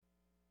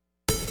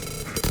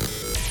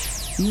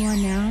You are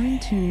now in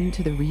tune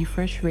to the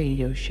Refresh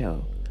Radio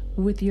Show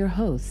with your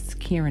hosts,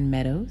 Kieran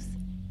Meadows,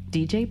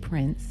 DJ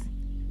Prince,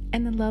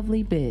 and the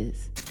lovely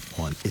Biz.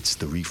 On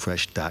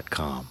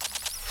itstherefresh.com.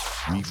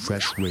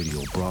 Refresh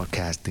Radio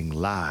broadcasting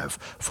live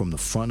from the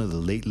front of the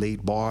Late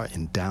Late Bar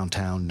in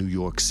downtown New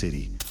York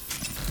City.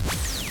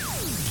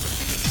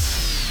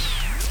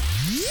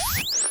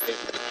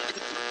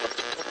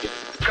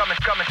 Coming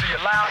to you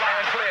loud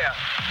and clear.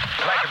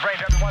 I'd like to bring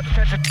everyone's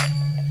attention.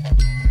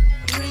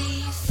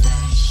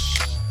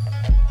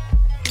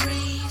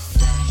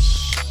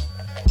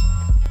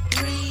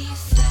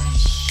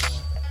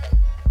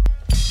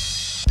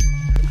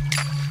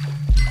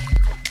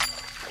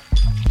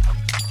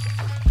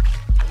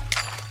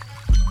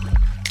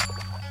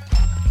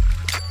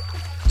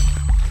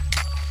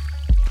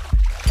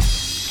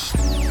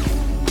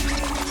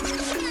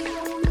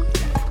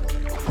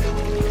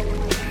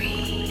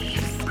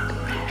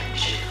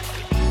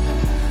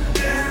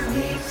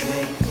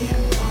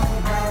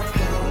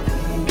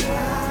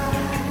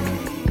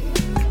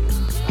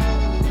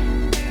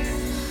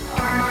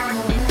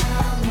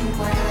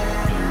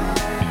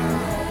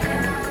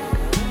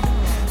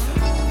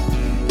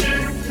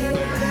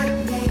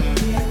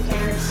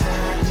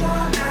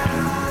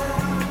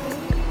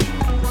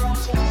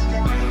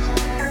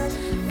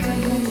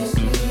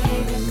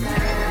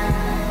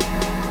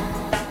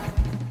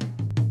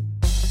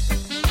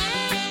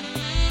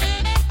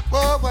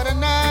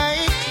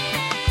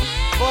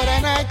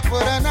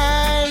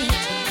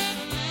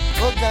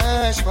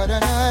 For the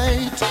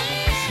night,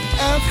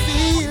 I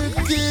feel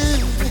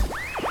good.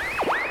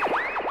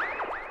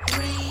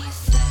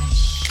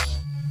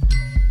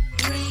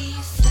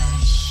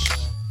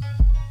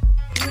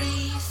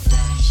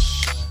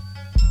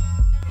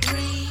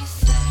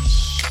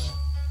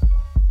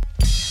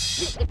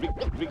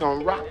 We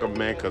gonna rock 'em,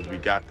 man, cause we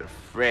got the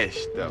fresh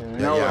stuff.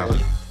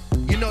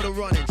 You know the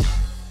runnings.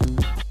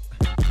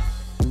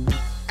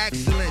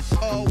 Excellence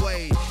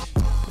always.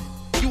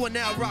 You are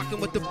now rocking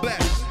with the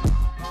best.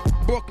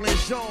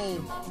 Brooklyn's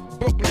own,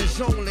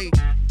 Brooklyn's only.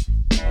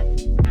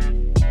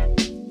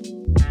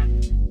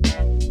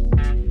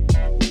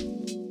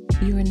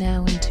 You are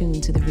now in tune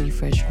to the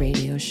Refresh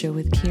Radio Show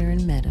with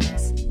Kieran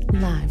Meadows,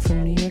 live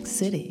from New York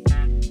City.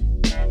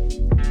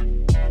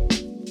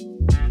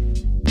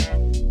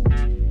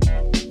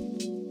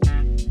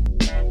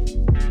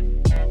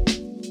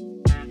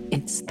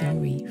 It's the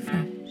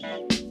Refresh.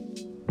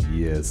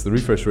 Yes, the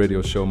Refresh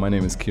Radio Show. My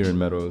name is Kieran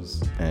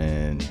Meadows,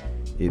 and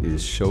it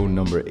is show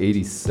number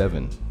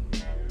 87.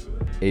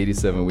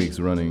 87 weeks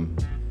running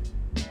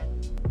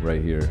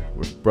right here.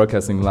 We're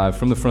broadcasting live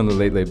from the front of the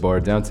Late Late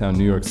Bar, downtown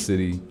New York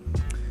City.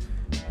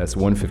 That's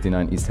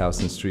 159 East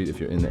Houston Street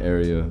if you're in the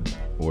area,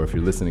 or if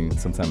you're listening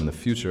sometime in the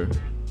future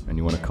and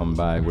you want to come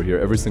by. We're here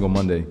every single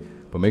Monday,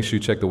 but make sure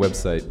you check the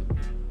website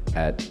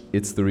at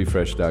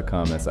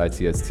itstherefresh.com. That's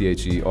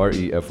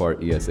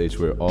itstherefresh,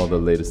 where all the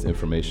latest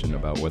information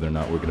about whether or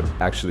not we're going to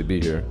actually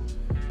be here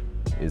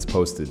is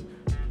posted.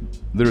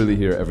 Literally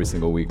here every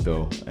single week,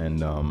 though,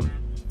 and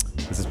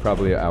this is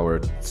probably our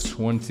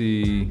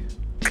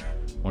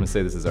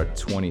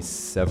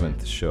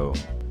 27th show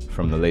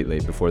from the Late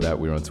Late. Before that,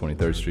 we were on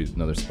 23rd Street,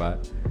 another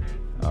spot.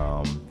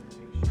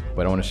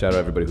 But I want to shout out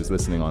everybody who's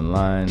listening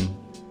online,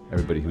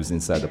 everybody who's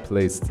inside the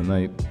place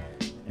tonight,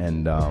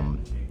 and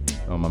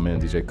my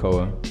man DJ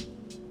Koa,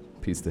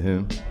 peace to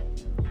him,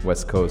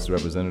 West Coast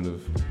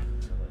representative.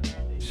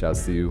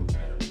 Shouts to you.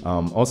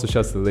 Also,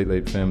 shouts to the Late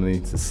Late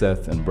family, to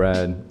Seth and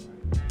Brad.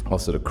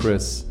 Also to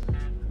Chris.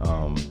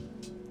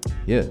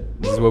 Yeah,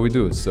 this is what we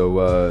do.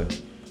 So,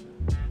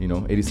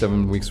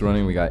 87 weeks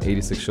running. We got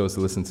 86 shows to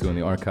listen to in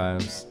the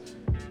archives.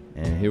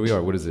 And here we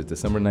are. What is it?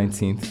 December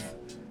 19th.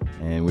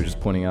 And we're just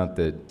pointing out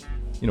that,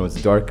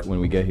 it's dark when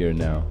we get here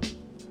now,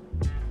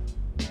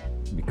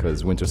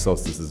 because winter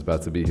solstice is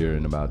about to be here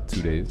in about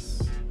 2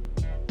 days,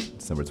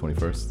 December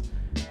 21st.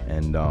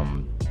 And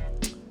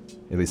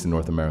at least in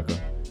North America.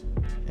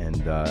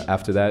 And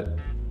after that,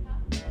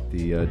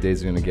 the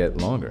days are going to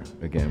get longer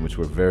again, which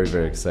we're very,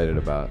 very excited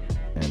about.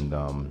 And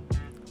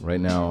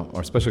right now,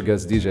 our special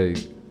guest DJ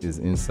is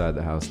inside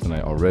the house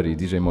tonight already,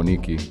 DJ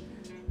Monique.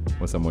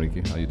 What's up,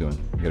 Monique? How you doing?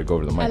 You got to go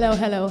over the mic.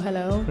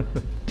 Hello.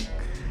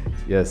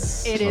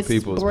 Yes. It is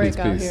peoples, brick peace,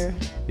 out peace. here.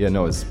 Yeah,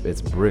 no,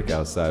 it's brick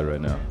outside right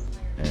now.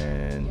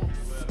 And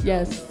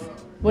Yes.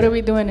 What are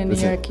we doing in New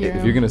York here?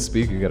 If you're going to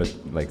speak, you got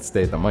to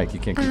stay at the mic. You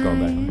can't keep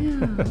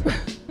going back.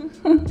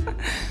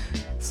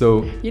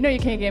 So you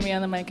can't get me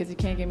on the mic because you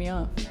can't get me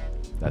off.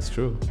 That's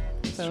true.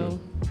 That's true.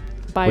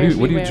 What are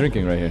you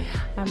drinking right here?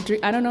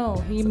 I don't know.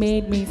 He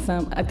made me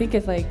some. I think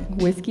it's like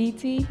whiskey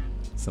tea.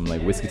 Some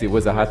whiskey tea.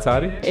 Was it hot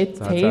toddy? It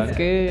tastes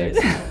good.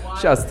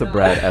 Shouts to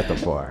Brad at the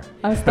bar.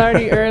 I'm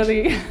starting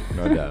early.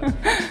 No doubt.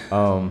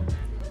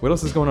 What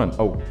else is going on?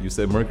 Oh, you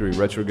said Mercury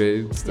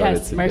retrograde started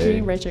yes, today.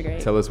 Mercury retrograde.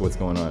 Tell us what's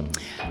going on.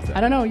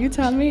 I don't know. You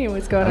tell me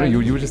what's going on.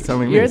 You were just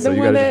telling me, You're so the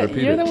you one gotta repeat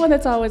it. You're the one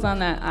that's always on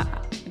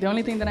that. The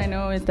only thing that I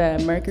know is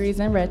that Mercury's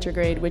in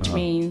retrograde, which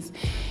means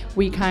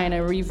we kind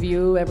of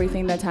review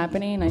everything that's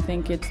happening. I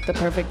think it's the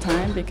perfect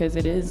time because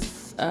it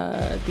is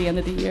at the end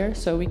of the year,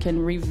 so we can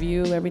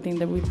review everything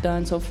that we've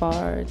done so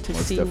far to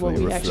see what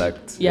we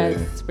reflect,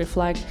 actually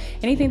reflect.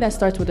 Anything that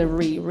starts with a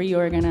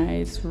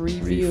reorganize,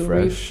 review,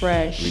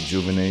 refresh,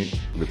 rejuvenate,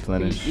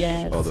 replenish.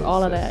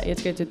 All of that.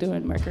 It's good to do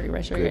in Mercury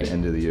retrograde. Good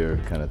end of the year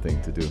kind of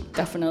thing to do.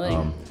 Definitely.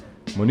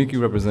 Monique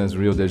represents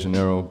Rio de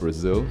Janeiro,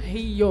 Brazil.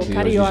 Rio de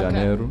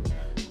Janeiro,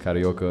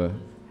 Carioca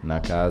na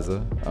casa.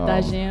 Da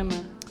Gema.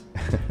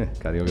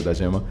 Carioca da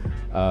Gema.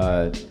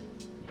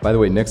 By the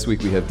way, next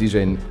week we have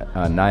DJ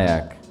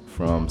Nyack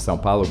from Sao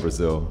Paulo,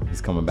 Brazil. He's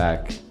coming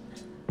back.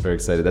 Very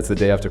excited. That's the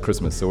day after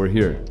Christmas, so we're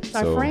here.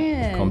 Our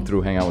friend. Come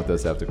through, hang out with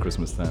us after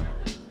Christmas time.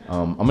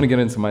 I'm going to get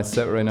into my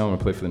set right now. I'm going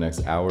to play for the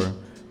next hour.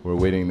 We're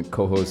waiting. The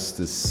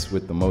co-host is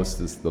with the most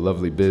is the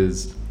lovely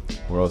Biz.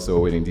 We're also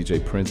awaiting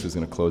DJ Prince, who's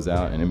going to close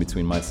out. And in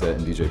between my set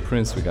and DJ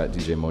Prince, we got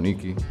DJ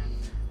Monique.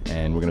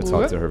 And we're going to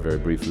talk to her very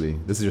briefly.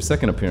 This is your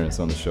second appearance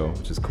on the show,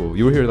 which is cool.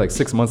 You were here like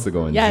 6 months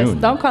ago in June. Yes,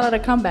 don't call it a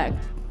comeback.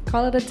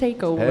 Call it a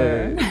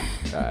takeover.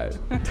 Hey. All right,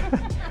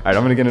 I'm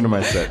going to get into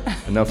my set.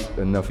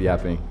 Enough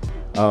yapping.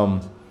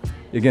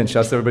 Again,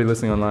 shouts to everybody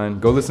listening online.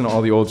 Go listen to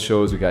all the old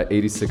shows. We got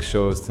 86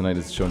 shows. Tonight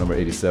is show number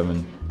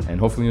 87. And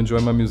hopefully you enjoy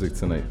my music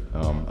tonight.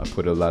 I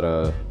put a lot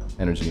of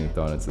energy and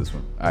thought into this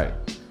one. All right,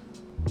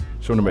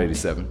 show number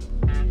 87.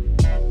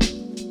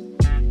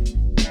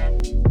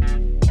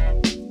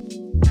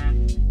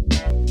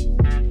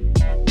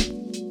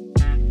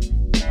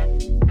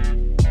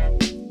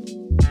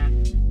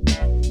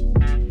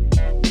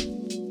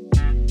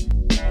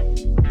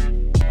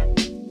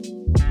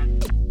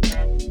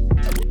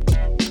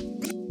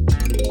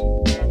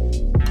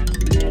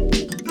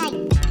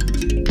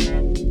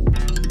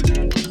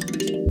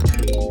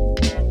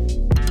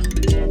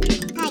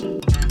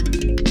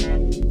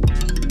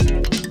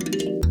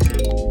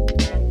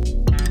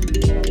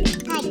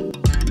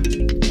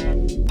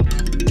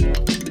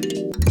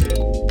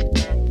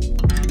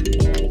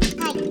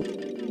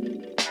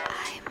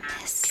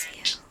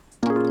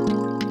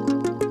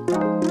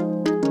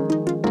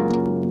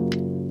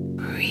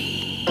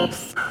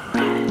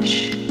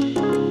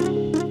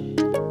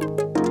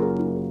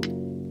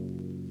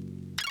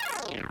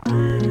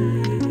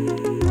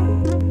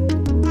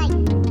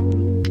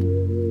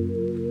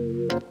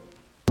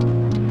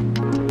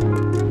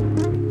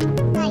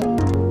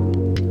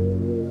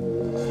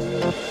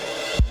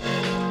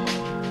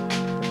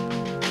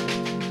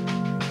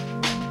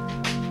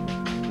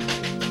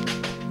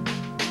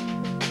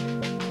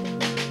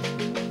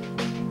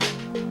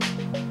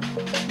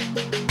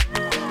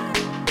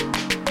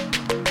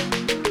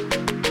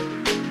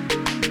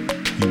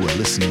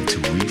 Listening to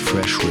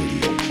Refresh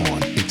Radio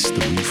on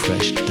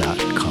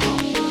itstherefresh.com.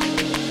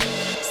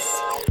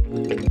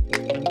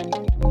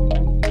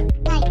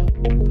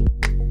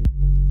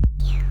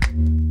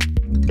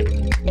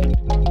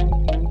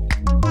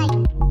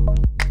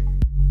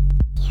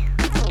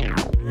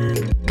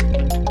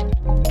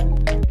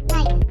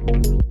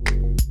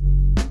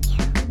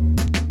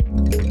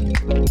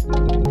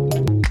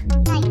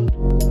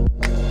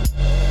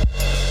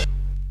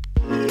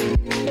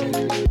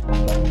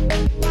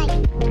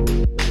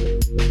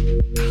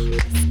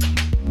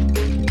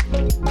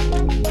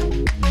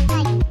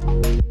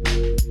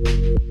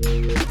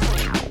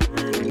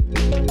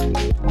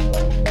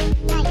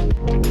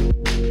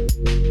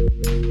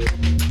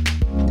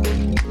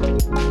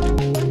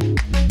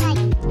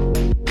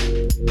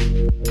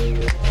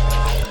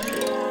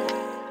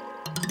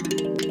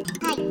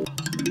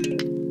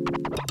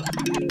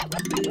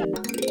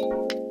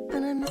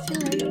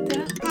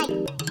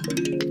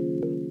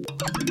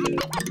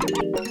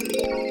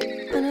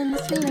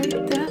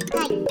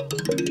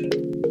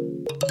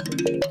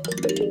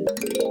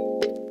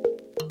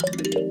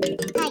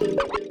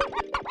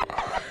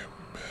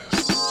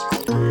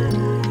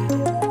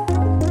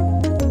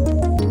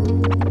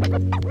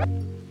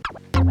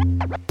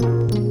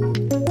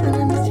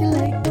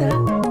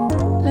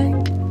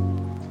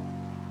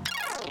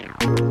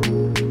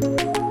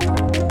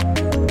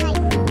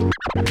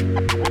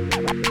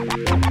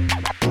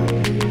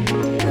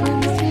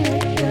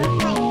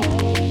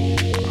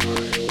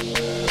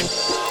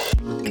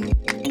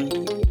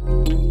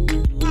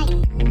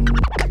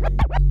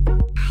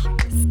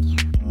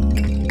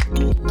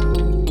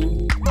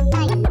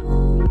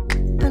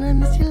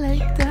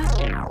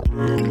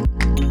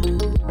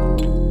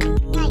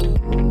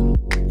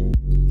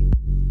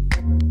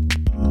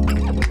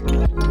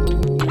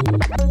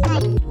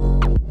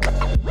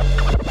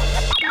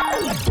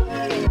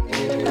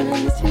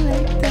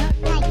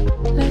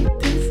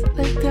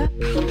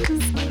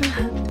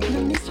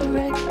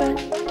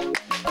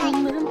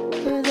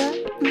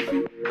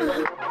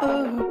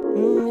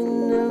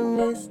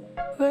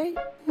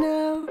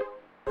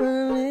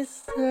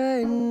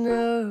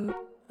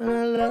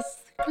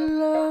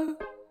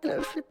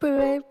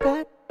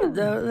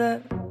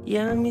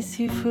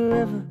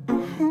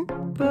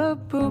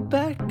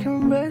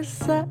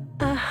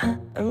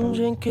 I'm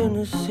drinking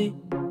a sea.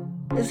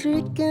 It's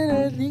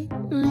weekend,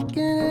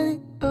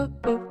 oh,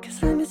 oh,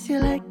 'cause I miss you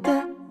like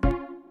that.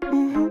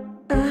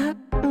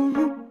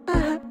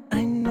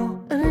 I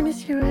know, and I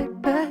miss you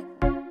right back.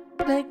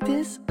 like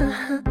this,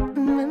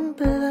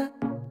 remember that.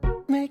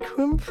 Make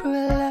room for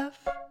a laugh.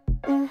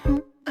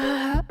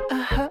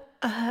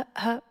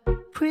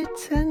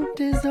 Pretend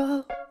is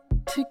all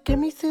to get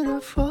me through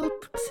the fall.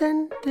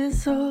 Pretend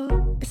is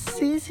all.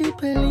 It's easy,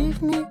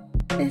 believe me.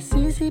 It's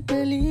easy,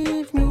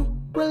 believe me.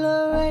 Well,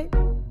 alright.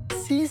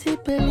 It's easy,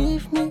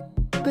 believe me.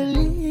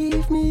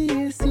 Believe me,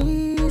 it's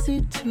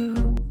easy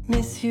to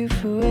miss you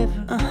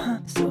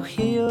forever. So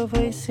hear your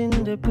voice in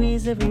the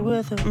breeze every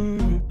weather.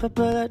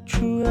 Papa, that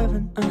true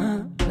heaven.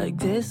 Like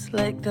this,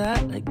 like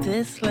that, like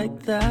this,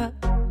 like that.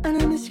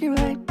 And I miss you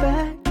right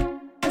back.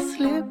 I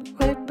slip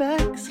right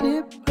back,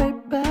 slip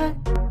right back.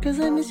 Cause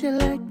I miss you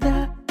like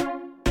that.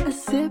 I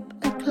sip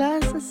a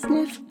glass, I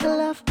sniff, I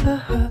laugh,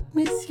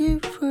 miss you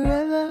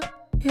forever,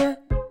 yeah.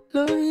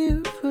 Love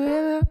you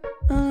forever,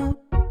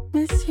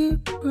 miss you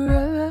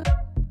forever.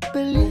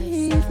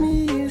 Believe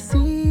me, it's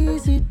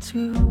easy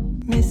to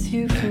miss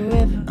you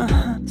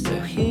forever. So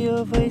hear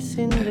your voice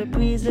in the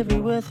breeze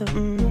every weather.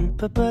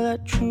 Papa,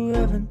 that true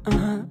heaven.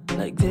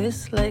 Like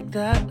this, like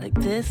that, like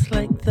this,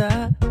 like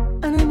that.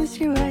 And I miss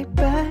you right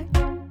back.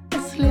 I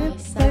slip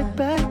right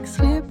back,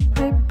 slip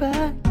right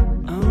back.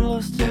 I'm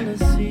lost in the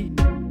sea.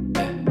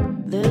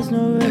 There's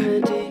no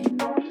remedy.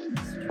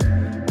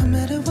 No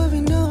matter what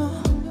we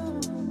know,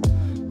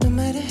 no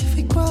matter if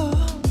we grow,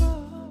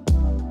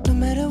 no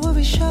matter what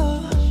we show,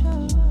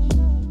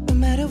 no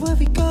matter where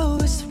we go,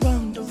 it's the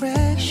wrong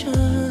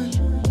direction.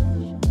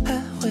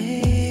 I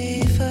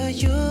wait for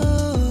you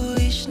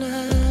each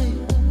night.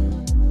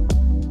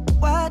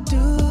 Why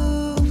do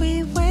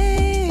we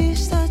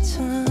waste our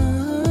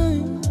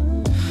time?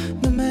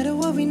 No matter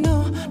what we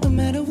know, no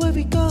matter where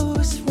we go,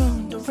 it's the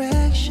wrong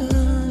direction.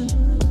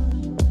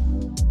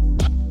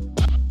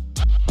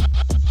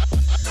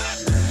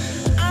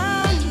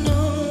 I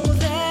know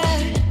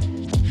that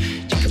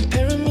you're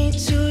comparing me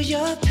to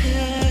your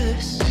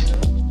past.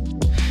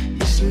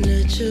 It's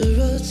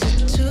natural to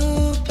do,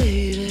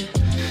 baby.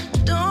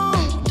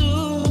 Don't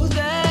do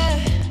that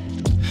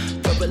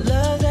for a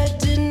love that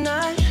did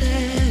not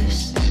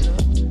last.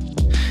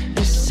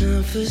 It's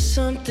time for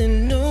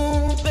something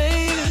new,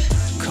 baby.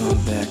 Come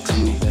back to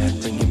me,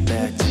 bring it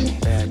back to me.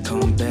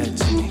 Come back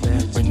to me,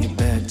 bring it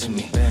back to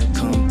me.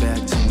 Come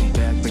back to me,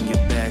 bring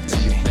it back to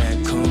me.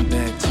 Come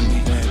back to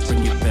me,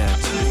 bring it back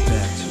to me.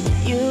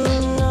 You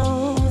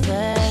know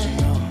that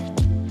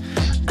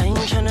I ain't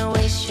tryna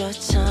waste your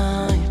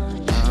time.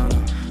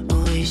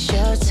 Waste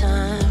your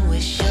time,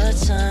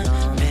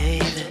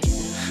 baby.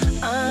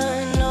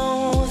 I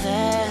know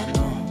that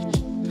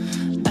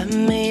I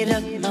made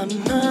up my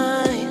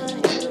mind,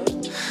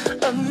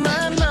 up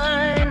my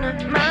mind,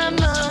 up my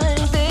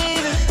mind,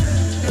 baby.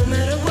 No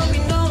matter what we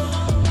know,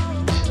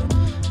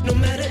 no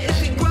matter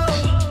if we grow,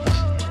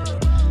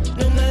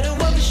 no matter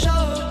what we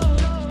show,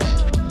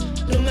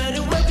 no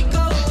matter where we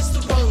go, it's the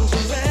wrong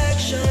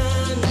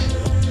direction.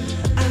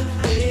 I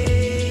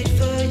wait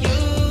for you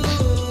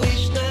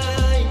each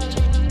night.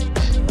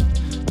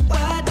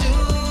 Why do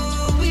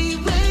we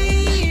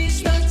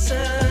waste our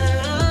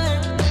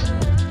time?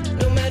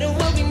 No matter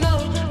what we know,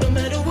 no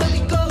matter where we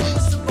go,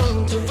 it's the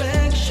wrong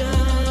direction.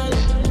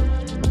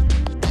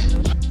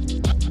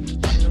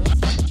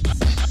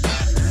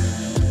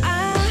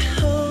 I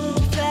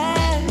hope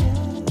that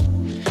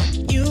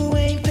you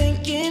ain't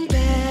thinking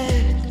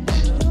back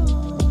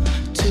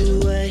to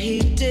what he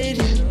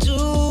didn't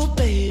do,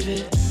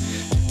 baby.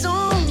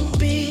 Don't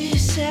be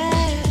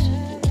sad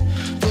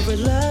for a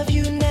love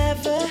you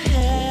never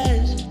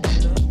had.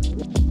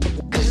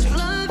 Cause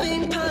love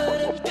ain't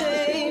part of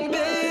pain,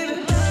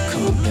 baby.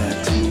 Come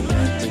back to me,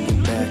 bring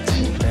it back to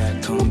me.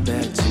 Come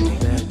back to me,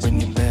 bring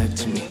it back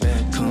to me.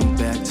 Come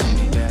back to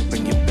me,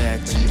 bring it back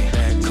to me.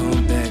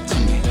 Come back to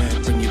me,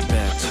 bring it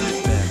back to me.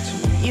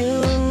 You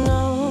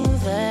know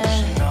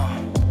that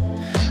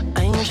I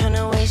ain't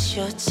tryna waste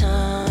your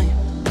time.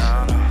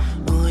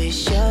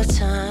 Waste your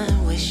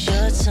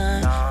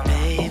time,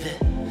 baby.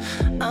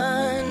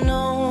 I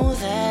know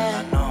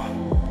that I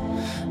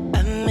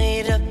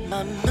made up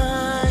my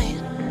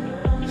mind,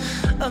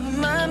 up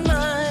my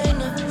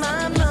mind, up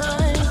my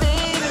mind,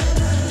 baby.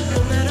 No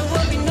matter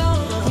what we know,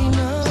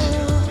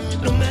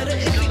 no matter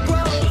if we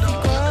grow,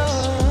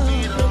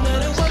 no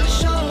matter what we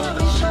show,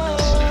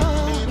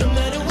 no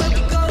matter where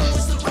we go,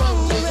 it's the wrong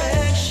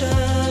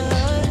direction.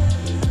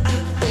 I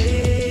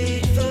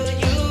wait for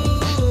you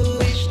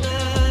each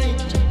night,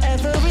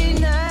 every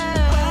night.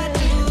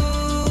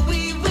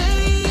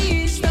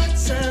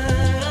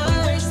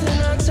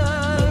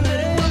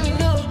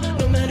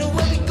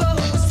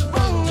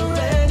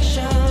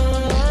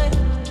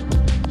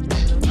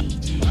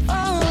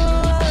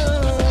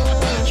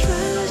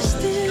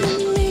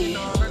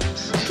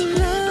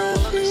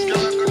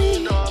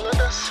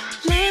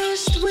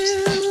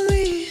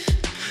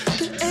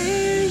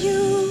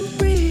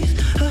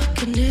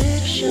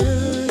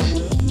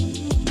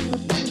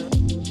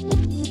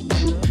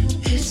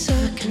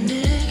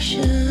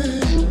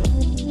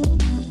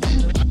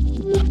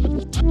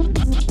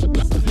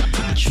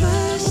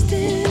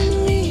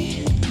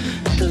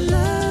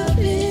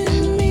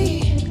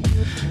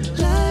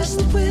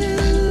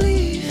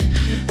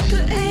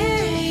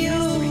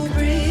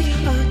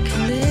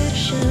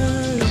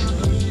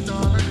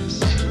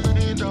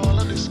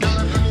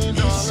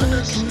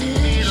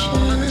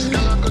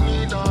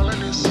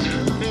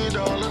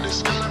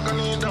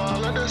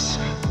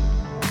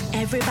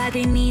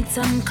 Everybody needs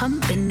some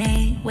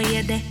company. Where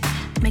you there?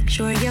 Make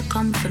sure you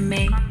come for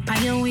me.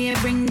 On your way,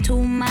 bring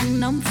 2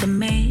 magnum for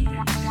me.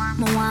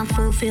 Me want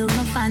fulfill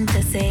my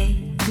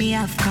fantasy. Me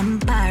have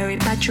Campari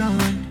Patron.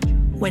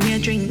 When you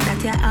drink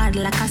that, you're hard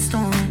like a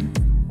stone.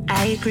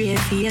 I agree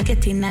for you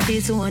get in the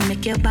zone.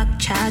 Make your back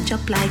charge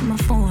up like my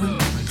phone.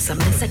 So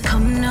me say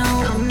come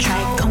now,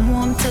 come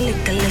home to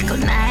little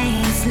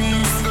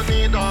niceness.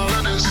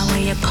 And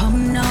when you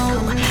come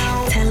now,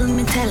 tell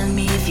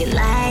me if you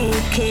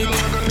like it.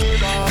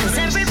 Cause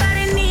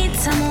everybody needs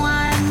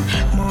someone.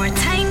 More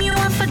time you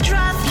want for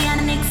drop your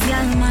next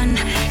young man.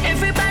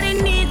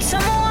 Everybody needs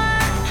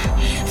someone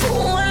for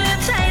hold you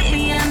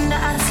tightly under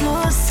a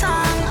slow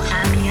song.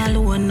 I'm me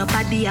alone up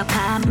at the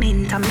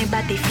apartment and my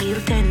body feel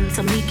tense,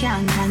 so me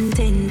can't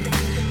content.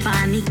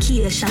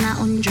 Fornication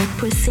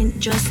 100%.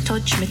 Just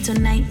touch me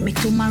tonight, make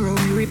tomorrow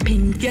me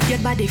repent. Your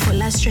body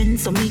full of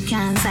strength, so me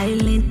can't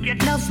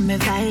silent. Love me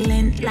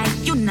violent, like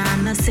you nah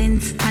no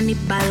sense. On the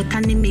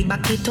balcony, me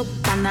back it up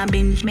on a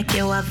bench. Make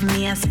you have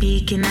me a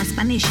speaking a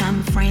Spanish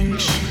and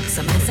French.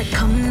 So me say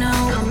come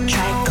now,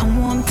 come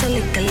home to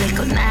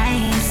little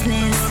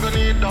niceness.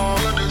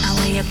 And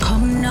when you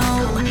come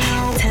now,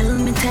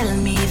 tell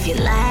me if you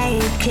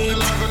like it.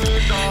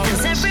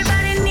 Cause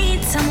everybody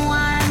needs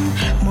someone.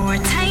 More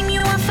time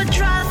you want for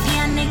drop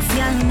your next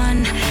young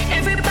man.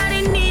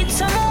 Everybody needs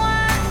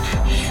someone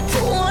to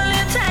hold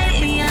you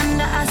tightly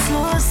under a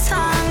slow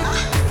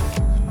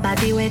song.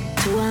 Body wet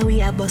to a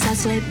we a bust a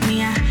sweat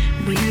me a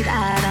breathe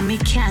hard and me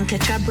can't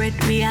catch a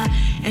breath we a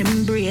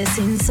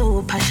embracing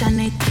so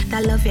passionate.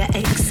 That love you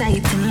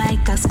exciting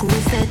like a school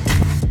set.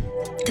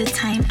 The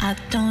time I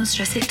don't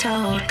stress it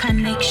out.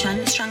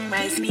 Connection strong,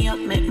 rise me up,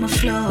 make me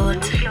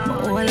float. My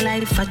whole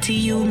life for to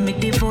you, me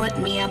devote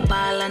me a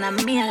ball and I'm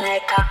me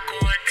like a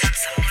goat.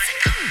 So me say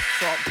come.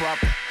 Thought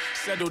proper.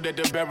 Settled at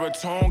the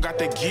baritone, got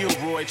the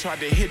Gilroy, tried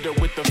to hit her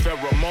with the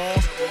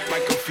pheromones.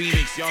 Like a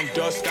phoenix, young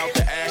dust out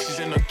the ashes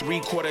in a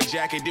 3/4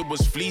 jacket. It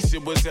was fleece,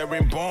 it was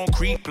herringbone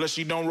creep. Plus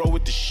she don't roll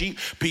with the sheep.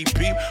 Peep,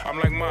 peep. I'm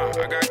like, Ma,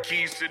 I got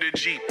keys to the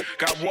Jeep.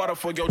 Got water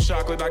for your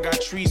chocolate, I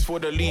got trees for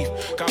the leaf.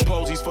 Got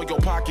posies for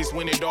your pockets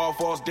when it all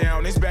falls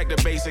down. It's back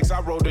to basics,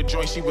 I rolled the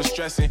joint, she was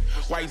stressing.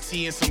 White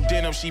tee and some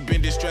denim, she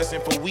been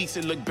distressing. For weeks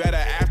it looked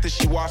better after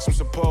she washed them,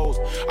 suppose.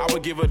 I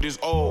would give her this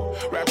old.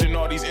 Wrapped in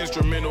all these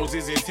instrumentals,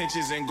 his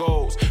intentions and goals.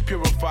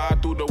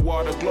 Purified through the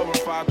water,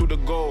 glorified through the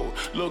gold.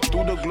 Look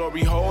through the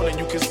glory hole and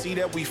you can see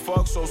that we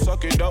fuck, so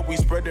suck it up. We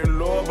spreading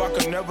love, I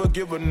could never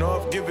give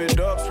enough. Give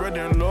it up,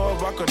 spreading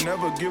love, I could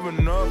never give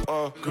enough.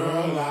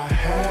 Girl, I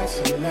had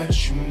to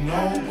let you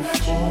know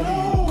before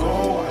you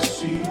go. I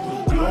see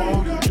the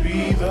glow, you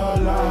be the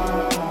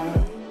light.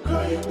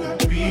 Girl,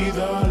 you be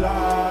the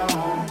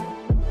light.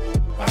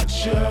 I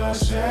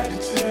just had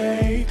to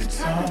take the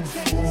time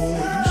before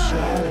you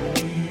said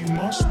to leave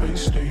my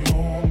space, stay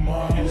on my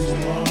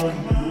mind.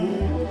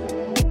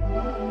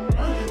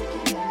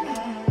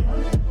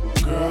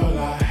 Girl,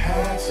 I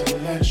had to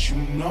let you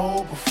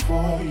know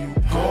before you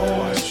go.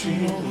 I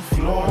see the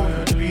floor,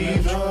 you be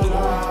the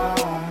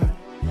light.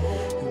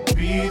 You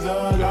be the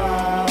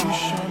light. You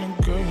shining,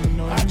 girl, you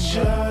know I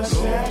just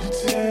had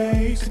to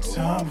take the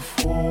time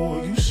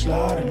before you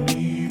slide and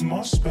leave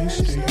my space,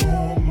 stay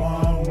on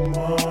my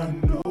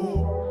mind.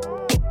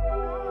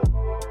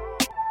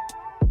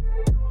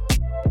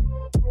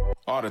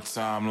 All the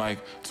time, like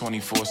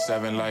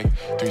 24/7, like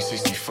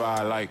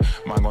 365, like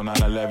Mongo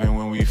 911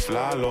 when we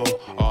fly low,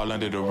 all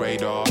under the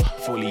radar,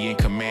 fully in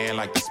command,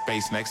 like the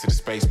space next to the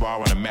space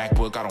bar on a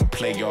MacBook. I don't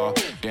play y'all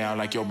down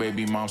like your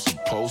baby mom's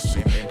supposed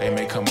to. They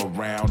may come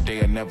around,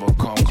 they'll never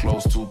come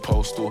close to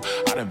postal.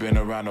 I done been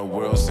around the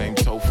world, same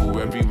tofu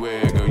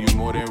everywhere, girl. You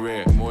more than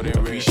rare, more than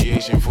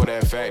appreciation for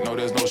that fact. No,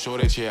 there's no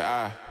shortage here.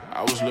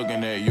 I was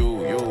looking at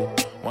you,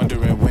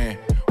 wondering when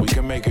we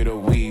can make it a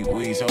we.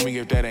 Tell me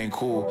if that ain't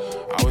cool.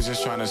 I was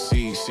just trying to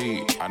see.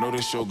 I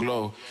noticed your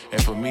glow,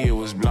 and for me it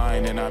was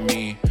blind. And I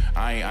mean,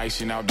 I ain't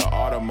icing out the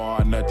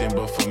Audemars or nothing,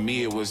 but for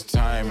me it was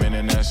timing,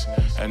 and that's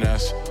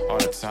all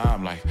the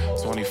time, like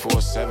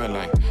 24/7,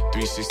 like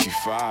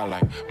 365,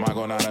 like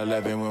Mongo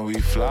 911 when we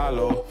fly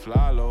low.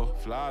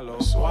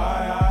 That's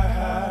why I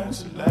had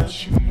to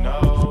let you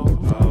know.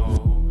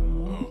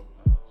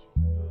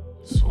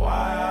 That's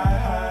why I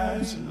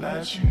had to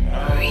let you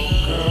know.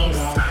 Girl,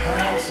 I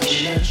had to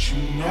let you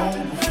know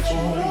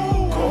before you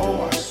go.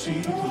 I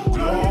see the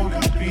glow,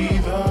 you be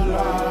the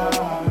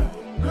light.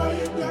 Girl,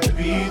 you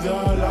be the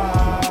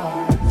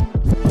light.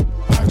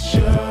 I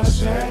just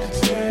had to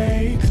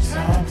take the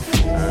time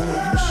before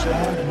you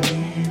said to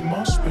leave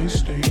my space,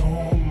 stay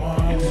on my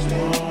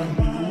mind.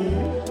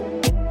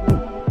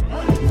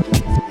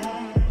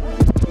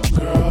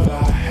 Girl, I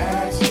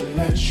had to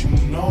let you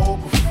know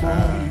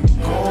before you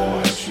go.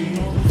 I see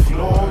the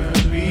floor,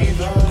 you be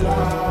the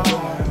light.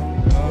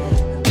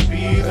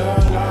 Be the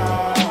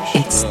light.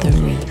 It's the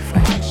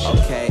refresh.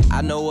 Okay.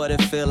 what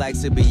it feel like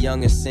to be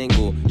young and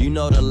single. You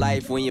know the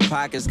life when your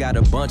pockets got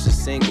a bunch of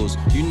singles.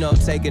 You know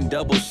taking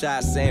double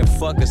shots saying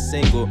fuck a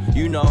single.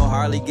 You know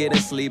hardly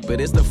getting sleep,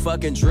 but it's the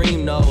fucking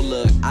dream, no.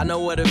 Look, I know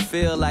what it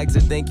feel like to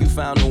think you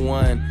found the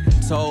one.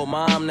 Told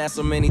mom that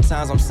so many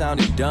times I'm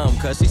sounding dumb,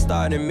 cause she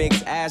started to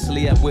mix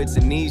Ashley up with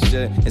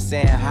Tanisha and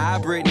saying hi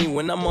Brittany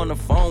when I'm on the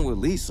phone with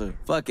Lisa.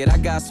 Fuck it, I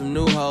got some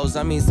new hoes,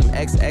 I mean some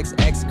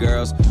XXX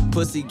girls.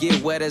 Pussy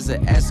get wet as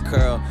an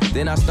S-curl.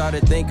 Then I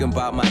started thinking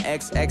about my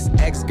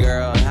XXX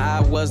girl and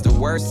how it was the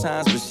worst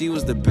times, but she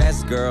was the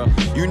best girl.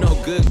 You know,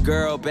 good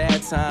girl,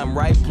 bad time,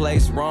 right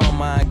place, wrong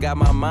mind. Got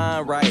my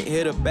mind right,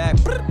 hit her back,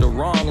 the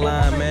wrong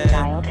line,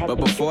 man. But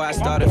before I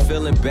started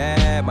feeling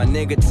bad, my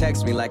nigga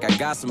text me like I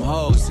got some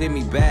hoes, hit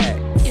me back.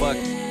 Fuck.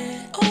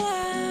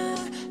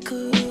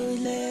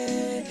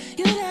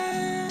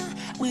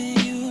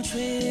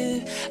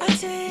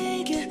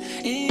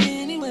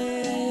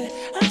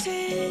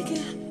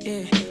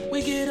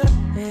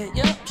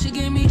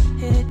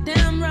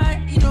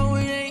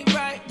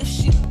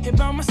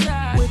 By my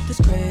side with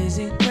this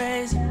crazy,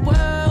 crazy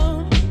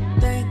world.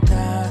 Thank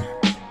God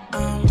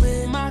I'm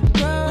with my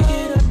girl. We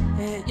get up,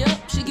 head,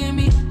 yup, she give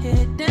me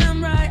head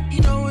damn right.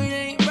 You know it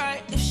ain't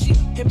right if she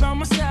hit by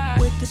my side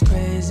with this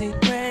crazy,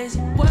 crazy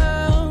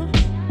world.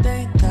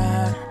 Thank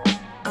God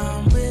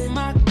I'm with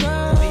my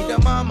girl. You be the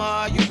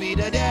mama, you be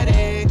the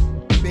daddy.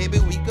 Baby,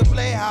 we could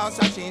play house,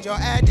 I'll change your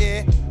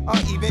addy. Or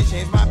even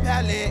change my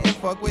palette and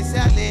fuck with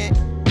salad.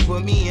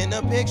 Put me in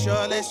the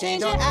picture, let's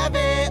change your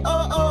habit.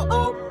 Oh, oh,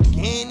 oh.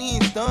 Can't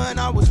even stun,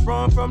 I was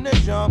sprung from the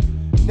jump.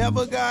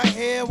 Never got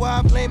here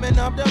while flaming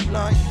up the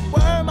blunt. You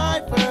were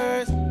my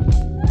first,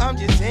 I'm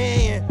just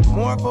saying.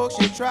 More folks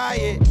should try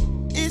it,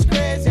 it's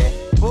crazy.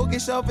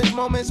 Focus selfish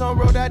moments on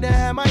road, I done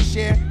had my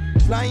share.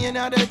 Flying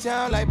out of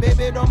town like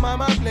baby, don't mind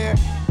my flare.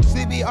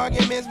 Sleepy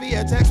arguments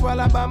via text while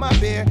I buy my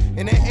beer.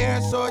 In the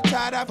air so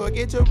tight, I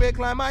forget to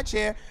recline my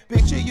chair.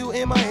 Picture you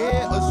in my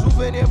head, a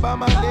souvenir by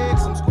my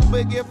legs. Some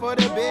scuba gear for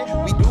the bed.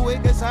 We do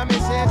it cause Simon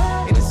says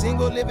ain't a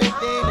single living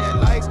thing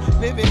that likes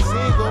living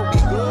single. We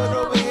good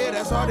over here,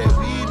 that's all that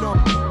we know.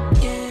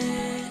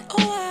 Yeah,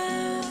 oh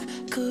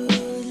I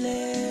could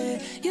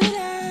let you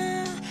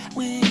down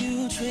when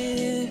you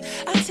trip.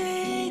 I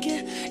take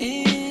it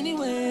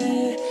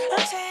anywhere,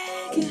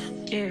 I take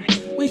it.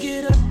 Yeah, we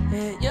get up,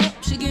 head, yup,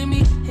 she give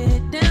me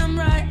head damn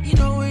right. You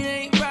know it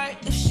ain't right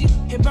if she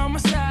hit by my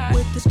side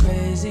with this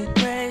crazy,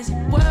 crazy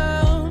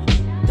world.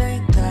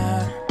 Thank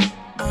God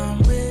I'm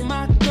with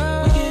my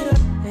girl. We get up,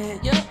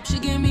 head, yup, she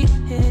give me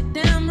head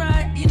damn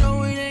right. You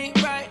know it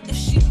ain't right if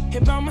she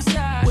hit by my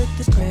side with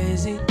this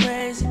crazy,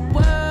 crazy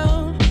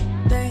world.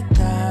 Thank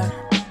God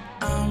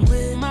I'm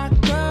with my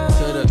girl.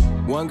 To the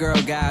one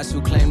girl guys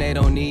who claim they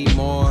don't need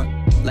more,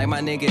 like my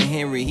nigga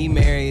Henry, he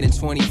married in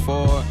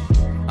 24.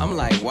 I'm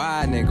like,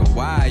 why, nigga,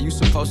 why? You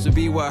supposed to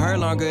be with her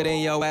longer than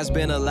your ass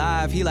been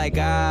alive. He like,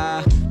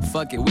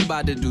 fuck it, we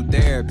about to do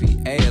therapy.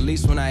 Hey, at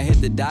least when I hit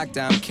the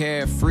doctor, I'm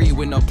carefree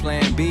with no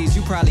plan Bs.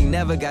 You probably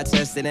never got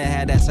tested and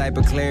had that type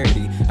of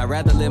clarity. I'd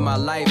rather live my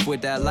life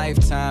with that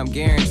lifetime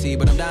guarantee.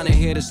 But I'm down to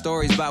hear the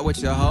stories about what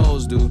your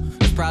hoes do.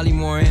 It's probably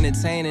more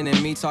entertaining than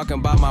me talking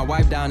about my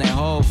wife down at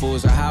Whole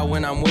Foods, or how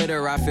when I'm with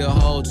her, I feel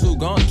whole too.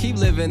 Go and keep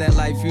living that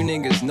life you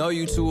niggas know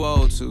you too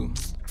old to.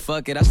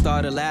 Fuck it, I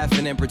started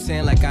laughing and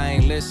pretend like I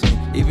ain't listen.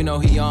 Even though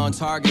he on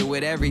target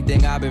with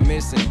everything I've been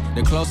missing.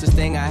 The closest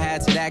thing I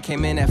had to that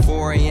came in at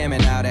 4 a.m.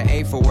 and out at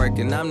 8 for work.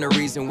 And I'm the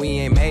reason we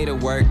ain't made it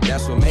work.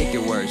 That's what make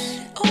it worse.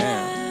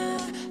 Damn.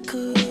 I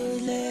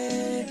could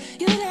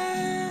let you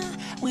down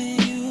when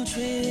you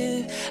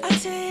trip. I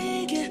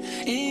take it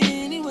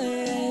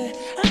anywhere,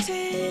 I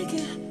take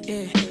it.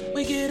 Yeah,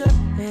 we get up,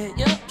 head,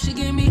 yup, she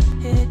give me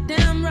head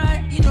damn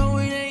right. You know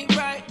it ain't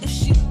right if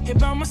she hit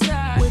by my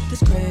side with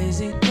this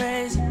crazy,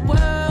 crazy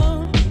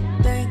world.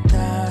 Thank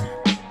God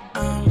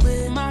I'm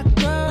with my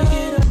girl. We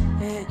get up,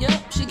 head,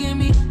 yup, she give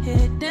me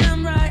head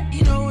damn right.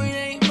 You know it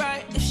ain't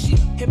right if she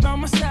hit by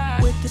my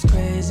side with this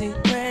crazy,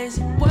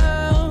 crazy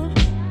world.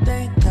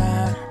 Thank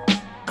God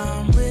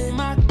I'm with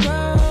my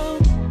girl.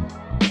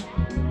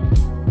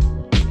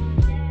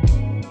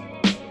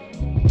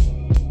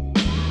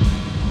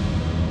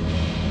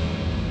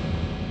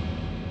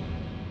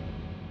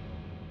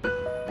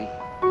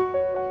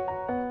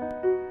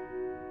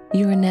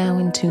 You are now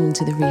in tune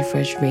to the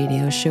Refresh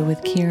Radio Show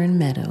with Kieran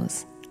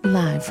Meadows,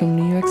 live from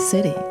New York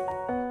City.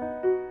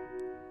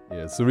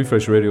 Yeah, it's the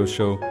Refresh Radio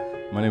Show.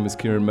 My name is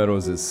Kieran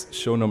Meadows. It's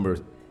show number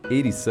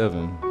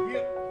 87.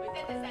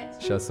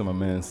 Shouts to my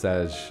man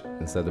Saj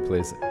inside the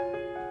place.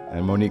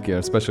 And Monique,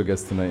 our special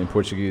guest tonight in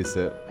Portuguese,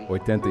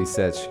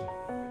 87.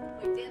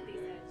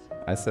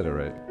 I said it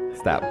right.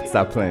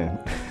 Stop playing.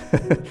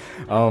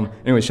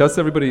 Anyway, shouts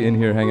to everybody in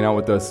here hanging out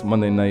with us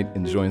Monday night,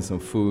 enjoying some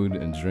food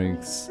and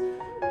drinks.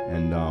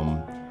 And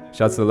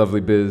shouts to the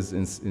lovely Biz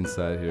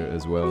inside here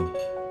as well.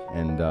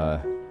 And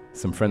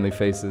some friendly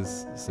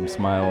faces, some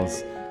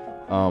smiles.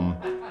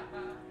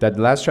 That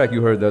last track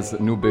you heard, that's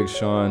New Big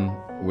Sean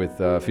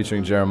with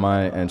featuring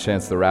Jeremiah and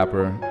Chance the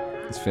Rapper.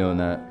 He's feeling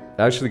that.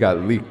 It actually got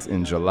leaked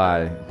in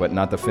July, but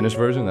not the finished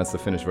version. That's the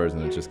finished version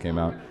that just came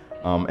out.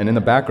 And in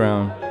the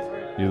background,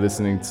 you're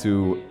listening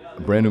to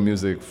brand new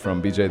music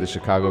from BJ the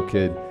Chicago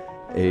Kid,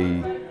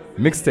 a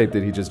mixtape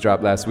that he just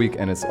dropped last week,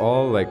 and it's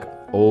all like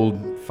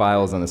old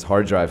files on this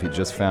hard drive he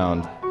just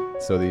found.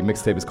 So the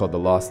mixtape is called The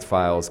Lost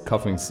Files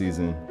Cuffing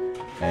Season,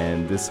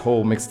 and this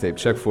whole mixtape,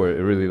 check for it,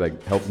 it really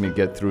like helped me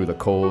get through the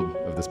cold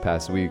of this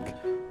past week,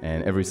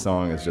 and every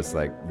song is just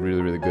like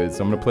really, really good.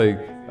 So I'm gonna play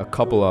a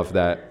couple off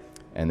that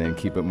and then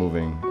keep it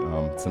moving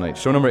tonight.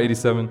 Show number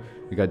 87,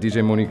 we got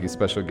DJ Monique, a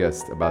special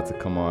guest, about to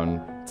come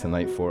on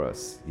tonight for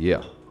us.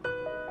 Yeah.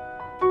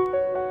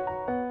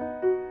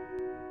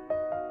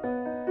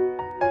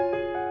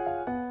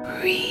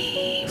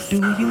 Do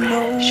you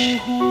know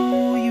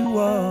who you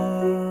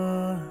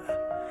are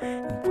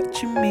and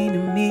what you mean to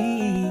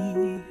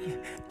me?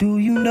 Do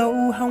you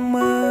know how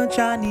much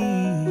I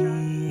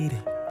need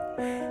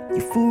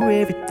you for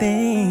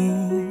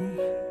everything?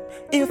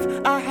 If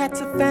I had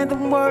to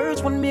fathom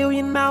words,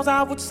 1,000,000 miles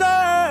I would search.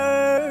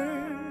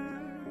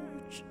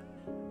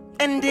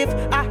 And if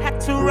I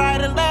had to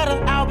write a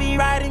letter, I'll be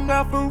writing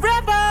her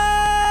forever.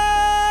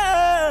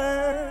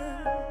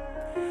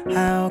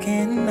 How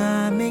can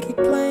I make it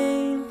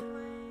plain,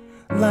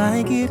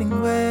 like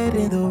getting wet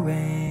in the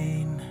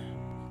rain?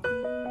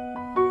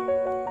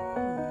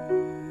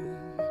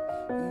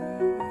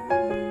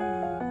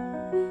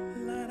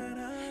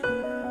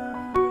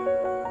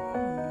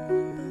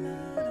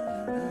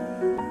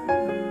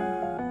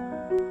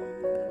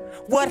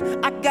 What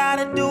I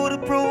gotta do to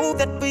prove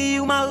that for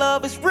you my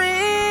love is real?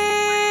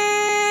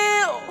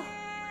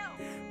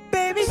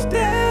 Baby,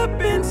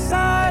 step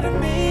inside of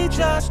me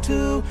just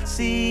to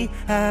see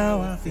how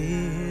I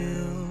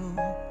feel.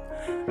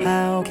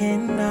 How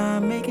can I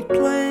make it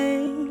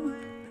plain,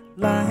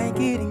 like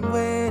getting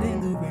wet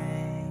in the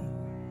rain?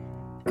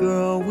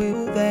 Girl,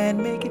 will that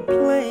make it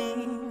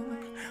plain,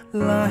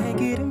 like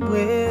getting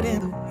wet in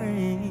the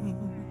rain?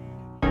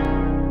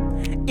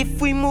 If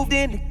we moved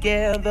in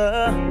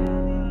together,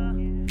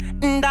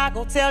 and I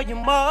go tell your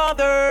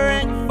mother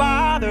and your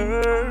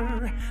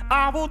father,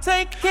 I will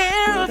take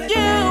care of you.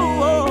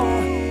 Oh,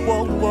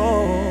 whoa,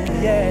 whoa,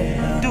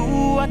 yeah.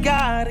 Do I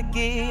gotta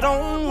get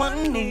on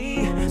one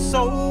knee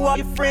so all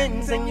your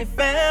friends and your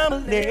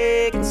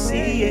family can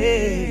see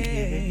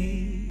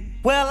it?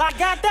 Well, I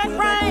got that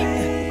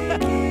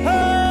ring.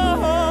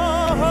 Oh,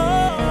 oh,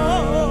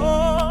 oh,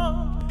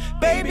 oh.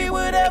 Baby,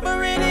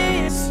 whatever it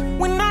is,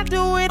 when I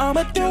do it,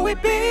 I'ma do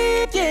it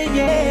big, yeah,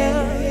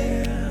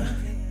 yeah.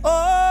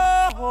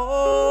 Oh,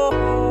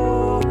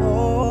 oh,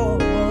 oh,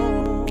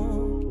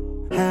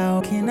 oh.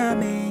 How can I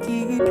make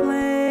it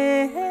plain?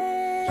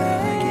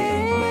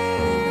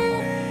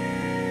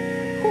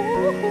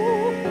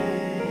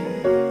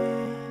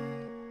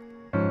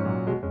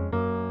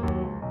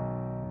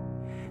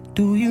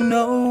 Do you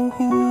know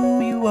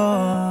who you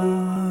are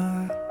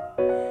and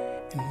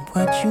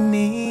what you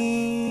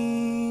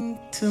mean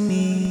to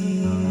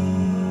me?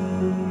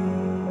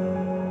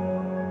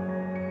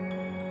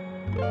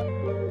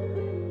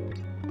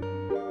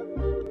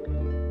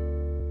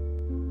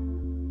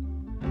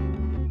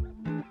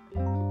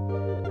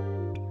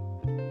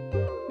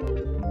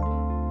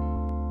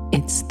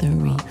 It's the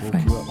refresh. I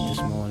woke you up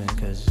this morning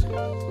because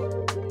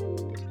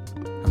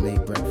I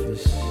made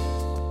breakfast.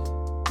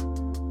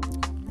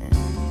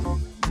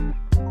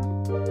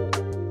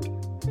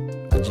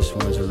 I just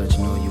wanted to let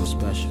you know you were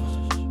special.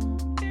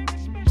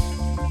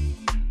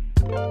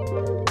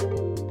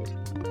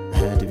 I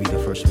had to be the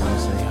first one to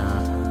say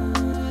hi,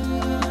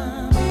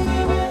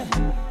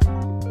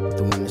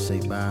 the one to say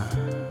bye.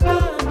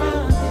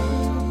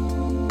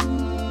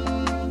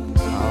 I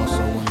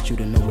also wanted you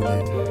to know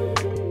that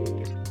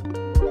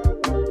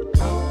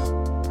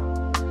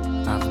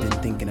I've been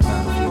thinking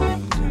about a few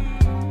things,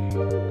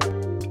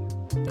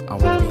 and I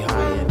want to be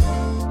hired.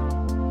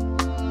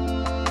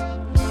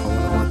 I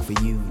want to work for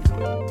you.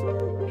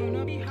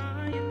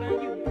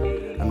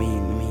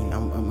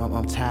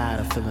 I'm tired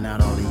of filling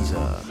out all these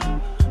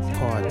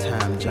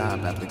part-time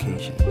job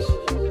applications.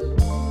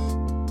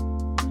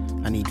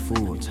 I need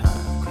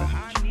full-time.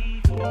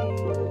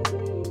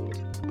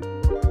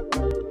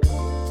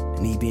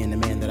 Me being the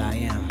man that I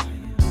am,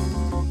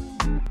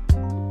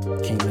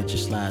 can't let you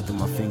slide through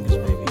my fingers,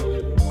 baby.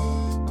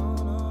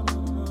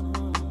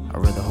 I'd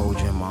rather hold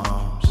you in my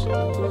arms.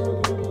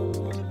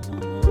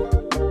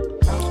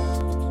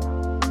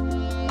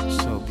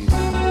 So beautiful.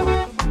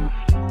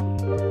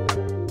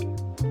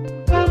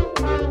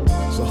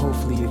 So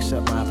hopefully you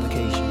accept my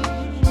application,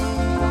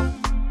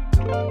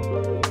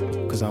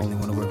 'cause I only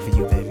want to work for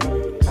you, baby.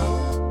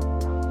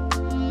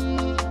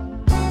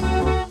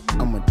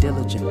 I'm a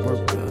diligent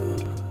worker,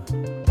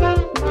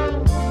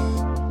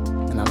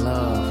 and I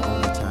love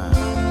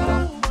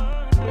overtime.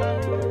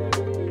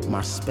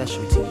 My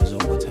specialty is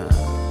overtime.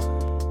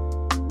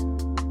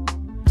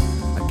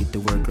 I get to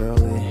work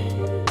early,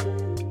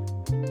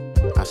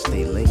 I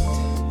stay late,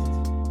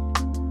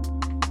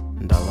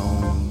 and I'll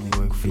only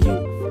work for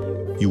you.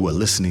 You are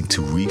listening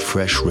to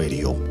Refresh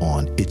Radio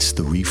on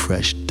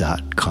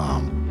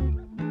itstherefresh.com.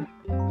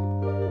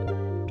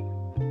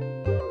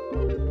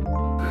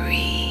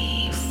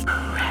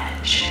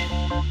 Refresh.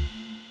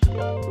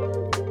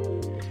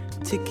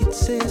 ticket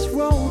says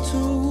roll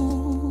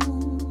to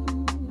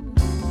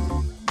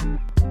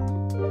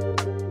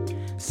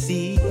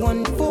seat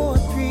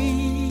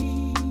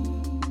 143,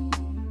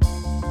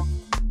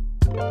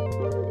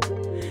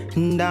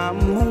 and I'm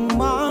on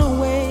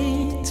my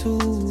way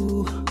to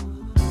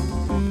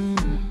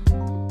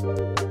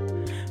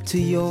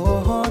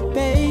your heart,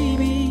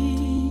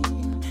 baby.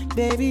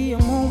 Baby,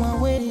 I'm on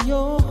my way to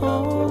your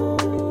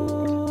heart.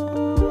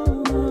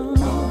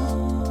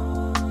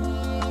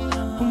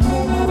 I'm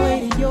on my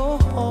way to your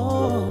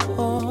heart.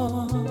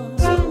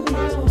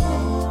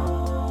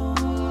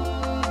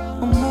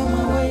 I'm on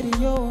my way to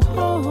your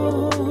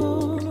heart.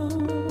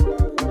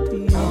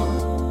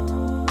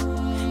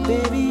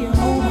 Baby, I'm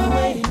on my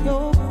way to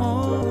your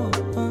heart.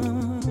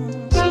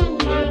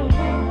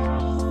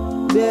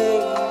 Baby.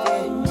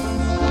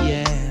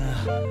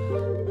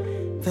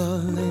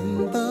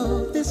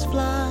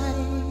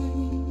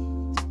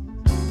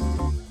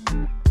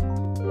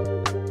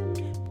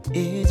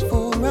 It's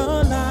for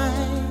a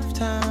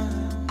lifetime.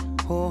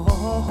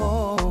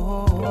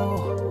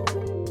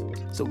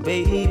 So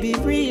baby,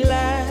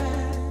 relax.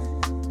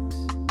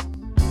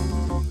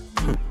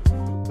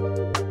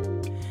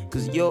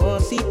 'Cause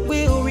your seat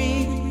will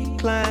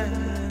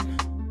recline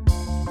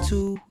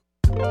too.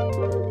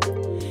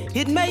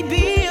 It may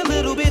be a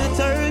little bit of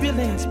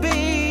turbulence,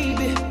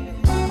 baby,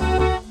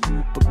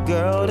 but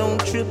girl, don't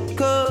trip,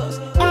 'cause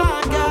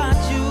I got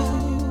you.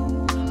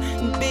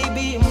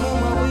 Baby, I'm on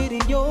my way to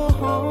your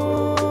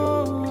heart.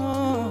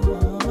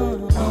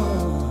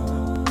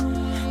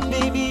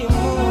 Baby, I'm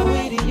on my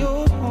way to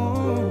your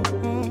heart.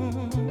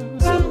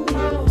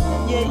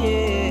 Yeah,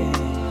 yeah.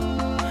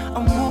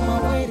 I'm on my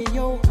way to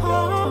your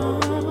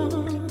heart.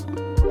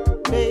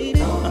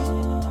 Baby,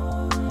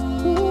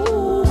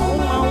 ooh, on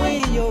my way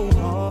to your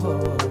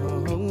heart.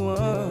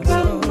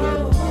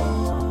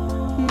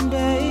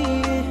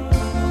 Baby,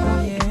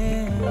 yeah.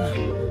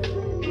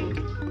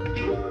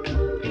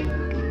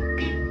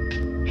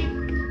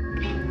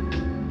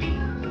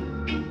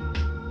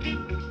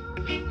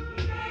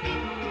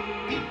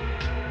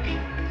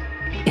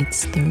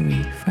 It's the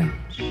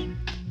refresh.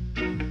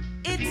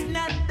 It's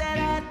not that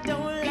I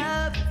don't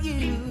love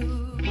you.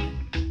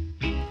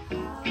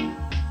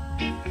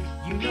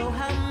 You know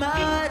how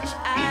much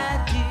I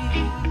do.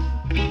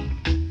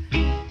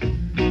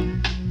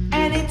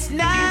 And it's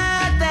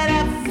not that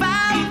I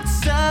found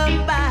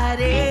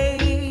somebody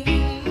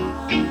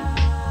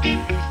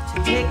to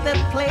take the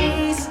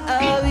place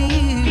of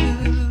you.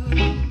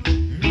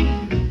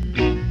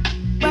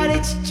 But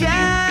it's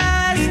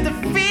just the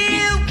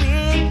feel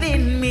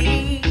within me.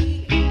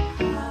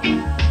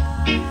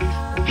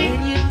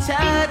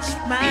 Touch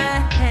my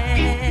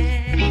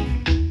hand,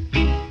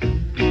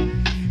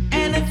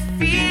 and a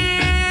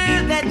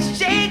fear that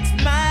shakes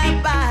my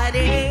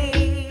body,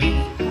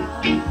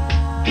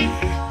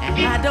 and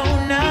I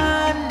don't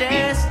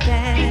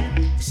understand,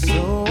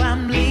 so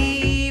I'm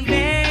leaving.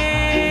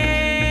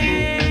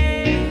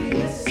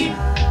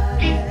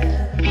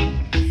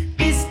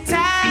 This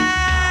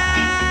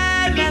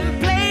time I'm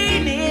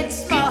playing it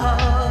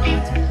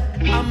smart.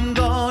 I'm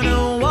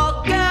gonna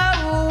walk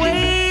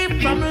away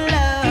from love.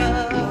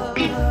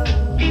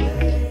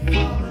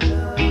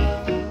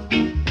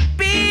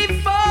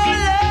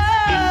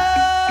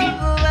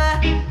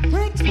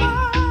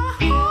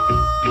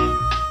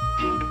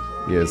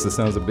 Yeah, it's the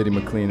sounds of Biddy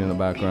McLean in the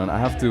background. I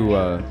have to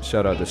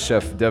shout out to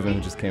Chef Devin,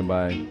 who just came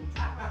by.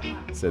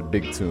 Said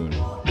big tune.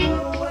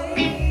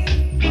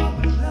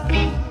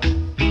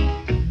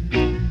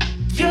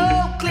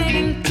 You're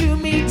clinging to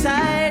me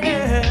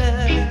tighter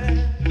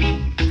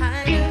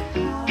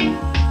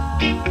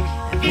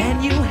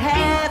than you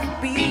have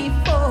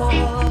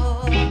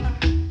before.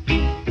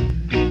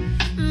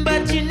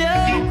 But you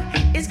know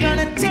it's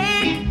gonna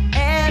take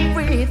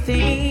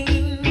everything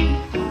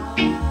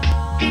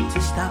to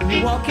stop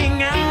me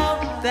walking out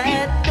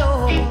that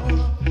door.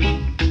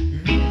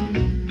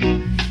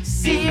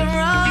 See your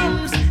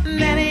arms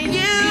that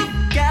you've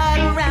got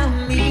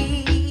around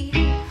me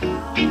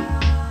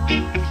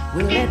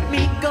will let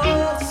me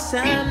go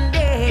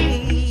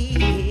someday.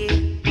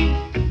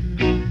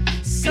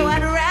 So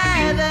I'd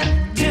rather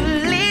to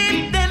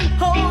live than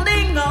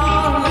holding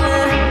on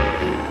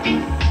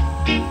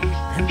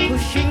and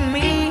pushing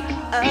me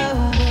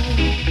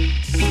away.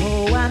 So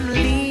I'm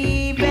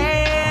leaving.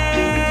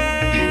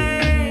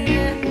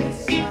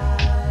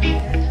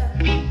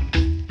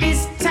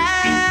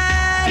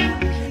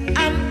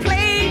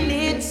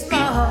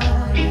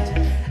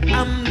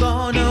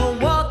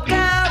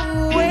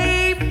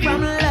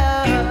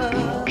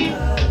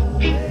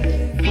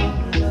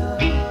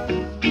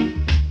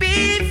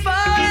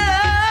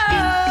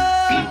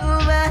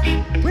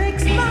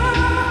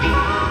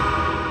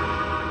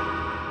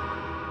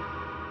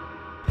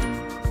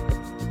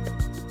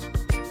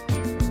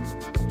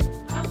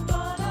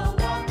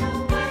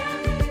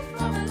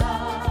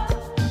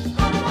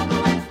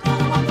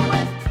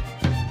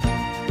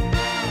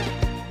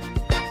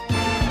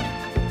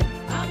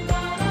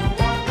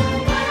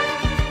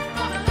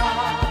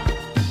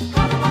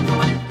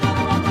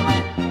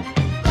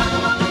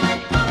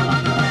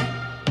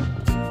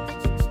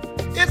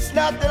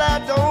 not that I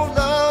don't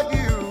love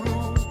you.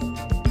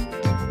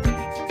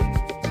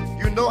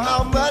 You know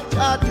how much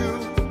I do.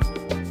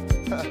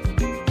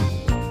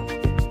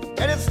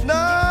 And it's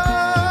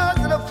not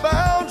that I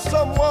found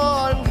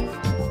someone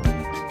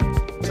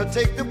to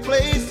take the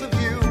place of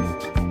you.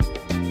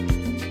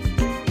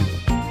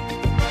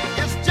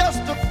 It's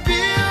just a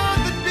fear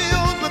that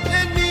builds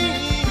within me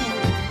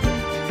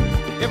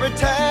every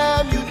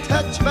time you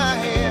touch my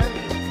hand,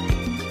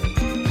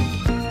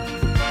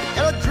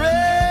 and a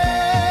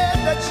dread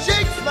that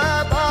shakes my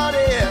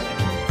body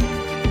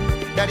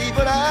that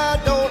even I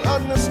don't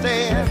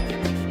understand.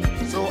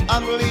 So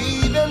I'm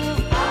leaving.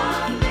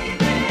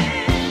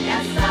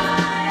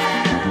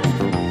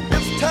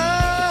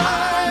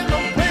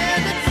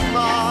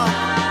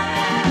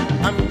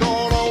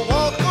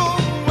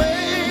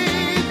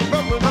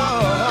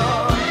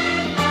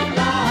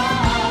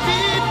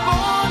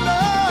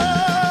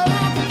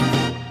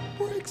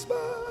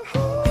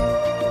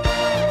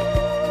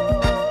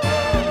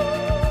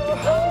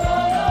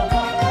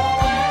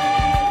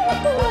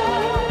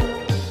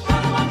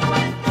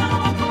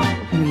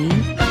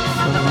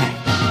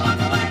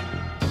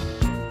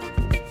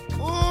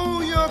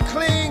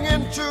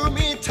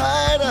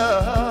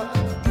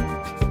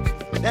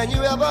 Than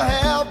you ever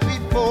have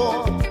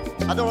before.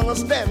 I don't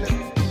understand it,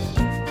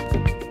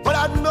 but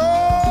I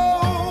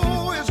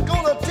know it's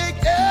gonna take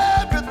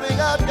everything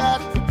I've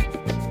got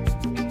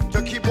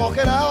to keep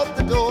walking out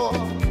the door.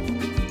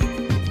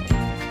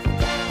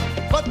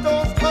 But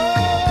those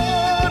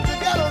arms you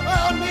got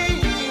around me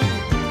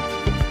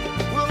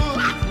will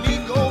let me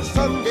go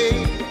someday,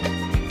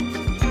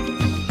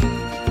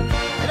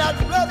 and I'd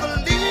rather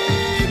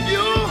leave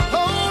you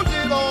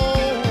holding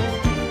on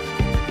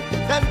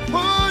than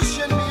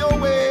pushing me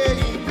away.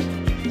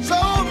 So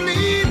I'm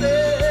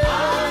leaving.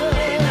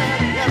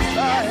 Yes,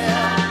 I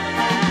am.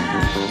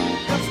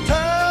 It's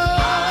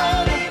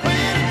time to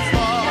play it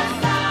far.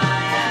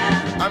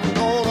 I'm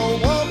gonna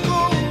walk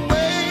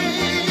away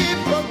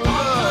from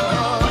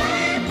love.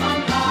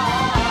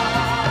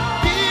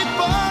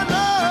 Before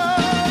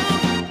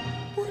love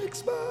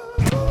breaks my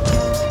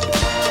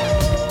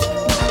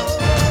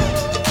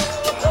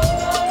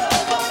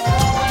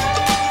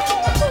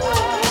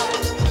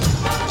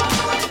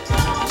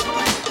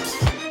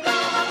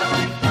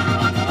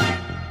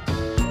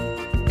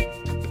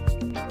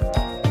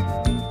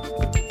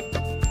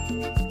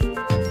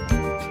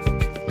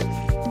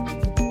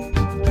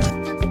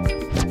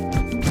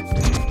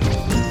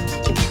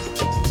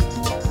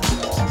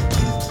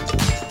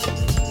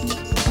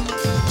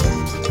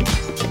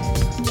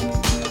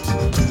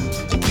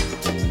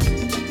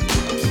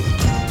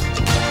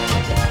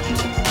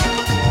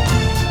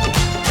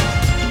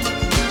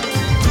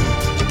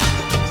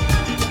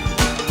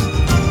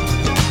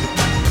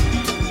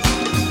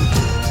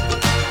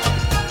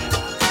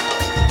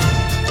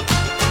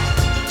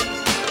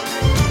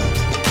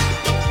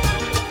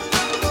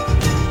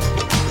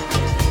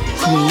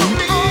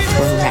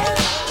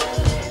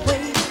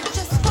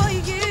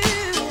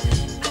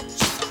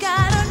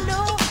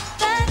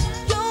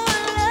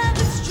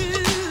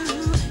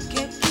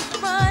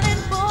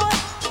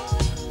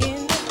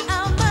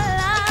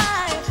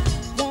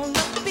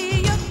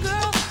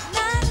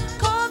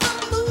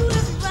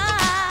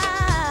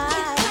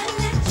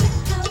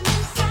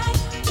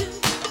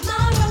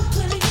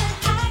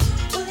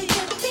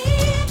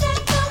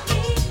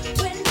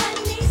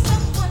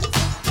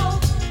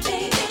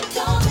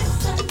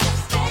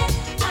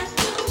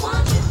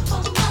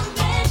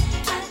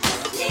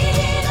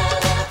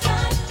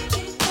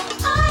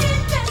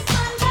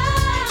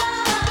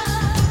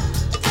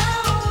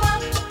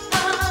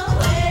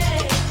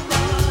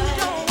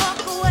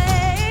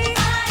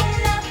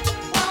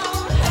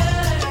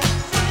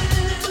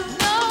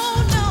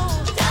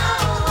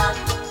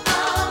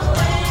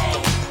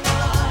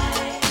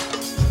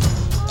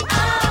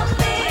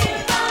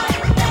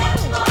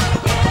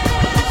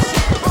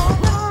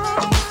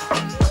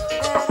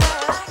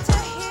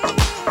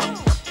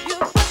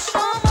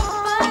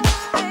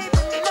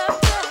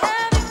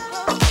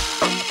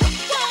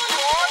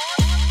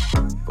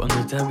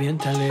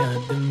te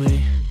alejas de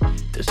mí.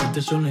 Te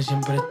sientes sola y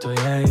siempre estoy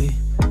ahí.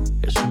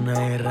 Es una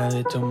guerra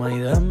de toma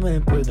y dame,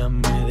 pues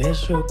dame de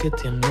eso que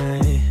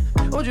tienes.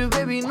 Oye,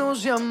 baby, no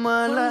seas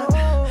mala,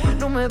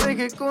 no me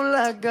dejes con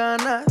las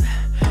ganas.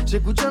 Se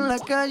escucha en la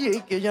calle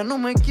y que ya no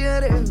me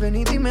quieres, ven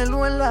y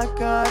dímelo en la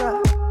cara.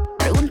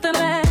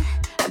 Pregúntame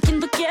a quien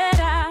tú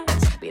quieras,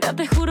 mira,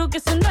 te juro que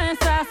eso no es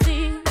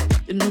así.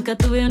 Yo nunca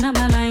tuve una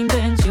mala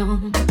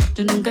intención,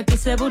 yo nunca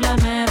quise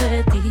burlarme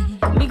de ti.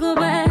 Conmigo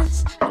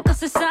ves, nunca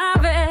se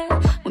sabe,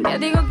 un día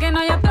digo que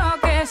no, ya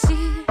toque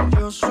sí.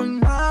 Yo soy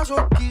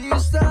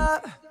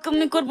masoquista, con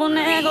mi cuerpo un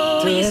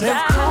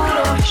egoísta.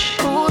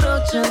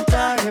 Puro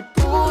chantaje,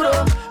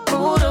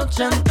 puro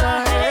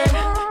chantaje.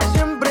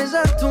 Siempre es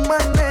a tu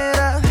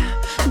manera.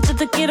 Yo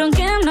te quiero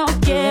aunque no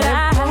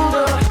quieras.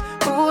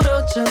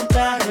 Puro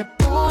chantaje,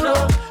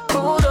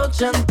 puro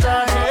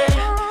chantaje.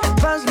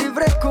 Vas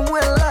libre como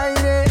el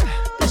aire.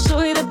 No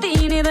soy de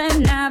ti ni de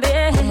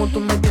nadie. Como tú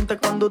me tientas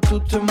cuando tú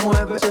te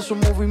mueves. Esos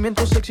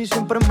movimientos sexy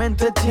siempre me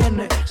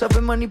entretiene.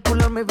 Sabes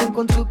manipularme bien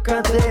con tu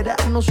cadera.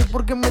 No sé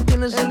por qué me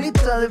tienes en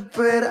lista de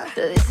espera.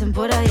 Te dicen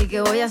por ahí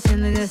que voy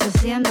haciendo y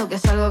deshaciendo, que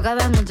salgo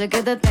cada noche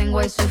que te tengo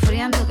ahí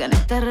sufriendo, que en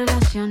esta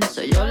relación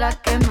soy yo la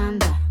que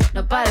manda.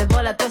 No pares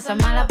bola toda esa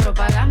mala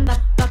propaganda.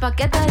 Papá,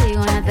 ¿qué te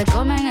digo? No te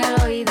comen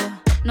el oído.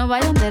 No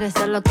vaya a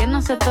enderezar lo que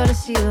no se ha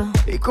torcido.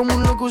 Y como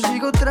un loco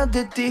sigo tras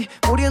de ti,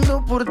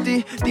 muriendo por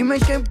ti. Dime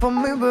qué pa'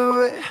 mi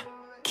bebé.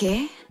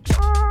 ¿Qué?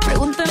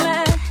 Pregúntale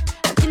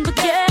a quien tú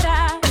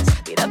quieras.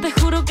 Mira, te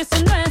juro que eso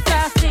no es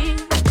así.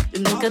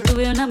 Yo nunca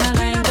tuve una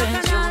mala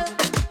intención.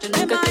 Yo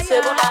nunca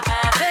quise volarme.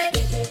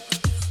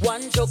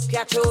 One joke,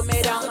 catch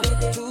me down.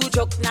 Two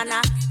joke,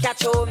 nana,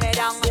 catch me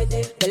down.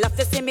 They love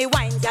to see me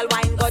wine, girl,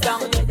 wine go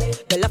down.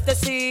 They love to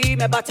see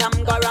me bottom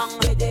go wrong.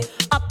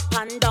 Up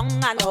and down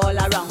and all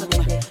around.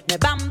 Me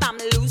bam bam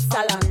loose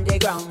along the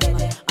ground.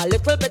 A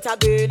little bit of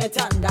burn it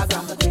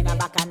underground. Clean a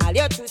back and all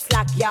you too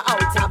slack, you're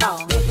out of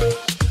bounds.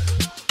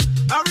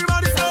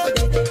 Everybody say,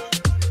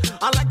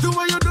 I like the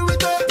way you do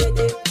it.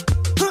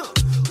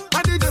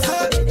 I did just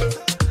say,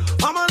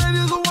 I'm a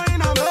ladies who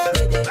wine on me.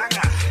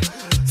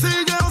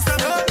 See girls say,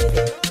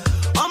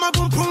 I'm a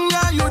boom boom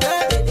guy, you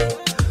there.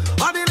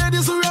 All the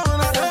ladies who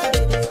run on there.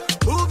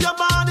 Move your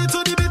body to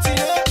the beat,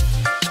 yeah.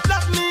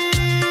 Love me,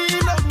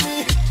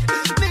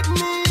 need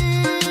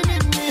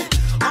me.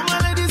 All my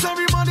ladies,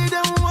 everybody,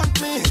 they want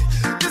me.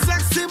 The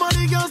sexy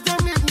body girls, they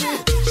need me.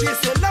 She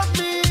said, love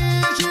me,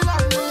 she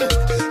love me.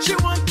 She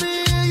want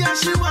me, yeah,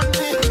 she want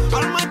me.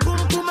 All my boom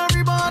boom,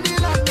 everybody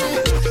love me.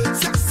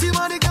 Sexy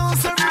body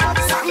girls,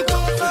 everybody sanko.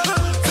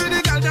 See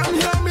the girl down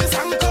here, me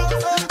sanko.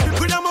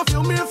 People them a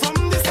feel me from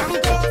the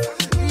sanko.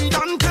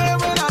 Don't care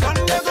when I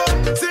done they go.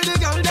 See the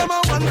girl them a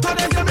want to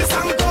they hear me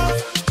sanko.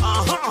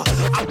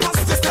 I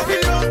bust the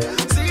stereo.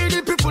 See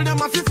the people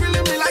them a feel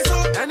feeling me like so.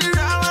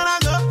 Anywhere when I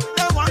go,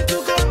 they want to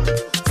go.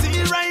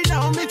 See right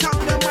now, me tell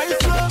them my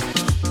flow.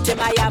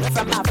 Jemaya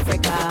from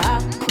Africa.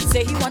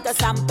 Say he want to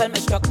sample my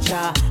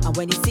structure. And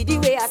when he see the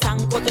way I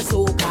tango to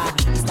soca,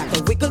 he start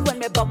to wiggle when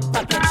me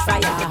bumper catch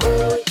fire.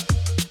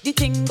 The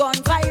thing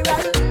gone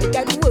viral. It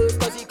get worse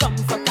cause he come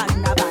for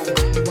carnival.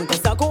 He want to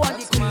suck on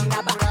the queen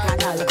of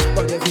bacchanal.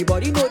 But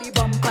everybody know the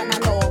bumper na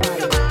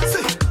normal.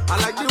 See, I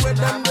like the way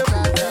them they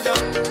move it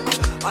down.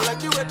 I like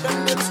the way them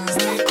they twist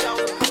it down.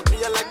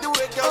 Me I like the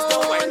way girls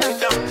don't wind it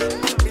down.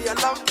 Me I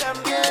love them,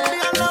 me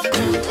I love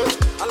them.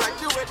 I like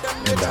the way them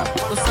they jump.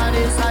 Ó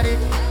sáré sáré,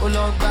 ó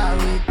lọ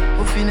gbàwé,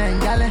 ó fi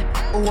Nàìjálẹ̀,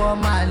 ó wọ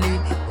Màlè,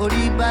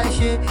 orí bá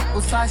ṣe, ó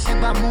sáṣẹ́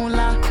gbà mú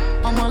ńlá,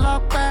 ọmọ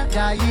ọlọ́pẹ́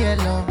jayé ẹ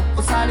lọ.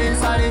 Ó sáré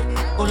sáré,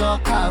 ó lọ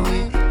kàwé,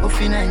 ó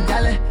fi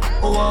Nàìjálẹ̀,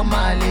 ó wọ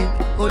Màlè,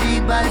 orí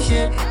bá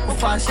ṣe, ó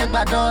fàṣẹ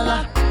gbà dọ́là,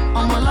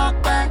 ọmọ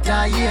ọlọ́pẹ́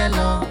jayé ẹ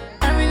lọ.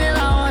 Everyday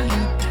na only,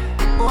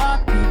 ó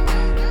happy,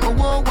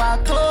 owó wa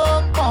tó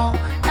pọ̀.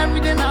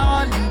 Everyday na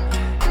only,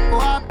 ó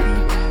happy,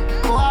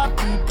 ó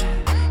happy.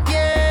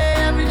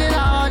 Yeah, everyday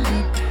na only,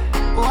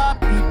 ó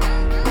happy,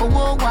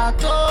 owó wa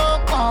tó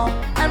pọ̀.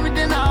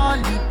 Everyday na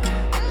only,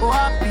 ó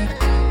happy,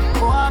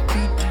 ó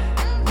happy.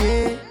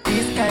 Yeah,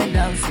 this kind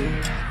of thing.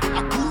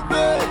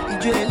 Akube,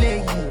 ijó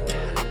eléyìí.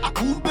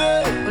 Akube,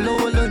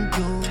 olówó ló ń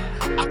jó.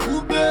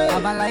 Akube,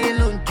 babaláyé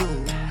ló ń jó.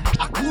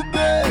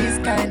 Akube, this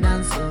kind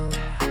of thing.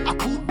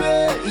 Akube,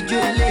 ijó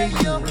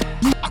eléyìí.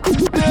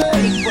 Akube,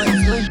 big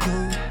boys ló ń jó.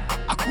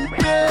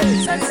 Akube,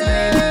 sexy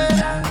ladies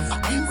dance.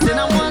 Say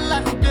na one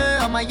life today,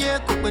 ọmọ ayé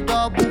kò pé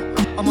dọ́ọ̀bù.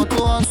 Ọmọ tó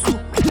hustle,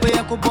 ó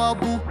yẹ kó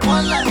bọ́ọ̀bù.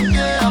 One life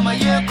today, ọmọ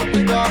ayé kò pé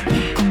dọ́ọ̀bù.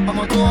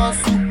 Ọmọ tó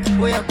hustle,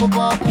 ó yẹ kó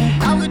bọ́ọ̀bù.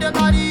 Now we dey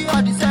carry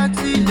all the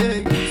sexy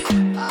ladies.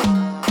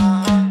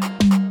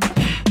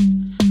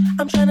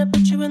 I'm tryna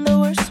put you in the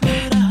worst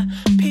mood.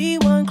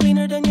 P1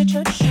 cleaner than your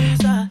church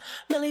shoes.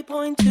 Millie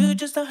point 2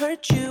 just to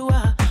hurt you.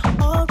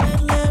 All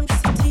red lamb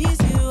just to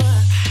tease you.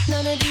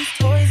 None of these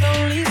toys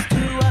on lease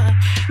too.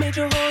 Made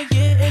your whole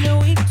year in a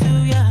week too.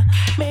 Yeah,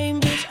 main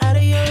bitch out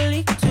of your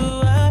league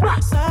too.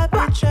 Side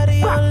bitch out of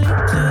your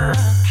league too.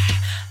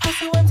 House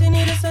so empty,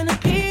 need a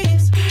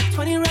centerpiece.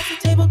 20 racks a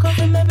table come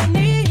from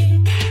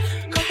ebony.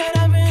 Cut that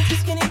ivory into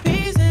skinny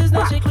pieces.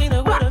 Now she clean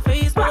up with her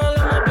face, but I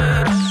love my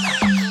baby.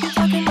 You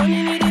talking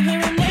money, need a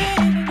hearing aid.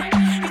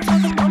 You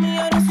talking about me,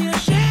 I don't see a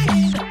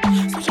shade.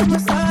 Switch up my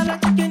side, I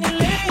take any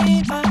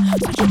lane.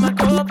 Switch up my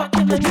girl, I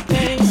can let me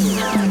play.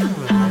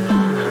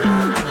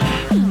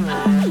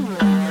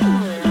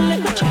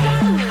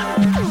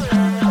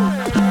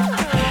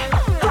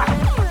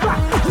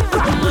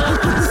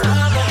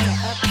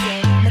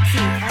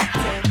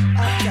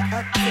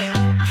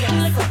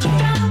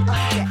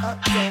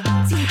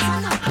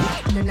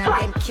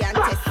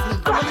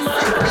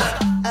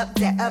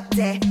 Up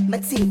there, my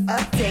team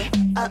up there,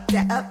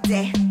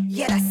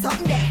 yeah, that's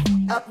something there.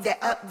 Up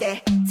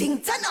there, ting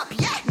turn up,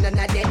 yeah. None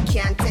of them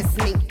can test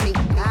me.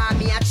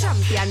 Me a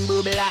champion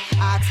bubbler,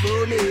 ask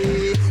for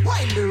me.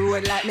 Wind the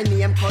road like me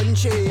name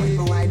country.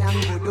 Wine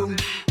and go down,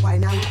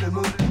 wine and come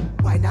up,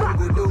 wine and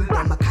go down.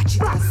 I'ma catch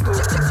it and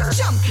score.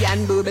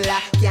 Champion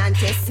bubbler, can't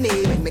test me.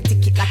 When me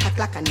tick it like a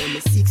clock and then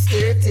me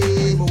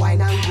 6:30.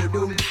 Wine and go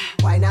down,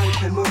 wine and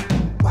come up.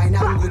 Wine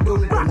and go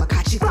down, I'ma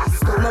catch it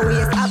fast. My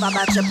waist have a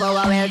battery power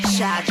well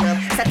charge up.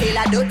 So tell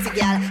a dirty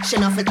girl, she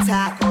not fi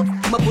talk up.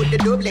 Ma put the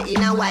double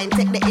in a wine,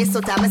 take the ace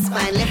out of my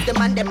spine. Left the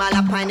man, them all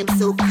upon him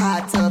so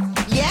caught up.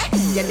 Yeah,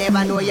 you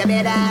never know, you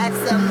better ask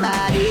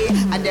somebody.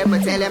 And them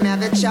will tell you me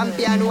have a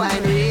champion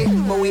winery.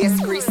 My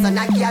waist grease, so a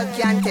girl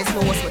can't test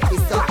my waist. But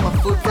twist up my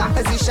foot and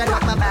position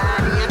up my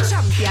body. A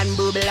champion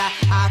bubbler,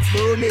 ask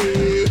for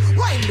me.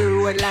 Wine the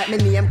road like me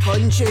name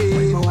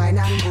country. My wine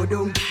and go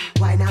down,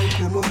 wine and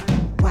come up.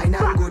 Wine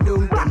and go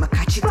down, then I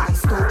catch it and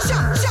stop.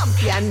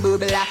 Champion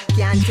bubbler,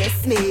 can't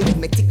test me.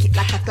 Me tick it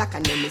like a clock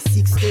and then me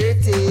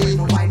 6:30.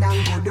 My wine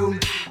and go down,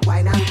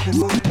 wine and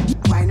come up.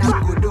 Wine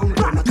and go down,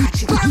 then I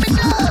catch it and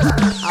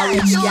stop. A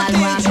rich girl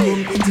want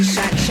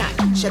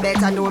competition. She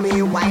better know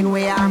me wine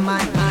where her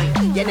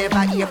man. You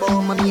never hear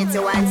about my mate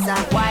to wine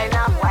song. Wine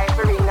up, wine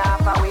for ring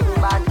up, a wing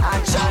band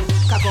and shot.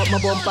 Cock up my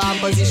bumper and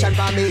position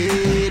for me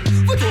head.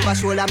 Foot over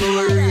shoulder, me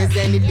will raise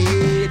any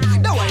dead.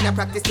 The wine I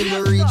practice till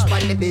me reach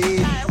on the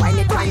bed. Wine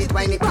it, wine it,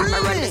 wine it, till me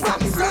run the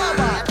something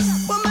rubber.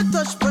 When me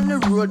touch on the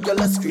road,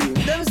 girl I scream.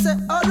 Them say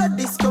all of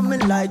this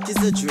coming like is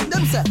a dream.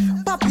 Them say,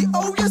 Papi,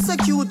 oh you so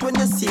cute when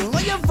you sing.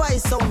 When your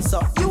voice sounds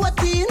so, you a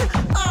teen?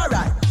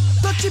 Alright.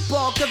 Touchy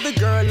park, every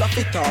girl off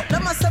it up.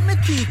 Them a say me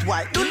teeth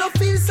white, do not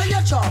feel say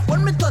you chop.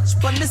 When me touch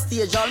on the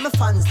stage, all my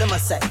fans them a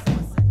say.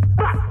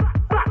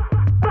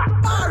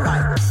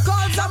 Alright,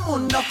 cause I'm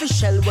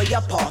unofficial where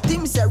you part.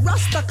 Him say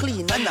Rasta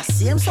clean and the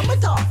same so me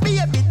talk.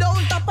 Baby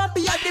don't tap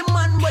Papi at the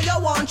man where you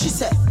want, she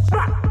say.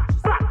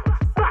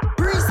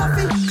 Breeze of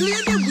it,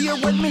 clear the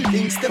way when me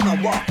links them a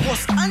walk.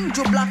 Post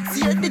Andrew Black,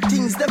 hear the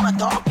things them a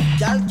talk.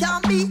 Y'all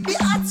can't beat the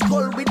hot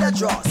skull with the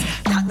draws.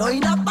 That no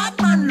in a bad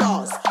man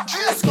laws.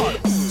 Drill skull.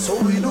 So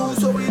we do,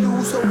 so we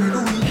do, so we do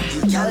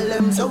it. The gal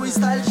them so we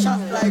style shot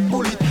like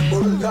bullet.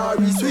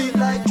 Bulgari sweet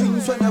like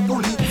drinks when a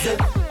bullet say.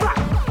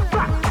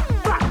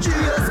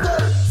 Cheers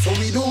girl. So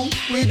we do,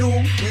 we do,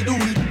 we do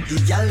it.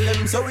 The gal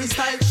them so we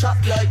style shot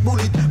like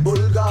bullet.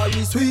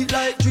 Bulgari sweet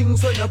like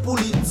drinks when a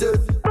bullet say.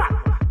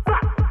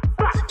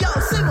 Yo,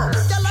 Simon,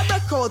 y'all a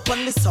break out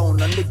on the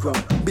sound on the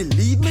ground.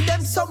 Believe me,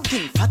 them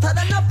something fatter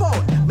than a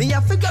pound. Me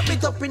a figure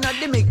it up in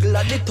the middle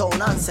of the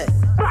town and say,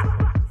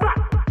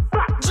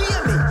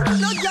 Jamie,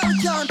 no girl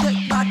can't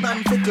take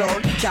Batman for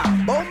clown.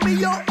 Can't bump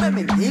me up,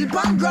 me kneel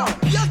pan ground.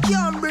 You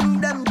can't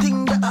bring them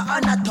things that are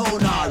on a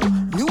town hall.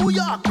 New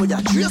York with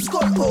a dress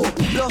code out.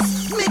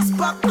 Plus, mix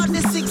pack on the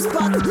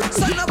 6-pack.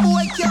 So no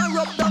boy can't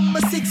rub down my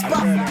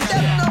 6-pack.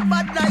 Them no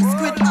bad nice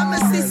quit, I'm a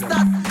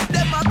sister.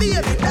 Them a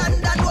baby,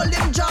 dan hold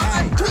them jaw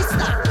and twist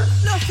that.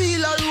 No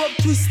feel a rope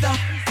twister.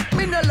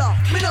 Me no laugh,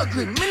 me no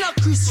grin, me no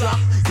Chris Rock.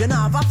 You know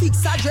have a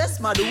fixed address,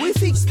 man, do we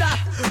fix that?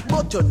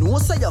 But you know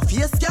say your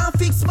face can't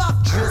fix back.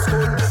 Dress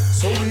code,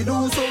 so we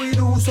do, so we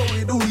do, so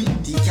we do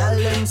it. The gal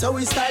them so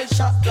we style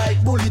shot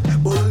like bullet.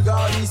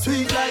 Bulgari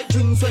sweet like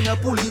drinks when you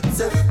pull it.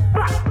 Say,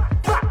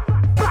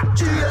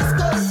 dress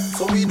code,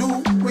 so we do,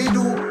 we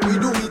do, we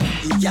do it.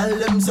 The gal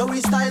them so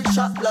we style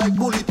shot like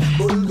bullet.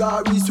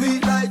 Bulgari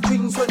sweet like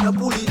drinks when you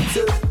pull it.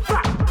 Say,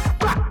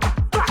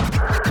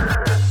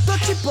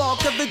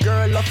 walk every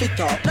girl off it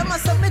up. Them a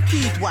say me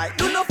teeth white,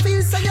 do not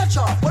feel say you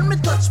chop. When me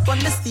touch on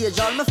the stage,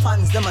 all my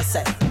fans them a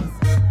say.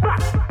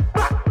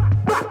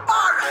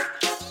 Alright.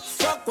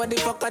 Fuck what the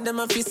fuck are them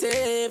a feel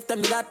safe.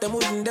 Them that them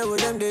wouldn't do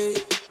with them day.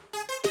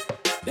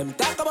 Them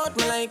talk about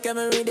me like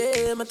every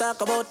day. Me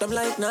talk about them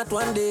like not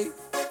one day.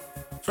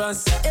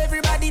 France,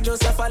 everybody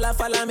just a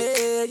follow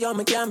me. Yo,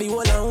 me can't be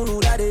one on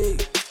who that day.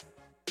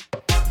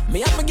 Me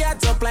have my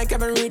gats up like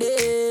every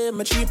day.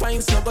 My 3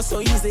 pints not go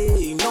so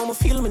easy. Now me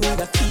feel me need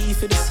a key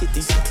for the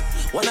city.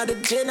 One of the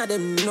gen of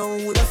them know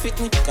who da fit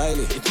me.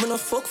 Kylie, if me no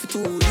fuck for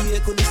 2 days,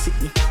 could they sick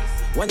me.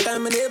 One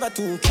time I never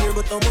too care,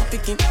 but I'm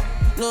picking.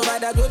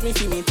 Nobody got me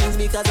for me things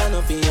because I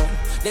know for you.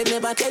 They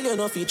never tell you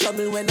no for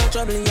trouble when no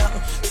trouble you.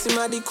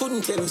 Somebody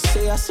couldn't tell you,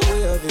 say I saw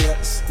you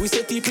obvious. We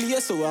say people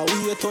so I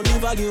we turn the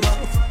volume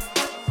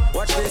up.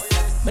 Watch this.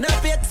 Me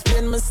not be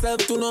explain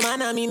myself to no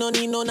man, I me no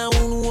need no no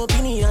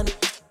opinion.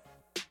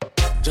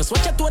 Just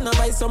watch your tone and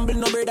buy some bill,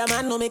 no brother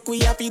man. No make we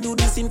happy do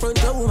this in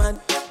front of woman.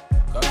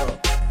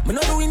 Me no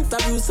do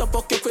interviews, so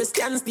fuck your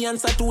questions. The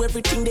answer to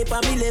everything they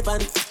for me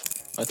relevant.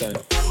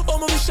 Oh,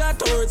 my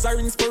short words are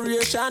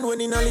inspiration.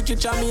 When in a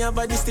literature, me have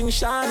a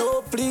distinction.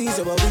 Oh, please,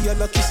 we are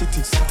lucky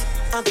cities.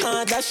 I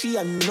can't dash you,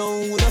 and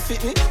no who don't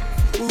fit me.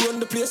 Who run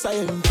the place, I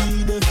am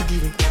be them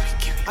forgive me.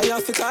 I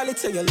have to call it,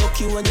 say you're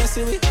lucky when you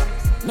see me.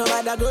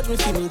 Nobody got me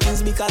for me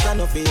things because I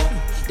know for you.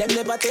 Them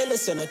never tell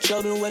us you're no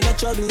trouble when you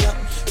trouble you.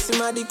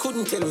 Somebody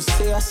couldn't tell us,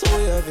 say I saw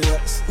you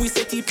obvious. We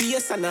say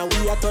TPS and now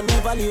we are turning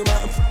volume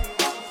up.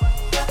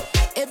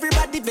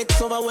 Everybody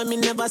vex over when me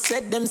never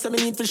said them, so me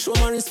need to show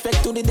more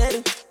respect to the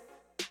dead.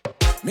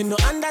 Me no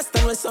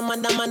understand when some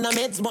of them man are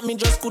meds, but me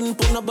just couldn't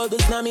put no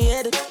bubbles in my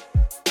head.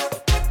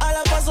 All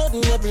of a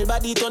sudden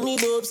everybody turn me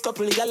dopes.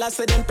 Couple of y'all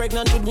said them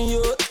pregnant with me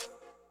youth.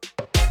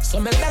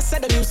 Some elders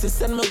said them used to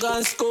send me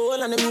gun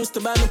school, and them used to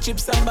buy me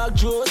chips and bag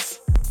juice.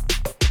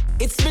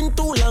 It's been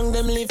too long,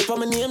 them live for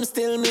my name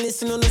still. Me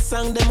listen on the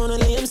song, them on the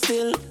name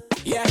still.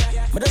 Yeah,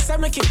 but that's how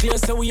make it clear,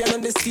 so we are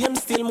on the same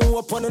still. Move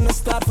up on the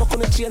start, fuck on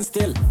the chain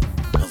still.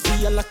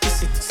 We are lucky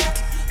city.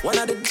 One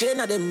of the chain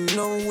of them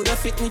know who the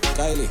fit me.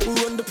 Kylie, who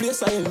run the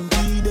place, I am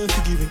be the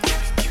forgiving.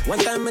 One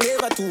time I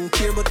never too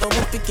care, but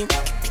I'm picking.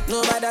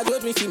 Nobody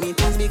got me for me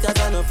things because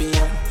I know for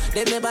you.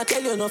 They never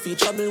tell you no for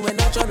trouble when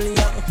I'm troubling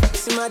you.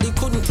 Somebody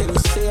couldn't tell you,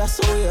 say I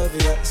saw you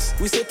obvious.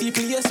 We say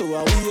people here, so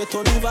I will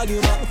turn the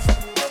volume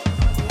up.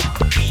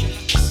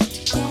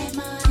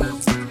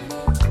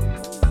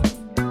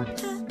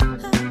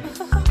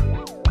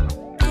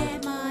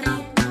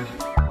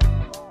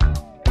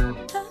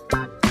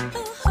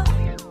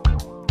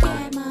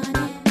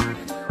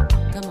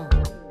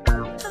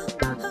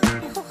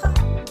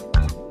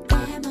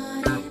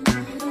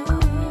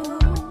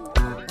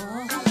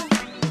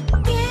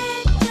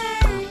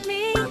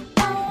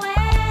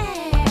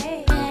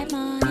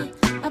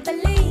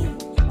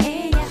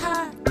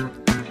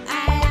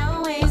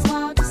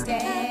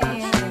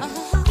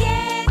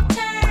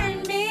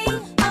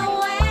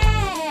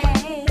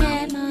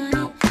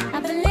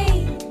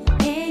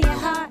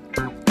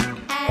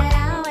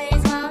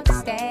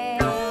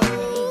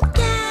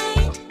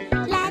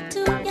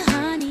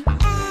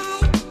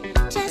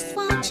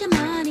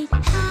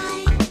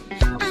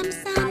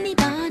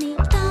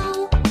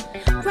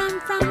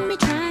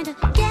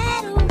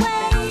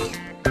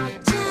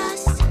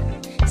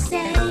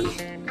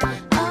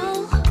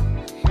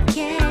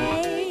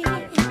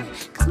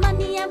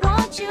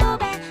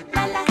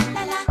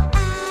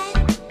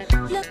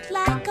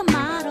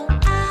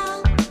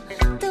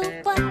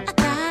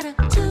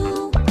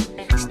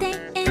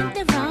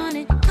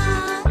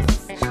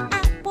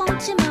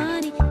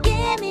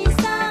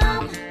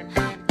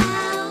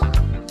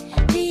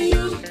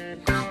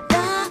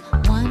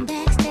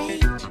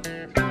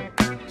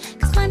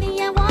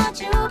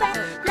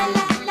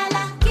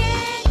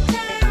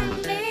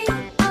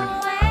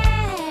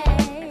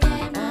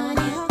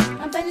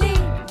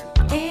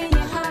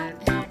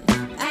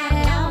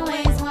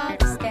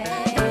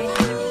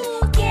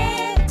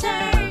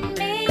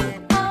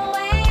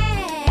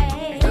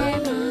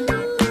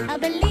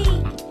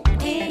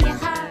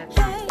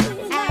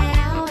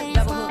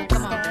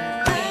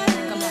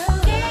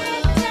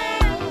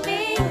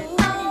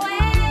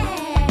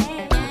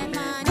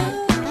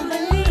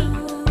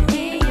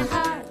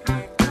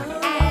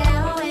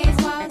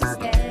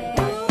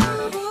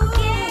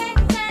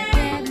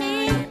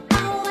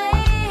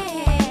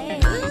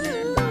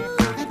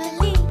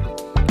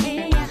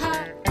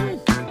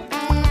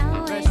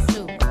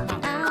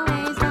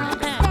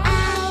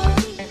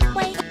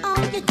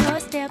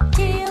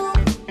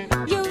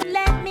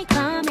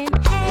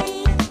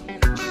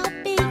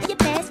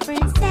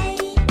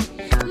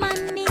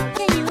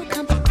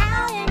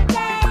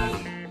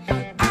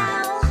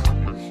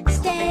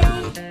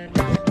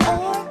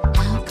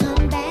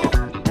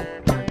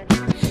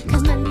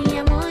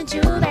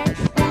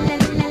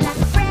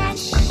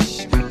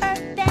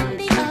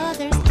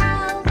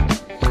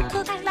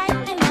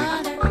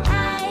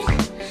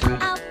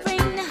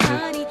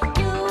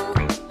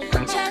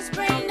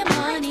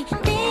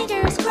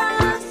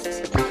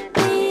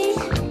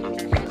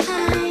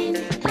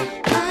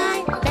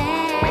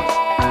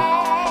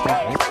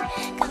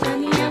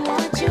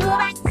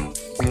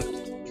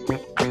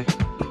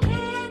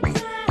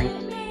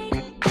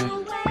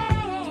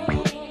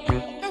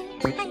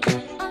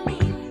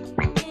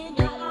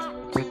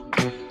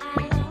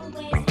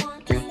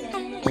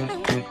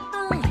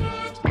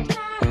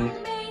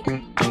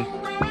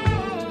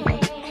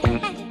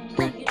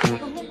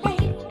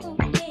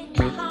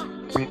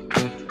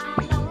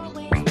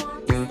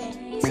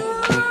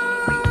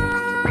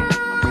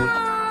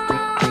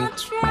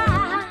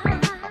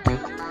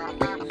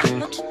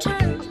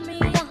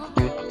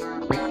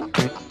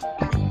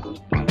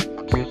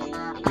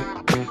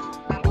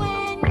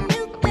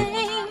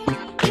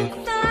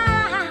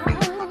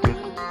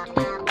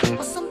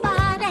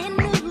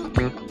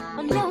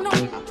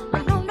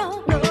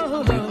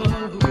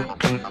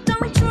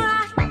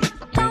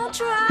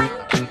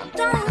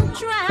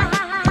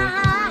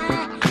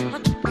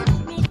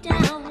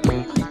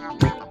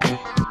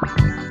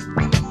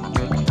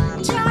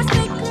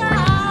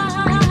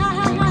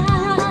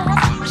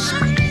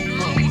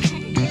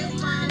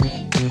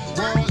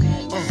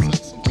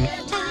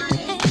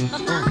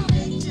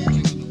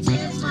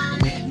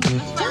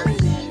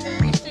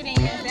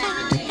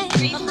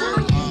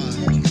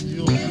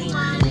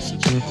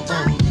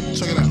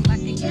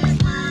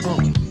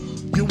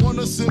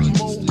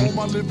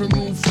 living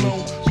room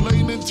flow. Play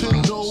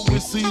Nintendo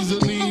with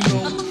Seasonino.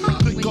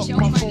 Pick up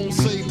my phone,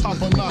 say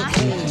Papa not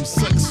home.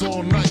 Sex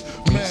all night,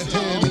 mad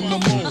head in the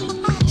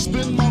moon.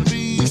 Spin my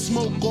V,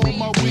 smoke all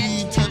my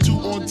weed. Tattoo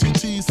on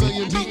TT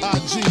saying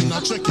B.I.G.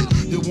 Now check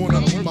it, you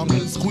wanna be my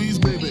man squeeze,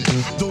 baby?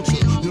 Don't you?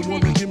 You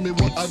wanna give me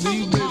what I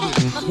need, baby?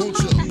 Won't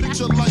you?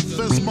 Picture life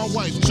as my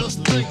wife,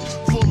 just think.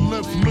 Full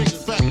left, make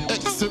fat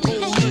X and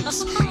all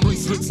links.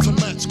 Bracelets to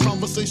match,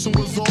 conversation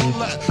was all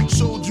that.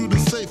 Showed you the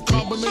safe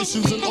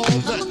combinations and all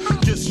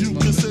that. Guess you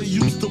can say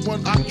you's the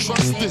one I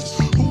trusted.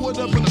 Who would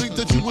ever think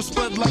that you would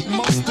spread like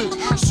mustard?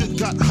 Shit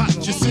got hot,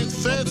 you said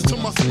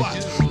my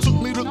spot. Took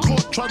me to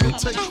court, tried to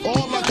take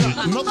all I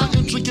got. Another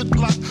intricate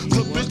plot.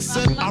 The bitch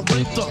said I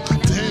raped her.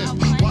 Damn,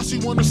 why she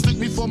wanna stick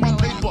me for my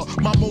paper?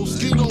 My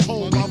Moschino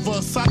hole, my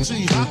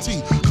Versace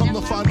hottie. Come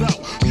to find out,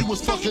 you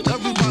was fucking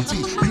everybody.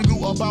 You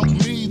knew about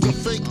me, the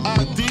fake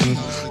ID.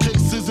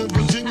 Cases in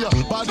Virginia,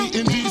 body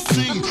in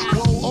DC.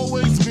 Whoa,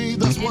 always me,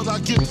 that's what I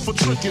get for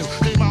tricking.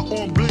 Came out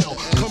on bail,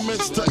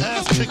 commenced to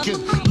ass kicking.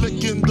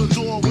 Licking the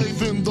door,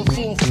 waving the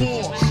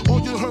 4-4.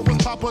 All you heard was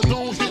Papa,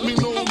 don't hit me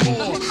no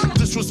more.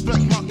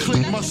 Disrespect my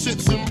clique, my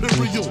shit's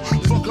imperial.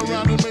 Fuck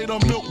around and made a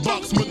milk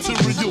box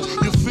material.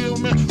 You feel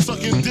me?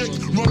 Sucking dick,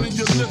 running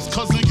your lips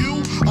cause of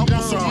you. I'm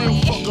on some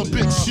real fuck a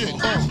bitch shit.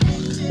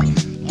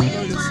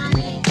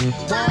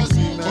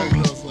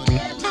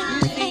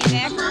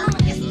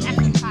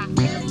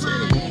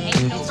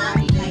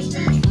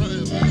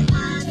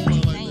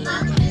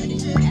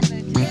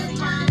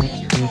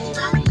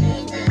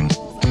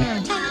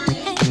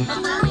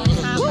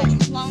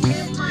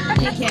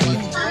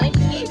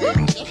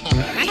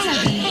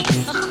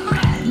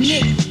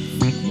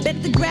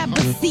 Better grab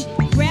a seat,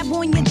 grab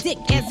on your dick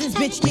as this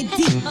bitch get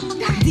deep.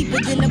 Deeper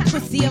than the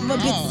pussy of a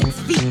bitch 6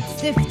 feet.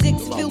 Stiff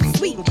dicks feel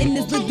sweet in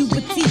this little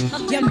petite.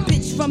 Young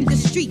bitch from the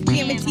street,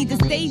 guaranteed to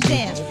stay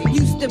down.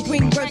 Used to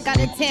bring work out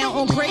of town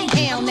on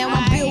Greyhound, now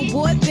I'm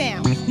billboard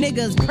bound.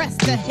 Niggas pressed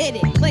to hit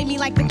it, play me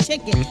like a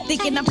chicken,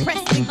 thinking I'm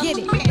pressed to get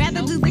it.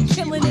 Rather do the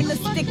killing than the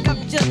stick up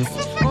jokes,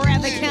 or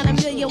rather count a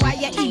million while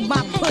you eat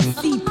my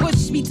pussy.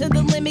 Push me to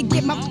the limit,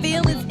 get my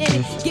feelings in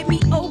it, get me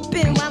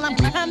open while I'm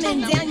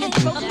coming down your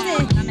throat.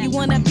 You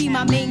wanna be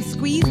my main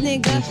squeeze,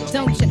 nigga,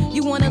 don't you?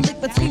 You wanna lick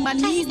between my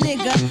knees,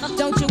 nigga,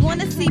 don't you?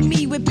 Wanna see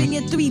me whipping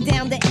your 3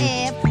 down the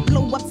Ave,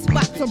 blow up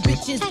spots for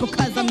bitches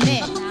because I'm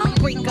mad.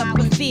 Break up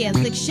affairs,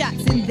 lick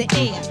shots in the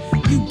air.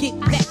 You get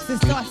vexed and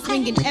start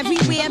swinging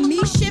everywhere.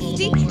 Me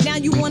shifty, now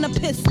you wanna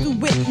pistol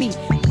whip me.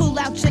 Pull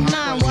out your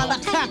 9 while I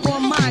cock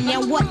on mine.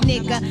 Now what,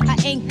 nigga? I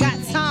ain't got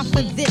time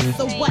for this.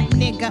 So what,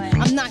 nigga?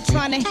 I'm not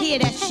trying to hear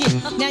that shit.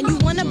 Now you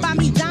wanna buy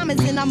me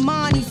diamonds in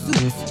Armani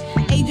suits,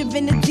 Age of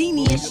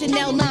Venedini and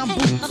Chanel 9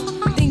 boots.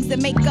 Things that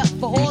make up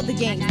for all the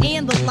games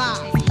and the lies.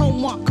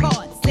 Homework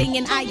cards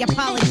saying I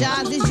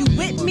apologize. Is you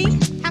with me?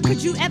 How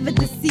could you ever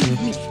deceive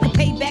me? The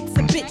payback's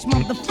a bitch,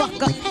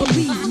 motherfucker,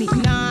 believe me.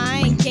 Nah,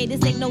 I ain't gay,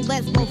 this ain't no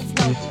lesbo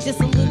flow. Just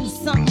a little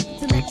something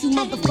to let you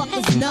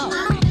motherfuckers know.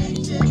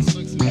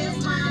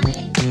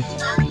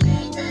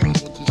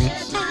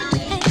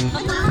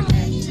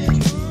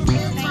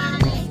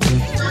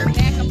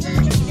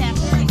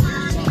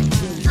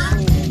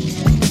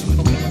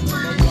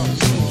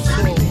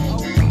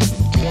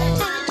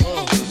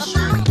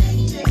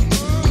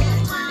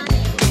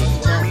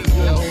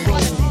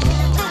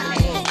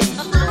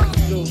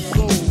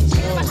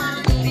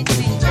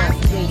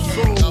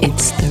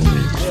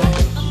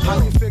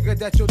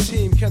 That your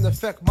team can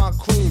affect my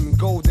cream.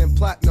 Gold and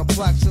platinum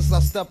plaque since I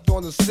stepped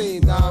on the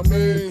scene. Now I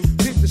mean,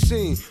 peep the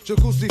scene.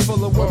 Jacuzzi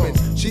full of women.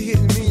 She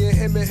hitting me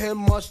and him.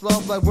 Much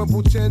love like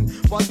Wimbledon.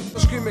 But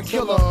screaming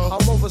killer.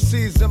 I'm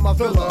overseas in my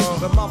villa.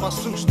 But mama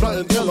suits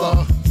nothing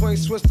iller. Twin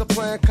switch the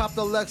plan. Cop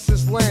the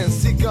Lexus land.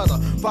 See gutter.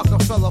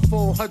 Rockefeller.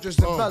 400s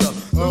and better.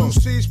 Little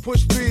C's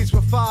push speeds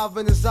with 5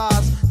 in his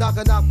eyes. Knock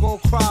gon'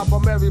 cry by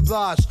Mary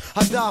Blige.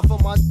 I die for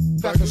my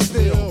back of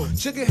steel.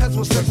 Chicken heads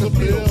with sex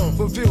appeal.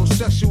 Reveal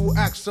sexual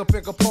acts up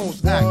in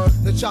Capone's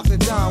act. The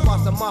chocolate dime,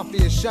 watch the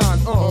mafia shine.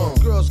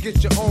 Girls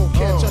get your own,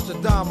 can't touch a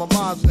dime of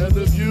mine. And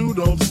if you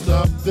don't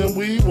stop, then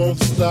we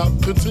won't stop.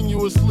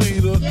 Continuous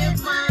leader.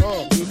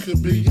 You can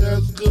be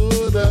as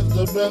good as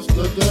the best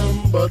of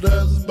them, but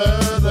as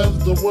bad as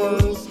the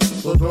worst.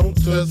 So don't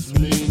test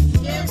me.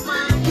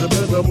 You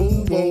better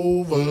move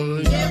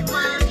over.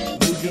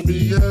 You can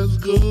be as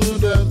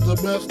good as the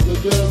best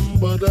of them,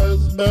 but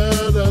as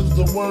bad as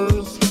the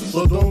worst.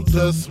 So don't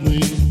test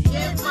me.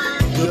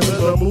 You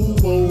better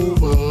move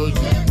over.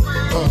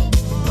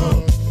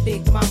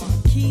 Big Mama,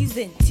 Keys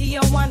in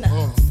Tijuana.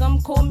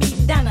 Some call me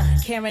Donna,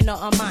 Karen or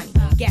Armani.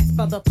 Gas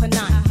for the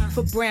Panani.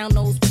 For brown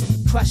nose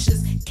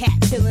crushers, cat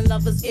killing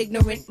lovers,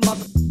 ignorant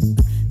mother.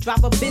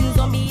 Drop a Benz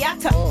on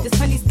Miata. This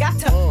honey's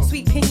got her.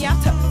 Sweet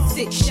pinata,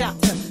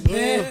 6-shotter.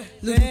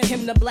 Lil'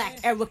 Kim the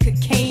Black, Erica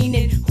Kane,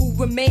 and who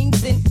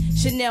remains in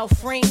Chanel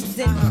frames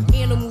and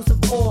animals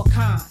of all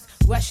kinds.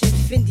 Russian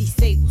Fendi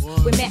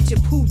staples with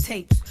matching pool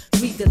tapes.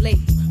 Read the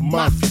label.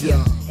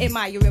 Mafia.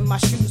 Admiring my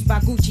shoes by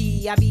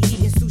Gucci. I be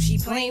eating sushi,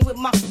 playing with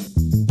my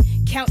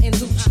counting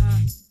Lucci.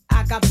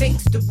 I got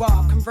banks to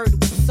rob,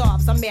 convertible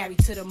sobs. I'm married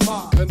to the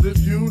mob. And if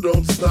you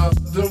don't stop,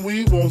 then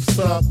we won't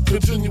stop.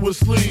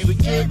 Continuously to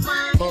get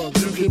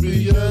you can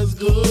be as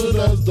good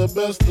as the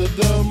best of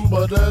them,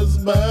 but as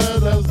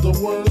bad as the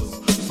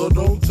worst. So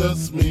don't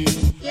test me.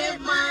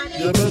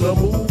 You better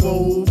move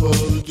over.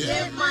 You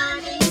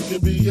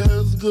can be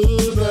as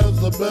good as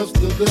the best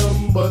of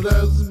them, but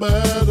as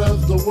bad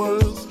as the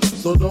worst.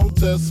 So don't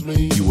test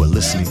me. You are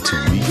listening to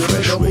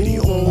Refresh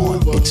Radio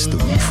on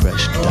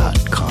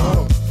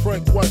itstherefresh.com.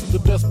 Frank White, the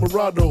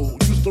desperado,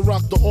 used to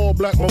rock the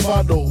all-black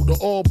Movado, the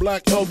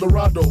all-black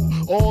Eldorado,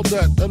 all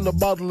that and the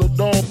bottle of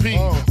Don P.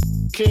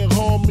 can't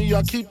harm me,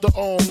 I keep the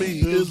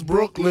army. Is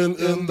Brooklyn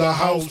in the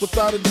house?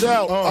 Without a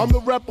doubt, I'm a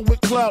rapper with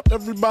clout,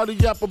 everybody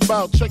yap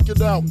about. Check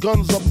it out,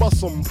 guns I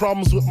bust 'em.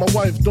 Problems with my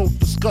wife, don't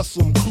discuss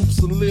 'em. Coops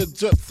and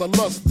Learjets, I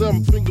lust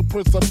them.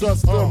 Fingerprints, I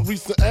dust them.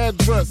 Recent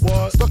address,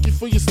 stuck you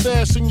for your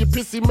stash in your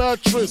pissy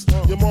mattress.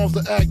 Your mom's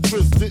the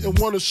actress, didn't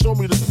want to show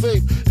me the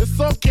safe. It's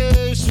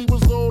okay, she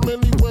was on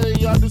anyway,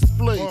 I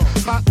display.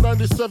 Hot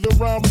 97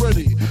 round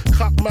ready,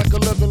 cock Mac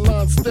 11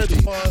 line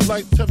steady.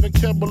 Like Tevin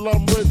Campbell,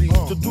 I'm ready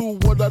to do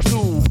what I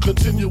do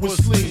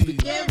continuously.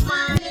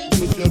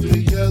 You can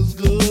be as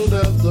good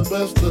as the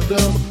best of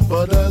them,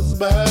 but as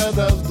bad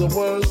as the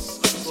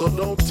worst. So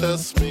don't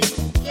test me.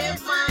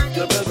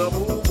 You better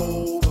move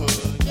over.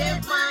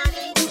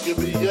 You can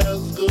be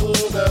as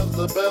good as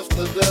the best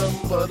of them,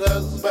 but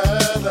as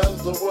bad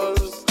as the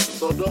worst.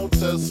 So don't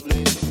test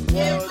me.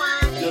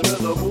 You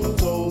better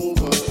move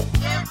over.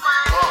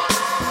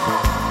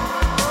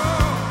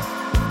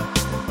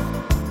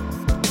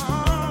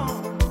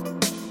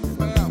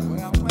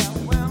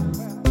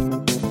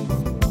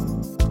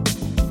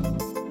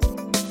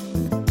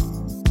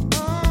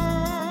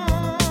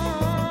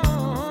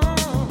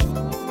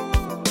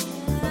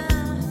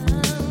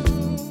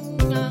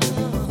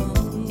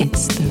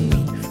 It's the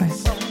refresh.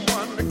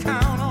 Someone to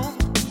count on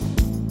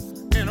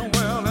in a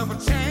world ever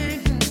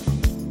changing.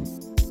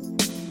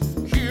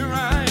 Here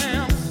I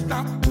am,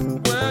 stop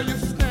where you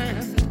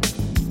stand.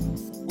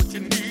 What you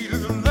need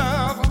is a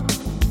lover,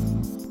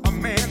 a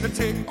man to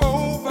take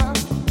over.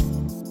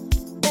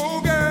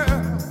 Oh girl,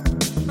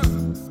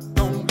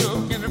 don't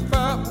look any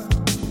further.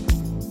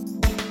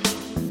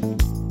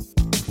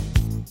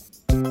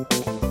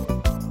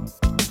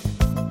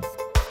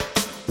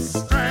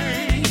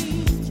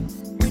 Strange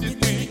when you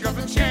think of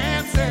the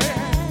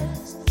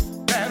chances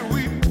that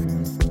we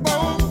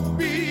both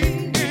be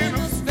in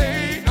a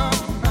state of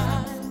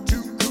mind.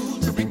 Too cool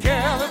to be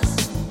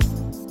careless,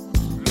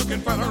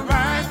 looking for the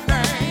right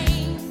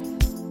thing.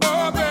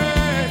 Oh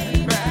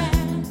baby,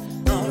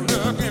 don't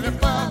look any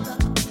further.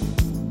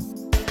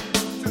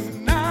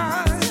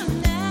 Tonight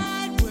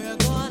we're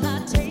gonna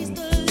taste a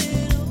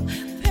little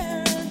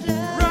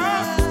paradise.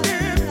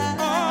 Rockin'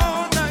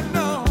 all night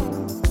long,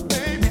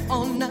 baby,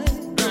 all night.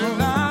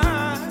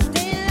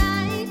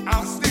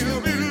 I'll still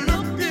be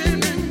looking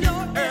in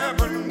your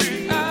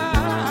ebony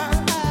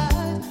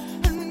eyes,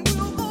 and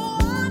we'll go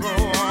on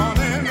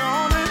and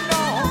on and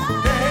on.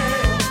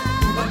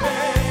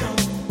 Damn,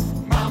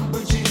 mambo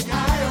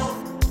chicano.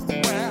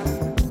 Well,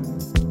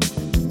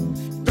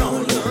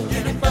 don't look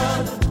any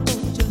further.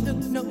 Don't you look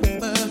no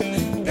further.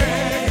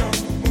 Damn,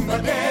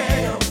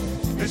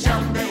 the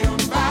champagne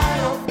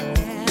bio.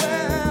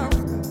 Well,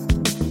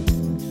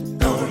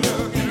 don't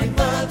look any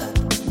further.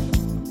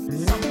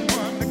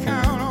 Someone to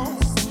count on.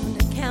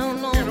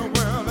 In a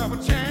world ever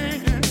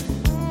changing.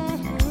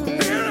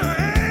 Here I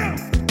am,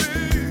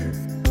 baby.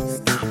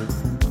 Stop.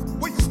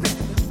 Wait, step.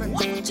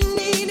 What you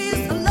need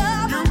is a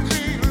lover. You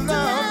need a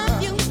lover.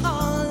 Love you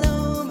all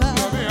over.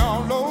 Love me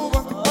all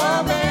over.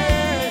 Oh,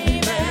 baby.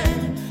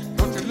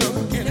 Don't you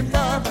look any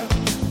further,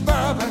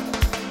 further.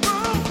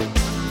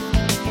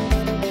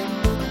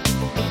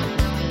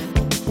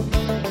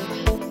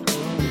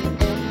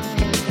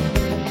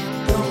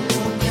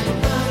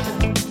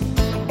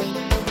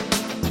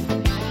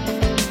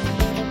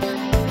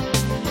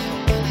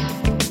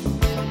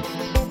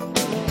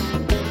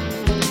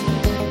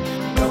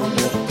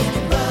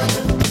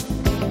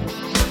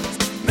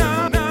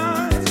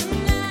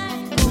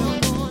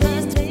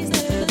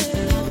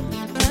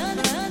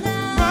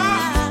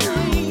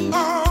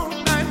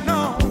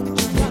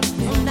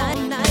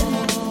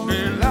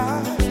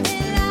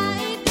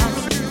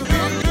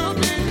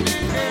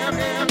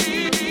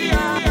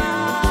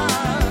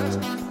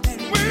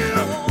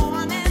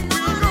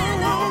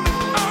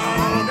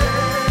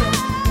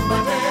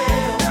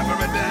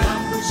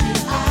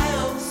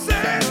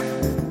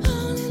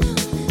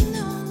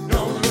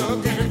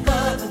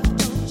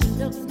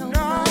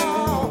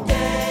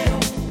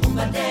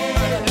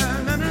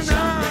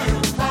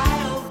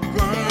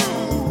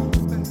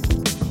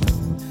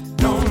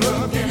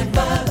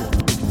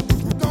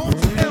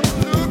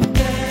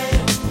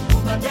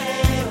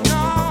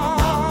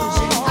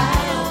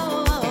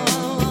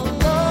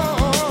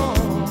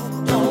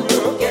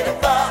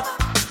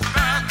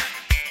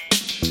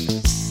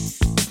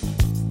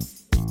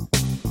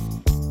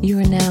 You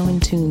are now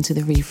in tune to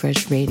the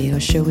Refresh Radio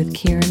Show with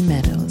Kieran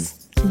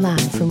Meadows,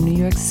 live from New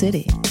York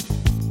City.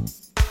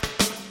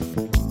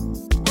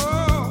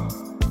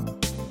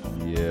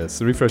 Yeah, it's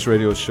the Refresh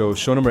Radio Show,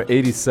 show number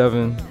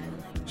 87.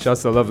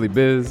 Shouts to Lovely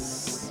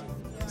Biz,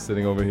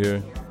 sitting over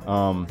here.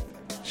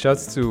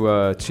 Shouts to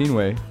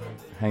Chinwe,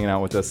 hanging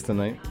out with us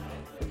tonight.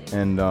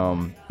 And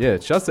yeah,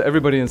 shouts to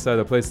everybody inside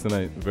the place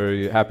tonight.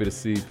 Very happy to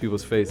see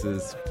people's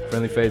faces,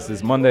 friendly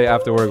faces. Monday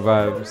after work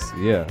vibes.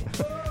 Yeah,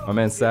 my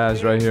man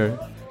Saj right here,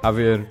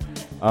 Javier.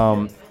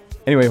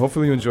 Anyway,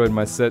 hopefully you enjoyed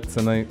my set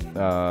tonight.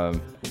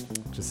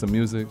 Just some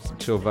music, some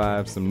chill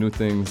vibes, some new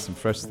things, some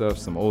fresh stuff,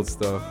 some old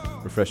stuff,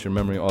 refresh your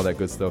memory, all that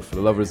good stuff. For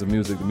the lovers of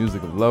music, the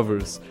music of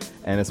lovers.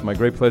 And it's my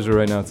great pleasure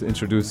right now to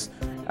introduce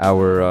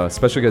our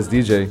special guest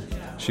DJ.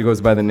 She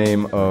goes by the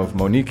name of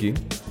Monique,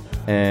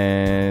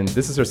 and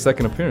this is her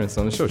second appearance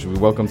on the show. Should we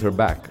welcome her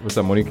back? What's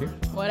up, Monique?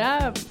 What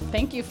up?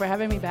 Thank you for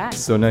having me back.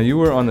 So now you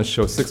were on the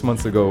show 6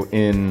 months ago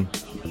in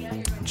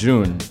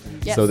June.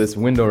 Yes. So this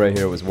window right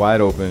here was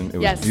wide open. It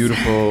was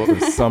beautiful. It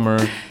was summer.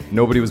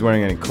 Nobody was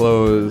wearing any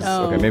clothes.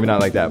 No, okay, maybe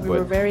not like that, we but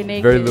were very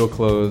naked. Very little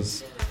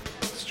clothes.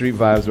 Street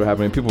vibes were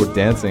happening. People were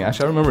dancing.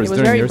 Actually, I remember it was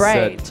during very your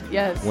bright. set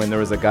Yes. when there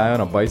was a guy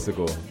on a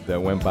bicycle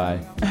that went by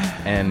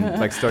and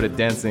like started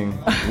dancing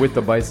with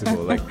the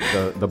bicycle. Like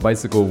the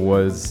bicycle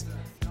was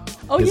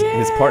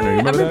his partner. You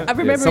remember that? I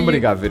remember somebody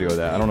got video of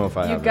that. I don't know if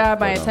I You have got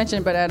it, my but,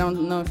 attention, but I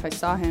don't know if I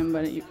saw him,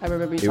 but I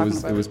remember you talking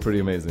about it. It was pretty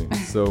amazing.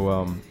 So,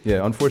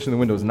 unfortunately, the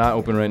window is not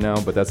open right now,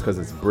 but that's because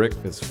it's brick.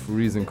 It's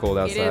freezing cold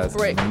outside. It is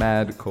brick. It's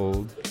mad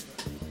cold.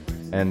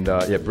 And,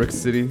 Brick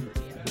City.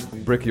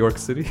 Brick York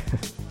City.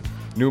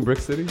 New Brick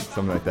City?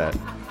 Something like that.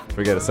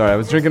 Forget it. Sorry, I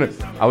was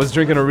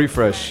drinking a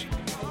Refresh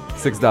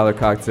 $6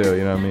 cocktail.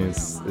 You know what I mean?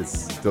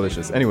 It's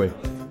delicious. Anyway,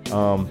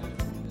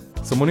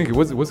 so Monique,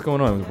 what's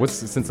going on?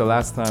 Since the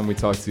last time we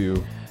talked to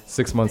you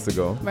 6 months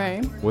ago?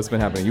 Right. What's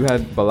been happening? You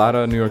had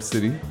Balada New York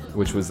City,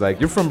 which was like,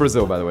 you're from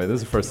Brazil, by the way.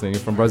 This is the first thing.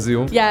 You're from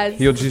Brazil. Yes.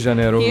 Rio de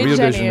Janeiro, Rio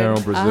de Janeiro,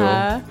 Brazil.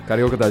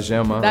 Carioca da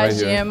Gema, Da right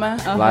Gema,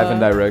 here. Live and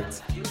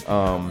direct.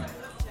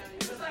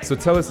 So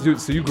tell us,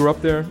 so you grew up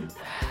there?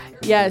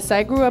 Yes,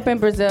 I grew up in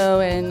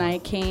Brazil and I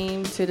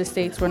came to the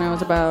States when I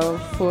was about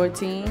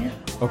 14.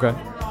 Okay.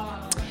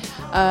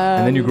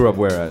 And then you grew up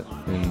where at?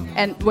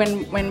 And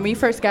when we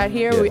first got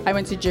here, I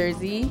went to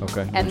Jersey.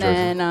 Okay. And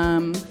then,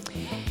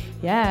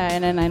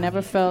 and then I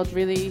never felt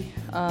really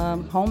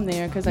home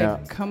there because I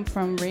come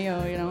from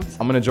Rio, you know.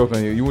 I'm gonna joke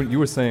on you. You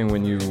were saying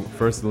when you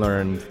first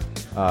learned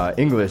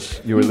English,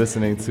 you were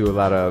listening to a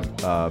lot of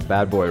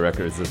Bad Boy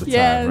records at the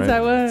time, right? Yes, I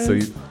was. So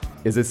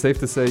is it safe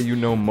to say you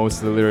know most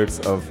of the lyrics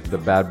of the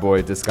Bad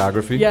Boy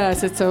discography?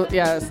 Yes,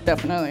 yes,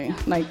 definitely.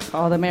 Like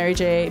all the Mary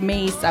J,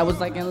 Mace. I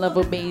was like in love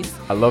with Mace.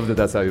 I love that.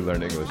 That's how you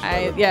learned English.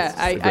 It's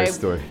a great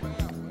story.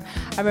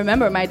 I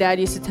remember my dad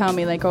used to tell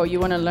me like, oh, you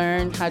want to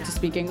learn how to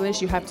speak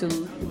English, you have to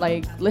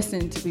like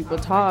listen to people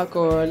talk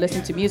or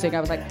listen to music.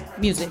 I was like,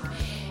 music.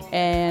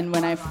 And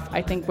when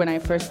I think when I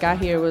first got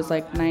here, it was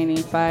like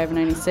 95,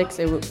 96.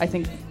 I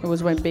think it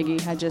was when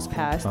Biggie had just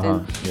passed,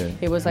 and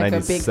it was like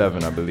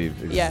 97, I believe.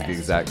 The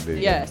exact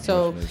date. Yeah.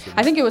 So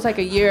I think it was like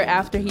a year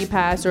after he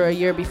passed or a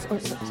year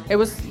before. It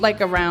was like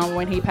around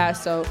when he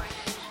passed. So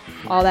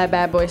all that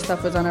Bad Boy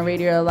stuff was on the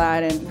radio a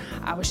lot, and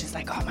I was just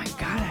like, oh my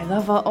God, I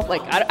love all.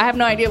 Like I have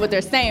no idea what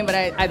they're saying, but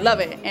I love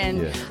it.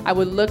 And I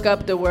would look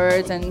up the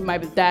words, and my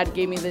dad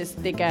gave me this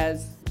thick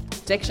ass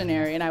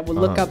dictionary, and I would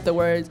look up the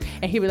words,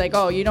 and he'd be like,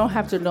 oh, you don't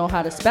have to know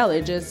how to spell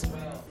it, just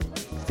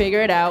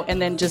figure it out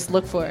and then just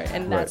look for it.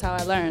 And that's how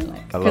I learned,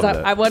 because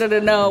I wanted to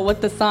know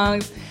what the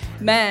songs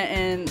meant,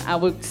 and I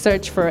would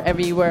search for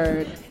every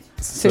word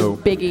to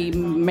Biggie,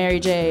 Mary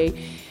J,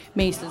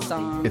 Mace's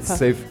song. It's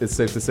safe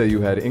to say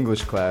you had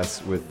English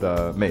class with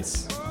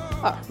Mace,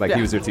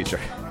 he was your teacher.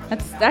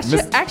 That's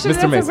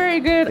a very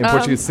good in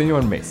Portuguese,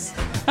 Senor Mace.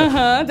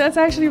 That's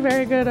actually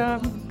very good.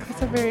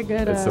 That's a very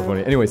good. That's so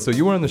funny. Anyway, so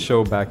you were on the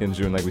show back in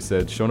June, like we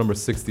said, show number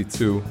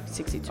 62.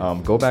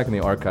 62. Go back in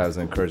the archives.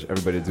 I encourage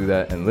everybody to do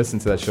that and listen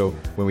to that show.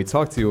 When we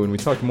talked to you, and we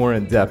talked more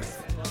in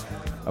depth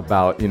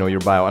about your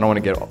bio. I don't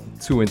want to get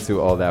too into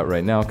all that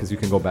right now because you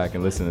can go back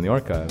and listen in the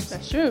archives.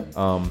 That's true.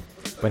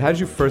 But how did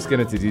you first get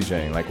into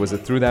DJing? Like, was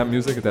it through that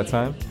music at that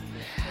time?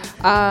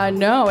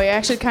 No, it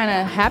actually kind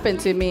of happened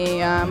to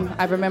me.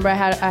 I remember I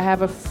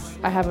have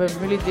a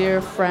really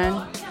dear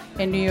friend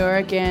in New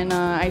York, and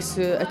I used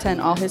to attend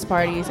all his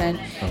parties, and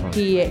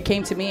he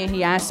came to me and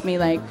he asked me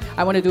like,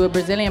 I want to do a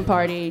Brazilian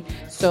party,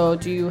 so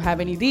do you have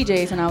any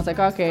DJs? And I was like,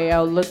 okay,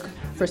 I'll look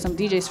for some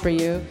DJs for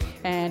you.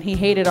 And he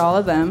hated all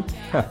of them.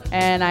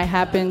 And I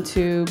happened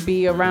to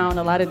be around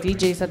a lot of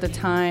DJs at the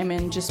time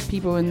and just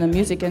people in the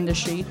music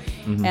industry.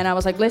 And I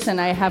was like, listen,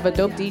 I have a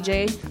dope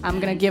DJ. I'm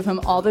going to give him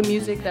all the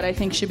music that I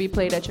think should be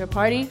played at your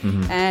party.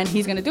 And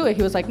he's going to do it.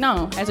 He was like,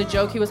 no. As a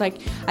joke, he was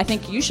like, I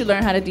think you should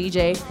learn how to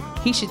DJ.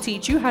 He should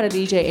teach you how to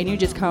DJ, and you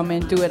just come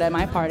and do it at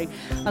my party.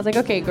 I was like,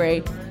 okay,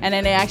 great. And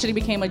then it actually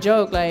became a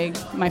joke. Like,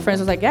 my friends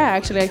was like, yeah,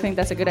 actually, I think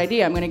that's a good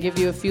idea. I'm going to give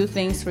you a few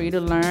things for you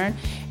to learn,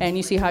 and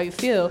you see how you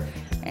feel.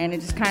 And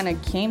it just kind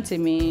of came to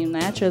me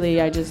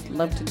naturally. I just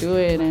love to do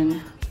it,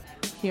 and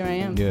here I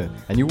am. Yeah,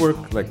 and you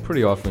work like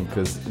pretty often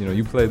because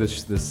you play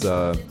this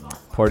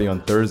party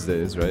on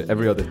Thursdays, right?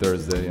 Every other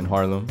Thursday in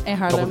Harlem. In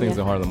Harlem, couple things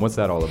in Harlem. What's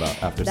that all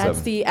about? After 7.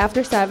 That's the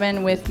After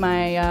 7 with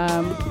my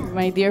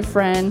my dear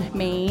friend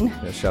Maine.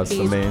 Yeah, shouts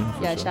to Maine.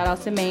 Yeah, shout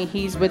out to Maine.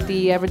 He's with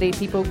the Everyday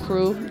People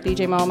crew,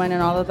 DJ Moment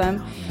and all of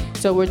them.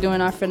 So we're doing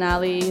our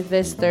finale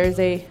this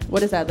Thursday.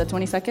 What is that? The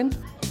 22nd?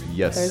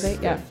 Yes. Thursday.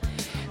 Yeah.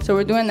 So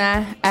we're doing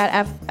that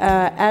at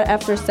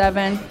After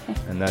 7,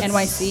 and that's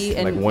NYC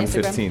and like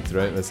 115th,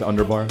 right? That's the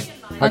Underbar.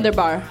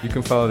 Underbar. You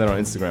can follow that on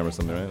Instagram or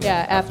something, right?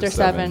 Yeah, After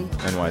 7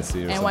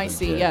 NYC. Or NYC,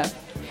 something. yeah.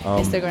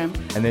 Instagram.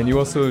 And then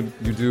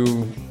you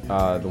do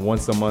the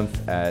once a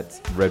month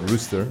at Red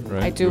Rooster,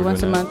 right? I do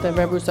once a month at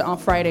Red Rooster on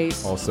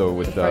Fridays. Also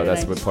with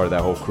that's with part of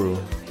that whole crew.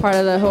 Part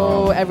of the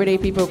whole Everyday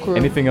People crew.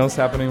 Anything else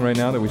happening right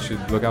now that we should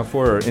look out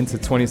for, or into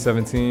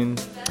 2017?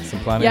 Some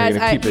planning. Yes, You're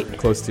gonna keep it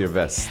close to your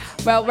vest.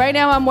 Well, right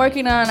now I'm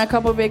working on a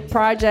couple big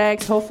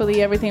projects.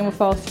 Hopefully everything will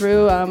fall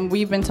through.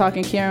 We've been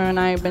talking, Kieran and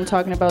I have been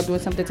talking about doing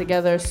something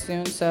together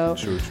soon. So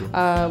true.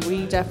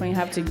 We definitely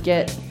have to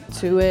get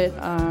to it.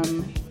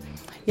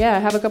 Yeah, I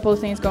have a couple of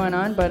things going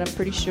on, but I'm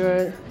pretty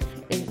sure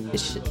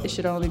it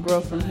should only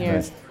grow from here.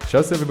 Nice.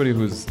 Shout out to everybody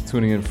who's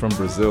tuning in from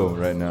Brazil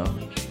right now.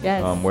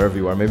 Yes. Wherever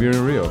you are. Maybe you're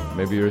in Rio.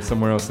 Maybe you're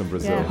somewhere else in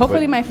Brazil. Yeah.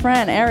 Hopefully my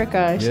friend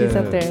Erica, she's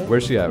up there.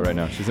 Where's she at right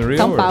now? She's in Rio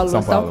São or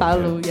Paulo, São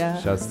Paulo? Yeah.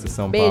 Shouts to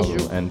São Beijo.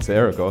 Paulo. And to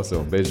Erica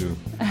also. Beijo.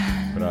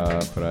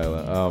 Pra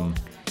ela.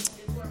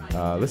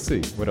 Let's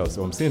see. What else?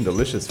 I'm seeing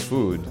delicious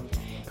food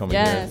coming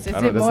here. Yes. Is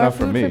that's it more not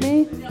food for me.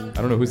 I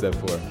don't know who's that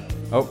for.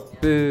 Oh,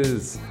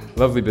 Biz.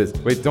 Lovely Biz.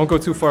 Wait, don't go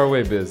too far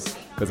away, Biz,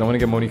 because I want to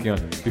get Monique on.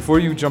 Before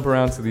you jump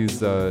around to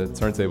these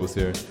turntables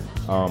here,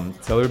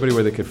 tell everybody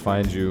where they could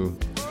find you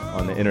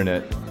on the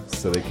internet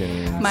so they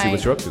can see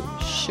what you're up to.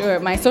 Sure.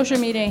 My social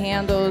media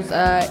handles,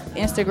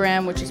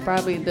 Instagram, which is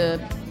probably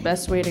the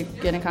best way to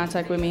get in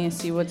contact with me and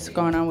see what's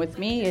going on with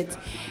me. It's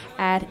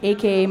at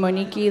AKA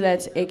Monique,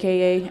 that's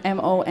AKA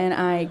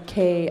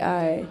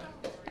MONIKI.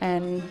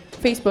 And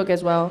Facebook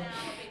as well,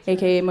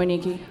 AKA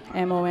Monique,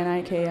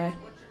 MONIKI.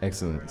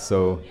 Excellent.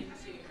 So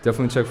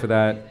definitely check for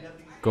that.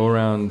 Go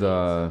around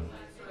the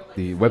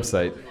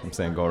website. I'm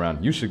saying go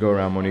around. You should go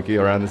around, Monique,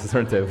 around the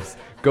turntables.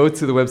 Go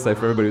to the website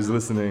for everybody who's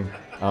listening,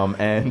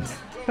 and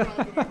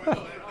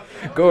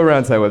go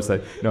around to that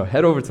website. No,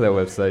 head over to that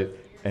website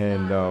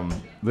and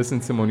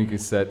listen to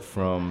Monique's set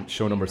from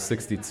show number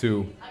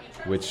 62,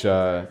 which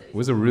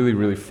was a really,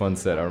 really fun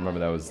set. I remember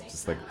that was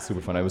just like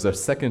super fun. It was our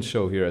second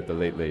show here at the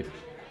Late Late.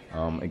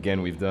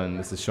 Again,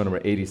 this is show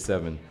number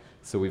 87.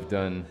 So we've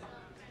done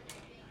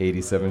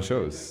 87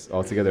 shows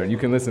altogether, and you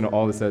can listen to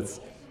all the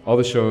sets, all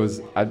the shows.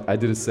 I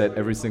did a set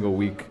every single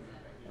week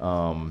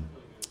for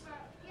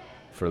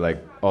like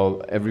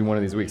every one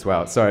of these weeks.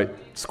 Wow, sorry.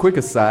 Just quick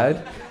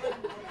aside,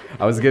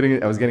 I was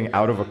getting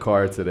out of a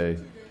car today,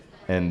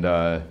 and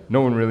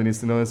no one really needs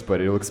to know this,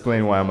 but it'll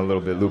explain why I'm a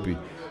little bit loopy.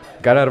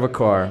 Got out of a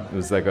car. It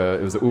was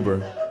an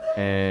Uber,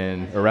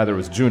 or rather it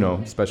was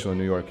Juno, special in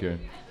New York here,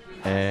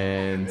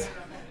 and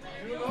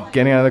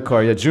getting out of the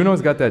car. Yeah,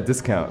 Juno's got that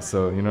discount,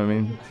 so you know what I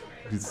mean.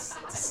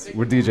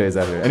 We're DJs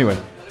out here. Anyway,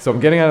 so I'm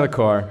getting out of the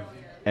car,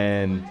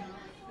 and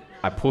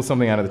I pull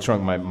something out of the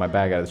trunk, my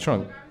bag out of the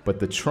trunk, but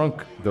the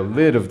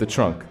lid of the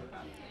trunk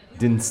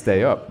didn't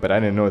stay up, but I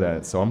didn't know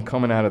that. So I'm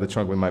coming out of the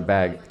trunk with my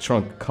bag.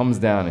 Trunk comes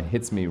down and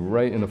hits me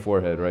right in the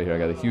forehead right here. I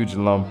got a huge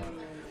lump,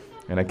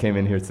 and I came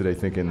in here today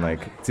thinking like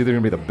it's either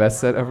gonna be the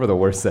best set ever or the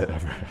worst set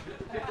ever.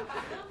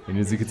 And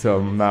as you can tell,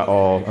 I'm not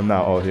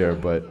all here,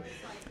 but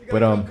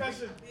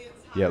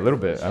yeah, a little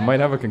bit. I might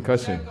have a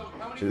concussion.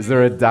 Is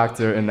there a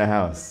doctor in the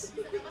house?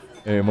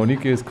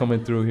 Monique is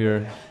coming through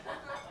here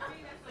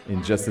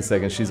in just a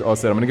second. She's all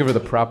set. I'm going to give her the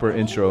proper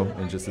intro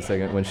in just a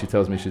second when she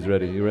tells me she's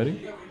ready. You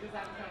ready?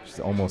 She's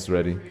almost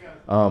ready.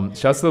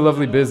 Shouts to the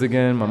lovely Biz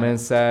again. My man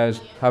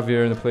Saj,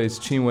 Javier in the place,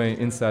 Chinwe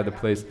inside the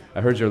place.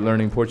 I heard you're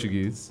learning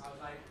Portuguese.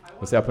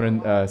 Você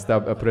está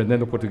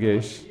aprendendo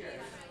português?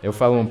 Eu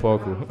falo um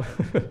pouco.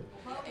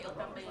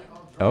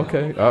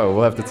 Okay. Oh,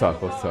 we'll have to talk.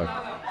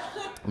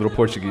 A little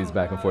Portuguese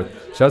back and forth.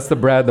 Shouts to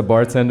Brad, the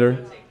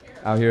bartender,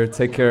 out here.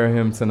 Take care of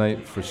him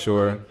tonight for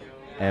sure.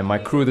 And my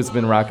crew that's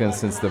been rocking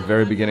since the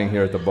very beginning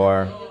here at the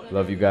bar.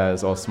 Love you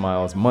guys, all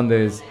smiles.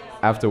 Mondays,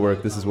 after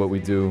work, this is what we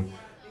do.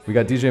 We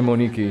got DJ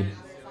Monique,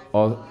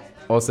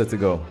 all set to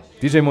go.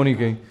 DJ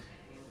Monique.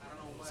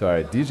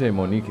 Sorry, DJ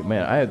Monique.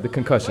 Man, I had the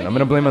concussion. I'm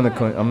gonna blame it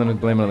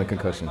on the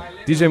concussion.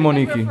 DJ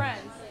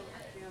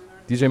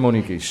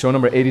Monique, show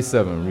number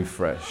 87,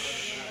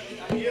 refresh.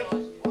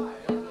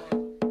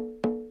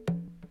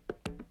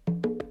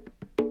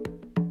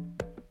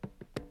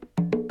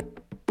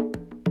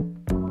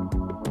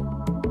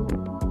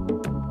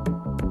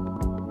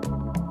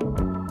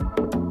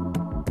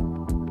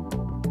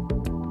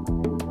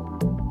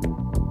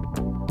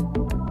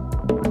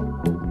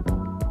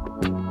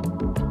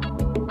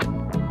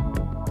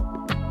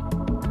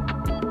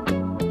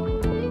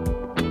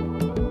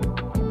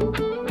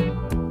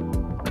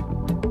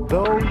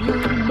 Though you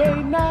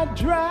may not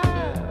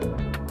drive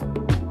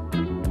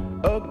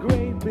a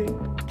great big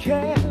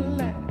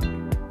Cadillac,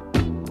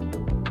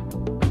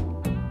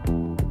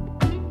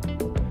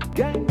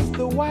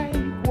 gangsta white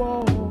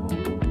walls,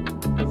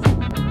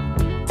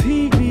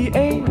 TV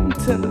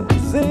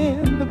antennas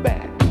in the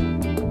back.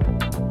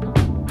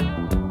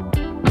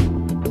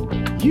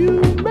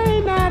 You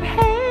may not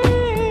have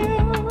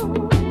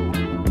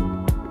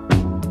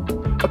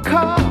a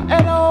car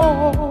at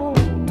all,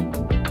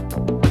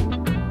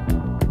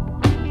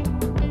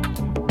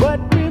 but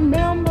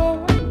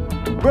remember,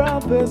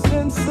 brothers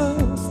and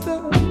sisters,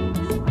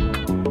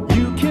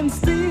 you can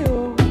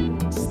still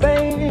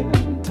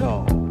stand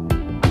tall.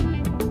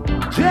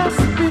 Just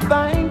be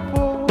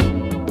thankful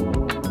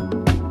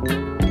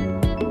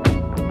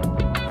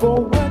for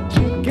what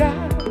you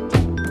got.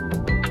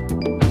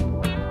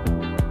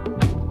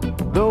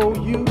 Though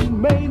you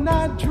may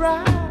not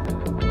drive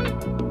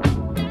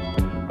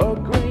a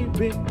great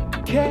big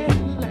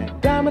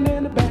Cadillac, diamond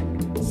in the back,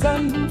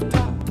 sunroof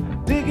top,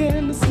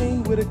 digging the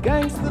scene with a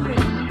gangster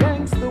lean,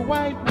 gangster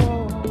white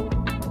wall,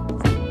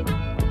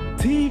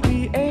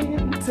 TV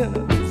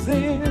antennas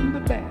in the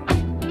back.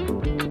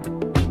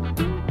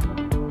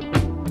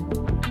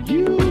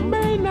 You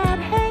may not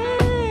have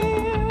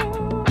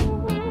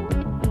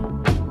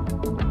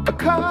a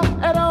car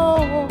at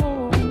all,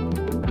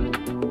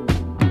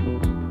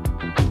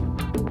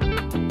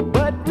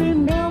 but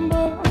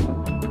remember,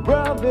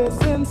 brothers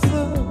and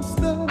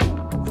sisters,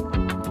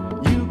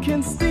 you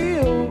can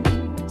still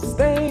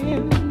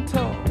stand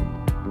tall.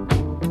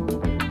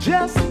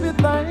 Just be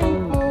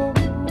thankful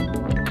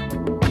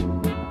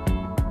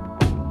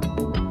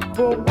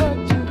for what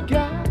you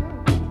got.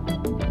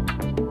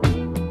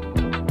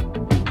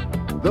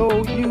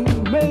 Though you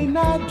may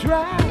not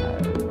drive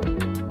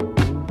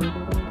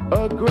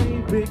a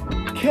great big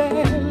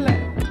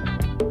Cadillac,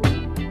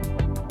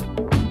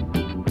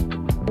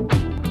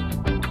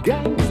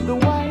 gangsta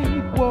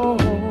white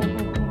walls,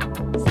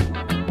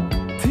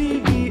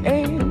 TV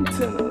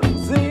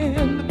antennas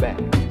in the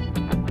back.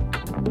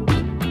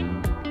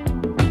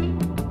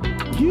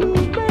 You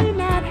may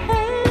not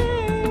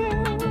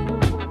have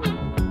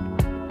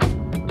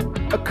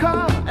a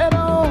car at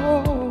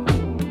all,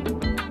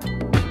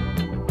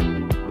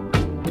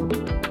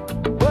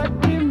 but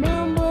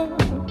remember,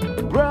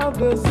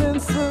 brothers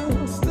and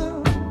sisters,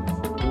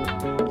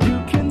 you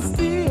can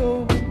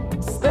still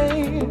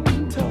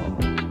stand tall.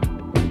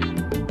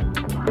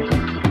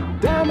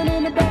 Diamond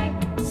in the back,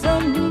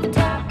 sunroof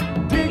top,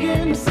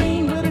 digging the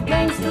scene with a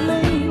gangster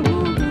lean.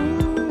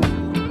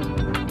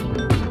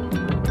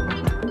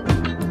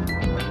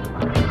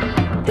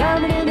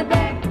 Diamond in the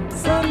back,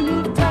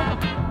 sunroof top,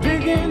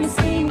 digging the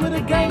scene with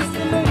a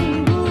gangster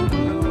lean.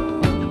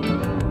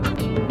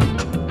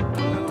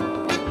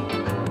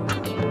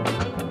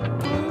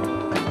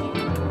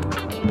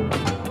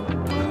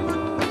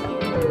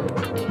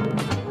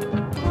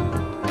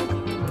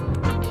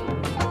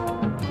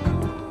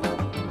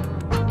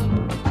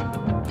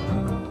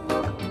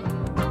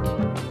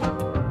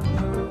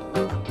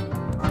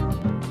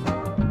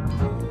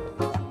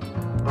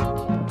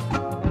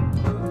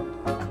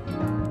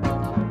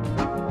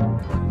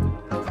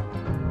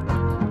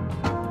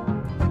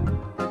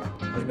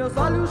 Meus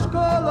olhos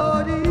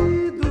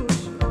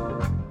coloridos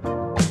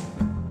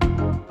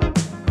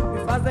me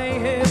fazem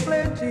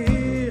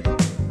refletir.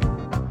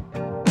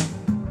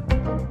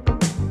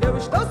 Eu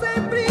estou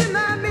sempre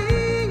na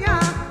minha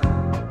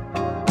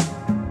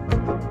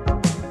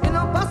e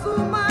não posso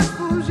mais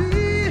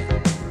fugir.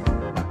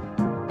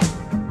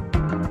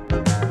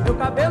 Meu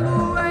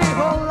cabelo é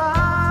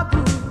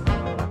enrolado,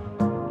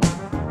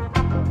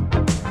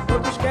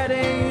 todos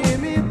querem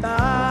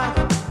imitar.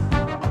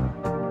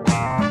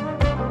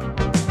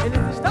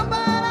 Eles estão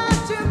para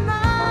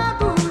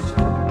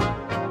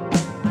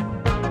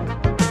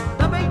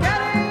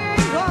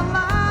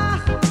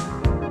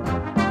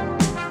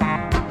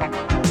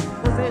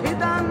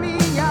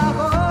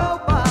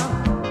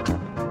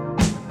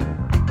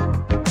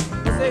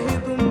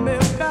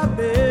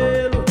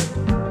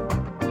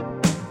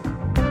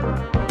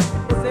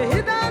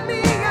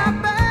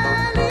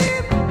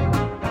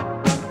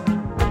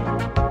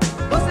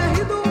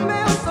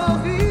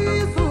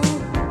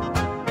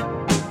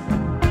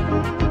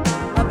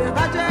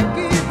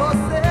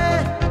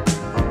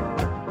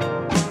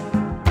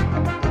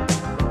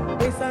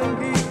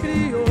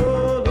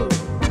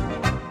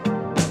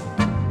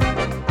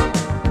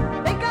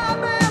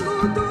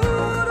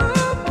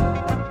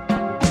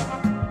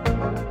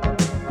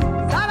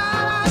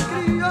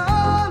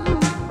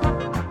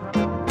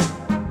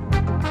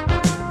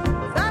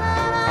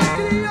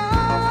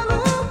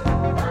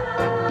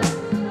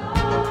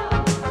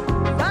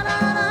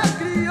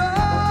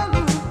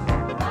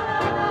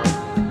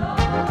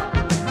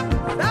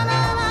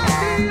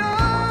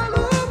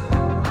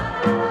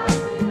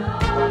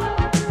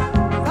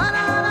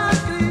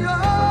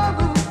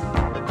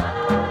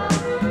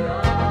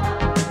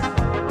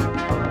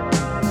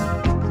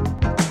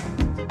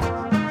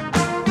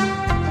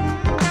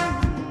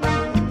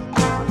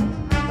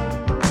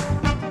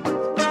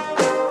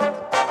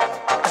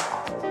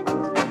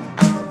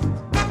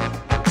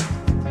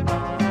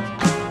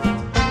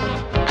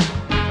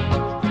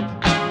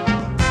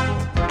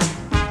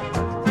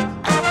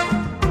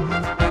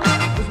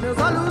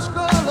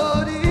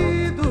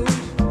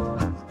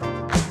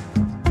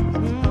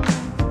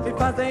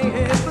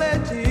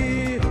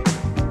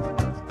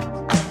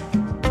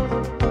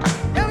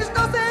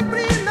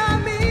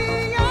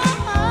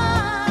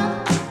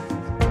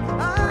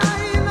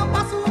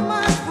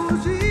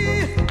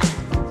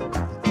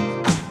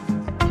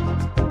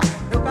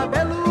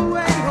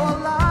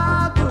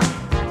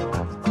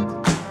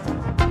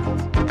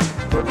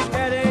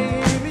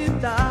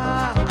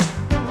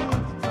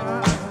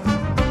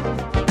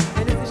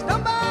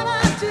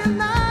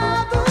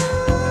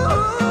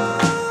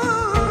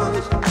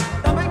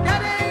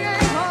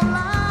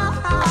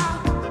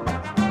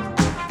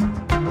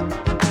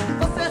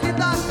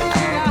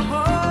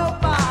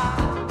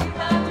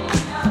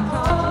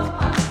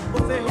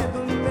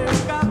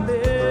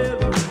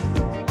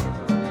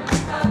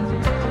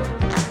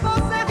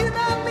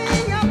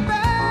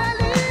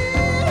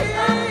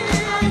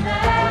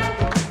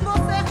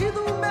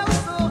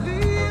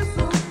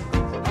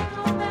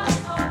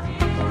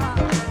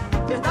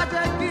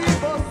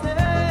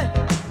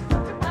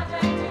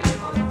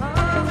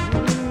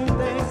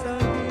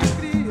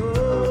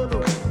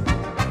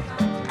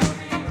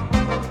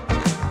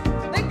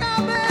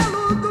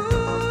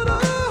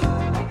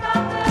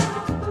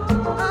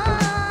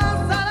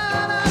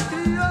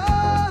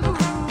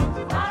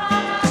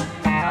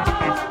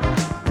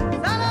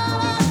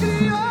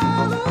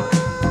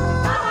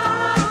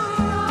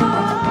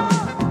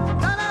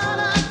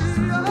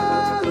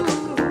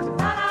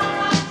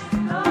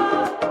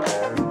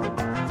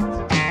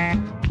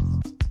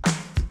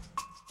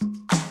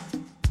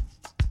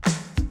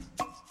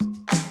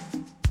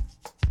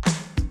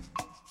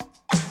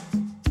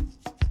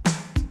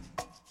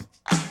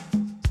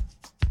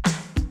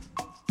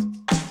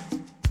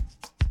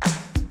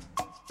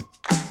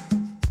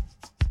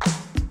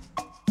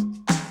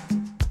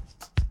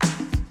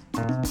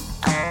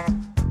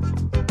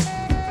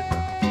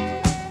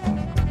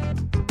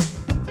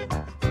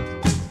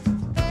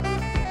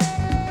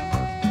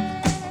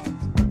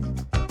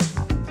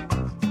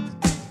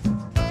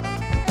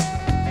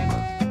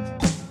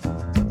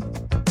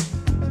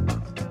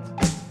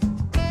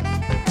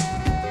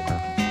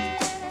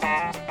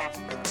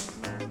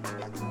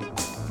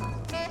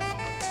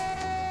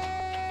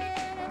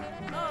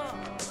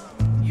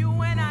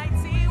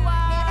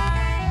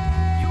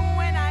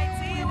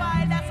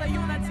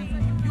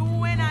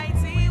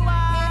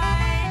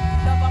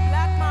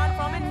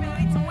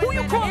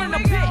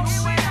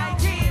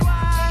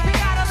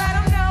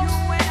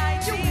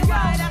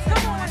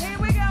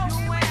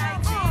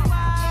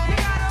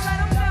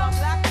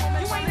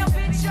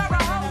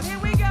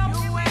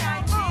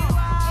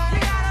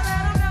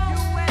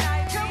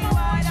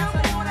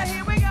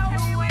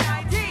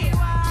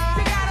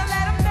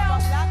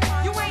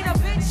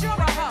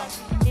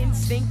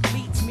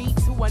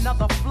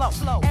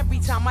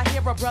time I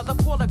hear a brother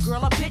call a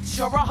girl a bitch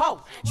or a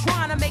hoe,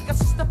 trying to make a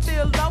sister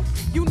feel low,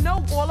 you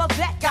know all of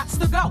that gots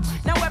to go.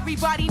 Now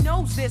everybody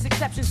knows there's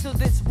exceptions to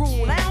this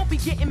rule. I don't be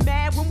getting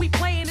mad when we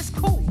playing, it's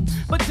cool,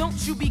 but don't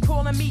you be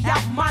calling me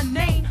out my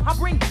name. I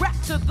bring rap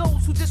to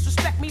those who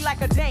disrespect me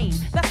like a dame.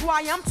 That's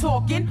why I'm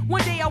talking.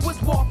 One day I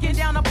was walking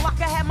down the block,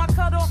 I had my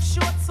cut off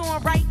shorts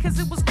on, right, cause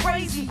it was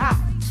crazy hot.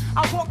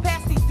 I walked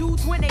past these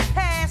dudes when they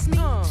passed me.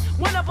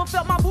 One of them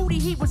felt my booty,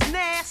 he was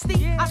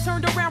nasty. I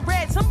turned around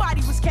red,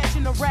 somebody was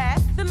catching a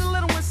rat. Then the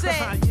little one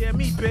said, yeah,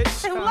 me,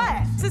 bitch. And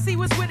laughed. Since he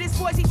was with his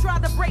boys, he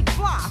tried to break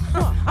fly.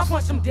 I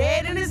punched him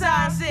dead in his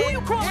eyes and said, who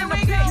you calling a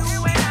bitch?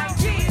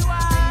 U-N-I-T-Y.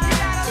 You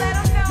gotta let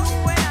him know.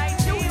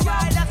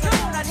 U-N-I-T-Y. That's the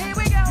one. Here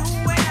we go.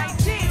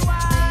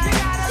 U-N-I-T-Y. You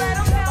gotta let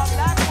him know.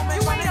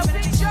 You ain't a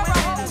bitch, you're a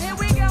hoe. Here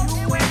we go.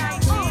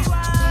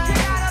 U-N-I-T-Y. You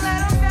gotta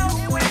let him know.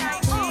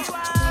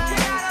 U-N-I-T-Y. You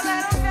gotta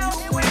let him know.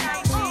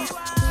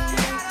 U-N-I-T-Y. You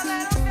gotta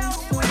let him know.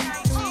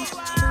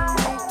 U-N-I-T-Y.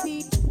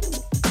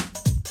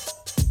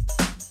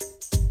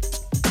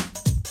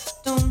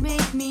 Don't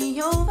make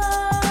me over.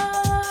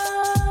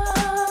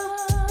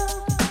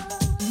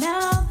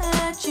 Now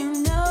that you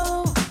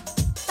know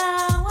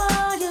how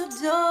I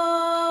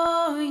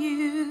adore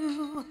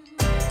you.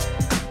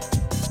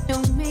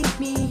 Don't make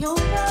me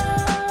over.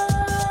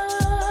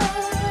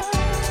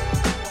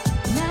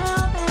 Now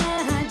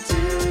that I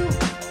do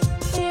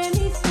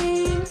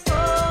anything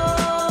for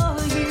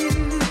you.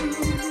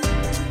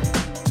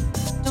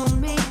 Don't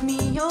make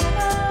me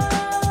over.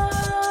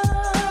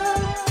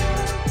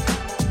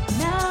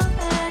 Now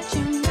that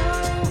you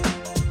know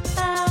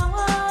how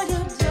I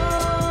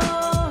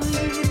adore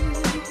you.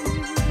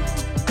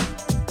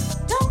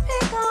 Don't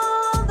pick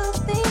on the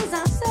things I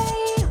say,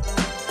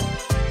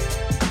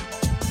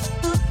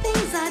 the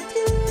things I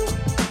do.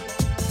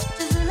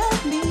 Just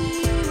love me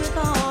with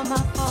all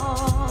my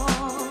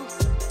faults.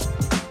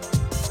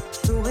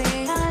 The way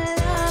I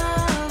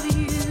love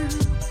you,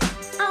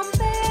 I'm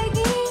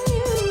begging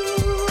you.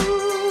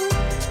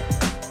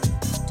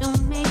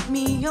 Don't make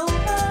me over.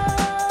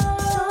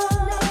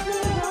 Don't make me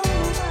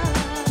over.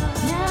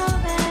 Now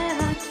that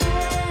I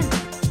can't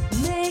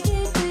make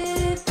it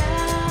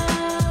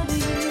without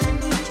you. I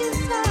need you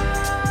so.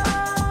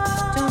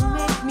 Don't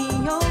make me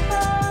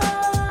over.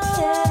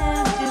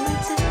 Yeah, do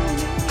it to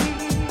me.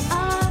 I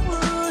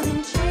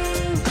wouldn't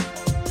change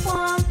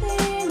one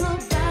thing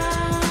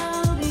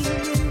about you.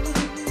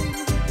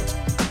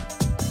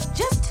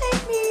 Just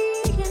take me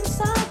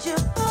inside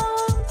your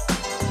arms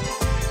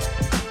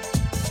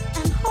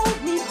and hold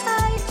me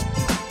tight.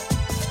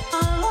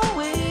 I'll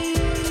always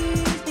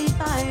be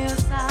by your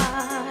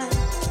side.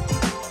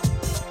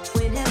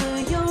 Whenever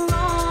you're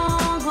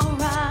wrong or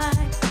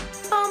right,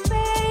 I'm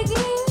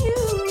begging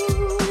you.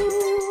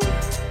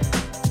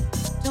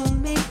 Don't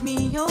make me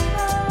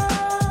over.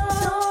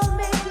 Don't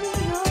make me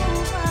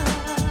over.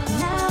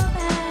 Now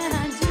that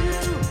I do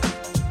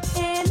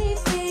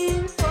anything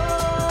for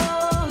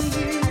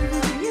you.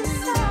 You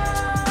saw.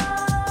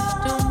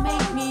 Don't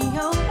make me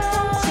over.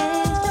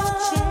 Don't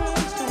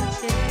change, don't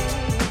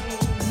change.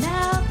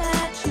 Now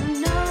that you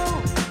know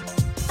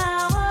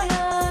how I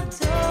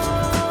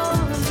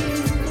adore you.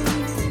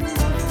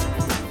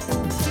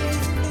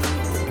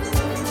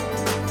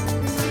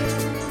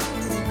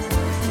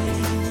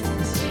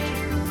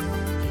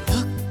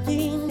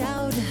 Looking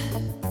out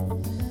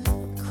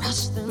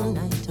across the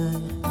night, the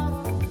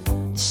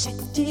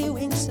city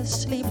winks a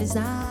sleepless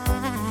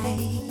eye.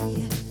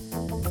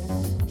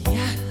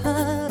 Hear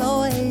her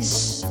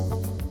voice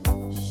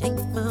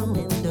shake my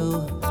window,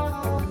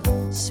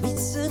 sweet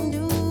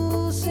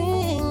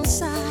seducing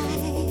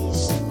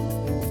sighs.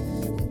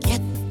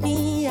 Get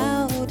me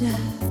out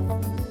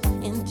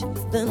into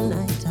the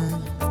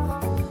nighttime,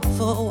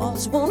 for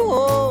walls won't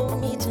hold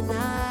me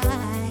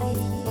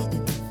tonight.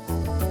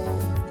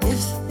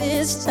 If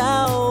this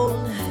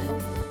town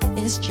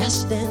is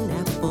just an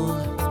apple,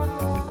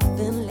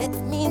 then let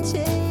me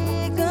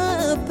take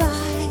a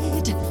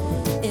bite.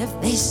 If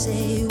they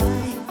say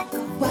why,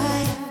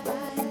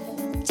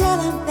 tell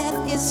them that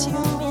it's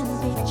human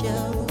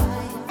nature.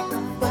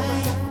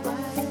 Why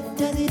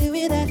does he do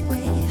it that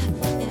way?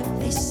 If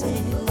they say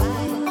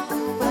why,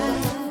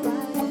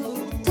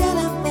 tell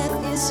them that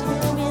it's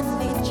human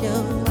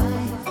nature.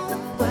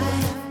 Why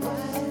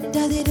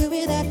does he do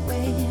it that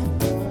way?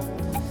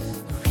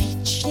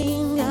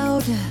 Reaching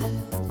out,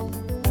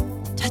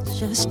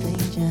 touch a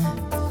stranger.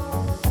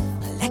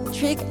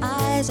 Electric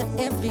eyes are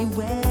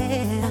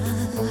everywhere.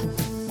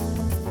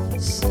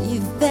 See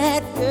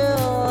that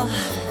girl,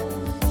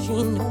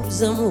 she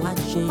knows I'm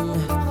watching.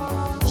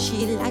 She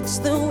likes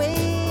the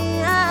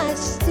way I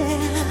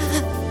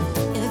stare.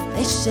 If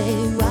they say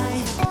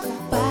why,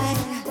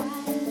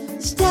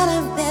 tell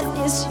them that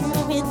it's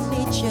human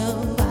nature.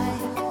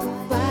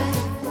 Why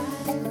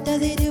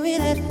does he do it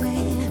that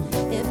way?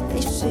 If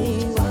they say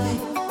why,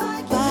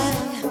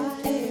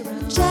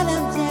 tell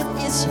them that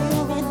it's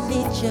human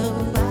nature.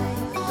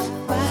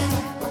 Why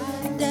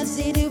does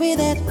he do it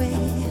that way?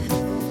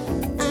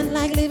 I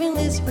like living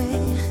this way.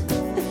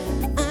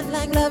 I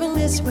like loving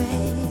this way.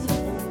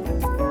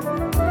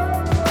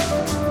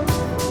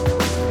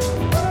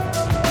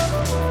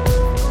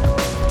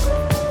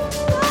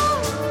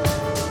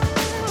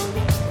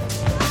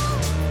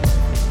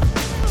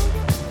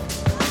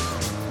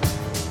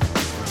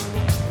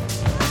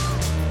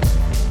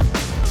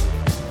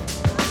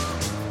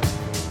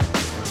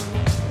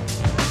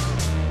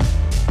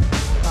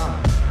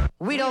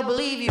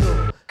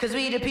 Cause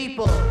we the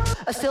people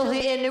are still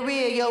here in the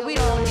rear, yo, we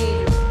don't need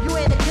you. You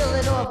ain't a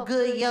killing off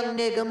good young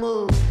nigga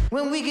move.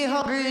 When we get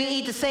hungry, we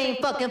eat the same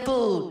fucking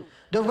food.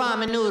 The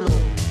ramen noodle.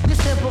 This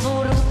simple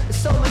voodoo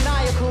is so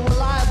maniacal,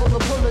 reliable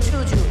to pull a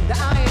juju. The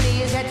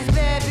irony is that this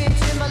bad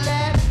bitch in my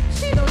lap,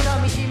 she don't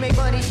tell me she make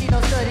money, she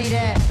don't study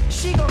that.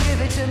 She gon'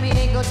 give it to me,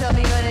 ain't gon' tell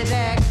me run it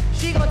back.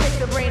 She gon' take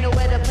the brain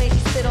away the plane, she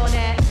spit on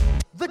that.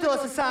 The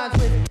doors and signs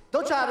with it,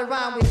 don't try to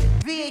rhyme with it.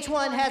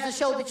 VH1 has a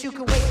show that you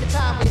can waste your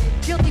time with.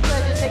 Guilty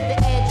pleasure take the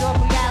edge off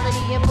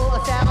reality. And for a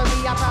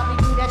salary, I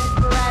probably do that just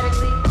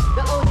sporadically.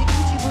 The OG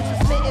Gucci boots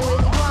are smitten with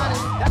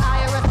iguanas. The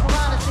IRS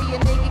piranha see a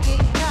nigga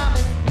getting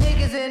common.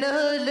 Niggas in the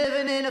hood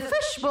living in a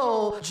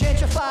fishbowl.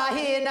 Gentrify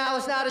here, now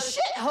it's not a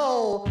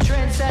shithole.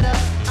 Trendsetter,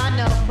 I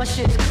know, my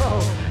shit's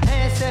cold.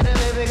 Handsetter,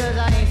 because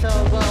I ain't so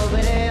bold.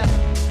 But yeah,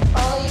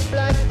 all you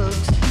black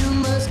folks, you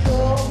must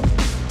go.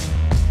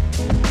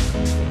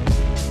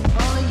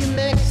 You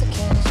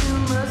Mexicans, you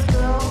must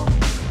go.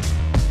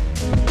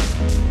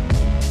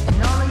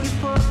 And all of you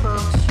poor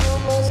folks, you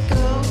must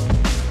go.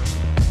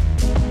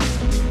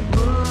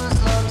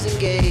 Muslims and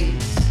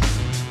gays,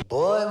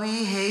 boy,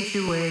 we hate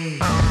your ways.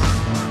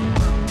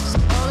 So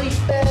all you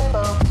bad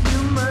folks,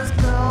 you must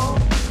go.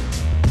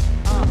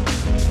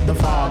 The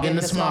fog and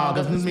the smog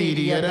of the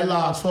media that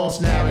logs false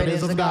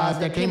narratives of gods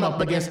that came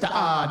up against the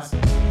odds.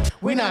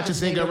 We not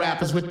just nigga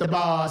rappers with the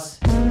bars.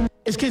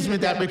 It's kismet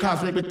that we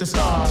cosmic with the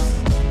stars.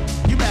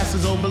 You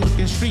bastards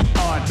overlooking street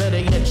art, better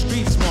yet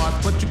street smart,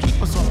 but you keep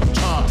us off the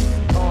charts.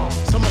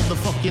 Some of the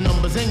fuck your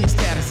numbers and your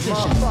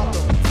statisticians.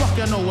 Fuck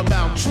you know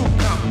about true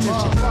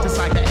competition. Just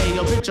like the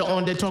AO picture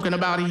on there talking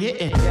about he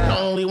hitting. The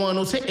only one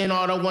who's hitting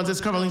are the ones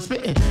that's currently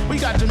spitting. We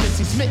got your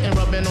Missy smitten,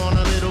 rubbing on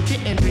a little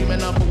kitten,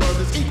 dreaming up a world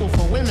that's equal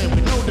for women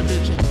with no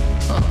division.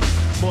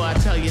 Boy, I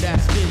tell you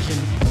that's vision.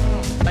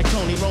 Like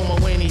Tony Romo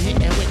when he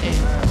hitting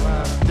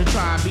witten. The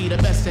tribe be the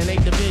best in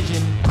 8th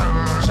division.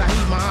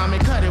 Shaheed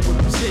Muhammad cut it with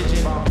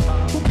precision.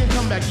 Who can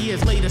come back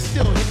years later,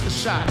 still hit the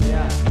shot?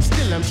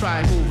 Still I'm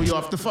trying to move you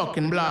off the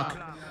fucking block.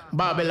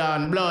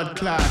 Babylon blood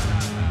clot.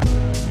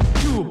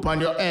 Tube on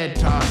your head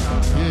top.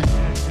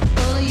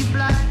 All of you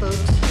black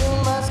folks, you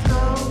must go.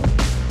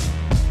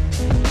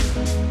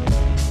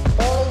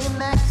 All of you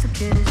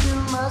Mexicans, you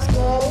must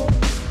go.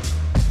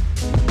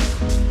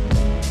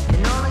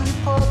 And all of you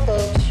poor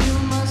folks, you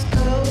must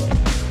go.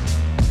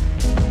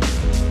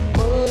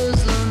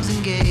 Muslims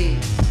and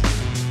gays,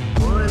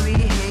 boy, we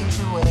hate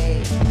your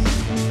ways.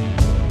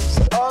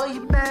 So all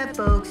you bad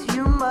folks,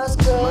 you must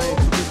go. My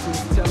intuition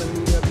is telling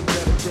me there'll be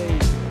better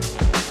days.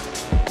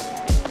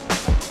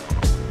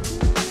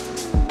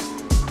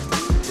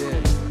 Yeah.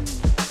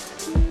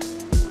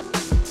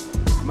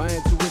 My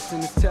intuition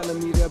is telling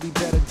me there'll be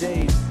better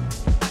days.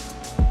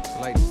 I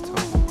like this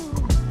tone.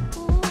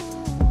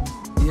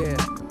 Yeah.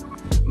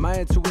 My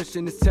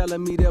intuition is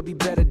telling me there'll be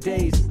better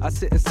days. I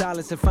sit in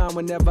silence and find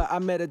whenever I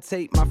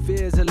meditate, my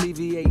fears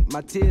alleviate,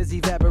 my tears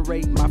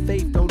evaporate, my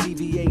faith don't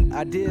deviate,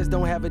 ideas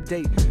don't have a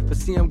date. But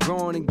see, I'm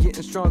growing and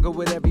getting stronger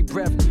with every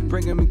breath,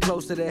 bringing me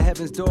closer to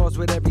heaven's doors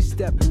with every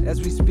step.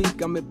 As we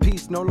speak, I'm at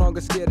peace, no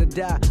longer scared to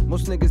die.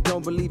 Most niggas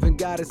don't believe in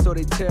God, and so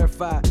they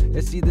terrified.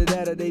 It's either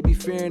that or they be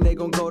fearing they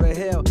gon' go to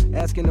hell.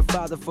 Asking the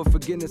Father for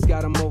forgiveness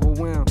got them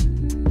overwhelmed.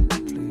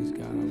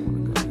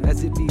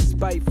 As it be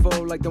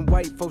spiteful, like them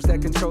white folks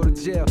that control the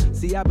jail.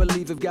 See, I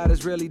believe if God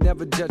is real, he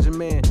never judge a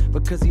man,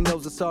 because he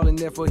knows us all and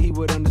therefore he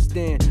would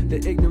understand the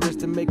ignorance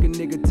to make a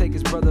nigga take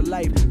his brother's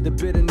life, the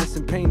bitterness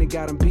and pain that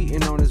got him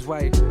beating on his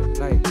wife.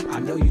 Like, I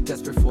know you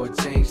desperate for a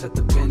change, let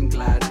the pen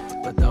glide,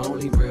 but the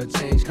only real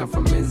change come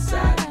from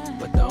inside.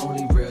 But the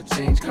only real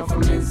change come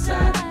from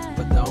inside.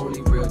 But the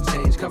only real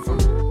change come from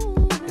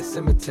the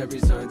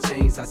cemeteries on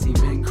chains. I see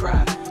men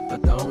cry,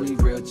 but the only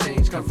real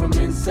change come from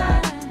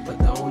inside. But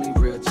the only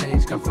real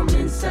change come from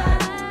inside.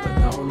 But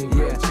the only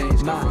real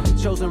change come from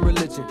chosen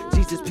religion.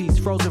 Jesus peace,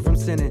 frozen from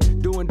sinning.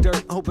 Doing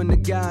dirt, hoping to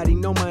God he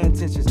know my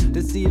intentions.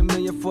 To see a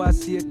million before I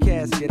see a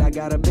casket. I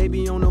got a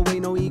baby on the way,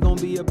 no he gon'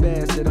 be a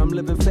bastard. I'm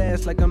living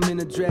fast like I'm in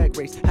a drag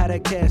race. How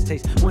that cash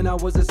taste? When I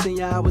was a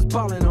senior, I was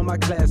ballin' on my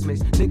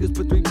classmates. Niggas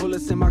put 3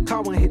 bullets in my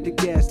car when hit the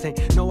gas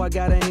tank. Know I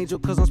got an angel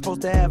cause I'm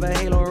supposed to have a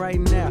halo right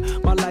now.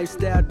 My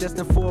lifestyle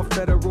destined for a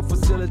federal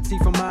facility.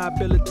 For my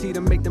ability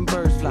to make them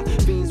birds fly.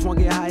 Fiends won't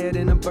get higher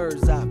than a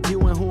bird's eye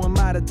view. And who am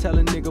I to tell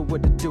a nigga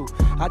what to do?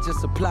 I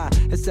just apply.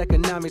 It's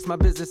economics, my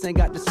business ain't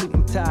got the suit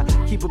and tie.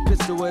 Keep a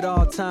pistol at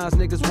all times,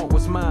 niggas want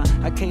what's mine.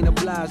 I can't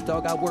oblige,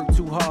 dog, I work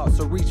too hard.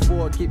 So reach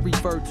for it, get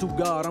referred to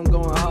God, I'm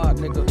going hard,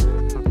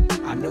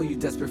 nigga. I know you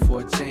desperate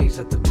for a change,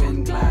 let the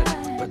pen glide.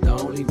 But the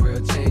only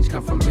real change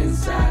come from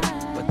inside.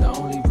 But the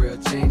only real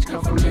change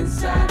come from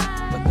inside.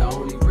 But the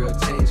only real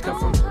change come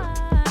from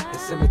the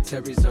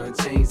cemeteries on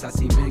chains. I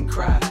see men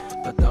cry,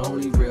 but the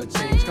only real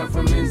change come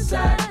from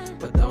inside.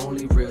 But the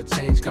only real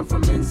change come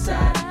from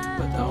inside.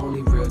 But the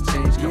only real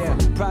change come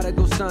from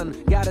prodigal son,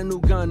 got a new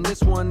gun.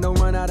 This one don't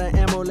run out of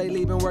ammo.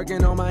 Lately been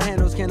working on my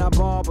handles. Can I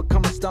ball,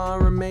 become a star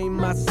and remain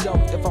myself?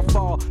 If I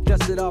fall,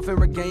 dust it off and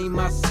regain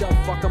myself.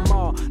 Fuck them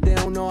all, they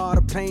don't know all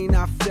the pain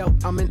I felt.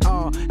 I'm in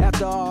awe,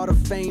 after all the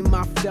fame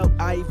I felt,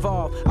 I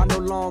evolve. I no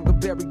longer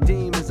bury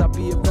demons. I'll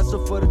be a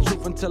vessel for the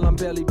truth until I'm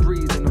barely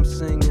breathing. I'm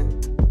singing.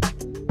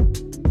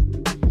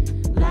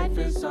 Life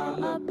is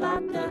all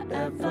about the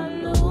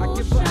evolution. I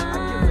give up,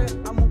 I give it,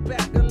 I move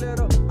back a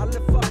little. I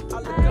lift up, I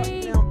look up,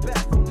 now I'm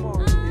back for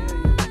more.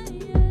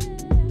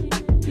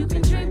 You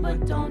can dream,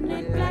 but don't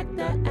neglect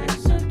the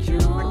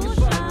execution. I give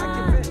up, I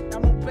give it, I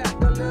move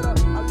back a little. I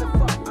lift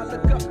up, I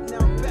look up, now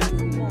I'm back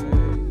for more.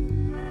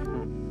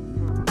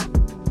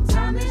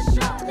 Time is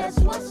short, that's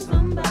what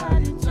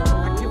somebody told me.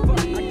 I give up,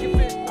 I give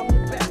it, I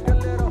move back a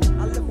little.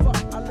 I lift up,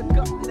 I look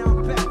up, now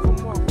I'm back for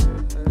more.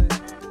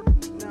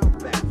 Now I'm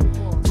back for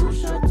more. Too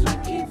short to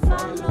keep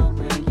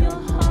following your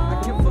heart. I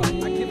give up,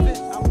 I give it, I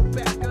move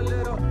back a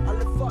little. I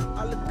lift up,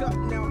 I look up,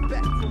 now I'm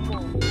back for more.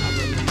 I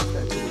remember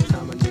that good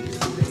time I niggas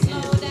do their hands.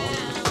 Slow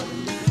down.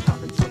 I've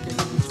been talking in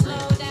these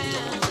Slow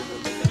down.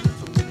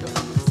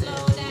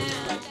 Slow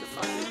down.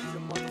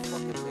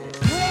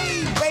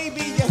 Hey,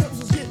 baby, your hips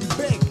was getting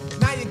big.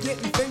 Now you're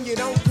getting thin, you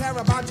don't care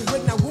about your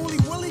wig. Now,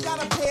 Wooly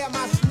got a pair of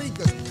my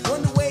sneakers.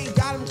 Wonder where he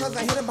got him, cause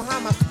I hit him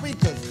behind my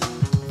speakers.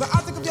 The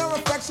object of your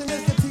affection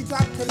is the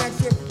T-top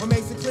connection. What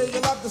makes it clear you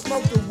love to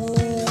smoke the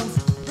wolves.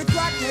 The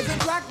crackheads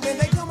and crackmen,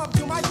 they come up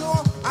to my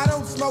door. I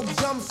don't smoke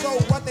jump, so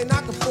what they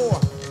knocking for?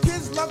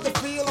 Kids love to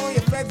feel on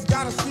your feds,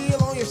 got a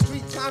seal on your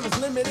street time is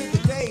limited to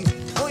days.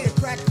 On your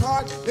crack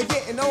card, they're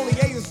getting only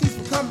A's and C's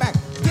for comeback.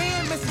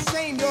 Damn, Mrs.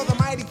 Shane, you're the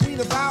mighty queen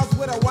of vows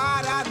with a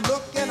wide-eyed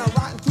look and a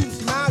rotten tooth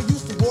smile.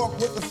 Used to walk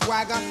with a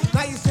swagger,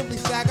 now you simply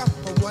stagger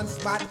from one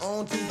spot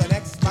on to the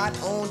next spot,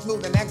 on to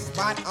the next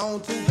spot,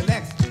 on to the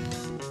next.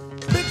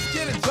 Bitch,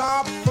 get a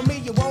job, for me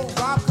you won't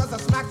rob, cause I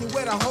smack you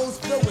with a hose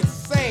filled with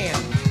sand.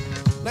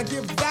 Now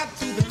give that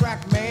to the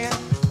crack man.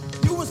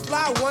 You was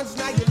fly once,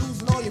 now you're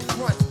losing all your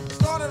fronts.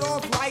 Started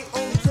off light,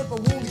 only tip of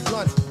woolly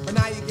blunts, but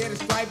now you get a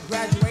stripe,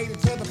 graduated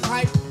to the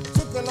pipe.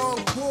 Took a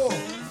long pull,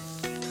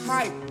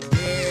 hype,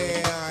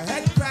 yeah.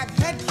 Head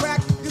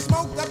crack, you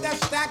smoked up that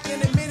stack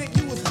in a minute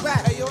you was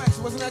back. Hey, yo, X,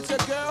 wasn't that your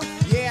girl?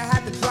 Yeah, I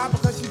had to drop her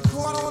cause she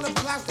caught on the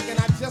plastic and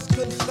I just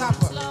couldn't stop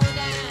her. Slow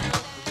down.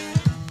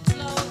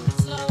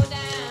 Slow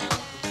down.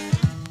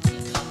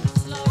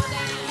 Slow down.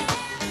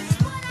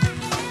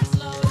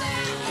 Slow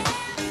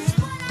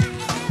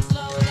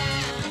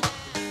down.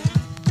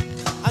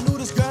 I knew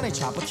this girl named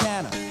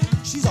Tropicana.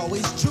 She's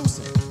always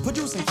juicing,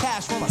 producing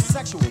cash from a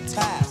sexual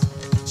task.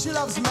 She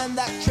loves men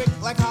that trick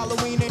like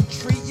Halloween and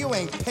treat. You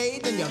ain't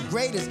paid, then your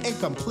grade is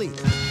incomplete.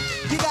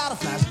 You gotta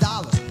flash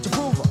dollars to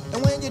prove her,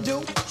 and when you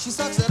do, she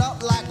sucks it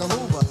up like a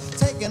Hoover,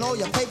 taking all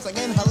your papes like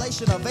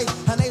inhalation of vape.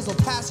 Her nasal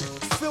passage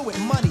is filled with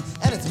money,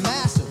 and it's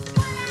massive.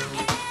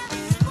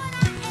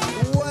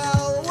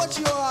 Well, what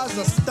you are is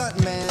a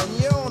stunt man.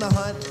 You're on a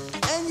hunt,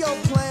 and your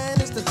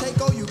plan is to take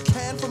all you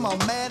can from a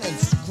man and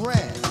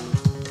scram.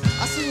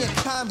 I seen your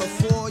kind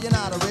before, you're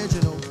not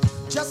original.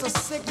 Just a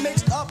sick,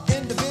 mixed up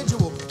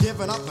individual.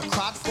 Giving up the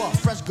crotch for a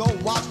fresh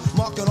gold watch.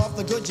 Marking off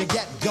the good you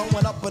get,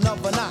 going up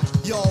another notch.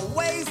 Your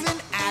ways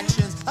and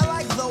actions are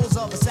like those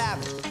of a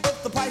savage.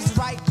 If the price is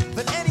right,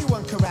 then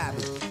anyone can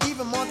ravage.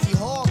 Even Monty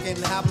Hall can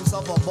have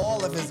himself a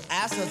ball if his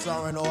assets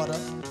are in order.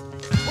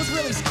 What's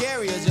really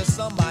scary is you're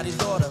somebody's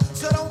daughter.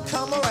 So don't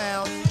come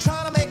around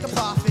trying to make a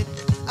profit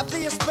at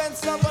the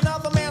expense of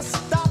another man.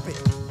 Stop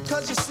it.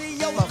 Cause you see,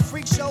 you're the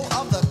freak show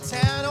of the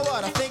town. And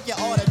what I think you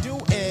ought to do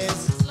is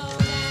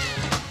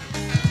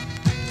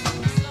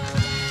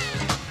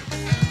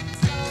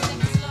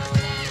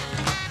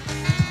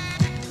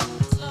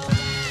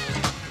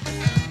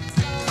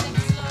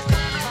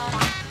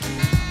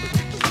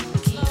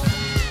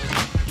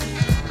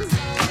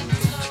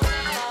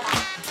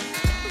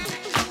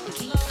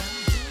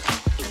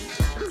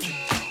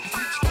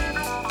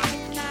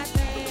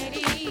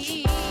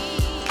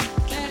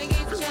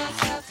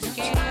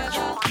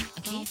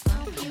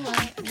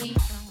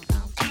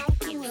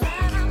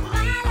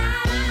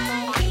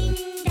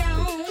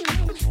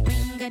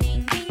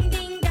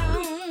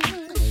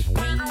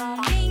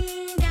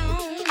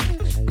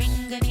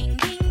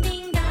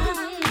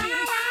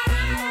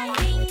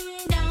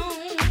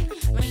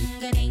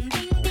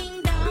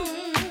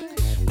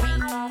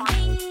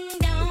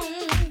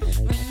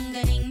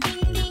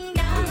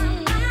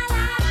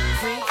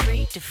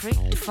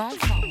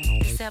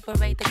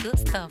separate the good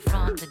stuff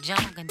from the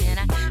junk, and then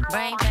I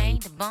bang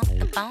the bump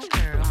the phone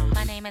girl.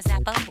 My name is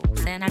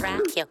Apples, and I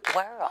rock your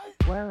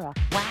world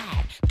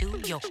wide. Do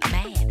your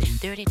math,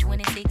 30,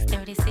 26,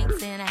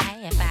 36 and a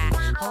half.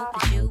 I hope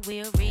that you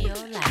will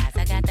realize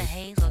I got the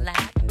hazel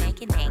light to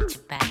make it ain't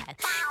your bad.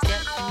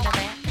 Step from the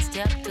back,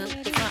 step to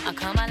the front. I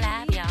come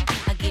alive, y'all.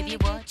 I give you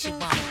what you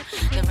want.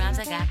 The rhymes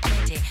I got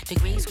plenty,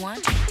 degrees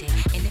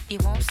 120, and if you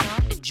want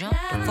some to jump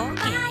the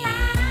fuck in it.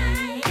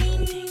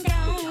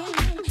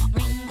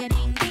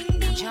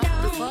 Jump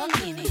the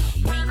fuck in it.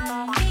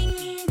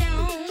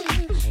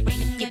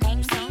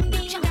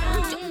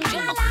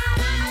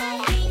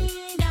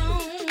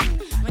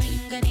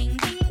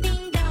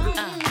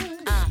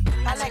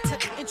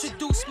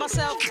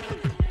 myself.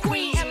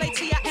 Queen,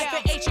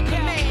 L-A-T-I-F-A-H in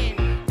command.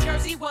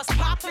 Jersey was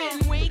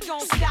poppin', we ain't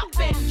gon'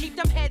 stopin'. Keep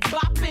them heads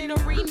boppin', a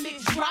remix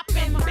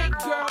droppin'. Big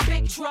girl,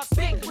 big truck,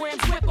 big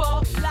rims,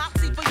 whipper.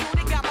 Loxy for you,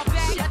 they got my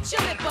back. Shut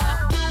your lip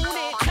up, tune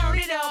it, turn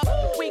it up.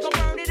 We gon'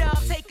 burn it up,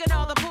 take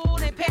another pool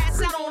and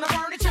pass out on the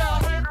furniture.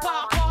 Hip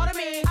hop, part of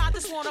me, I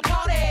just wanna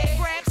party.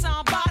 Grab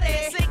somebody,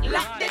 sing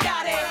like the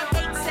daddy.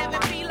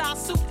 8-7 Fila,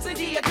 suits and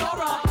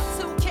Diodora.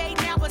 2K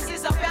now, but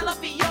Isabella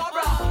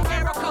Fiora.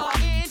 Erica,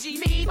 Angie,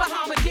 me,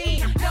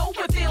 Bahamadia. Know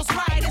what feels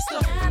right, it's the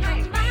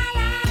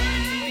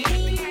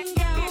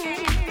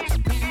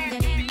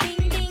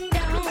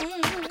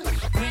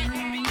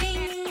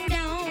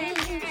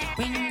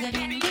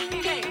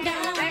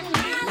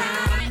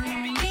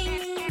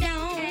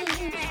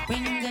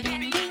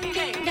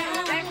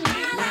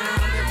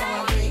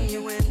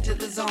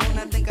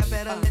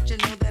let you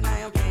know that I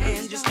am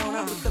in. Just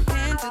gonna put the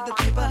pen to the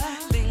paper.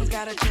 Things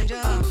gotta change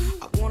up.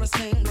 I wanna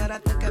sing, but I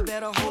think I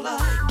better hold up.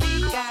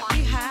 We got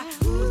me high,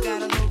 who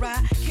got a low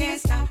ride. Can't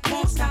stop,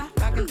 won't stop,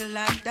 rockin' till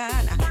I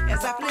die. Now,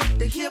 as I flip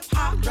the hip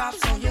hop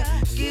drops on you,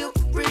 Gil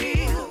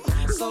Real,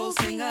 soul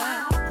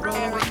singer,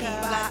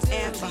 Erica,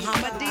 and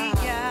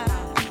Bahamadia.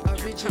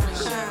 Original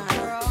shine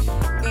girl,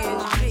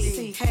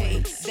 NG.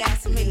 Hey,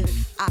 that's me.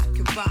 I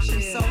can rock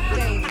you so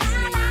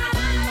dangerously.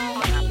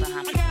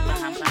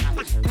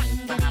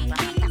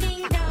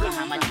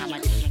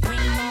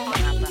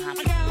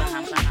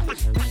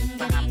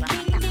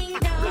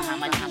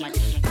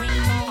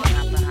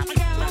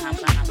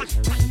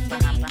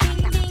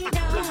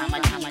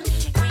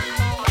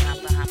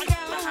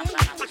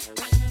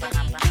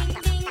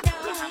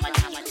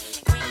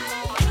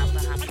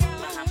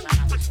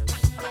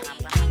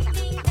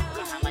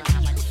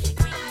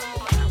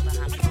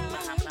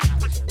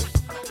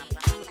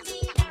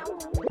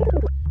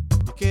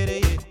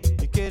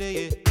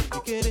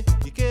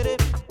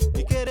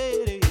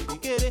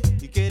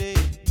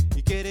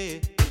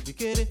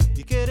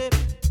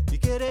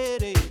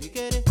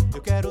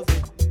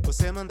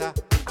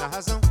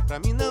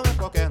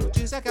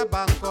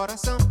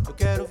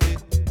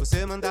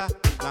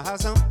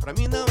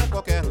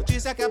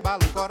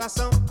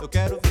 Eu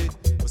quero ver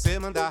você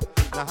mandar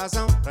na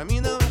razão. Pra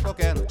mim não é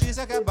qualquer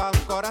notícia que abala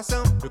o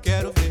coração. Eu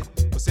quero ver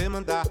você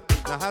mandar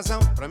na razão.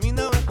 Pra mim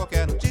não é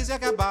qualquer notícia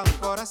que abala o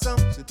coração.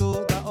 Se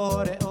toda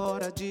hora é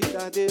hora de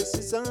dar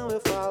decisão,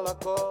 eu falo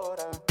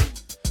agora.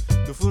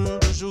 No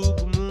fundo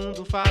julgo o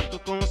mundo, fato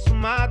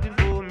consumado e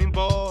vou-me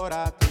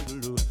embora.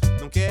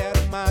 Não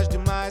quero mais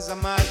demais a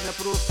mais me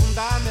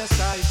aprofundar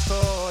nessa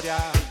história.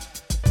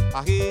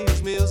 Arrei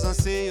os meus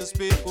anseios,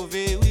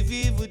 percorreu e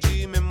vivo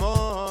de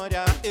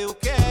memória. Eu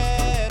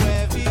quero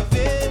é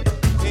viver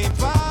em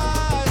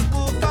paz,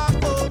 por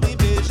favor me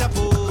beija a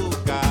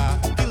boca.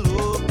 Que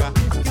louca,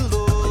 que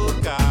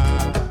louca.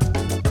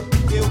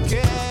 Eu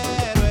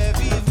quero é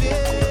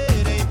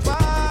viver em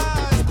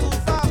paz, por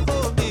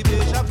favor me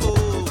beija a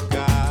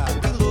boca.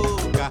 Que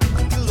louca,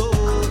 que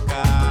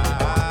louca.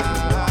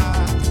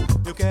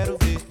 Eu quero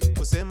ver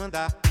você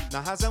mandar na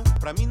razão.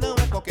 Pra mim não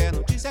é qualquer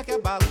notícia que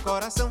abala o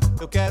coração.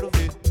 Eu quero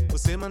ver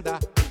você mandar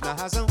na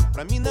razão.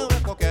 Pra mim não é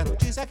qualquer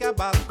notícia que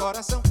abala o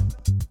coração.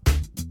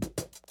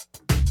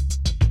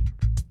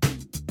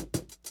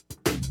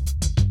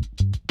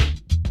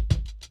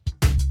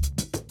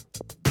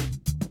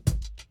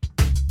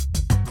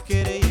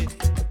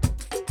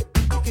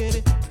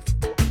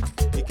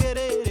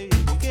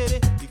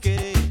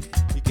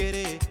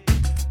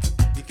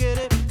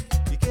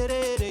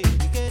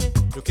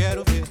 Eu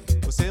quero ver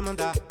você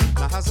mandar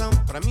na razão.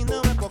 Pra mim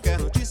não é qualquer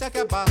notícia que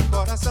abala o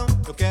coração.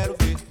 Eu quero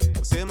ver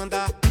você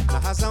mandar na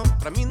razão.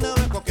 Pra mim não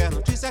é qualquer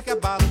notícia que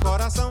abala o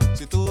coração.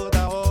 Se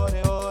toda hora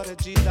é hora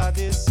de dar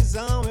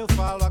decisão, eu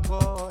falo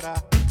agora.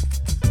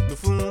 No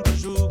fundo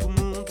julgo o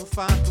mundo,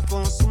 fato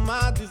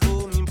consumado e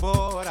vou-me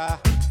embora.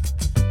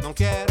 Não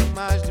quero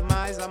mais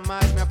demais a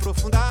mais me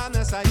aprofundar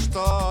nessa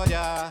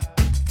história.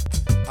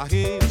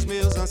 Arrei os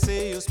meus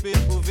anseios,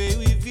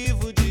 percorreu e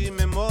vivo de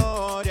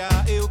memória.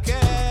 Eu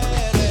quero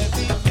é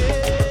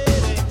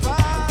viver em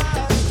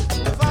paz,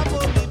 por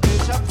favor me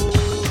beija a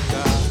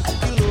boca.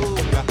 Que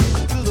louca,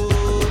 que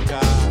louca.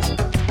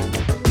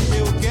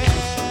 Eu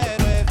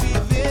quero é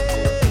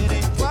viver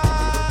em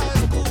paz,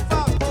 por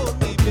favor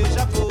me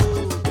beija a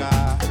boca.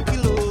 Que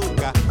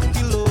louca,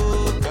 que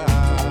louca.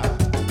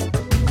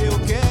 Eu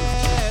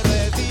quero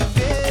é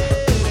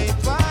viver em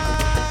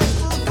paz,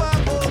 por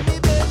favor me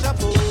beija a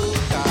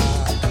boca.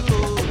 Que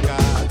louca,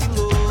 que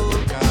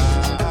louca.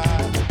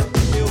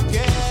 Eu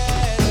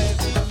quero é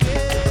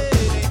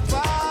viver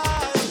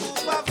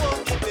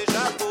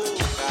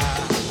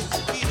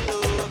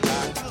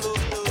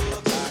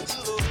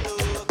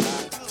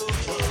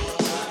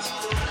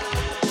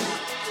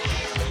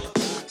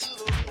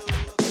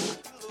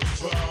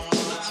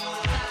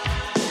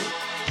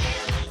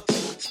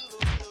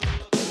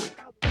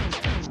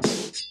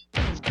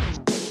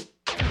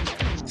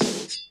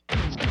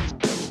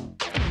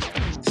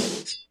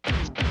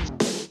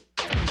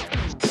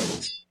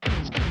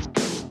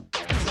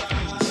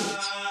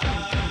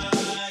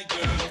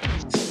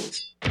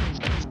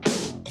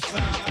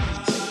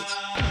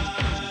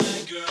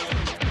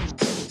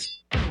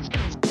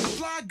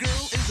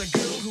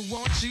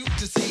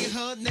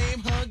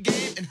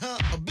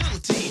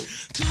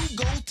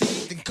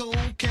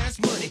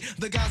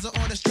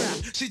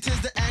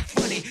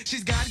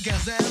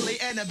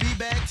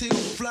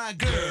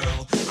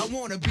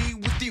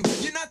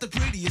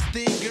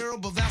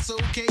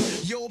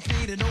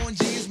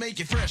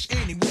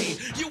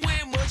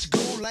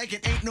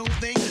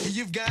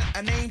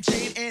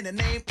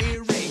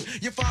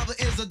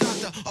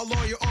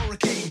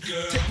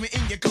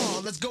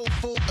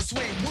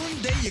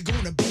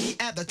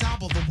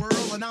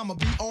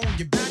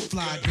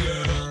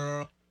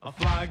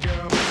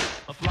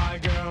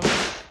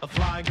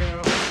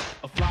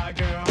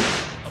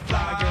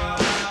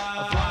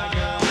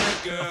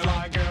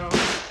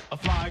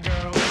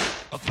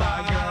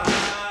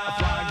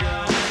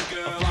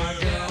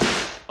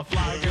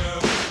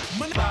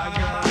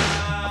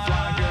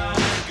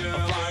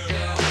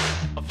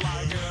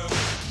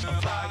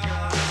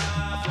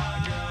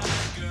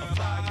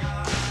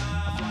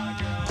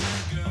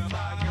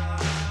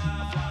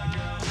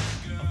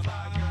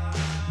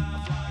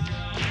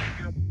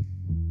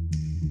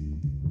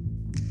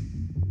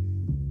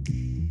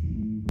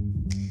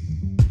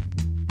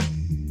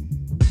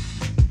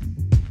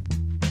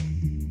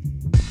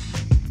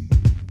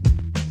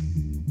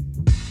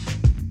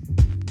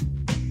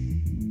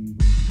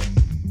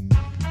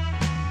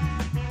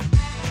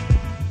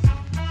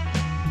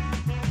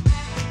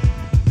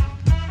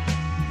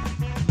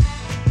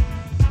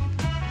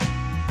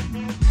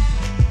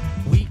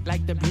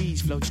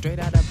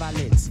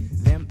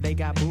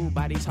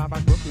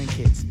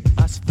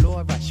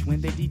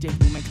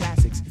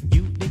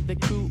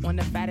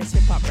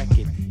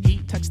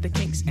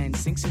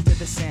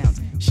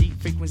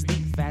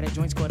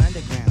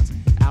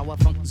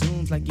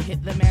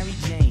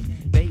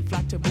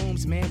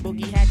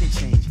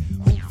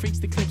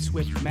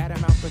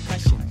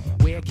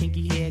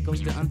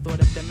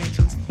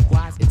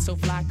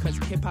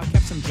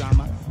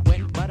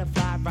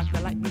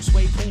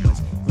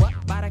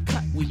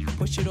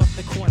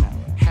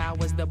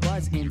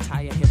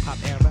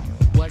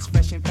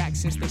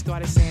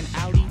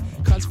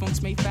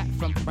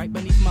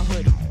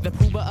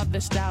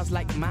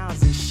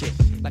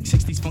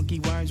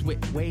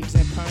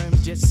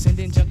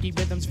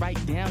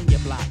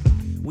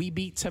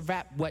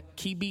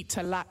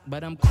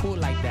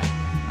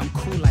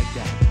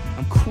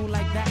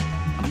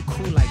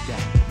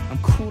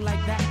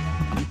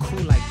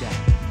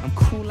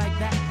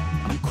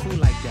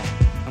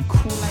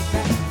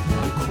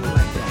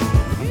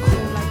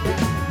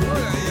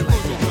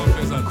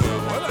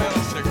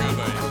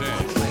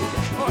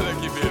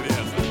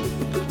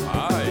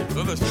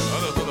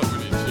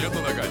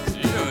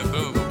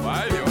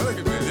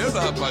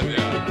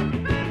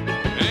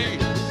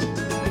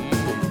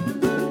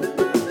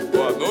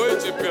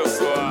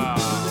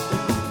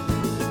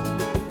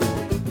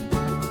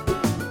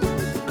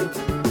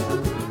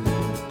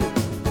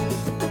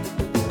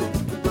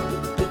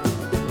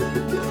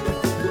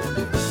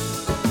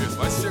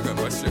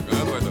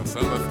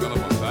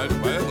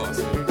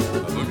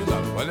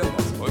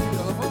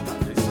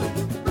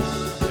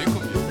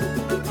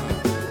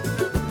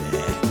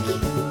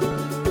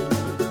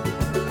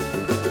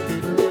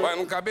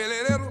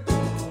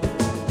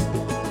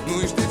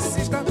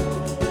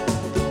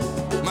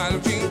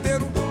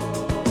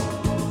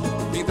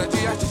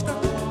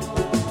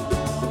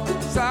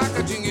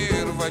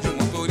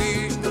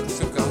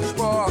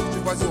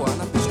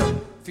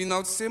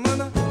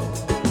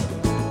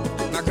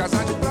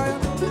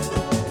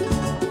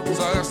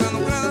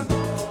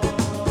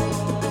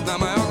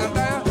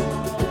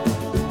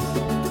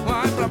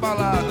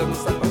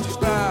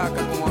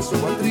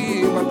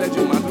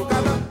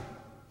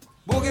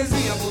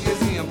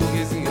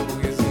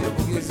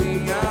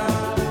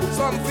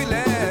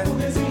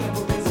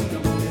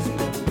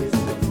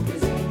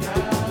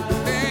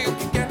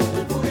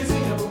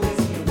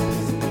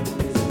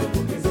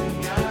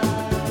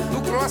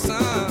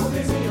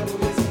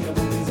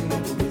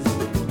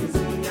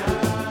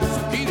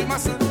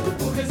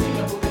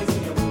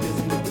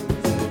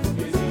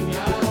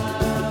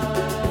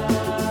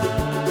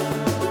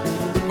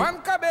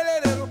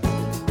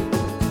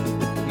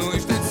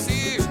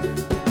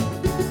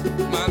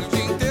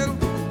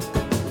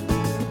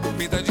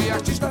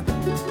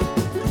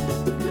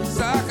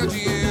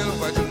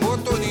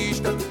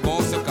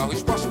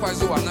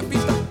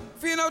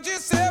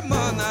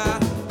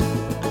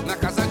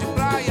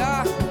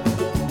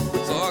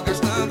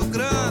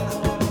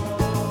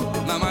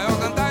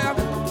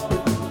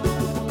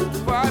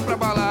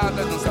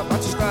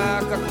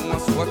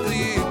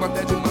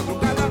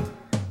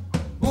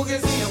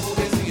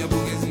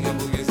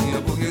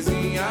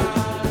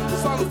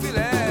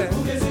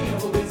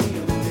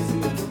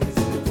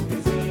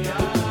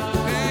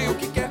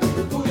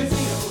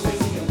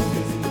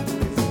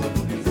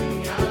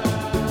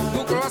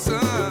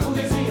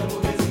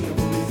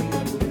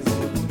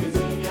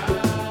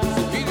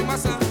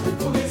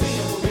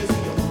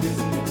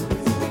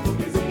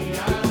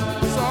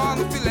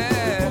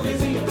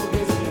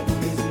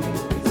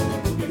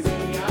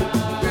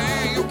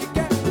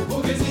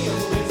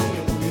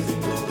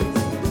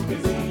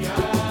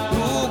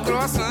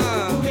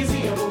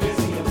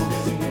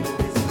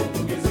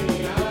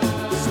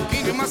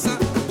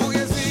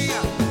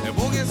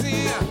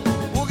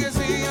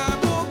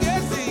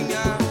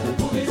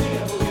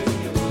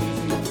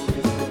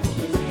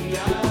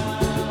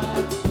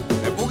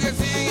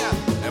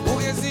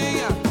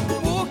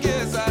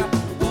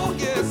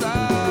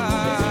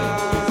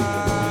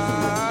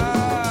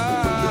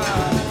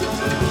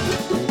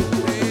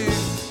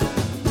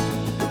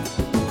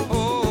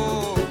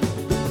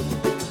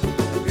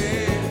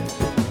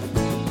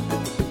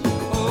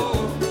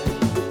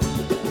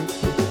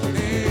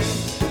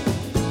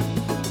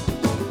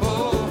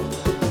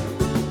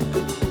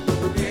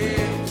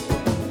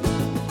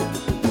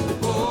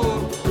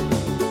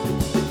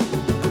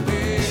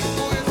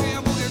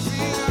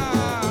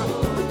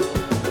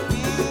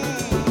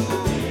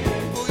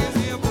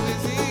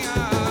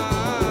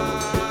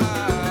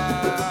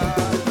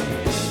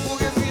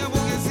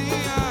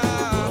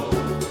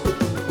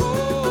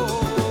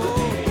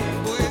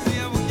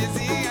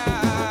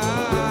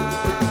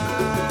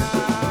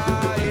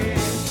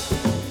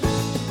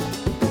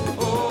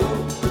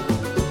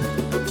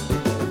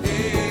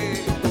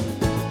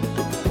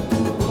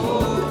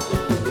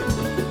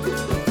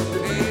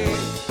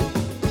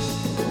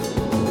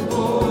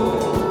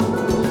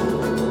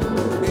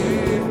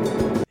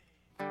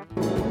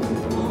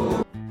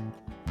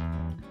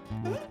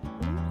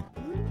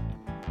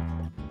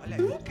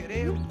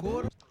querer o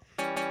couro.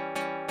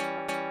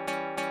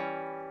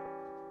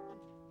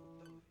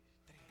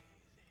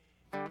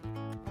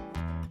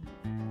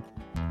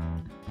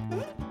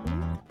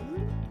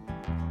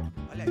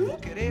 Olha aí, vou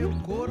querer o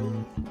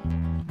couro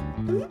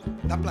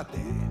da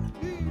plateia.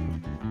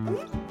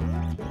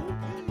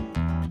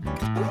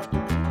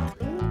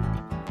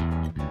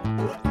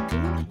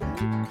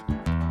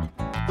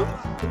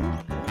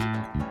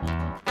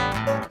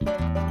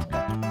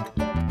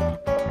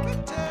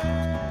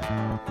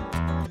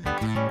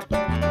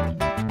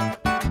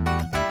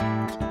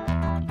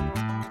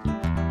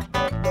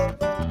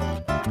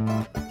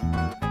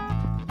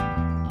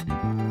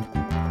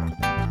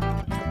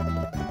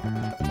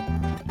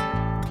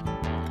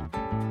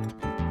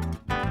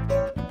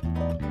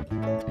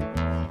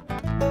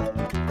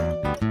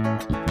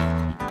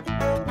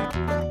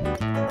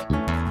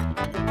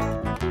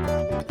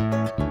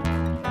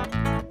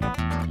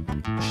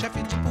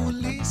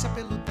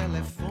 Pelo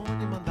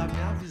telefone manda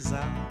me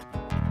avisar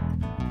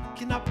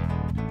que na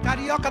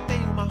Carioca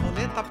tem uma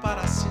roleta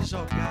para se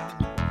jogar.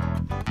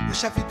 O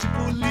chefe de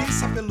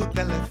polícia pelo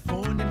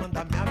telefone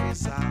manda me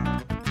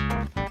avisar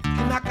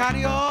que na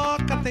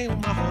Carioca tem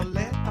uma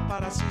roleta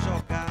para se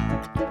jogar.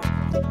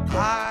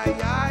 Ai,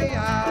 ai,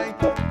 ai,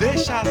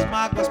 deixa as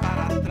mágoas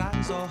para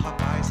trás, oh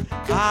rapaz.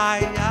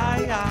 Ai,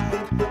 ai,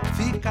 ai,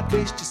 fica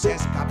triste se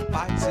és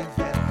capaz e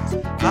verás.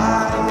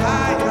 Ai,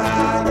 ai,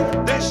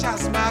 ai, deixa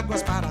as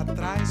mágoas para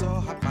trás, oh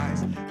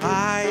rapaz.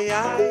 Ai,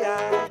 ai,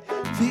 ai,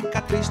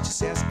 fica triste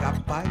se és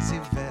capaz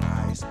e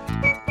verás.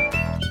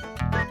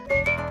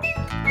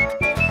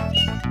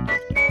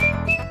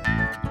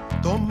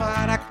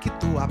 Tomara que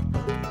tu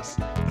apanhes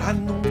pra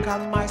nunca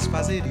mais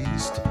fazer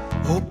isto.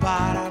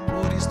 Roubar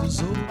amores dos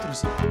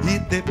outros e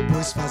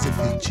depois fazer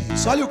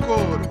feitiço. Olha o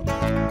couro,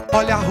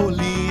 olha a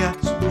rolinha.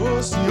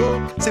 Senhor,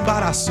 senhor, se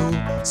embaraçou.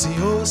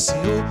 Senhor,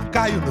 senhor,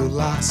 caiu no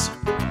laço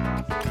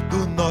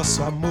do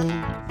nosso amor.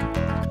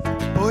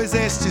 Pois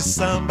este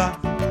samba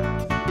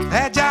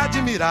é de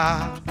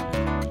admirar.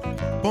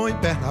 Põe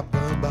perna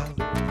bamba,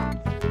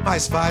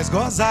 mas faz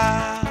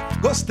gozar.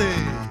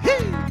 Gostei.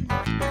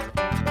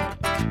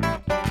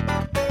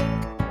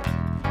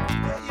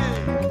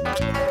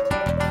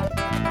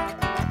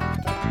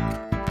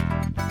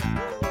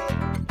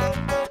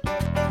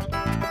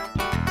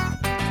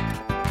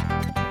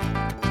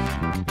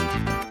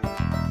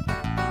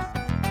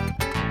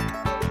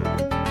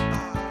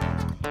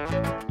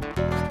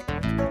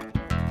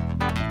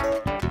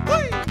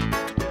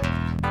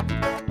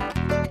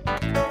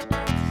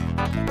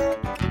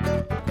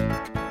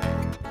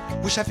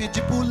 O chefe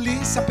de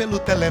polícia pelo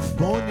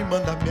telefone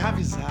manda me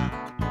avisar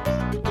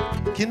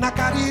que na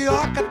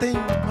Carioca tem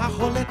uma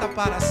roleta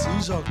para se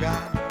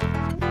jogar.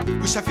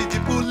 O chefe de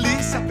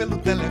polícia pelo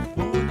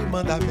telefone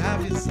manda me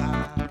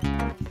avisar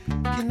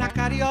que na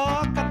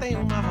Carioca tem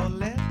uma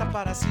roleta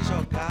para se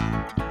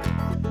jogar.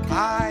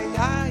 Ai,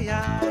 ai,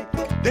 ai,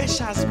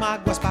 deixa as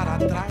mágoas para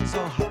trás,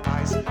 oh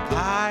rapaz.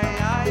 Ai,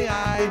 ai,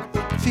 ai,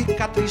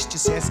 fica triste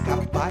se és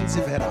capaz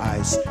e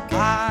verás.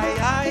 Ai,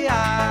 ai,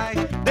 ai,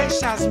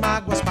 deixa as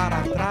mágoas para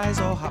trás,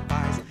 oh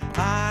rapaz.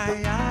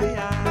 Ai, ai,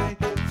 ai,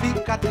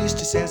 fica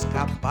triste se és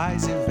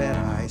capaz e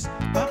verás.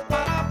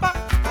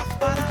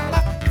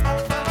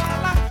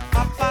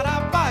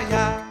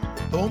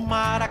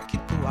 Tomara que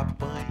tu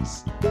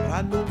apanhes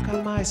pra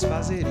nunca mais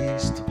fazer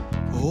isto.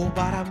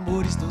 Roubar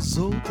amores dos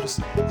outros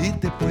e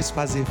depois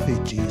fazer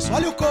feitiço.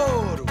 Olha o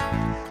couro,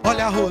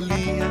 olha a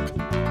rolinha.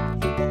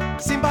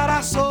 Se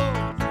embaraçou,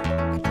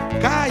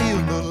 caiu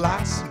no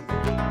laço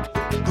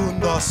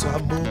do nosso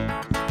amor.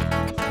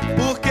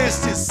 Porque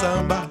este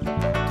samba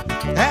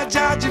é de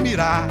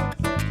admirar.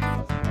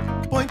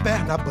 Põe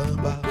perna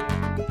bamba,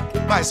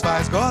 mas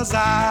faz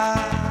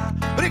gozar.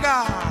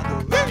 Obrigado!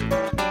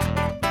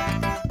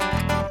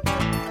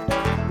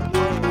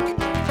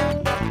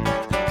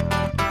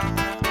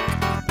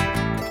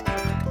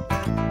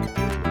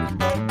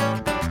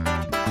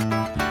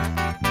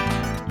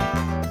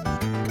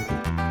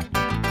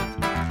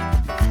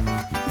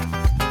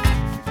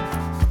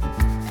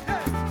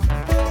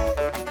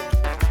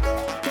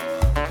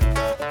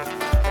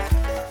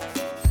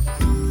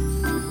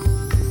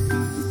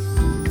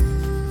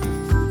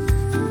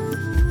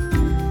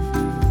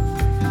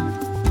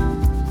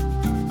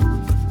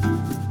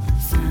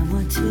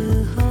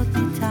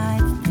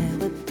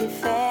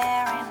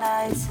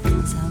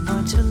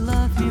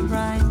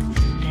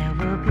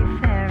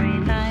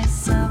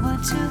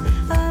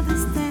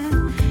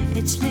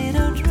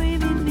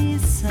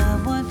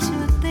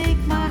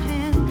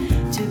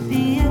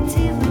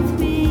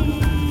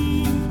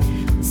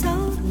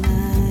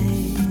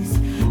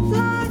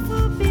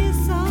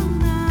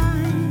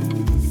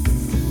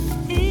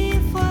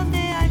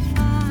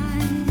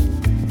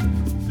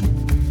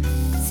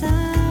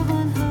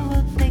 Someone who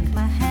will take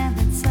my hand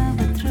and someone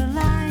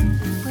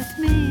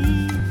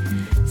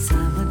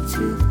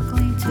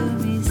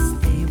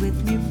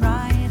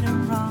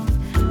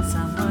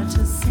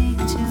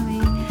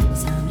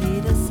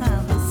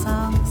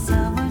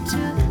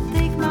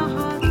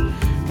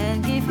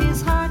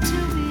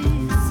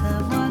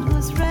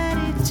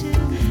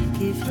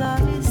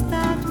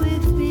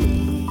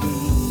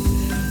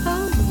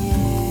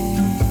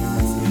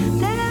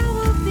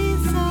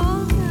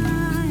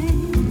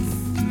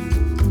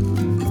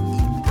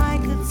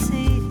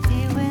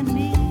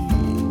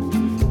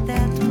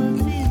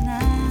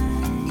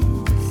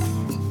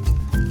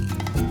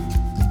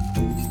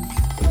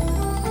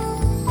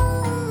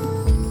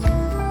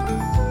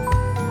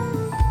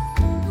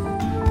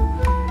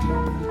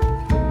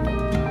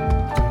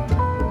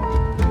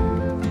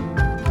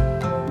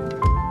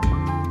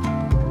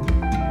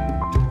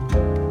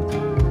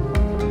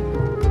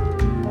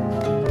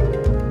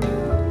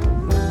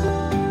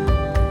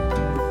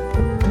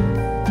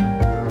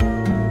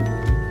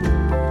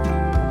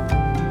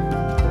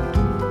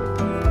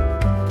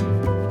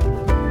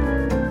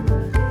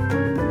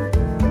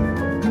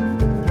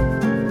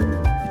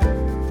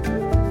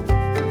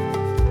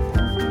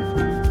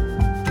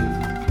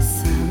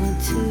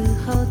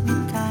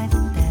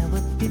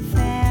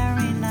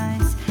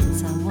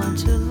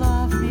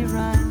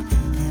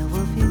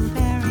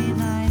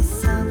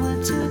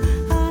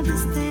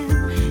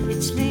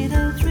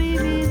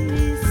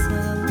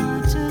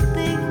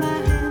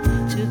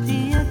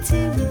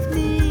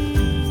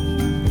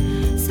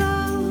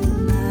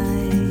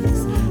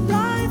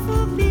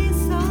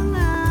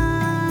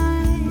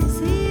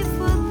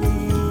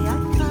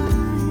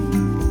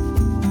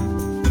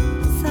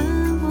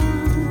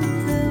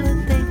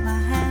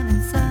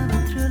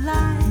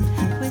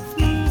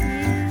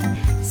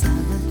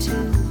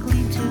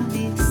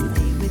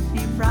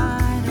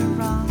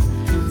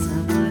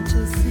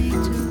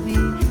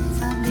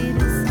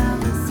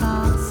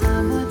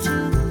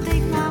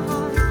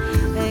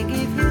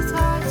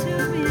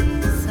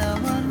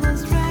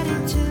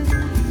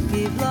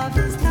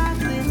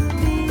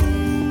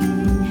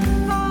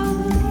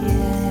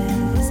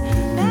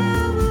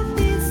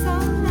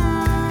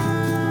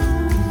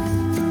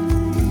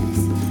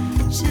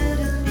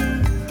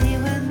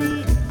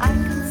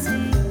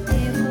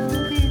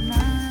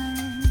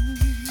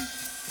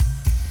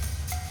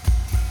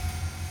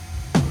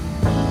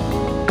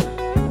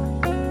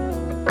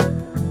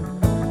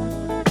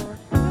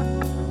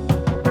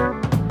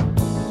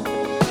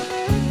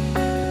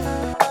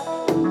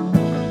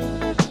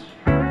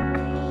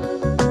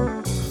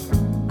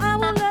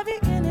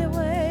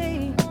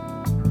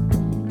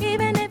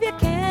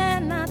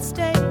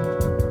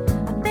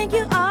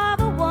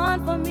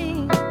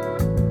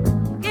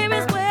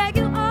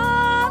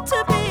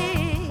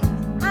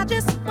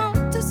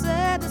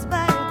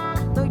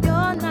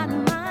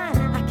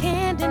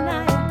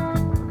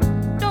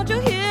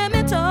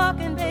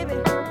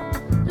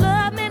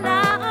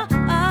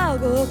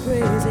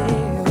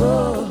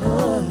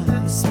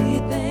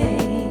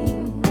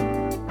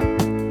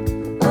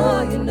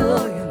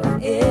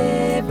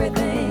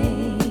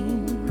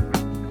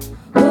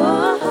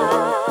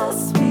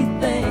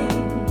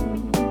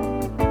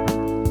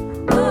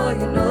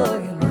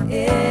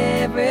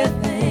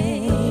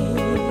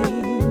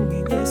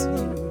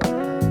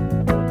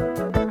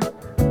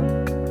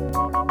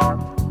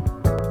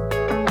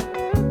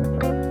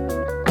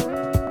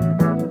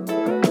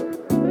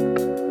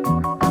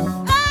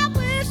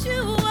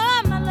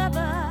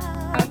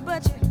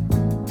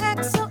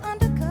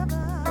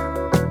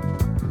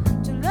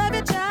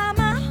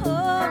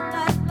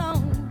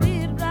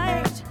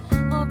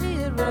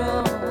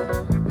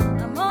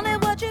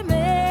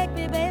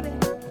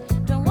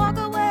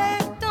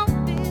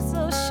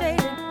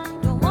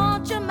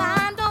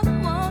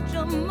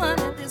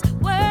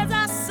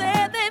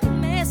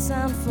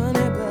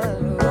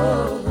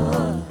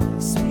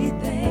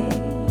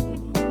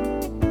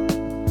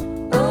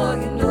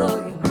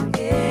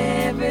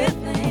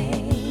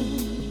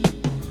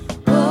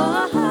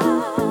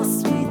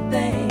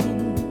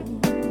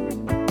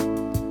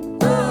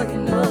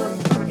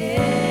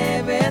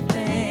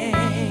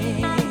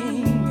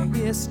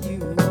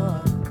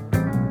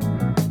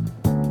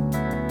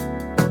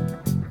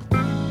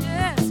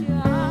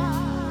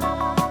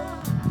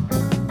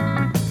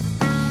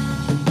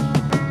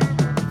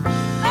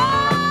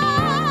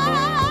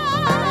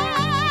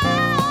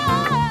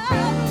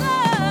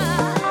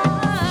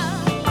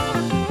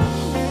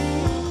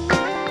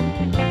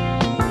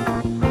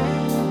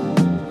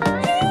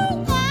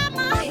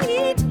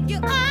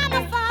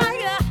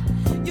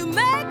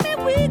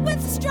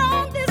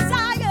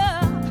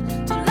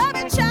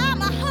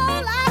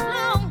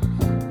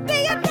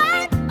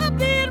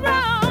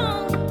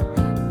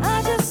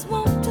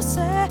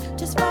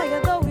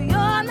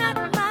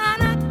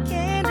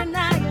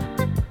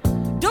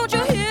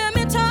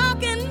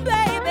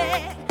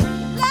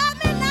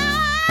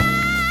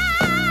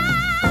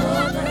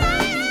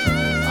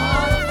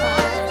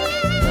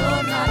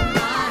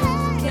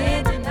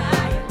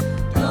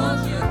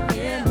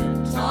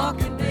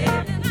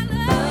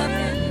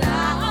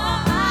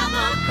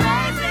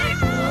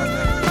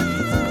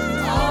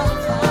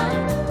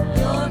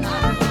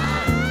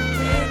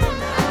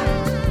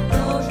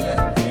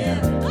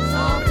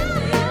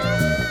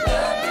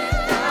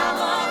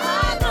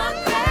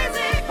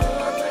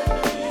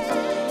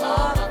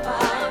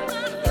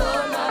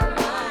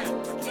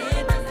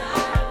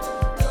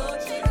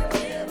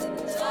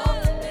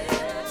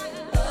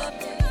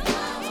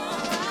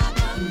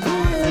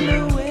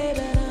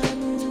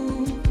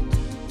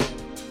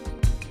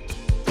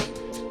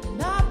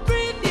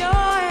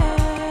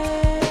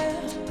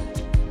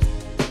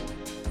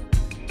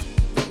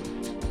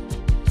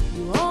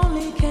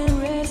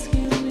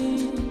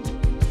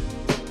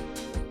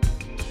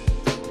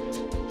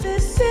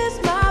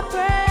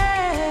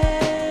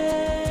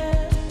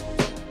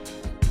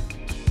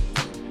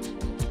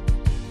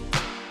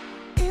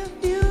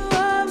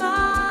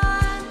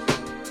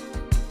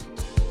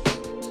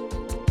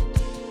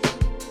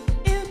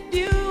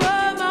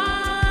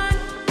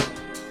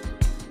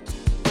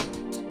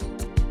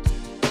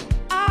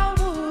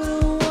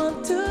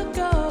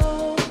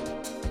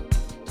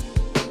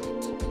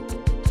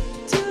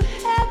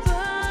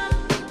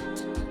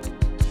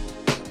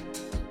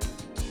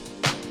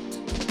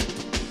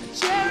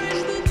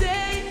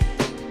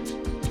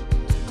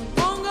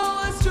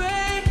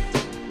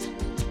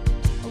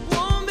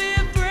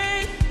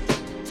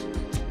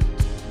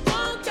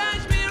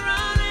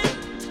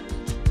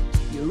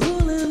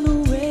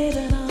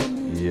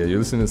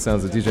listening to the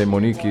sounds of DJ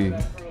Monique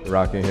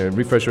rocking here.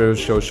 Refresh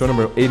Radio show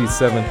number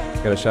 87.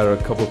 Gotta shout out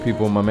a couple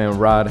people. My man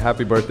Rod,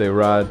 happy birthday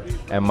Rod,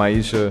 and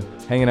Maisha,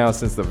 hanging out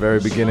since the very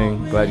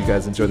beginning. Glad you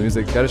guys enjoyed the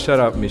music. Gotta shout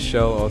out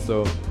Michelle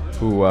also,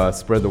 who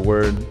spread the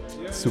word.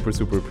 Super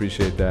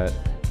appreciate that.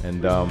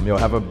 And yo,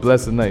 have a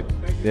blessed night.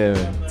 Yeah,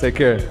 man. Take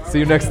care. See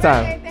you next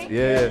time.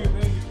 Yeah.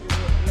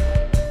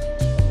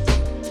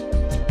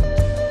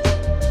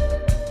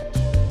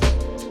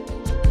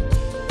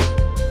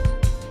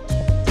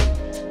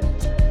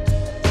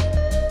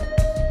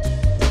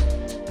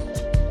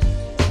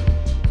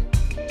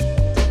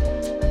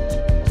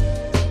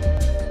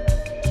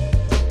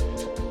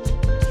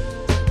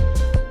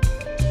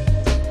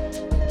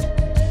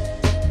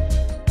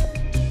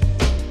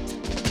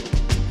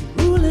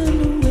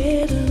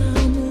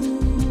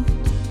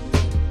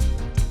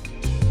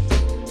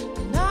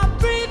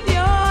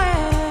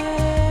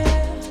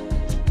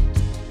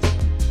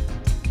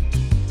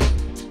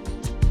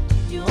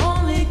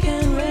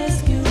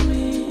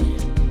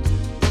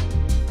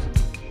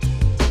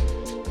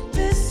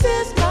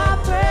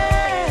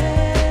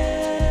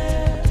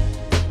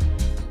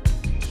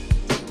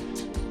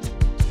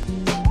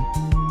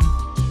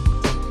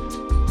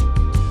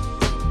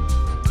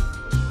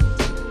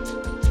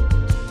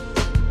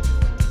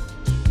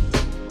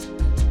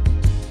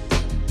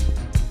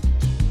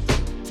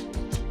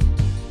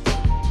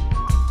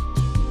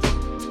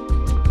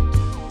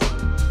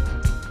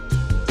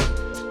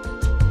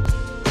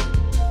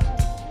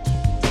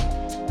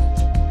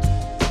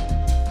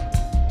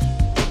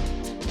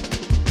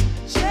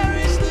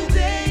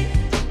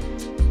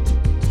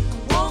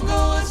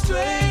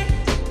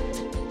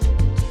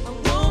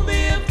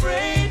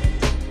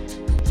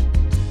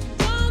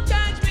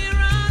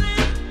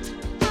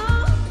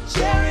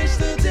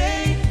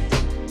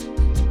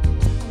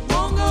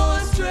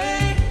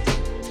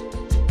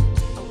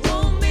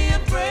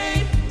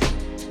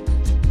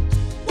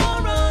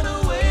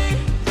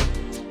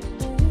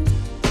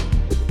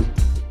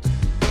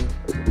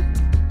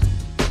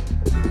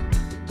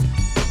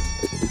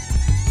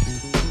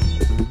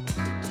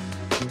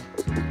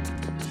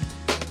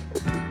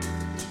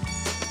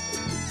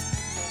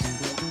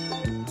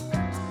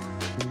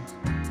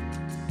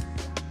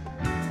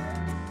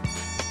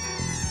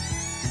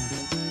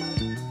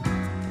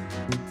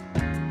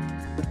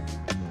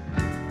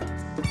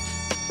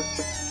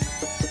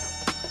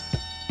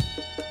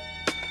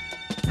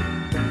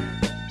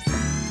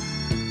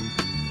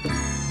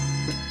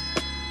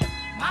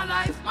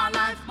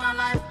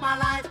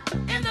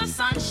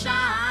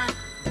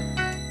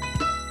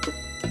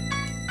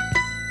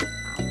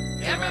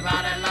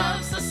 Everybody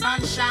loves the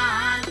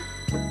sunshine.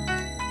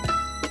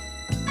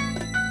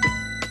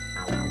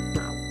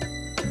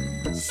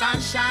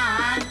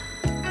 Sunshine.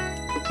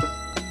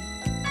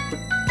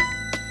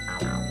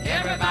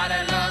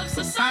 Everybody loves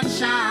the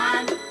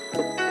sunshine.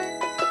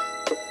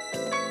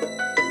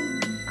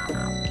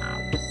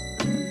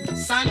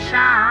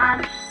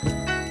 Sunshine.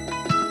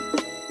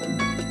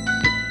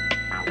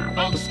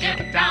 Folks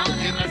get down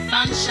in the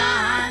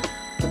sunshine.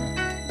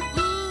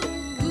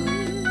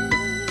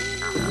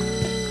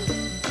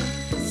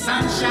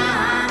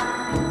 Sunshine.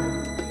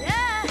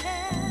 Yeah.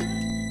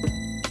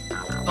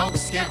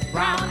 Folks get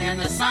brown in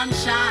the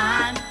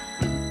sunshine.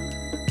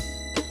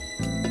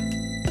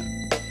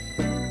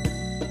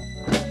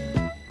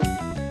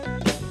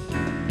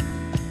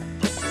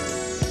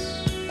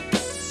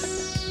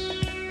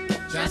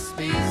 Just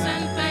bees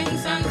and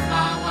things and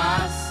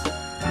flowers.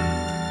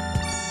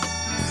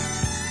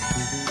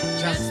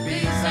 Just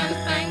bees and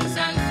things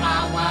and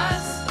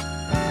flowers.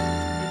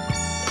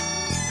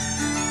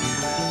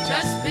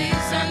 Just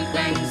bees and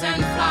things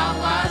and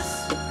flowers.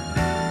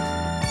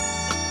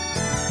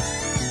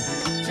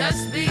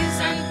 Just bees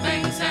and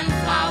things and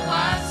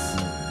flowers.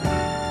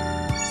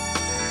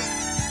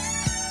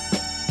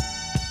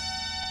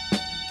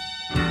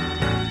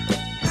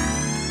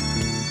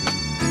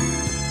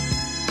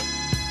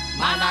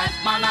 My life,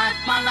 my life,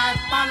 my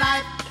life, my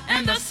life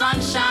in the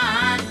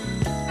sunshine.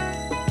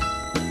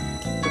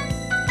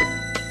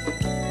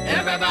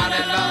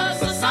 Everybody loves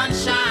the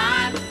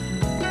sunshine.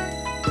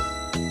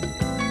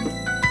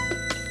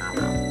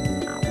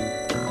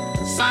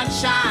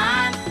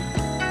 Sunshine.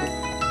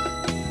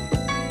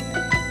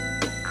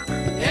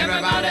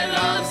 Everybody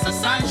loves the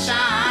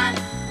sunshine.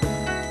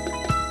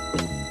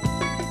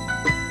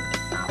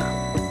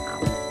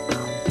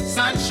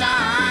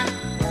 Sunshine.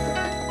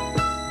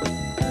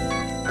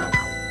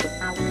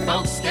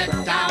 Folks get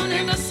down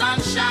in the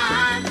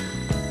sunshine.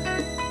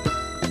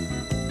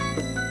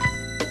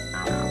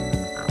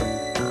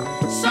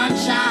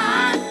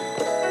 Sunshine.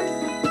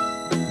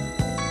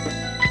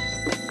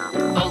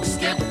 Folks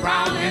get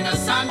brown in the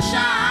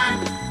sunshine.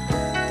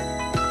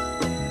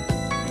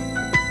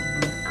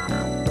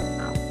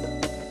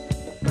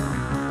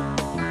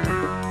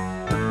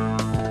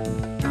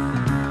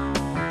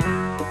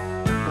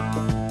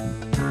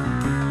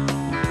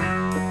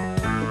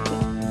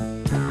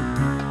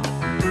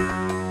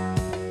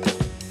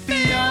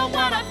 Feel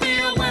what I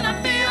feel when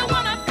I feel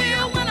what I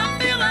feel when I'm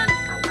feeling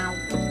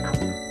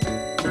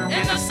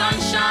in the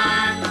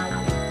sunshine.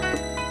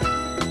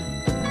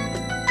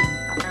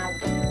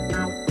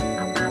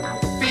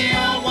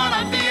 Feel what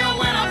I feel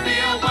when I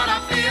feel what I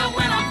feel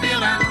when I'm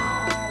feeling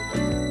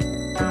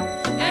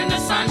in the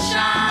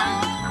sunshine.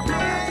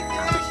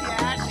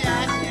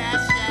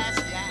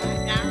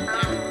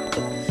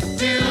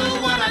 Do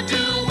what I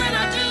do when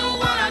I do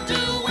what I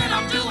do when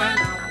I'm doing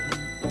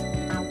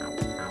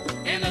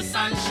in the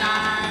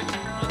sunshine.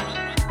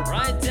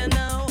 Right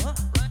now,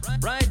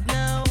 right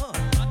now.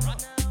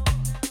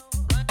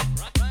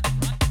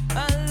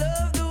 I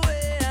love the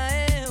way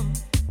I am.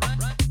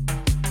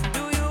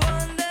 Do you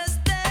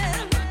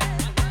understand?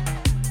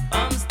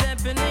 I'm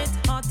stepping it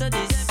hotter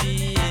this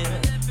year.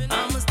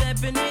 I'm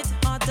stepping it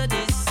hotter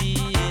this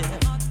year.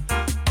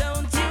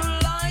 Don't you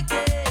like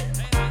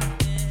it?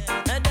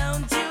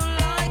 Don't you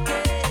like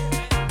it?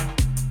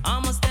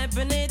 I'm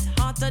stepping it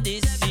hotter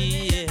this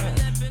year.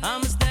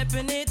 I'm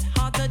stepping it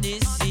hotter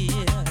this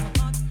year.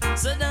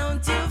 So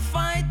don't you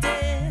fight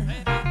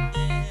it.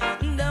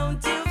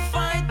 Don't you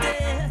fight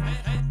it.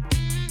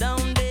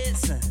 Don't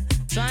this.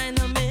 Trying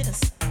to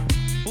miss.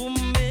 Who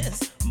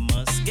miss?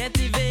 Must get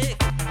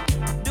evict.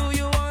 Do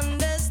you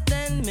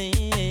understand me?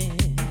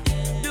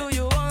 Do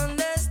you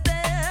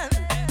understand?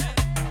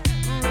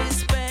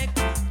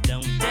 Respect.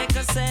 Don't take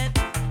a set.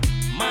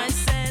 My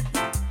set.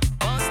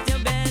 Bust your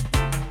bet.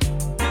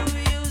 Do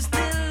you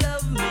still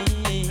love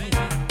me?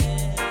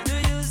 Do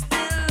you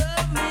still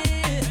love me?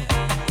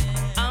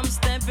 I'm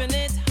stepping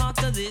it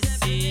hotter this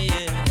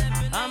year.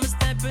 I'm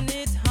stepping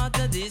it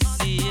hotter this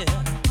year.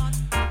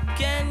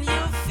 Can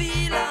you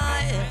feel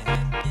it?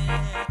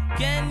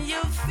 Can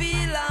you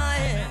feel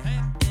it?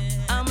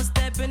 I'm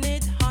stepping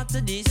it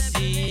hotter this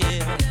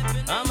year.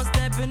 I'm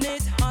stepping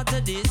it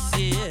hotter this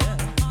year.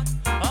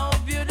 I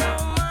hope you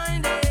don't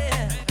mind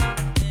it.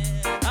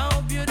 I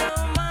hope you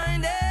don't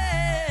mind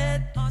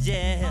it.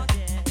 Yeah.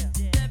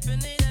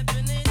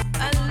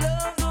 I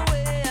love the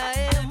way I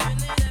am.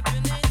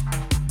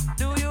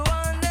 Do you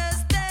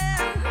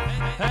understand?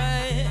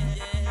 Hey,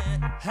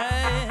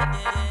 hey.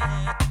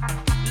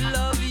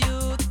 Love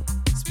you.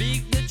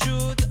 Speak the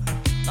truth.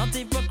 Not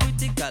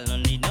hypocritical. No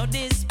need no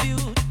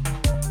dispute.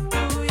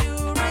 Do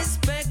you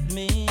respect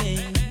me?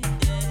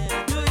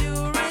 Do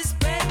you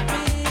respect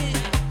me?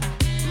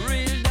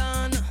 Real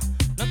done.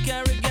 No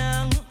carry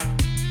gang.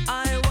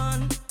 I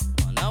won.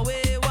 One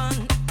away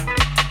one.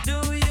 Do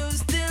you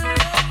still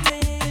love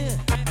me?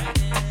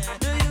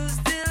 Do you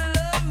still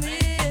love me?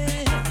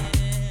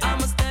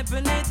 I'm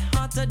stepping it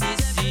hotter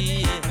this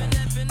year.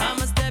 I'm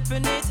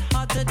stepping it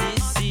hotter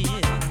this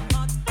year.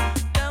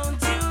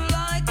 Don't you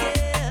like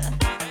it?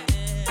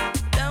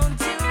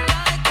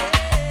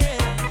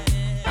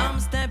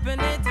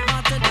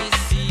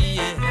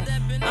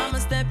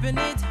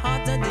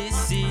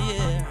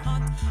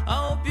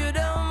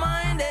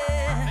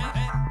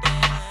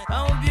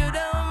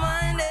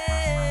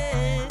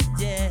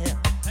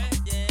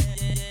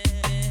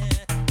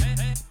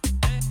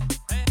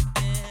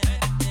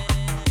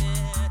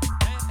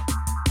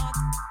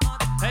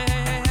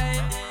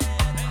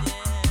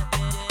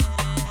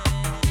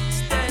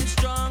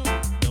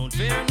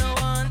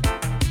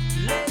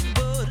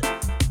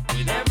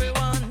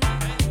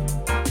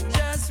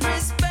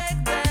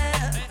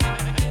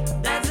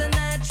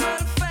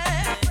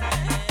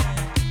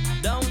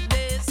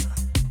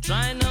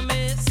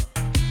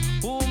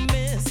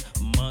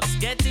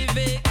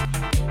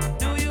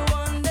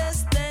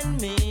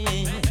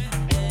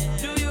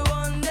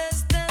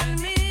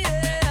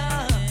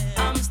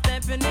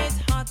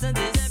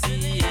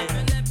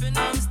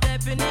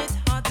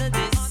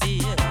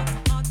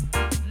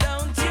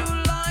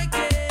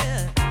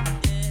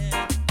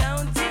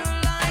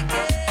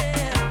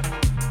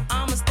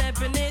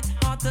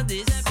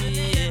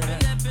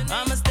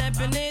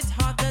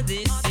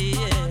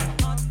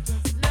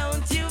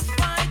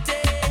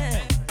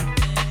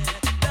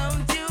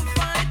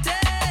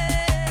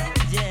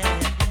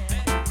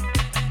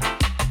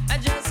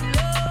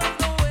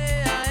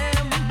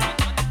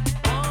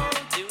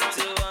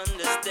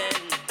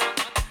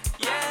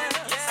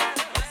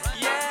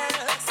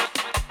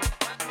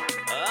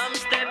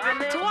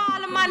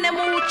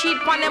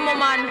 on them,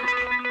 man.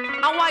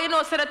 And why you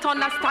know say the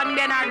thunder stand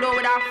there in our door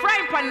with our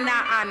frying pan in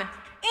our hand?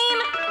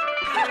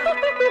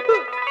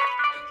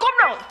 Come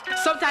now.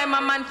 Sometime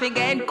a man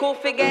forget, cool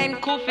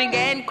forget, cool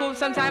forget, cool.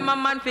 Sometime a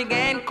man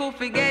forget, cool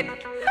forget.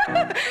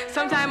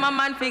 Sometime a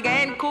man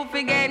forget, cool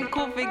forget,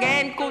 cool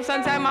forget, cool.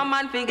 Sometime a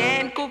man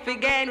forget, cool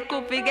forget,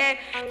 cool forget.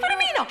 For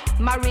me no,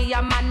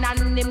 Maria man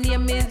and him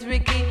name is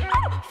Ricky.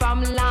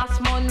 From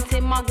last month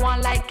him a go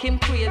on like him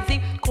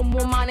crazy. Come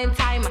home in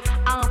time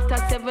after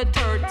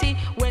 7:30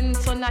 when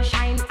sun a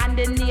shine and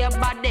the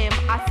neighbor them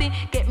I see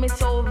get me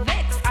so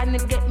vexed and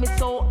it get me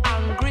so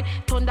angry.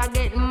 Thunder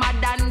get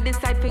mad and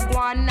decide to go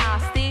on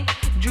nasty.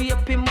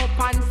 Drape him up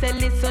and say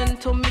listen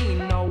to me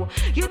now.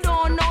 You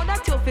don't know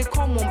that you fi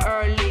come home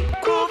early.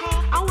 Cool.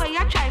 And when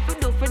you try to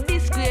do for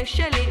disgrace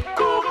Shelly.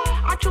 Cool.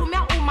 I told me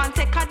a woman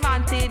take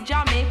advantage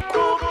of me.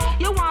 Cool.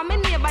 You want me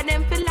neighbor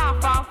them fi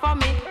laugh off of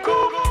me.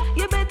 Cool.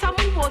 You better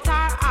move out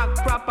and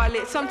act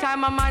properly.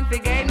 Sometime a man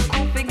forget,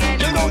 cool forget,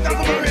 cool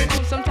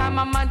forget. Sometime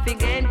a man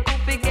forget, cool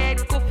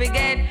forget, cool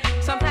forget.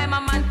 Sometime a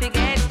man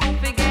forget, cool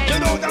forget. You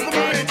know that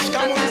we're rich,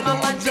 come on, it's no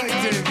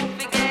objective.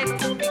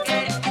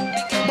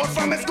 But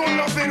from it's good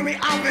loving, we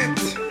have it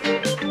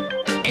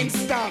in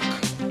stock.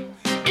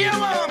 Yeah,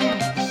 mom.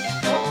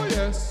 Oh,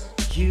 yes.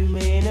 You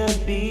may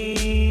not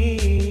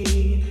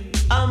be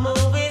a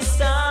movie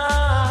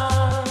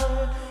star.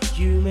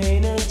 You may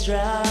not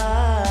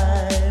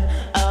drive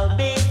a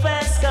big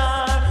fast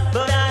car,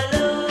 but I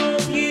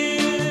love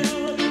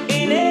you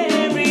in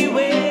every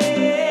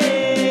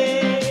way.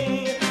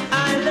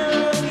 I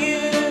love you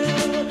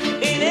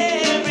in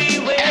every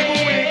way.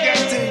 Every way you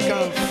can think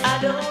of. I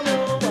don't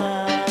know why.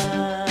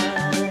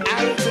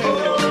 I'll tell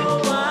you.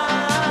 Why?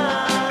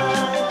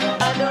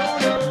 I don't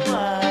know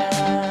why.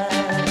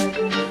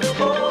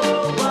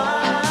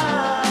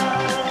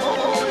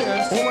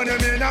 Woman, you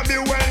may not be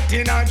wealthy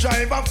and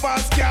drive a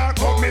fast car.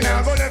 Come me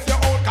now, go left your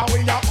out, cause we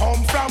a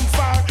come from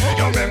far.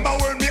 You remember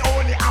when me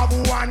only have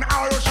one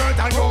arrow shirt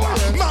and you a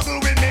muggle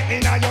with me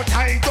in a your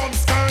tight up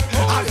skirt.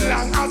 As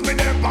long as me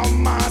there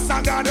from Mars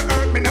and God the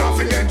earth, me now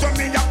forget where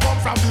me a come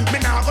from. Me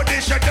now go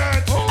dish your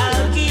dirt.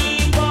 I'll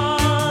keep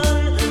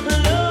on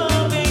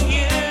loving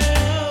you.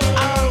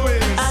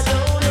 Always. I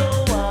don't know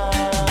why.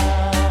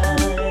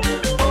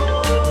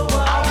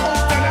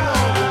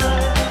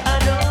 I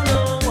don't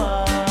know why.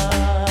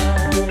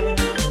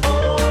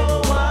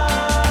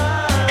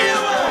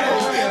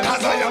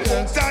 Cause I am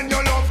hooked on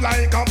your love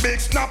like a big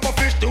snapper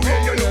fish. The way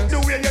you look, the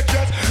way you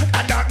dress,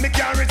 and that me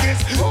can't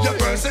resist. Your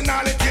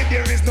personality,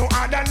 there is no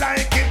other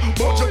like it.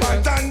 But you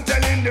want and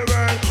telling the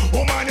world,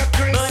 woman, you're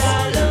Chris. But I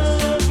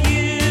love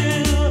you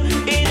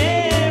in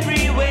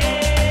every way.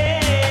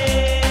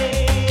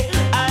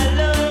 I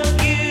love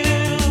you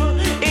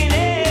in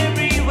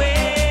every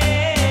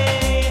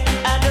way.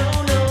 I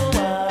don't know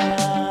why.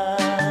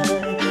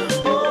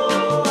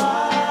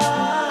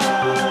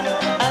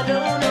 I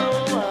don't know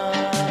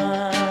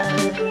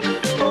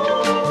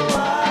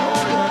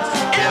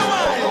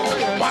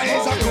Why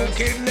is a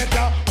crooked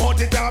letter?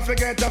 Cut it off,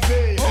 forget the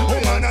fee.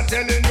 Woman, I'm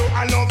telling you,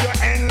 I love you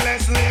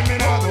endlessly. Me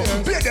now go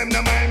pay them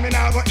the mind, me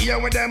now go hear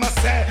what them a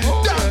say.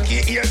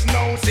 Donkey ears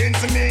now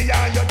since me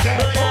and your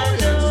dead. I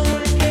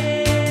don't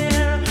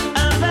care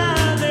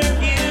about the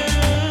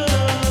views.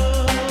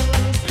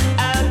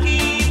 I'll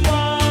keep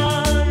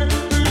on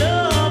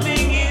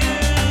loving you.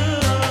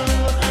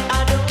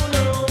 I don't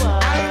know why.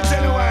 I'll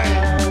tell you why.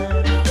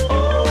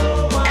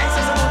 This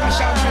is another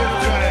champagne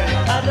try.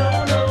 I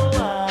don't know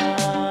why.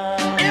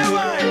 Yeah,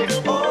 why?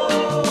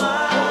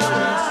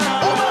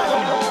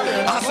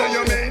 I say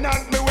you may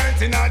not be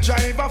waiting and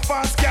drive a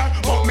fast car,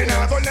 but me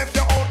now go left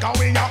you out cause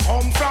we a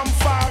come from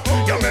far.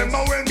 You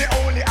remember when me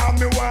only have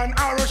me one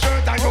arrow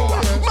shirt and you a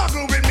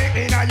muggle with me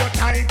in a your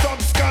tight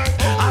up skirt.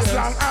 As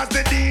long as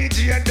the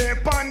DJ dey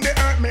on the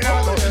earth, me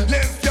now go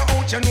left you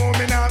out, you know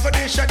me now go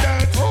dish your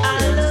dirt.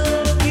 I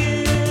love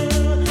you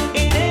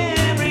in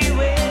every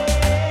way.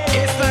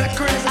 It's like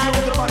crazy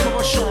to the back of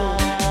a show.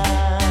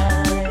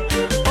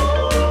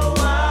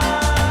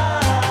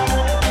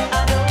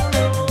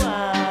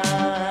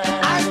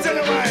 I'll tell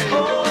you why.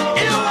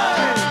 You why?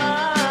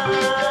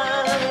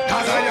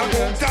 Cause I am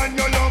hooked on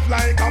your love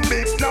like a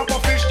big snapper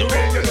fish. The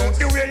way you look,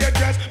 the way you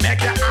dress,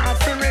 make you hard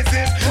to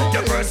resist.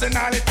 Your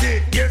personality,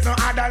 there's no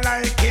other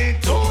like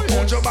it.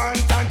 Put your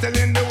band and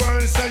telling the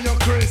world, say you're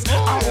Chris.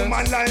 A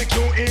woman like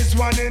you is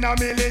one in a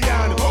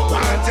million.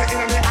 Want you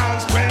in my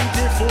hands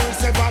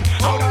 24/7.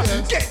 How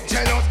to get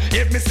jealous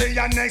if me say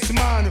your next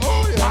man.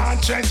 One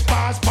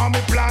trespass for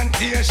me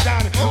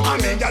plantation. I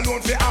mean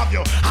alone fi have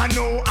you, I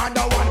know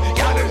other one.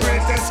 You're the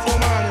greatest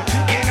woman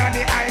in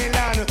the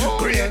island.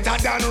 Greater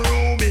than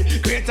Ruby,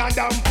 greater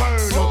than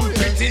Pearl.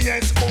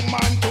 Prettiest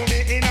woman to me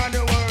in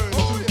the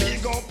world.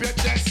 Big up your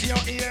chest, you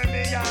hear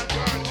me, young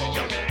girl.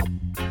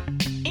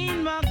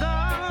 In my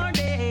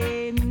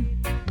garden,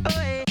 oh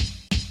yeah.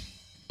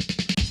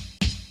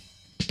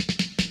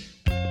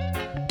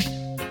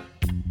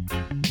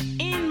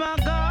 In my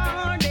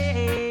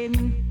garden,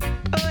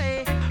 oh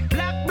yeah.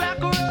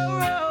 Black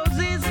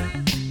roses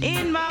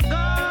in my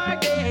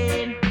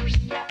garden.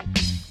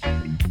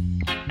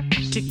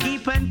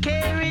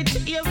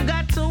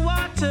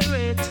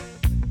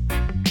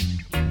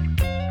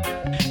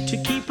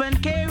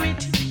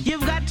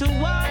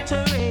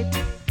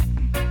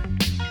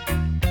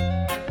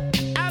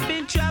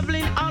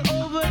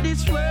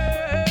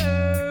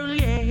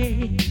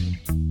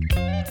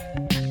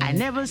 I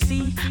never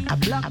see a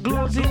black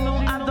rose in no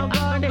other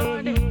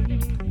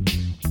garden.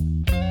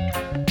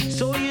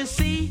 So you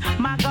see,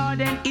 my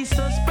garden is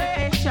so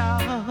special.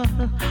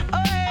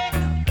 Oh, yeah.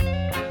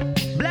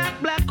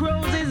 Black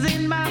roses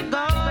in my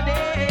garden.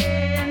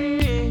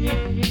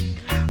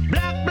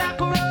 Black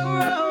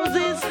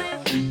roses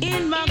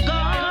in my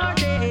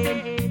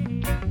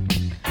garden.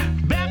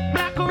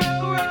 Black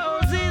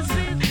roses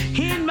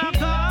in my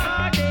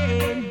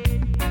garden.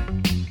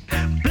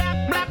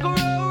 Black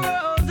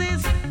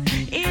roses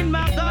in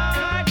my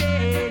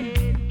garden.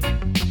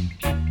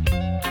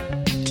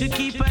 To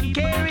keep and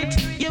care it,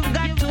 you've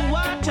got to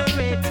water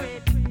it.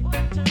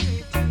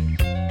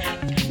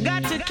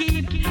 Got to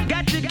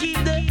keep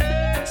the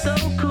earth so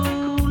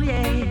cool,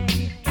 yeah.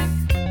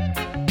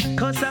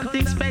 'Cause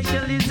something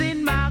special is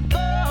in my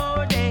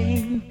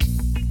garden.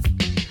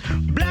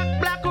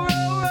 Black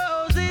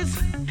roses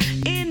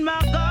in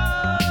my garden.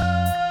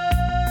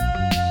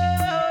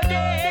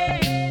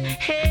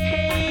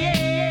 Hey.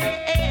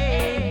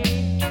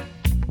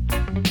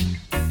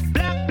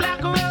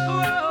 Black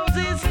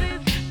roses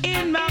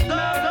in my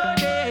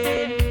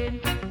garden.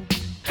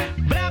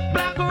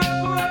 Black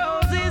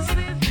roses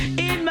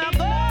in my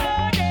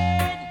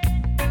garden.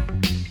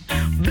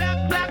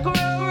 Black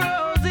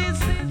roses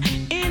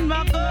in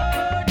my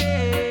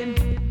garden.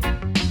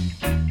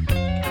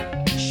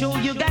 Show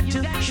you got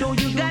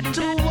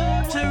to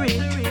water it.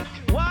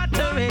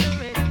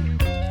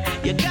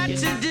 You got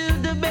to do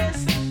the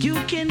best you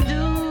can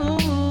do,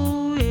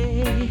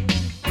 yeah.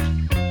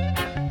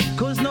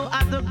 'Cause no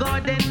other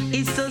garden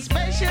is so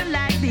special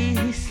like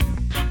this.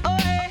 Oh,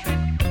 yeah.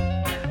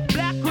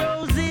 Black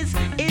roses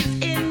is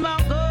in my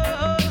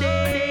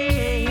garden.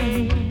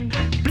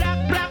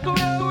 Black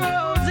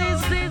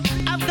roses,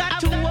 I've got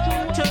to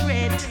water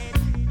it.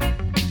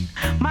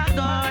 My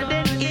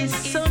garden is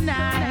so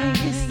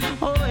nice.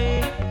 Oh,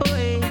 yeah.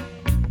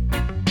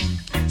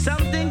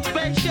 Something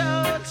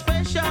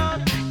special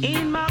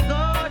in my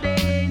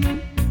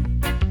garden.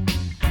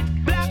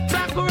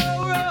 Black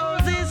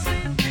roses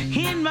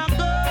in my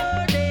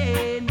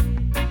garden.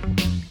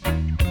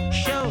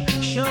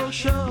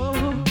 Show,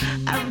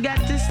 I've got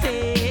to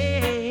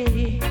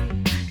stay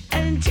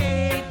and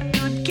take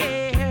good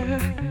care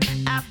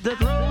of the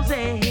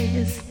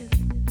roses.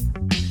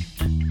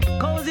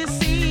 'Cause you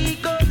see,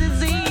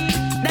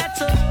 that's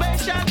so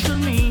special to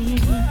me.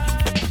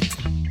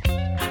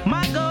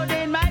 My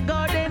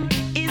garden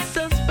is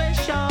so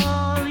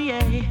special,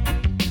 yeah.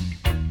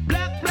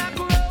 Black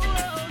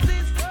roses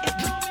is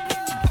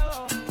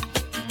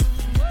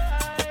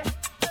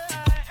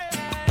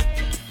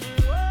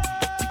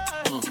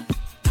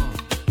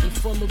In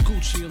front of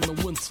Gucci in the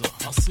winter,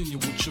 I seen you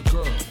with your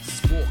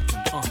girls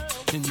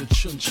walking, in your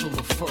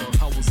chinchilla fur.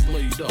 I was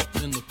laid up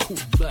in the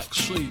coupe back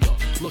shader,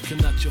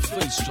 looking at your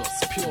face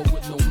just pure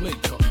with no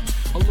makeup.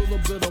 A little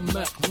bit of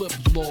MAC lip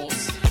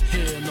gloss,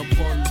 hair in a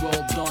bun,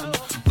 well done.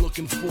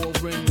 Looking for a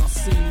ring, I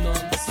seen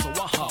none, so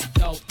I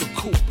hopped out the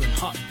coupe and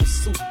hot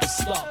pursuit to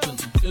stop and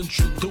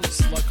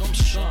introduce like I'm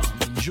shining.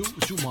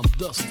 You my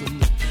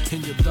destiny.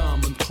 In your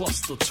diamond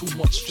cluster, too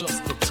much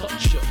just to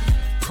touch ya.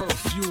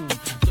 Perfume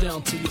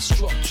down to your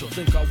structure.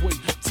 Think I wait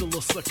till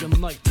the second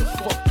night to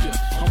fuck ya.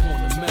 I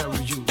wanna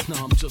marry you,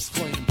 now I'm just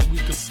playing, but we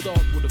could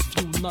start with a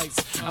few nights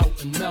out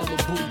in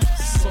Malibu,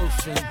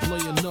 surfing,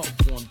 laying up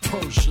on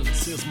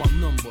Persians. Here's my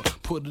number,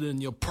 put it in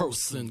your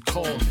purse and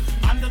call me.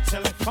 On the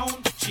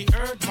telephone, she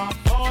heard my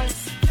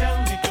voice. Tell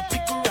me to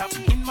pick her up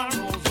in my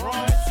Rolls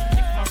Royce.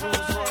 If my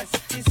Rolls Royce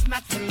is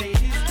not for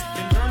ladies,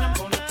 then girl, I'm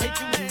gonna take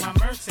you in my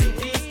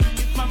Mercedes.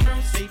 If my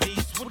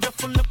Mercedes would have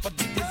full up of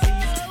the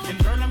disease, then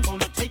girl, I'm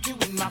gonna take you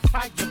in my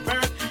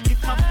Firebird. If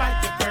my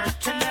Firebird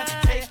cannot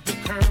take the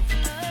curve,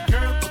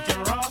 girl, put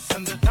your ass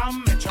on the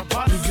dumb at your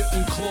bus. We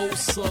getting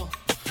closer.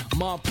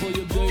 My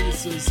player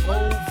days is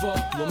over.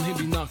 Well,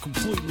 maybe not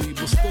completely,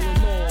 but still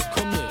in all,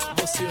 come here,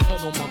 rest your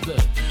head on my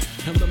bed,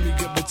 and let me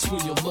get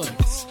between your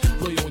legs,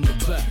 lay on your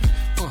back,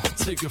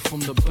 take it from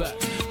the back,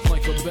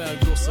 like a bad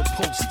girl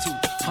supposed to.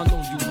 I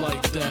know you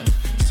like that.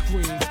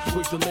 Scream,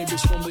 wake the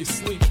neighbors from they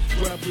sleep.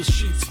 Grab the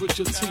sheets, grit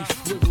your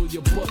teeth, wiggle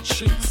your butt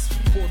cheeks.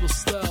 Pour the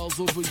styles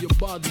over your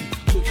body,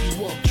 look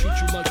you up, treat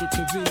you like a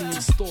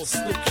convenience store,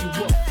 stick you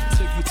up,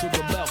 take you to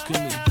the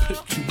balcony,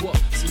 pick you up,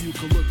 so you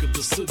can look at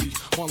the city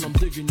while I'm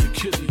digging your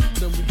kitty.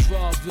 Then we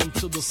drive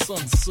into the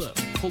sunset,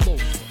 pull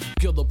over,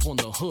 get up on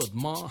the hood,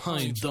 ma, I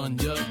ain't done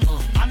yet.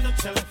 On the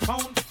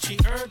telephone, she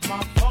heard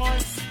my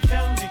voice.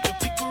 Tell me to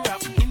pick her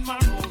up in my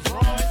Rolls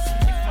Royce.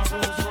 If my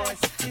Rolls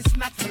Royce is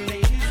not for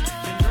ladies,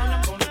 then girl,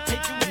 I'm gonna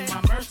take you in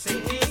my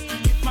Mercedes.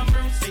 If my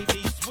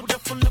Mercedes would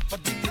have full up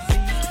of the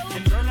disease,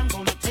 then girl, I'm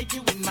gonna take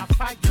you in my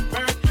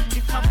Firebird.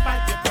 If my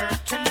Firebird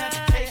cannot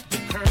take the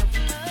curve,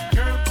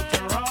 girl, put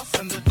your ass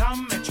on the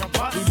dumb at your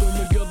bus. We've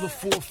been together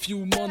for a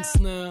few months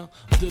now.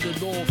 Did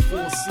it all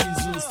 4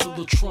 seasons to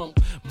the Trump.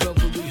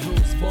 Beverly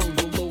Hills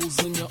bungalows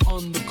in your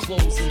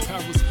underclothes. In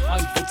Paris,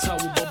 Eiffel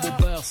Tower, bubble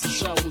baths and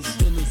showers.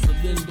 And it's an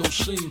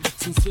Indochine.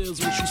 Since here's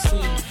what you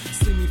seen.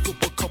 See me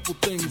flip a couple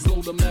things,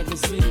 load of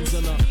magazines.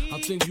 And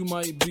I think you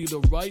might be the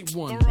right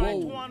one. Whoa,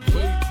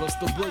 wait, press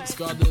the brakes,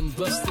 gotta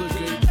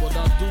investigate. But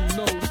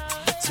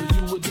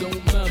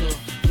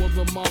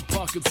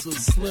pockets are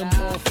slim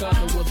or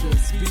fatter, whether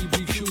it's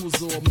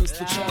BBQs or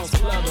Mr. Child's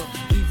platter.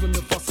 Even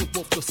if I slip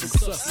off the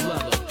success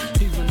ladder,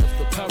 even if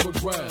the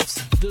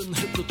paragraphs didn't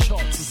hit the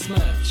charts and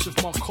smash.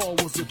 If my car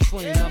was a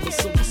train, I'm a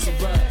silver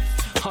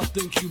Seraph. I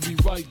think you'd be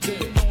right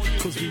there,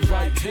 cause we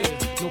right here.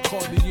 No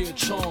Cartier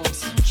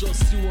charms,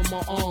 just you in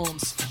my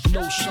arms.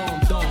 No Sean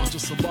Don,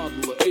 just a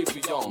bottle of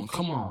Avion.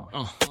 Come on,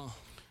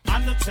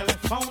 On the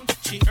telephone,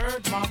 she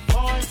heard my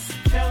voice.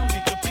 Tell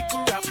me to pick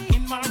her up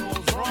in my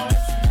Rolls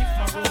Royce. If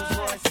my Rolls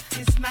Royce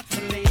is not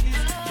for ladies,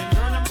 then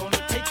girl, I'm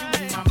gonna take you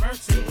in my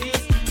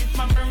Mercedes. If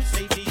my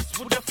Mercedes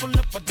would have full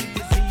up of the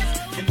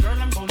disease, then girl,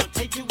 I'm gonna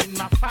take you in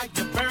my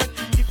Firebird.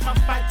 If my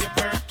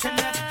Firebird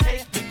cannot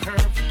take the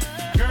curve,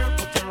 girl,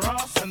 put your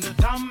ass on the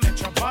dumb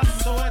metro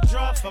bus. So I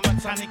drove from a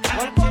tonic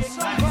and I take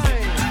my seat.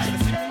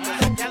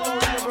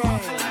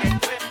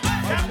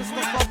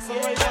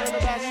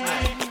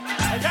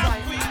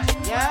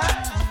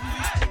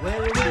 Well,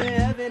 we're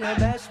having a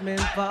bashment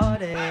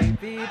party.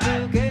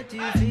 People get to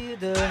feel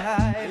the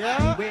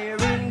hype.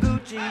 Wearing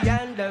Gucci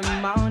and the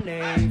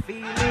money.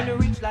 Feeling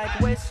rich like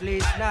Wesley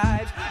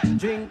Snipes.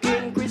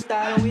 Drinking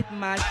crystal with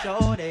my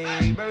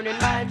shorty. Burning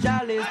my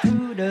chalice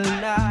through the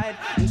night.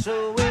 And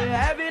so we're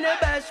having a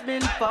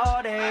bashment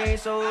party.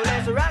 So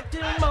let's rock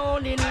till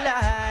morning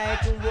light.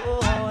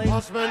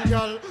 Husband,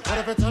 girl, what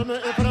if you tell me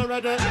if you're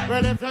ready?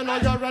 Well, if you know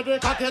you're ready,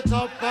 cock it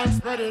up and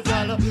spread it,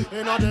 girl.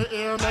 In the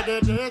ear,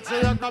 meditate, so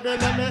you're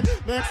grabbing me.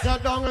 Mix your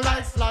down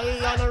like Sly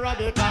and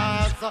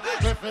Radicals.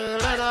 We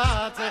feeling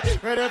hearty,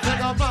 ready to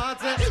go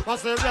party.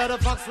 What's the red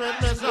fox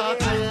with me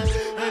shorty?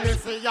 And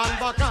it's a young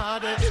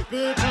Bacardi.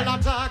 People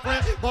attack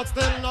me, but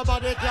still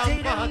nobody can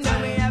see party. them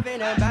now we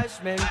having a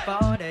bashment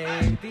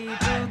party.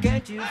 People,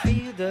 can't you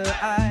feel the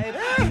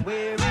hype?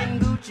 Wearing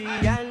Gucci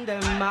and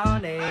the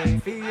money.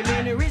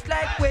 Feeling rich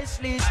like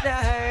Wesley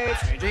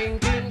Snipes.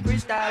 Drinking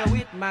crystal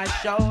with my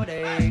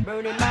shorty.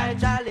 Burning my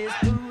chalice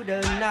through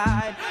the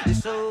night.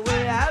 So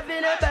we're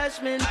having a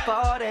bashment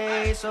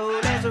party. So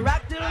let's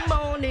rock till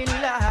morning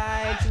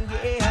light.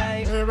 Yeah.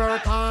 We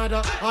work hard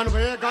and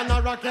we're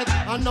gonna rock it.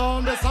 And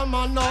now there's some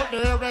man out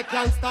there we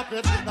can't stop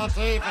it. That's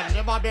even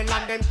the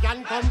Babylon them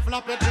can come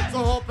flop it.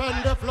 So open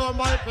the floor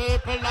my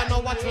people and know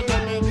what you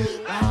do me.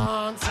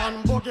 Dance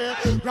and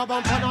boogie, grab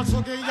on pan and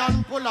sugar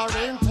and pull a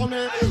ring to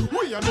me.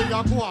 We and me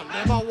a go on,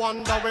 never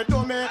wonder we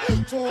do me.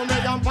 To me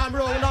and pan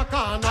round a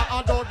corner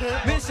a doggy.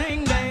 We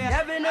sing there,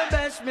 having a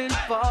bashment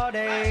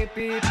party.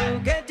 People,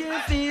 get you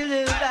feel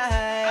the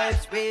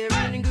vibes.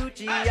 Wearing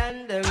Gucci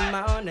and the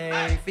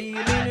money.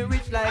 Feeling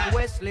rich like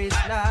Wesley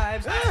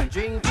Snipes.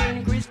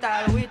 Drinking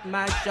crystal with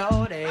my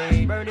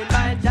shorty. Burning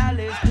my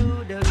chalice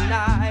through the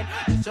night.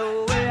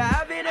 So we're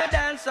having a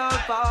dancehall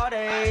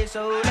party.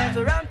 So let's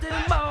run till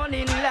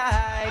morning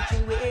light.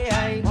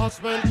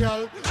 Husband,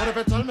 girl, what if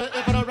you tell me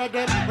if you're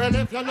ready? Well,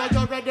 if you know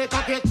you're ready,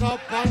 cock it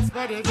up and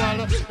spread it,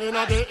 girl. In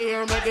the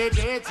ear,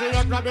 meditate, so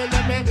you're grabbing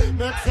me.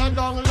 Mix your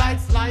down like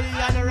Sly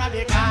and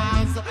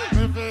Radicals.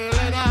 We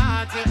feeling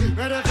hearty,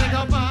 ready to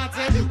go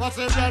party. What's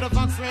the red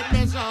fox with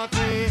me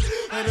shorty?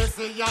 And it's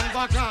a young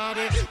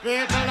Bacardi.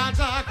 People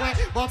attack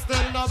me, but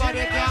still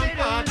nobody can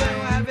party.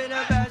 Having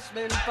a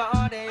bashment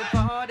party.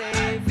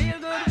 Feel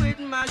good with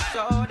my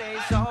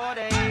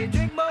shorty.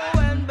 Drink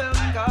more and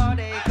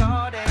Bacardi.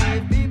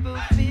 People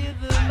feel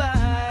the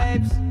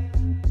vibes.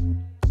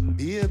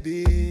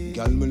 Baby,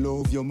 girl, me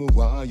love you, me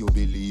want you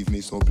believe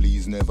me, so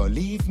please never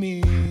leave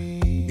me.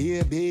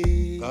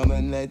 Baby, come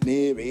and let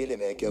me really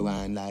make you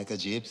wine like a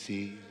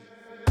gypsy.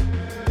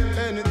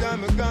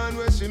 Anytime I gone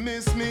where she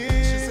miss me,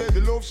 she said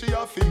the love she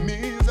offer me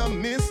is a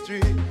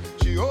mystery.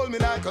 She hold me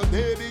like a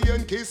baby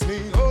and kiss me.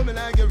 Hold me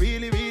like you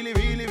really, really,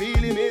 really,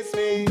 really miss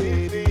me.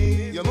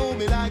 Baby, you move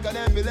me like an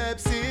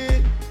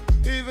epilepsy.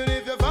 Even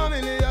if your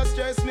family has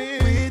stressed me,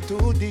 we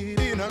too deep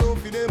in a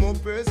love for them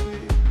oppress me.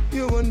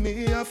 You and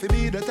me have to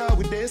be that I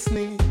with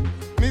destiny.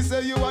 Me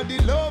say you are the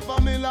love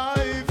of my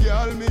life.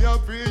 Y'all me I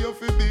pray you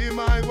fi be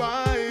my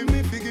wife.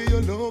 Me figure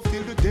your love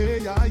till the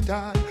day I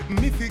die.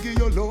 Me figure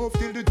your love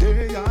till the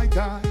day I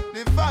die.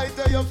 The fight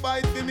that you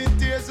fight for me,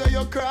 tears that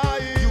you cry.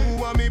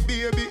 You and me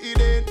baby, it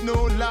ain't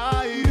no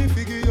lie. Me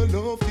figure your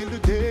love till the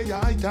day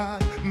I die.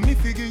 Me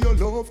figure your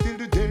love till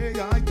the day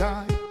I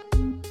die.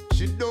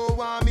 She don't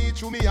want me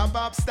to me a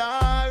pop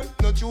star.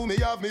 Not to me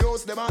have me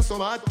house, them and some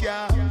hot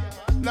car.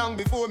 Long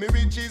before me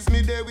riches,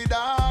 me there with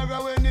her.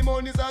 And when the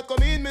money's a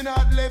come in, me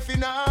not left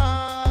in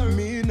her.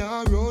 Me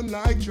now run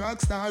like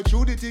track star.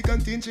 Through the thick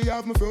and thin, she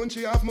have my front,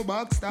 she have my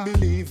back star.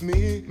 Believe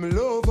me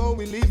love how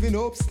we living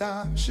up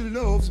star. She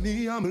loves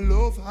me, I'm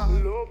love her.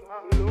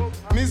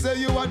 Me say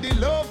you are the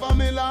love of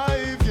my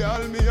life.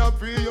 Girl, me a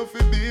pray you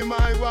fi be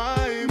my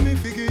wife. Me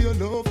figure your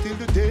love till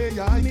the day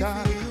I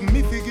die.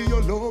 Me figure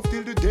your love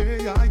till the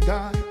day I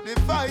die. The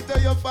fight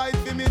that you fight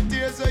for me,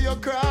 tears that you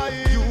cry.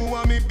 You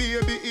and me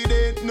baby, it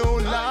ain't no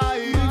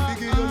lie. Me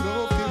figure your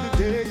love till the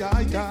day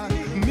I die.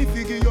 Me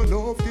figure your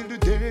love till the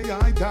day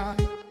I die.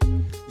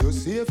 You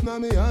safe now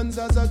me hands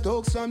as a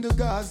dogs from the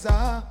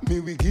Gaza. Me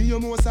we give you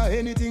most of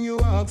anything you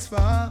ask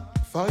for.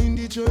 Find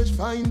the church,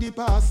 find the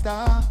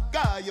pastor.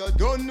 God, you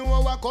don't know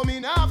what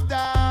coming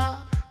after.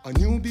 A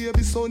new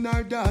baby son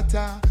or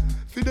daughter,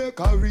 fi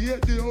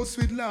decorate the house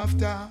with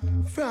laughter.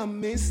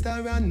 From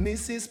Mr. and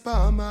Mrs.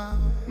 Palmer,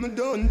 me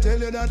don't tell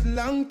you that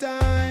long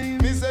time.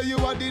 Me say you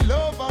are the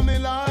love of my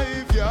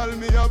life, y'all.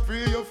 Me a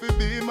pray you fi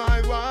be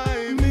my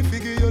wife. Me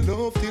figure your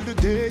love till the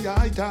day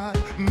I die.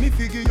 Me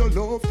figure your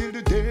love till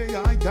the day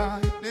I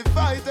die. The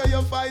fight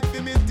you fight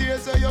for me,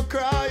 tears you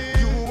cry.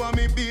 You and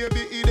me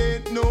baby, it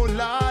ain't no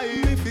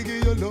lie. Me figure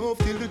your love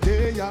till the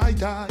day I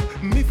die.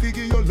 Me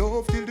figure your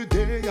love till the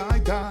day I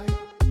die.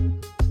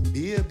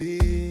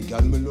 Baby,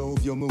 girl, me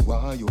love you, me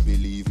want you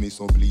believe me,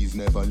 so please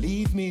never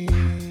leave me.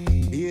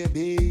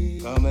 Baby,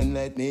 come and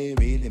let me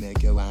really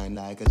make you wine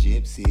like a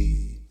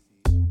gypsy.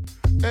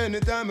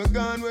 Anytime I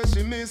gone where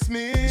she miss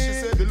me, she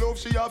said the love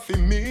she have for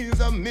me is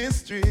a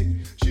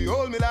mystery. She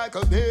hold me like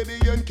a baby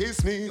and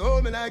kiss me.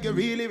 Hold me like you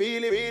really,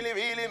 really, really,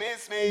 really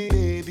miss me.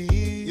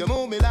 Baby, you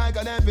move me like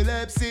an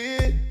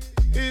epilepsy.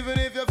 Even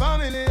if your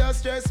family has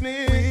stressed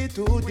me, we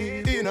too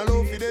deep in a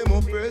love for them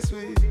oppressed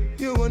with.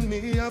 You and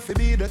me have to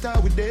be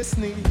that with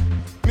destiny.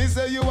 Me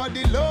say you are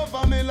the love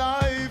of my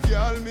life,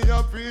 y'all. Me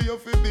a pray you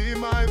fi be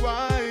my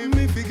wife.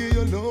 Me figure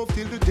your love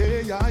till the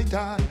day I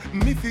die.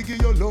 Me figure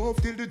your love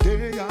till the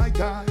day I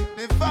die.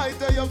 The fight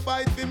you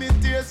fight for me,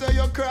 tears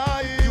you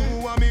cry.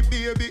 You and me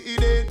baby,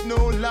 it ain't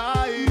no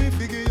lie. Me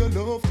figure your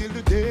love till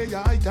the day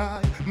I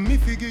die. Me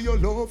figure your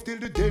love till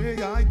the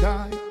day I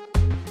die.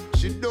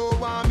 She don't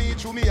want me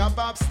through me a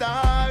pop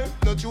star.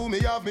 Not through me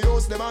have me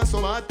house them and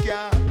some hot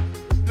car.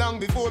 Long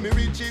before me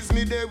riches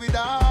me there with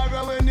her.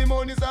 And when the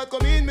money start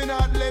coming, me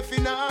not left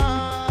in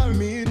her.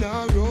 Me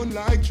now run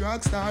like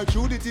track star.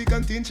 Through the thick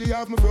and thin, she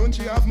have my front,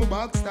 she have my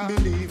back star.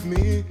 Believe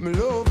me, me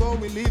love how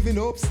we live in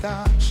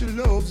upstar. She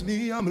loves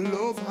me, I'm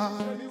love her.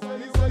 Me say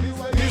you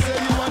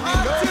want the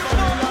love of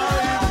my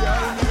life.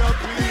 Yeah, me a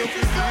pray you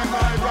to see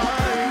my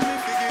ride. Me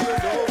figure your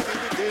love till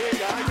the day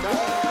I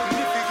die.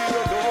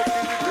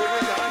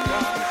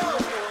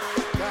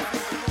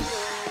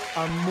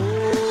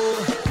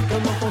 Amor, eu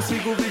não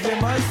consigo viver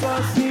mais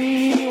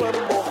sozinho.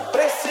 Amor,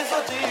 preciso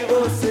de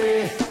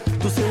você,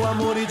 do seu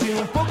amor e de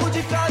um pouco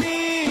de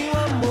carinho.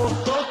 Amor,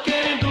 tô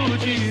querendo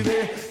te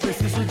ver.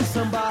 Preciso de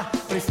sambar,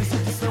 preciso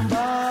de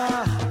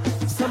sambar.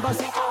 Samba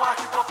assim com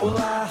arte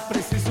popular.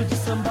 Preciso de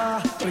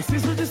sambar,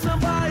 preciso de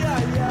sambar. Ai,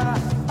 ai,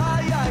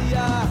 ai, ai,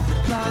 ai.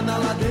 Lá na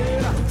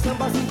ladeira,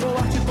 samba assim com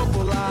arte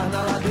popular.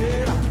 Na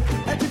ladeira,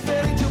 é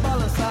diferente o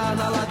balançar.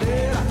 Na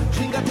ladeira,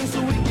 xinga tem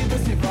swing, vê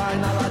se vai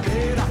na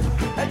ladeira.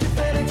 É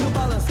diferente o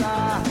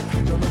balançar.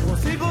 Eu não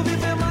consigo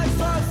viver mais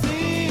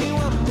sozinho,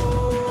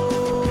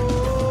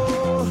 amor.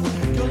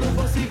 Eu não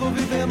consigo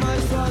viver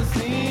mais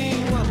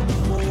sozinho,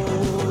 amor.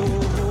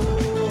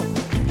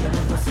 Eu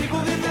não consigo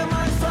viver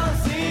mais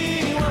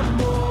sozinho,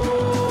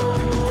 amor.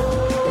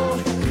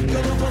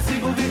 Eu não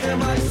consigo viver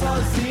mais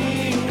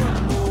sozinho,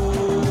 amor.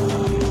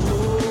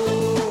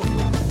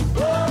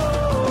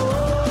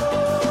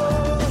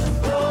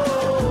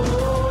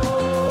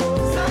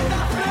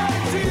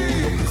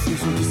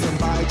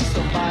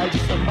 De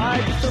sambar,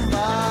 de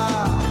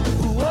sambar.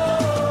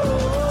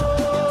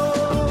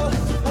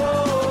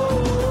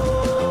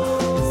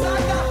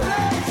 Sai da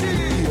frente!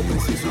 Eu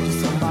preciso de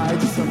sambar,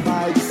 de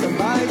sambar, de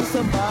sambar, de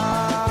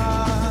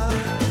sambar.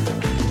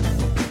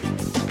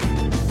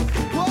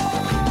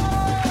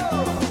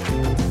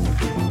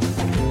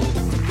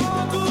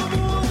 Todo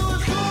mundo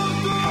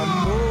junto!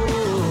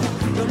 Amor,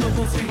 eu não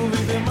consigo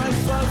viver mais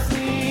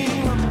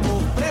sozinho.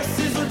 Amor,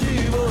 preciso de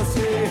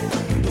você,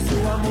 do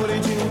seu amor e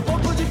de um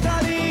pouco de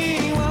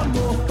carinho.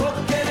 Amor, tô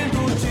querendo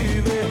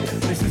te ver.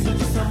 Preciso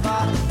de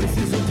sambar,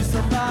 preciso de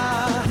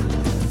sambar.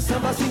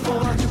 Samba assim com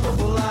arte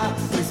popular.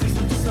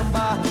 Preciso de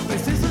sambar,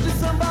 preciso de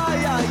sambar.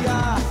 Ai, ai,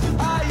 ai,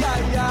 ai,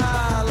 ai,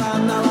 ai. Lá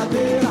na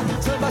ladeira,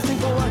 samba assim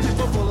com arte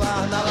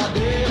popular. Na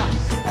ladeira,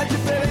 é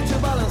diferente o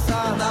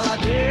balançar. Na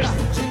ladeira,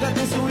 xinga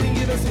tem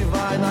swing, vê se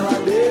vai. Na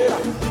ladeira,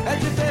 é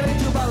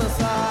diferente o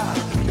balançar.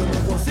 Eu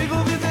não consigo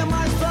viver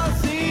mais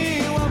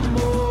sozinho,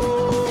 amor.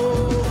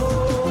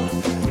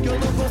 Eu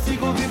não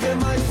consigo viver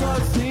mais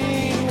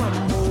sozinho,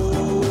 amor.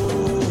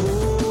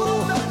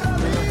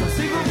 Eu não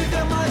consigo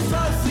viver mais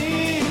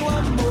sozinho,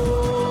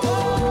 amor.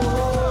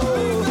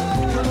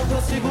 Eu não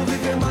consigo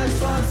viver mais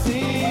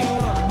sozinho,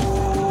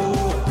 amor.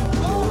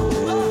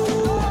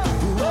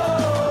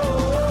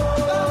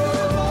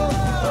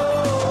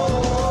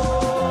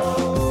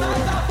 Sai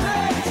da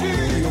frente!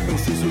 Eu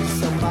preciso de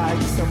sambar,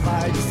 de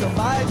sambar, de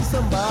sambar, de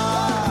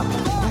sambar.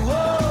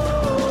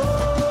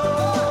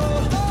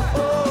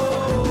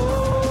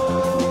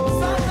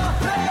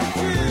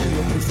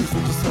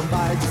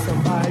 De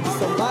sambar, de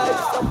sambar,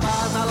 de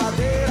sambar. Na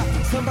ladeira,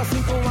 samba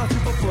assim com arte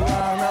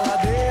popular. Na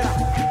ladeira,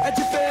 é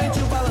diferente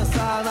o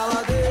balançar. Na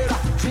ladeira,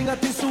 xinga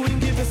tem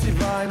swing, vê se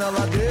vai. Na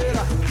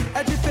ladeira,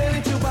 é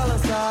diferente o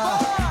balançar.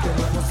 Eu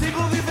não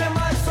consigo viver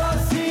mais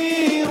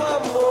sozinho,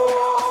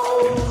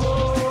 amor.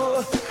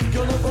 Que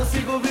eu não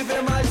consigo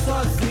viver mais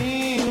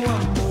sozinho,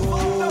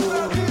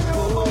 amor.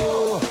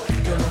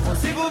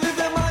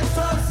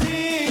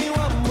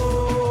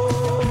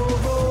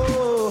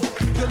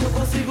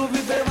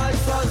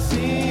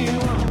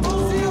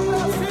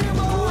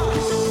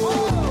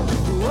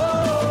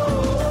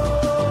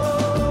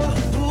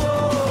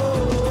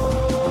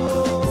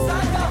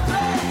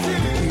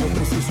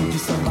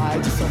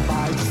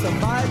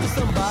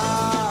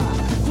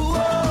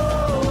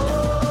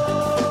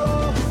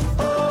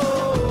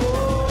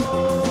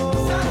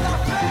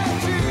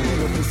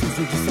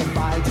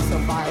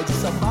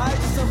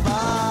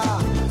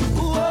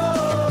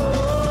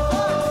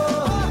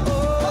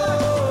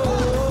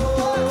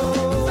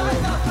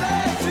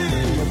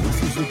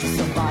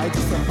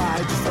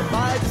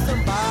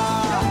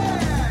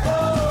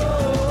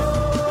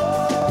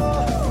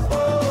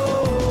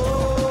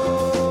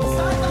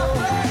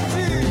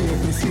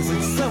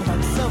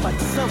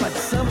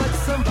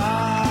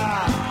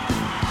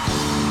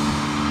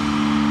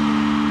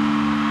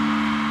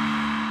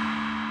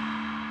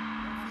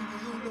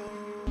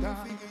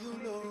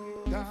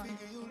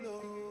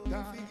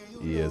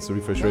 it's the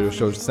Refresh Radio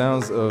Show.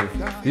 Sounds of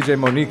DJ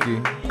Monique.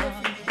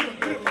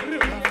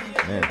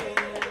 Man,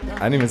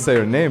 I didn't even say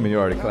her name and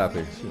you're already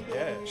clapping.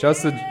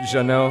 Shouts to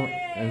Janelle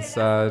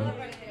inside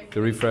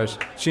the Refresh.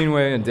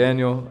 Chinwe and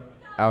Daniel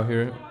out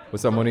here.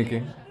 What's up,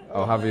 Monique?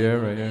 Oh,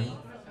 Javier right here.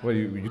 What,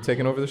 you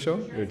taking over the show?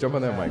 Here, jump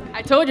on that mic.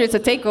 I told you it's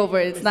a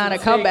takeover. It's not a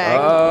comeback.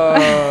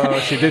 Oh,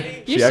 she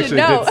did. She actually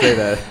know. did say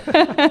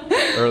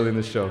that early in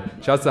the show.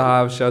 Shouts to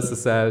Hav. Shouts to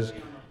Saj.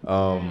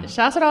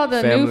 Shouts to all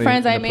the new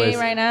friends I made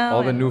right now.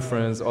 All the new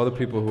friends, all the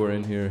people who are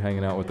in here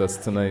hanging out with us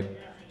tonight.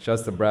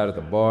 Shouts to Brad at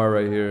the bar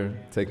right here,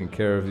 taking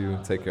care of you,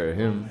 take care of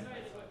him.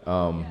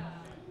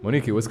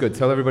 Monique, what's good?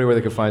 Tell everybody where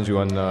they can find you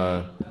on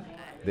the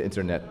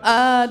internet.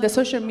 The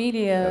social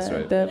media. That's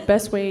right. The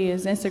best way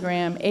is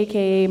Instagram,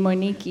 aka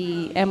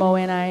Monique,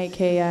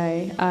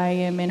 Moniki. I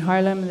am in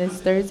Harlem this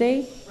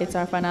Thursday. It's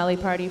our finale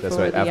party That's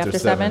for right, the After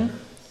 7.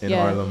 In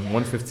Harlem,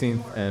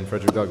 115th and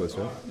Frederick Douglass,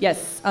 right?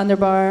 Yes,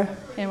 Underbar,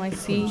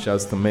 NYC.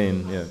 Shouts to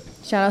Maine, yeah.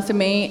 Shout out to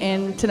Maine.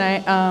 And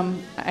tonight,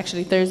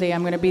 actually Thursday,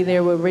 I'm gonna be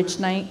there with Rich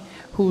Knight,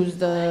 who's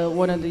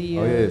one of the.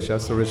 Oh yeah,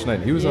 shouts to Rich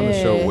Knight. He was on the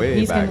show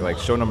way back, like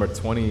show number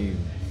 20.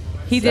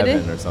 He did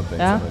it or something.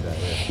 Yeah. Something like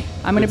that, yeah.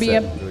 I'm gonna Good be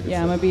set, up. really good Yeah,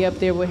 set. I'm gonna be up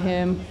there with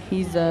him.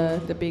 He's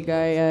the big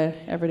guy at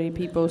Everyday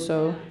People,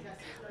 so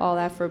all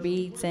Afro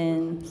beats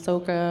and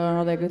soca,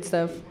 all that good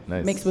stuff,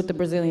 Nice. mixed with the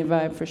Brazilian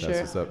vibe for sure.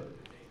 That's what's up.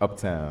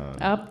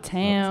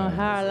 Uptown,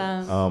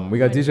 Harlem. We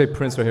got DJ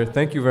Prince right here.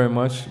 Thank you very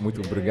much.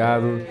 Muito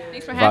obrigado.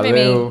 Thanks for having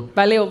me.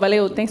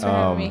 Valeu. Thanks for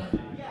having me.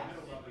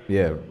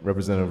 Yeah,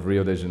 Representative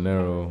Rio de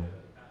Janeiro,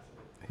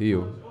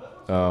 Rio.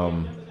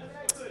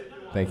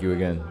 Thank you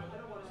again.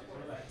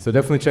 So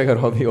definitely check out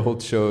all the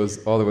old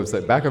shows, all the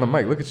website. Back on the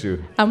mic, look at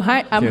you. I'm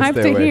hyped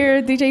to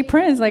hear DJ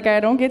Prince. Like, I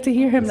don't get to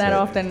hear him that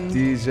often.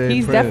 He's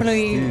Prince,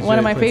 definitely DJ one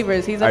of my Prince.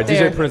 favorites. He's All up right,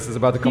 there. DJ Prince is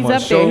about to come He's on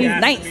up show. there.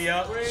 He's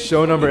nice.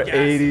 Show number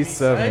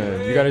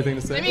 87. You got anything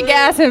to say? Let me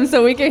gas him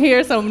so we can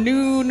hear some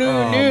new.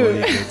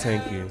 Monique,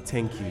 thank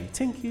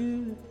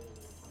you.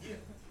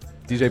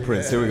 DJ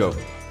Prince, here we go.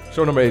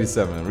 Show number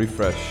 87,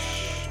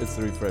 Refresh. It's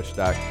the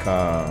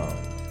refresh.com.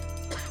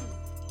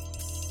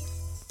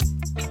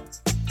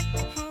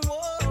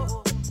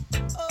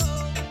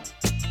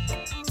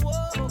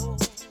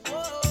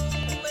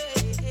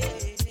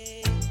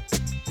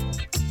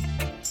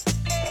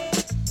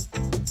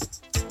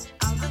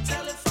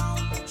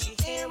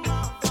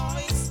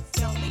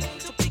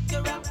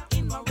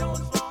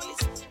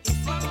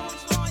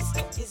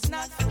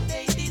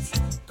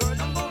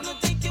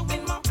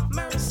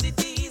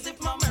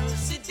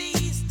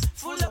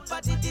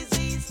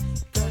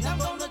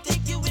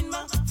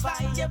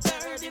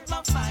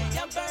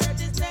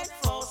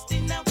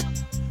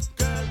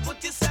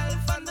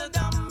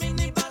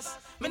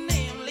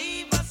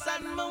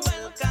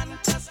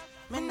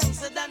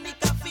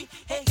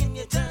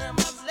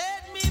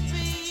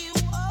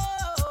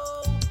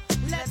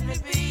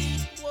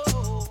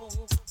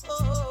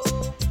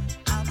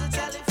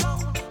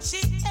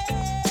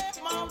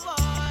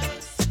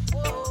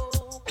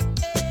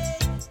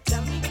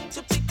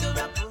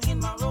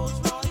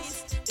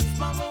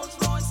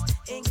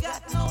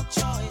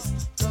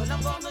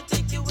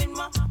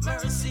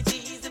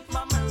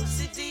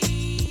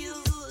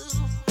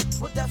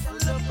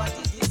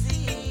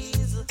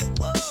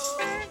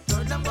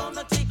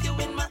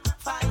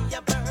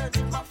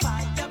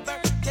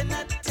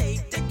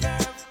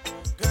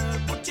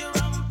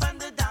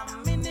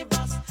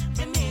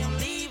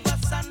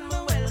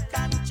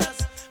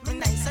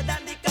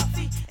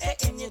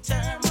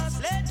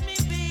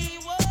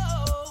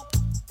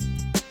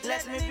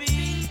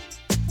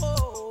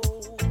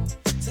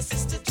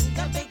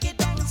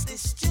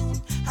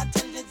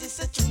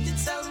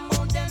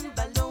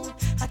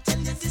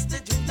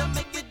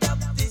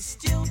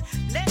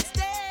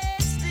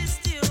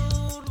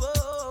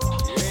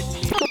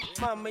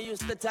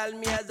 Used to tell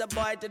me as a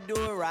boy to do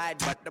it right,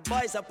 but the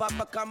boys are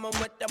papa coming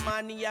with the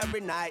money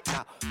every night.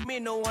 Now me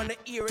no wanna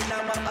hear it,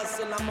 I'm a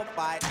hustle, I'm a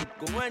fight. It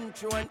going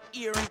through an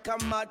ear and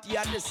come out the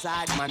other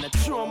side. Man, I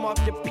throw 'em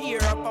off the pier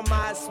up on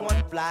my ass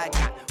one flag.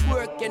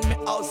 Working me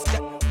house,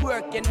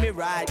 working me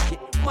ride.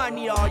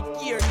 Money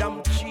all year,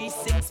 them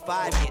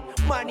 365.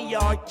 Money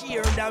all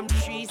year, them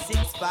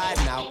 365.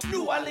 Now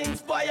New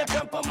Orleans boy, I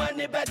come for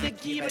money, better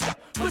give it up.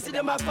 Pussy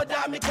them up for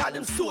damn, me call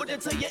them sold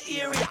into your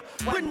area.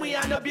 When we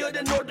on the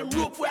building, know them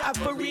roof we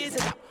have to raise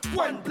it up.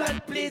 One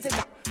blunt blaze it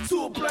up,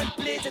 two blunt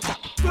blaze it up.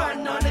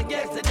 Run on the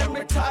gas of them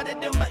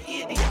retarded, them my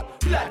idiot.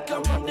 Blood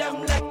come from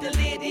them like the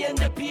lady in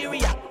the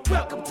period.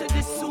 Welcome to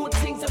the suit,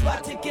 things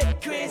about to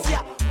get crazy.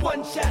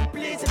 One shot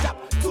blaze it up,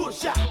 two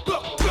shot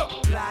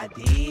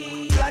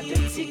bloody. Blood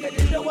them thicker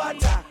than the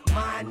water.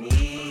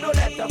 Money, no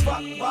let the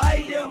fuck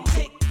buy them.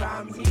 Take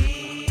from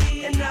me.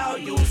 And now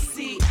you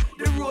see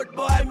the road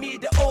boy, me,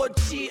 the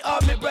OG,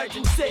 all my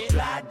brethren say,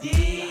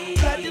 bloody.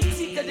 Blood them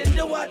thicker than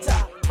the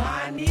water.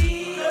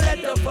 Money, no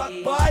let the fuck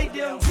boy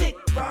them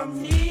take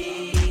from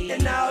me.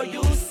 And now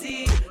you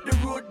see the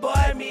road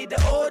boy, me, the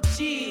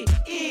OG,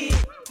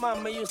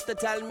 Mama used to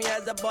tell me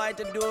as a boy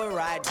to do it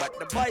right, but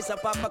the boys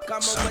of Papa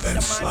come up with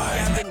the money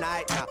every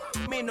night now.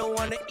 Me no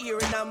wanna hear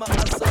it, I'm a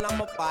hustle, I'm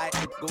a fight.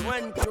 It go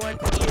and through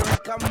and hear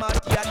it, come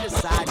out the other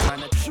side,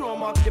 man. I throw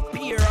 'em off the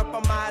pier up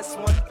on my ass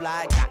one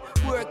fly, got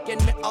work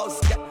in me house,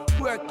 get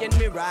work in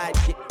me ride,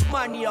 get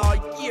money all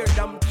year,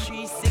 them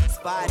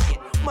 365, get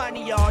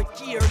money all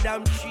year,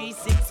 them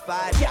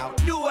 365, yeah.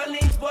 New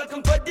Orleans boy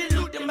come for the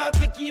loot, them have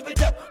to keep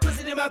it up, cause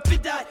them have to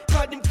die,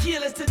 cause them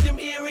killers to them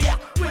area.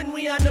 When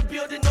we on the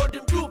building or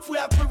the roof, we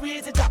have to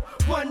raise it up.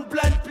 One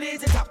blunt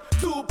blaze it up,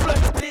 two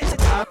blunt blaze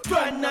it up.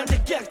 Run on the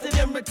gangster,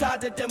 them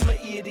retarded, them a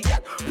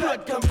idiot.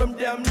 Blood come from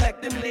them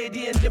like them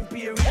lady in them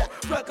period.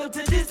 Rock up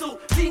to the zoo,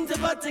 things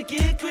about to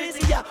get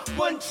crazy, yeah.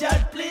 One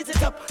shot, blaze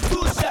it up,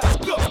 two shots,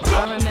 go, go.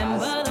 I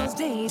remember those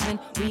days when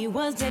we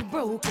was dead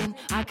broken.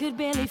 I could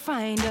barely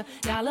find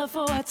 $1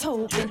 for a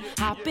token.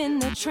 Hop in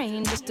the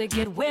train just to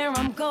get where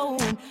I'm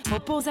going.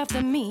 Popo's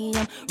after me,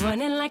 I'm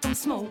running like I'm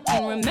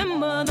smoking.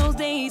 Remember those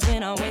days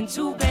when I went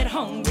to bed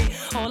hungry.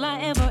 All I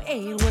ever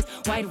ate was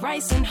white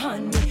rice and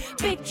honey.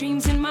 Big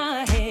dreams in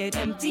my head,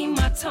 empty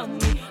my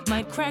tummy.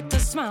 Might crack a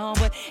smile,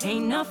 but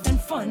ain't nothing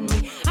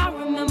funny. I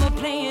remember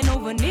playing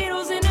over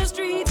needles in the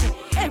streets.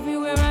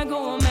 Everywhere I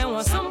go, a man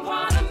wants some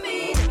part of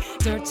me.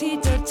 Dirty,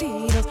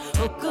 dirty, those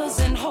hookers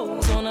and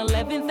hoes on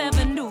 11th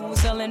Avenue,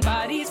 selling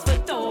bodies for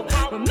dope.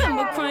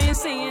 Remember crying,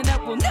 saying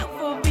that will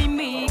never be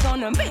me.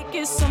 Gonna make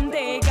it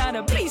someday,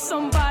 gotta be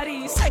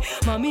somebody. Say,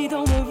 mommy,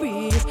 don't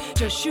worry, it's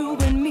just you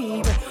and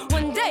me. But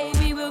one day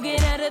we will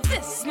get out of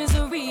this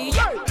misery.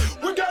 Hey,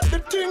 we got the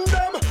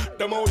kingdom,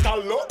 them out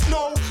of luck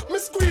now. Me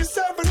squeeze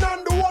 7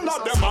 and the one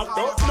of them I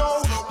don't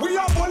know. We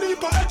have a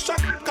leap of extra,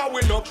 cause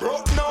we no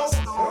broke now.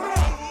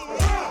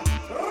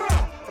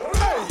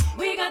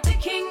 We got the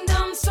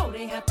kingdom, so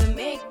they have to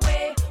make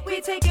way.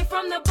 We take it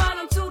from the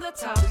bottom to the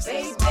top,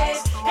 baby.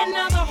 And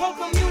now the whole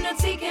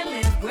community can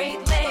live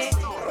greatly.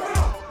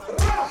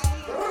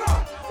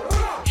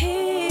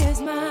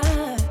 Here's my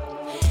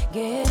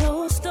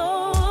ghetto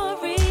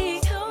story.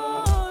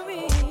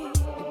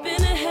 We've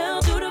been in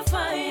hell through the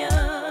fire.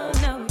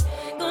 Now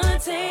we're gonna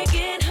take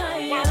it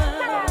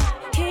higher.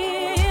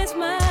 Here's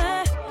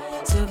my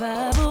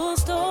survival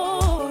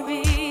story.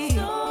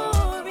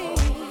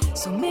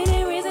 So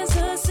many reasons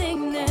to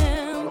sing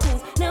them,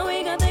 'cause now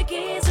we got the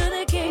keys to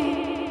the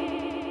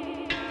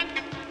king.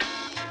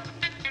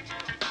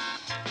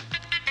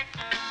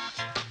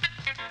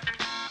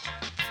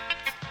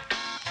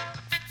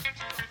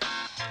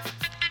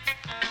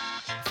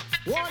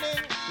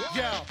 Warning,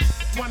 yo,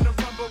 wanna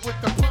rumble with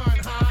the pun,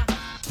 huh?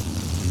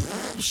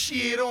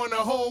 Shit on the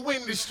whole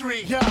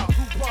industry, yo.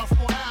 Who puff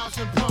more owls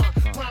than pun?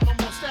 Rhyme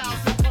more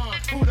styles than pun.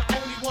 Who the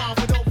only one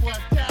with over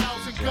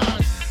 1,000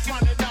 guns?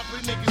 Running up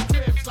in niggas'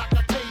 cribs like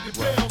I paid the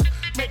bills.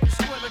 Make a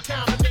squill a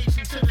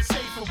combination to the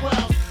safer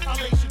wells. I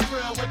lace your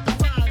drill with the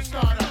fire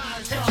starter.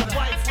 Hit your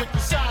wife with the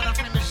side up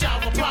in the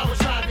shower. Power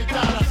drive your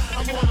daughter.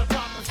 I'm all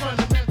about the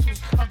fundamentals.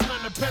 A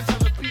gun, a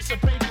pencil, a piece of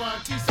paper, a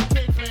piece of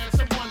paper, and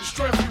someone to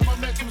strip you. My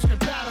mental's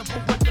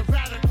compatible with the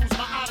radicals.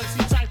 My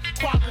odyssey type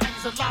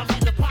qualities allow me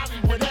to poly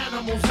with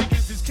animals.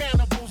 Niggas is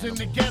cannibals in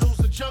the ghettos,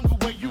 the jungle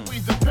where you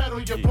either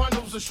pedal your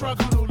bundles or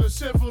struggle to the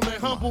civil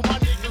and humble. My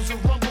niggas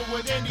will rumble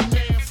with any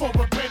man for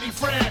a penny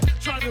friend.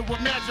 Try to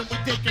imagine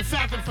what they can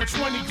fathom for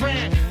 20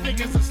 grand.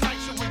 Niggas will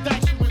slice you and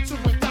dice you into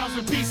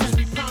 1,000 pieces.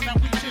 We pound that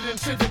weak shit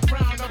into the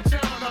ground.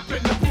 Uptown, up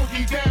in the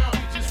boogie down.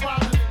 Just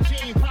wildin' and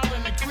jean,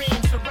 piling the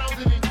cream,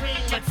 surrounded in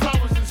green like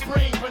flowers in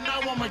spring. But now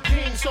I'm a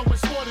king, so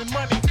it's more than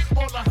money.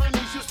 All the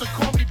honeys used to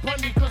call me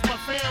Bunny, cause my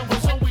fam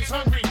was always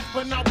hungry.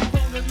 But now we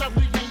rollin'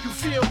 lovely and you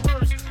feel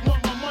worse.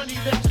 Want my money,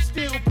 let you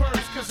steal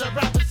burst, cause I'd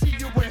rather see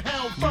you in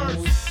hell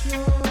first.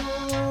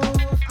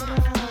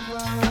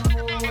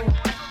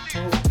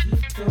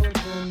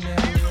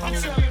 I'm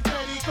selling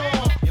petty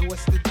gold. Yo,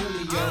 what's the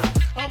dealio, yo?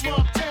 I'm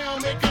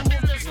uptown making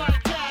moves just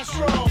like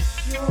Castro.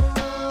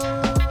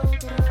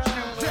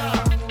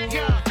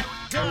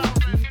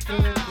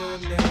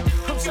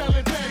 I'm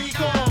selling petty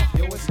gold.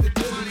 Yo, what's the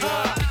dealio?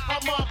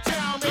 I'm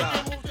uptown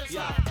making moves just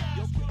like.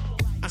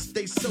 I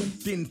stay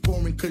soaked in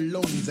foreign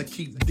colognes. I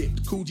keep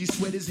dipped. Coogee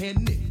sweaters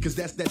hand knit, cause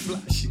that's that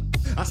fly shit.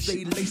 I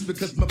stay laced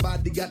because my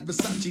body got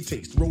Versace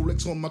taste.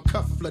 Rolex on my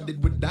cuff,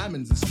 flooded with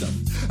diamonds and stuff.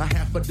 A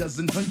half a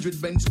dozen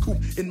 100 Benz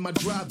coupe in my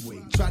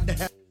driveway. Tried to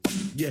have,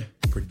 yeah,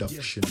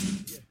 production.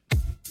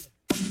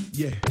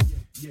 Yeah,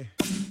 yeah,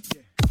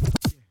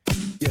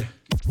 yeah,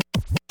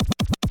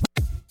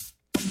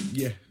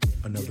 yeah.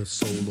 Another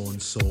soul on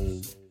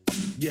soul.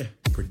 Yeah,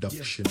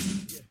 production.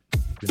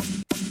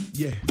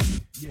 Yeah,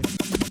 yeah,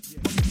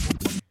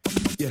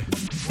 yeah.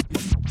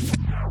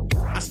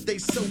 I stay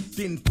soaked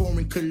in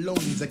foreign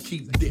colognes. I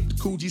keep dipped.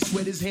 Coogee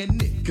sweaters hand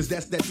knit, cause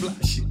that's that fly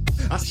shit.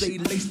 I stay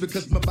laced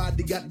because my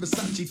body got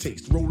Versace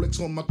taste. Rolex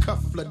on my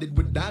cuff, flooded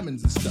with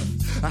diamonds and stuff.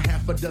 A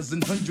half a dozen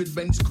 100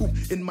 Benz coupe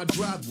in my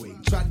driveway.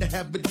 Tried to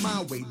have it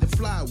my way, the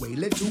flyway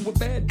led to a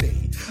bad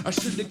day. I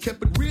should've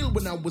kept it real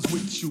when I was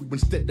with you.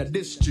 Instead I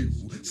dissed you,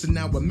 so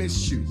now I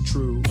miss you.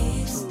 True.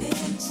 It's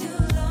been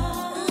too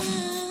long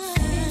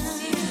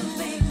since you've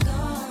been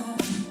gone.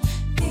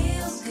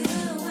 Feels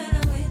good when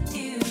I'm with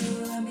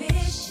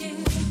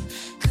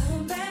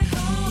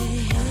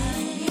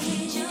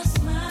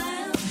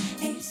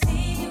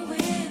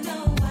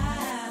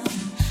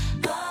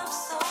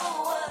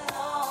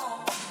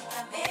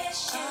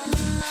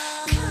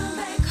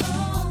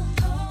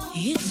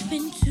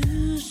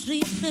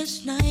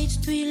sleepless nights,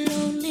 3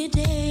 lonely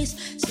days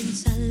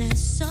since I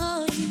last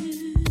saw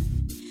you.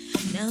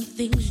 Now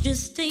things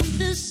just ain't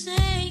the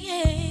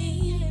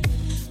same.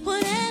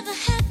 Whatever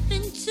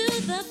happened to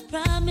the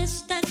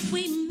promise that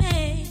we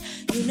made?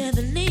 You'll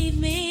never leave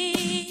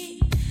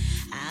me,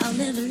 I'll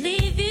never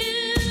leave you.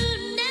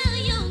 Now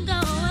you're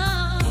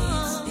gone.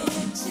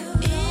 It's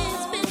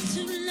been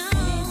too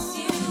long since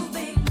you've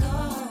been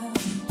gone.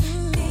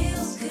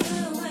 Feels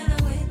good when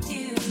I'm with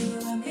you.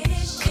 I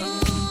miss you. Oh,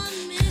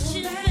 I miss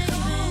you, baby.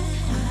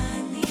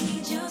 I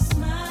need your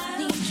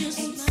smile.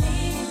 Ain't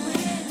seen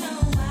in a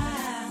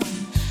while.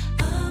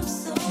 I'm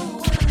so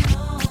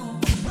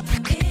alone. I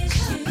miss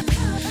you.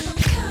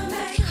 Come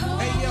back home.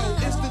 Hey yo,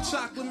 it's the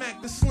Chocolate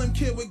Mac, the slim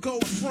kid with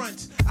gold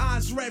fronts.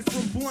 Eyes red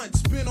from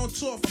blunts, been on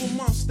tour for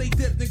months. They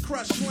dipped in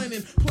crushed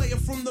linen, player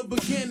from the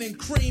beginning,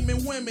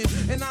 creaming women,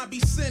 and I be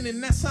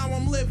sinning. That's how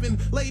I'm living.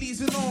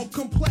 Ladies in all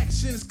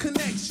complexions,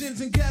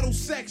 connections and ghetto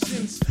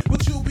sections.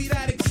 But you'll be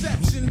that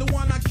exception, the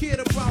one I cared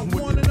about.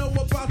 Wanna know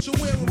about your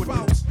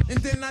whereabouts, and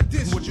then I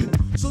diss you.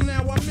 So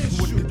now I miss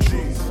you.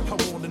 I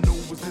wanna know,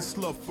 is this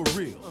love for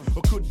real?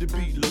 Or could it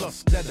be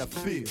lust that I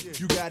feel?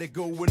 You got it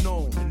going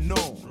on and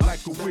on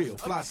like a wheel.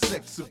 Fly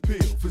sex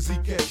appeal,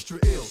 physique extra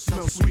ill.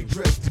 Smell sweet,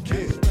 dressed to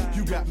kill.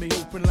 You got me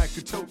open like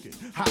a token,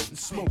 hot and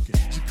smoking.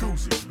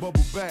 Jacuzzi,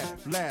 bubble bath,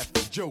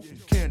 laughing, joking.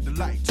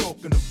 Candlelight,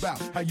 talking about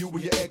how you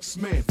and your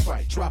ex-man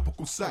fight.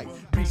 Tropical sight,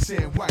 be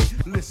sand white.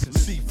 Listen,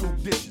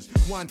 seafood dishes,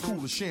 wine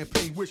cooler,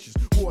 champagne wishes.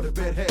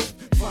 Waterbed head,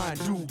 fine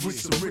dude with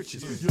some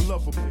riches. You're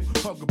lovable,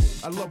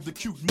 huggable. I love the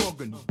cute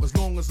mugging. As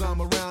long as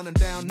I'm around and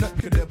down, nothing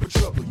could ever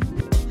trouble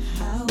you.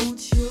 I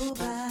want your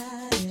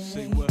body.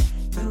 Say what?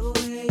 The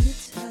way you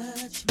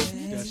touch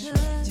me. That's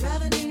right.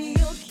 Driving in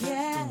your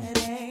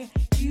caddy.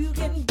 You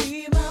can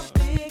be my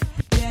big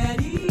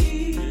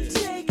daddy.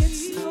 Take it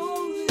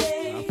slowly.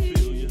 I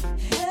feel you.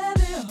 Have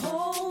it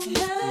whole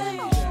night.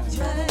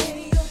 Driving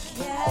in your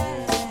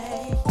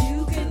caddy. You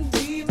can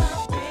be my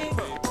big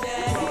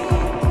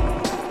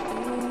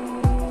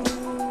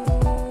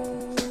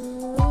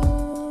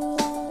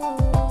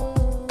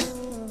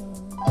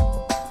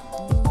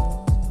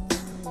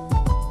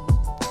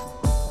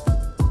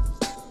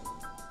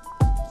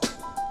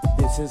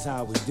This is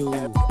how we do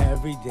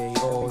every day,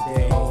 all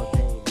day.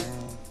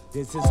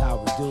 This is how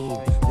we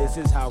do. This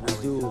is how we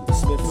do.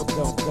 Smith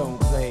don't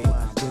play.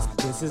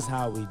 This is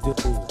how we do.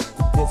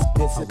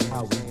 This is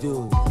how we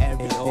do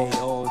every day,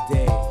 all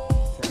day.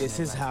 This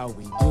is how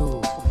we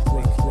do.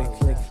 Click, click,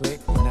 click, click.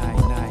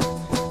 Night.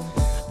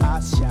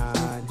 I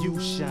shine, you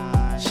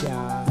shine,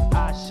 shine.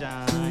 I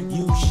shine,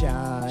 you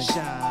shine,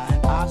 shine.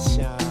 I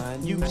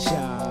shine, you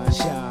shine,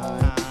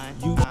 shine.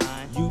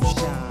 You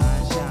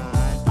shine,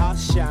 shine. I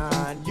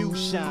shine, you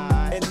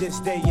shine. In this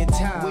day and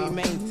time, we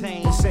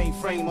maintain the same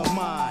frame of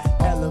mind.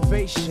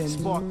 Elevation,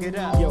 spark it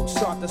up. Yo,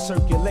 start the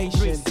circulation.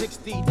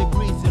 360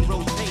 degrees in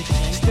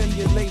rotation.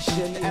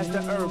 Stimulation as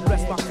the herb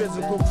bless my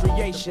physical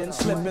creation.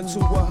 Slip into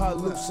a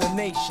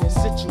hallucination.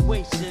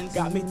 Situations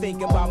got me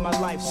thinking about my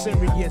life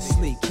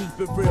seriously. Keep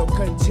it real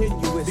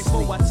continuously.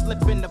 Before I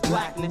slip into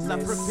blackness, I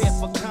prepare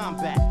for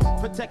combat.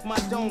 Protect my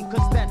dome,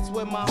 cause that's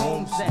where my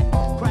home's at.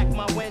 Crack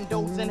my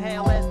windows,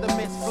 inhale as the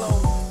mist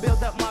flows.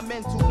 Build up my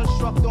mental,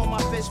 construct on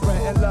my fist.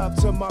 Spreading love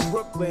to my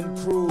Brooklyn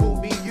crew.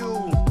 Who be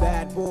you?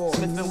 Bad boy.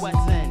 Smith and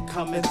Wesson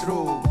coming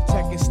through.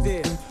 Tech is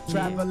still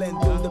traveling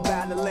through the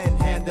battling,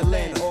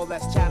 handling all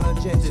that's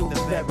challenging to the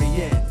very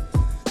end.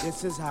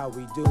 This is how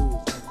we do.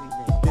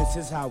 This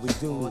is how we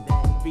do.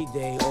 Every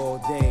day, all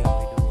day.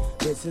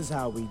 This is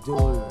how we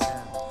do.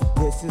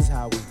 This is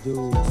how we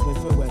do.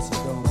 Smith and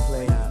Wesson don't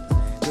play.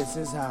 This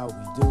is how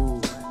we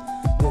do.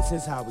 This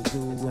is how we do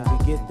when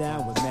we get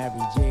down with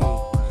Mary J.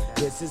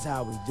 This is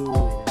how we do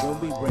it when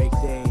we break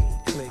day.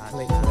 Click,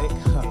 click,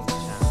 click.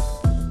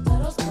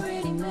 Those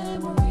pretty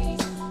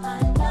memories,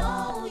 I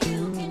know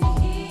you can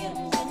hear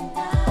me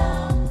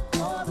now.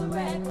 For the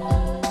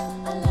record,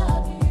 I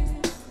love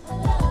you, I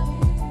love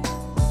you.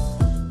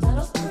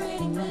 Those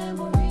pretty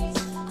memories,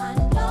 I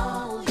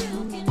know you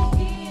can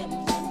hear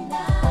me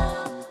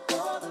now.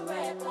 For the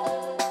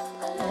record,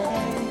 I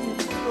love you.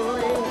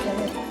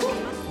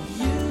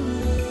 You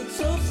look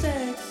so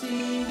sexy,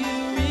 you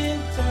really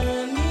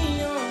turn me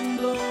on,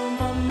 blow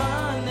my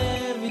mind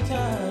every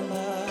time I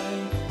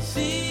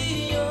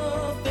see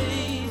your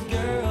face,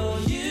 girl.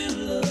 You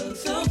look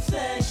so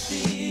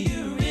sexy,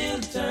 you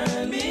really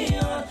turn me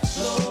on,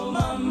 blow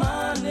my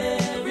mind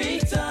every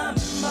time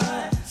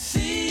I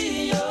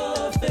see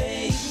your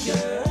face,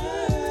 girl.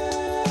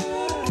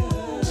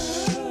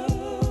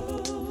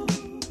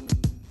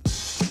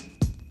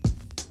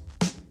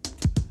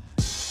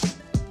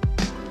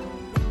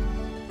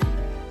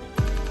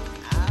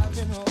 I've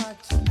been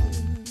watching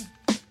you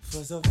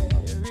for so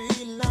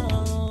very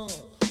long,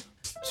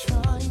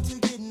 trying to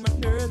get my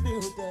nerve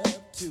built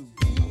up to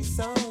be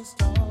so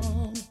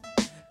strong.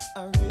 I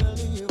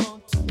really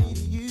want to meet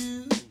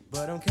you,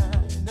 but I'm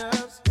kind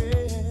of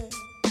scared,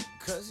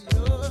 'cause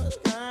you're the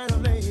kind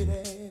of lady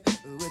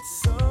with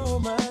so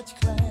much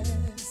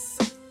class.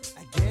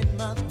 I get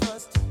my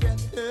thoughts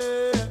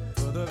together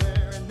for the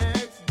very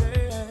next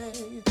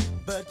day,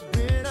 but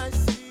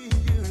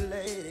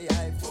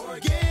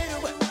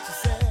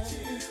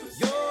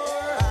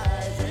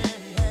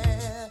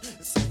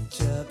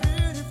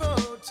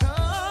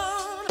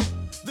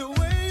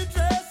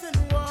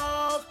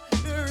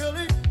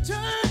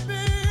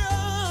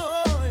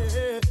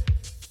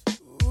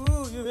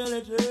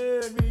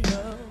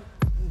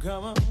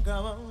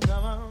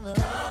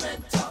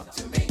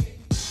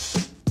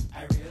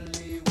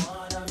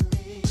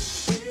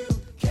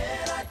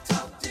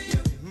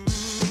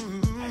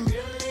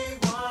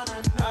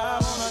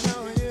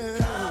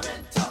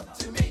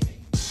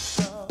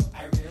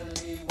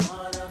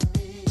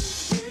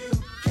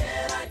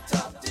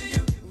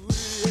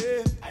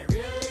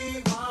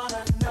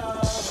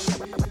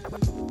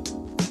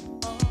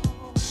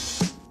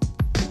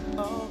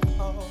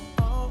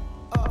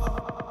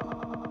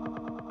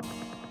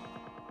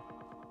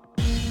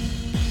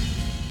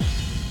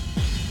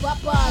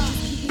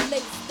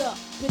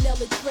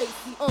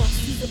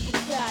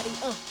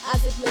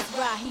Isaac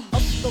Mizrahi,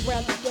 up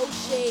around the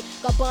Yoche,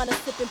 Gabbana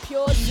sipping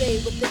pure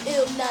J with the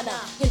ill nana.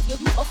 If you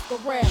up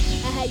around,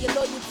 I had your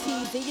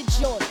loyalties in your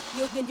joint,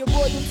 you'll get your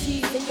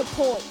royalties and your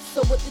points.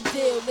 So what the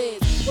deal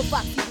is? With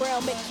Foxy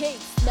Brown make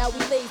cakes, now we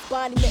lace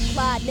Bonnie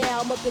McFly.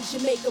 Now I'm up in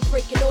Jamaica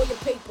breaking all your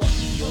paper.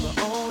 You're the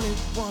only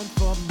one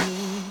for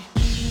me.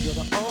 You're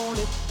the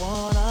only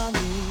one I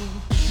need.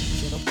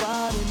 Can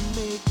nobody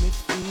make me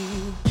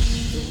feel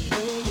the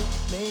way you're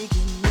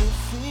making me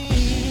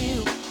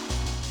feel?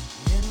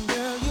 And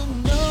girl, you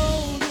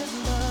know this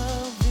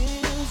love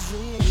is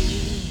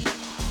real.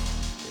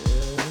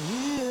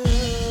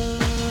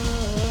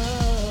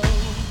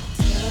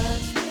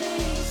 Touch me,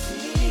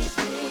 squeeze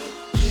me,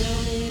 feel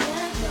me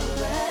and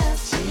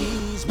caress me.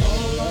 Tease me,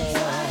 hold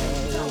tight,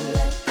 don't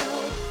let go.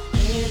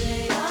 Baby,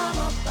 I'm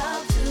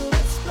about to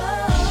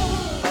explode.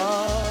 Oh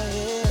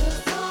yeah,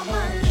 'cause all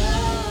my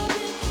love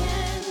you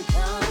can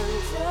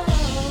control.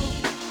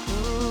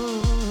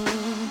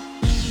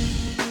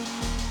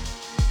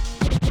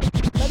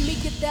 Let me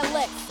get that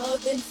Lex,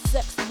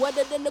 insects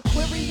wetter than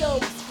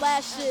aquariums,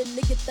 flashing,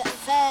 nigga that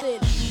satin.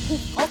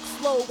 Hoop up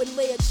slow and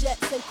layer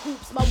jets and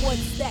coops, my one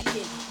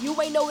stacking. You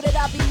ain't know that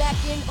I be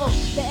macking,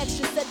 the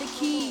extra set of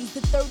keys,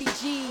 the 30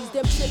 G's,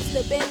 them trips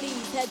to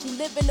Bentley's, had you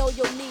living on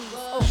your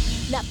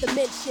knees. Not to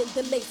mention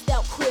the laced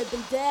out crib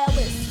in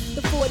Dallas,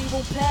 the 40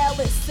 room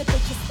palace, sipping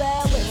to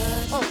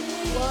Phallus.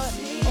 What?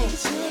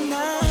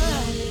 Tonight.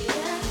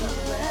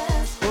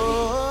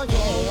 Oh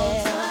yeah.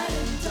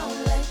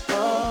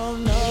 Oh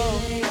no.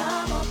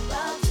 I'm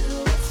about to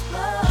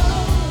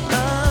explode.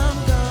 I'm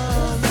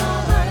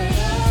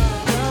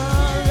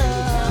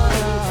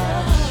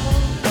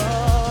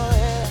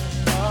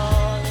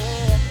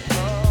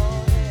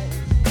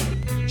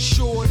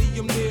Shorty,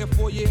 I'm there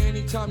for you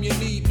anytime you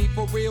need me.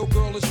 For real,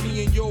 girl, it's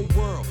me in your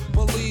world.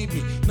 Believe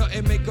me,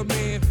 nothing make a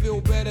man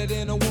feel better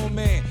than a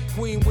woman.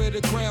 Queen with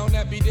a crown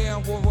that be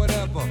down for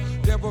whatever.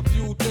 There are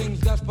few things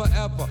that's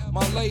forever.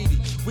 My lady,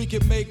 we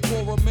can make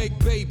more or make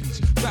babies.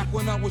 Back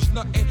when I was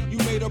nothing, you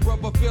made a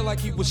brother feel like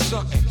he was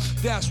something.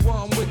 That's why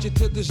I'm with you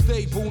to this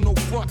day, boo, no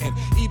frontin'.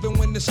 Even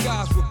when the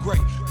skies were gray,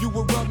 you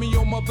would rub me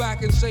on my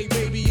back and say,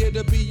 baby,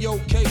 it'll be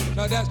okay.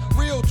 Now that's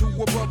real to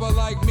a brother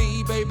like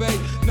me, baby.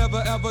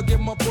 Never ever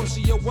give my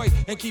pussy away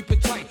and keep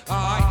it tight,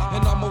 alright?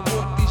 And I'ma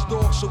walk these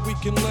dogs so we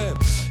can live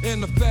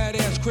in a fat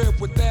ass crib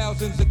with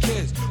thousands of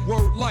kids.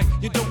 Word life,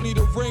 you don't need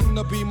a ring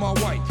to be my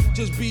wife.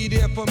 Just be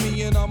there for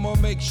me and I'ma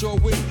make sure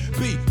we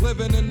be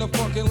living in the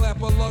fucking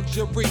lap of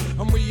luxury.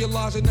 I'm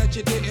realizing that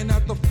you didn't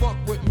have to fuck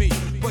with me,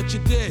 but you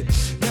did.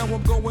 Now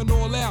I'm going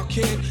all out,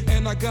 kid,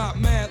 and I got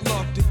mad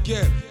love to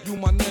give. You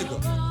my nigga.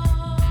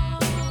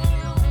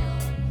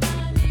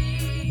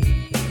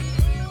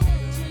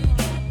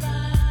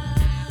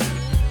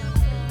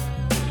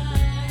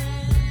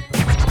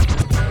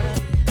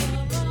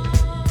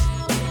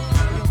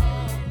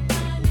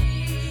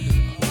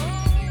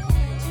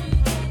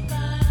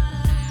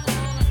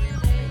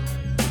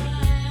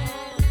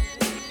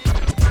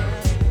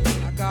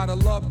 Gotta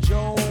love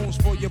Jones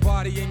for your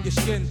body and your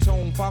skin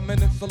tone. 5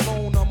 minutes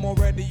alone, I'm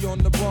already on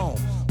the bone.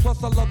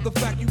 Plus I love the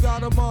fact you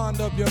got a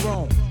mind of your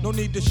own. No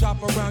need to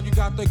shop around, you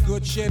got the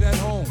good shit at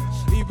home.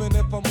 Even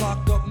if I'm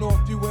locked up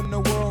north, you in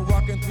the world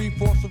rocking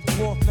 3/4 of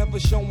cloth, never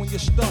showing your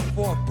stuff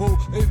off, boo.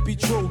 It be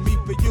true, me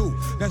for you,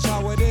 that's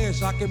how it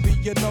is. I can be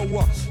your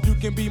Noah, you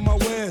can be my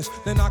Wes,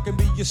 then I can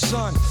be your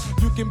son.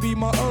 You can be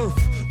my earth,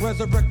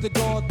 resurrected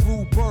God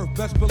through birth,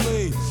 best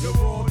believe. You're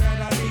all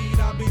that I need,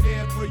 I'll be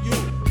there for you.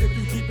 If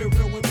you keep it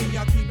real with me,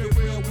 I'll keep it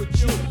real with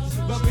you.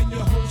 Loving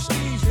your whole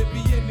steez, it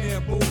be in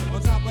there, boo.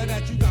 On top of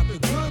that, you got the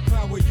good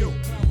power, you.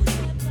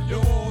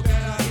 You're all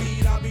that I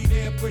need, I'll be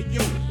there for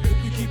you. If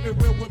you keep it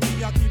real with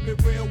me, I'll keep it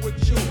real with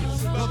you.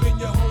 Loving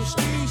your whole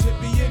steez, it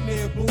be in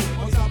there, boo.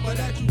 On top of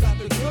that, you got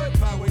the good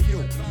power,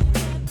 you.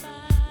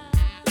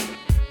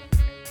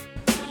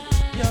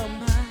 You're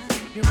mine,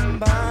 you're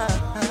mine.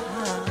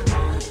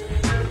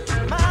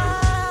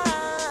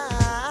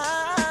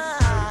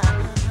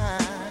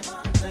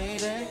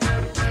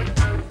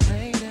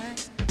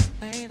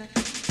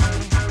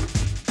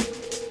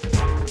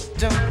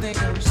 Don't think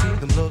I see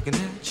them looking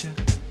at you,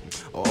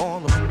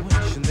 all of them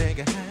wishing they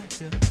could have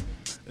you.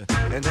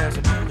 And as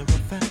a matter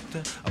of fact,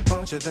 a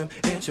bunch of them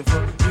itching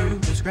for you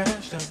to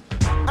scratch them.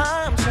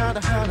 I'm trying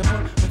to hide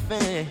them with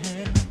fail.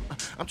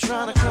 I'm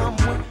trying to come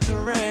with the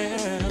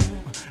rail.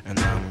 And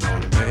I'm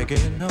gonna make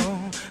it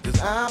known, 'cause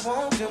I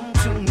want them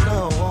to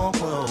know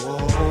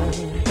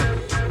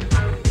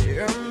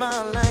you're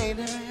my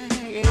lady.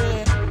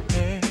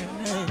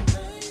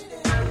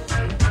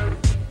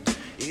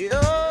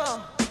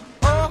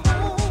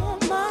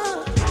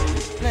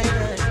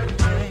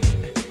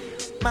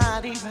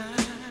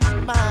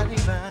 My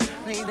divine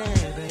lady,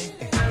 baby.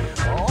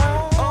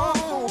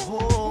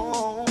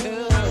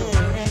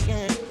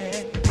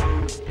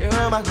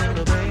 You're my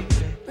little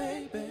baby,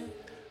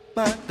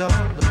 my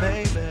darling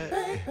baby.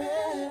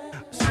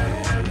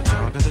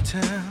 Talk to the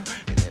town,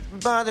 and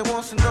everybody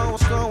wants to know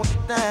what's going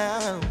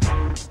down.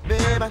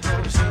 Babe, I know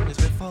you've seen this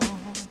before.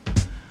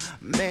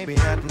 Maybe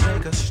at the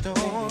liquor store,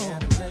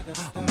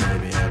 or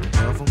maybe at the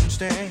telephone store.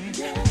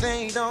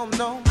 don't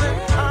know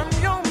that I'm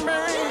your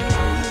man.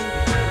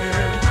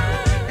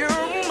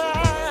 You're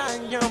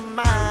mine, you're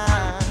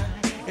mine.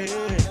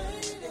 Yeah,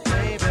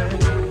 baby,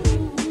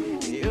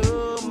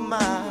 you're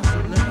mine.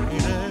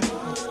 Yeah.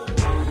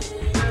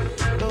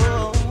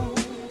 Oh,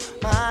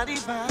 my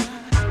divine,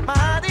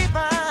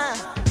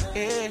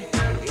 yeah,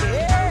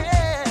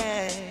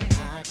 yeah.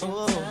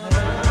 Oh.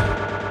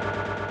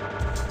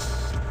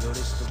 Yo,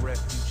 this the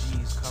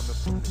refugees coming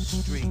from the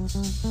streets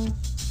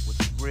with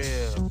the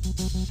real.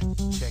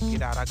 Check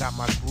it out, I got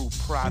my group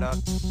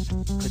product,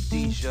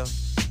 Khadijah.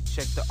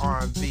 Check the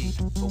R&B,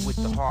 but with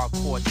the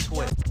hardcore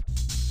twist.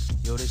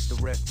 Yo, this the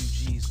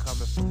refugees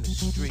coming from the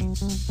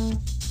streets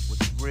with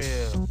the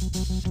real.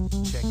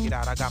 Check it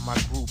out, I got my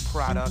group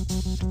product,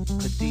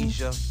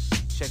 Khadijah.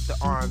 Check the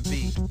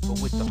R&B, but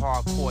with the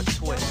hardcore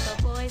twist.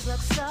 The boys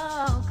look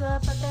so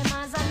good, but their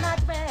minds are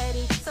not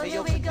ready. So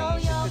here we go,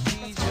 yo.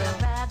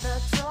 I'd rather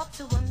talk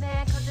to a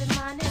man, cause his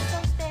mind is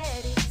so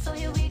steady. So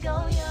here we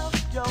go, yo.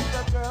 Yo,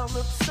 the girl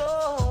looks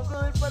so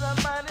good, but her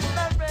mind is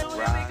not ready. So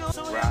here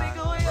we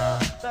go, yo.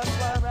 That's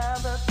why I'd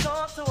rather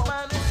talk to a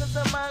man, cause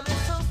her mind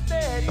is so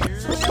steady.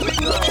 So here we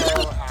go,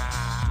 yo.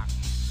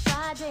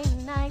 Friday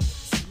night,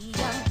 see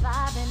I'm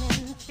vibing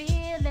and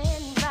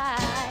feeling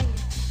right.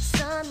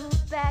 Sun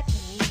moved back,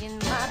 me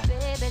and my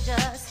baby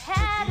just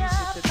had a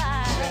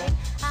fight.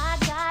 I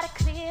gotta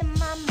clear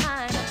my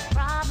mind of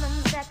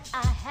problems that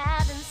I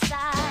have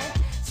inside.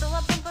 So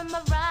I bump in my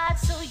ride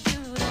so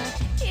you don't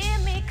hear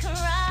me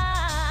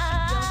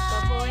cry. The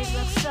boys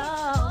look so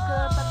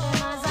good, but their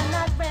minds are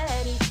not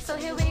ready. So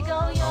here we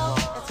go, yo.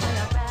 That's why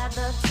I'd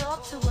rather talk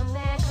to a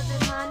man, cause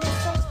his mind is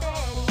so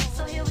steady.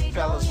 So here we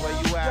Fellas, go, yo. where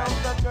you at? Yo,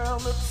 the girl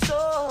looks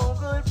so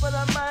good, but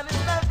her mind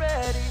is not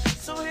ready.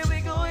 So here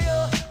we go,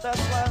 yo. That's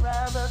why I'd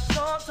rather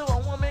talk to a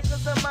woman,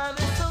 cause her mind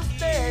is so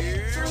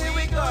steady. So here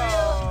we go,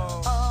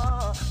 yo.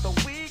 The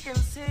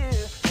weekend's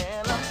here,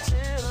 and I'm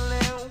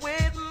chilling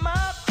with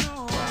my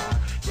crew.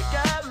 You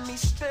got me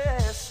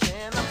stressed,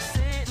 and I'm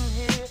sitting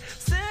here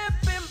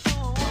sipping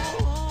booze.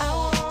 I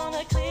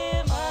wanna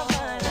clear my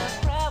mind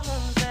of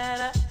problems that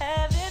I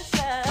have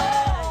inside.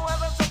 Oh,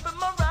 as I jump in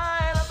my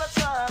ride, as I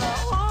try to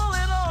hold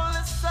it on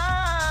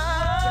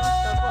inside.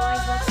 The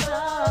boys look so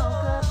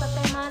good, but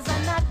their minds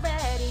are not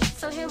ready.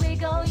 So here we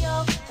go,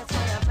 yo. That's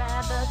why I'd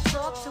rather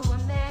talk to a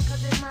man,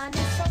 cause his mind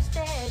is so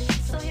steady.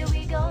 So here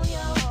we go,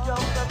 yo. Yo,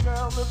 the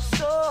girl looks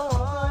so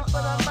good,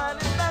 but her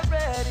mind is not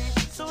ready.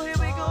 So here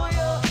we go,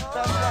 yo.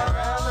 That's why I'd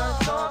rather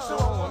talk to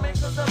a woman,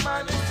 cause her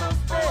mind is so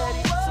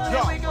steady. So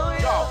here we go,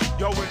 yo.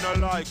 Yo, when I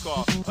like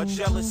her, a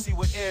jealousy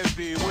with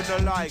envy, when I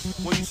like,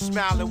 when you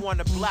smile and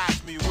wanna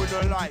blast me, when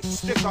I like,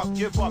 stick up,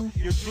 give up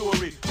your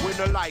jewelry, when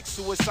I like,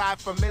 suicide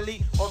for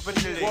Millie or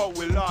vanilla. What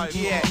we like,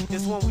 yeah,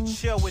 it's when we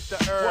chill with the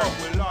herb. What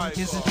we like,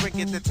 isn't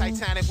drinking the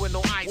Titanic with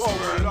no ice. What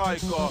we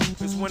like,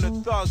 it's when the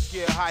thugs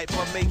get hype,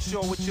 but make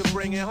sure what you're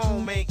bringing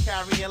home ain't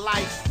carrying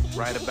life.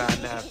 Right about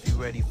now, if you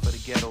ready for the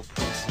ghetto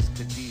princess,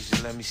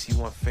 Khadijah, let me see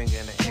one finger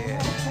in the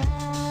air.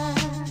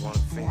 One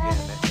finger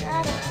in the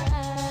air.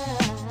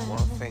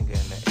 One finger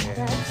in the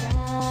air.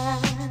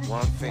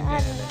 One finger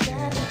in the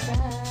air.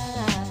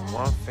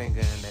 One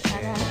finger in the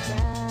air.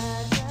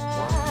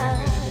 One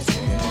finger in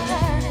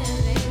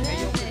the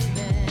air.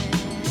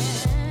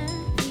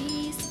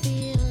 These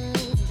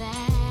feelings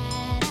that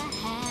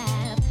I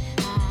have,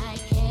 I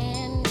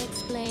can't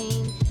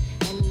explain,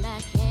 and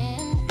I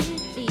can't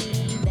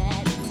believe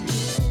that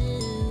it's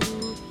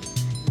you.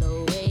 The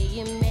way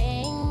you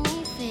make me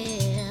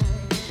feel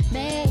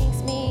makes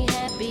me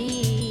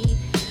happy.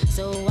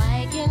 So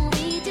why can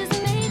we just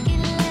make it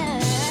last?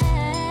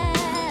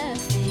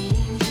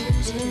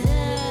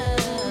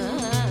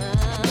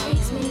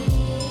 Makes me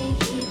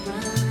keep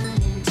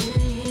running to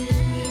you.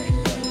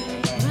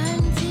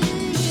 Run to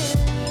you.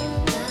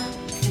 The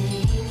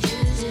things you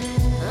do.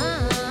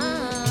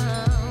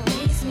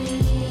 Makes me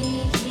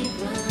keep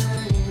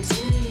running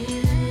to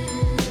you.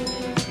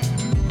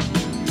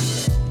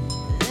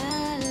 The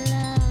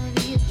love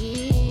you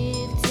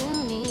give to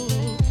me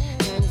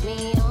turns me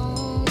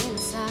on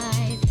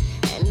inside,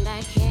 and I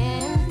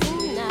can't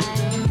deny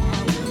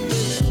how I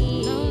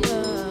feel.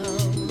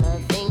 The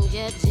things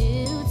you do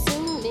to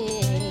me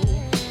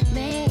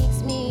makes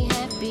me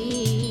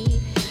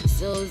happy.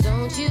 So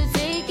don't you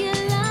take your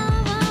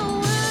love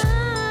away.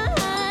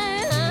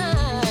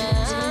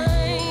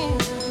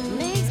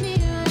 Makes me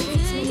run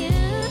to you.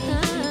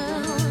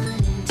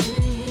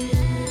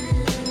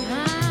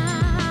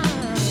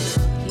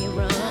 Keep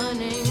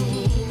running.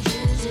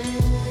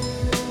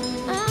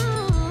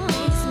 Oh,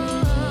 makes me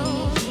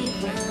keep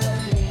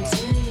running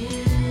to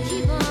you. Keep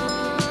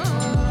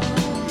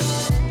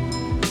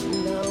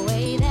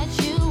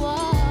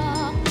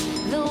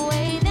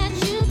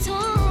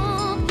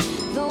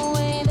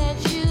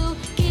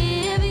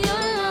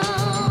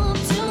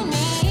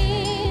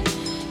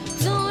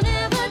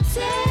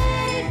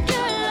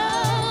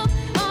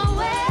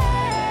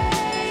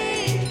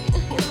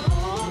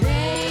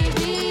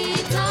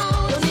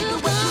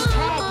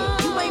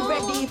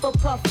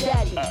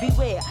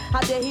beware.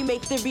 How dare he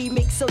make the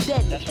remix so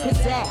deadly?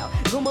 Kazam,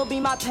 Guma be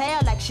my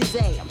pal like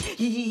Shazam.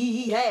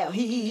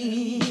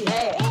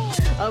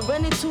 I'm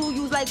running to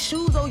you like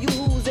shoes, oh you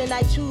who's, and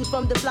I choose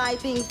from the fly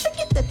things.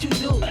 Forget that you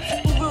do.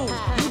 Who rules?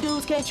 You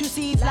dudes, can't you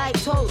see it's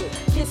like total?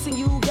 Kissing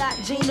you got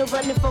Gina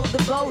running for the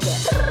boulder.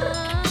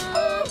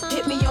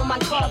 Hit me on my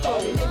car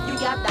phone. If you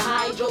got the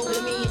hydro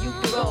with me, you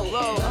can roll.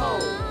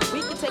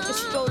 We can take a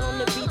stroll on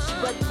the beach,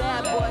 but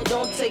bad boy,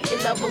 don't take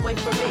your love away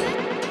from me.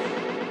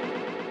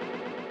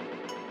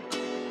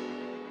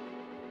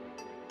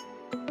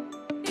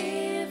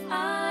 If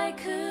I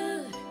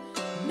could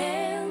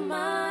mail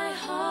my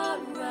heart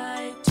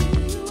right to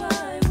you,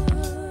 I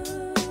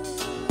would.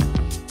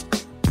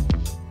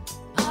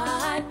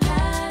 I'd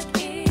pack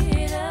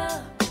it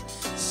up,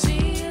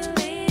 seal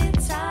it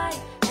tight,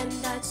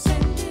 and I'd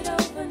send it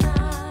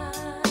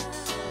overnight.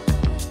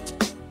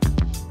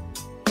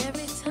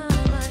 Every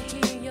time I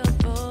hear your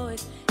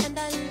voice and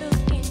I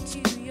look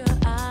into your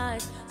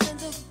eyes,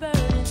 sends a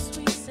burning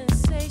sweet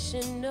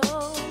sensation.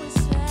 Oh,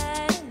 it's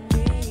sad in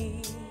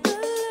me. The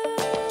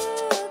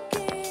look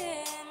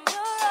in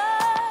your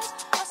eyes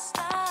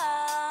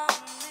astound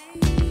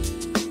me.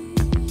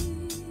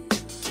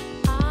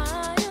 I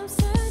am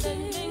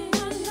sending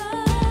my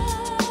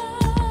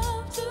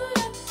love to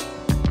you,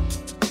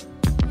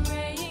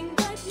 praying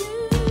that you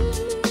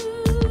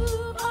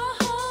are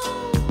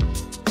home,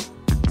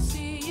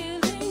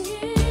 sealing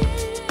it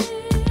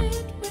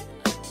with a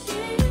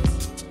kiss,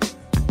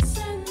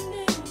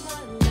 sending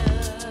my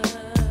love,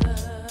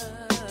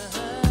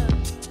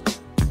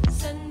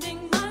 sending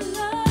my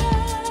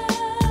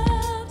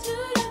love to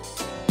you,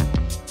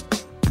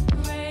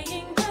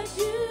 praying that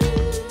you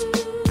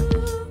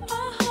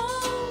are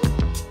home,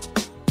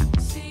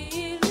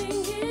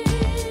 sealing it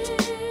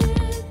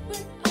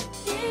with a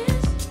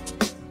kiss,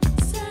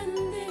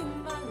 sending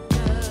my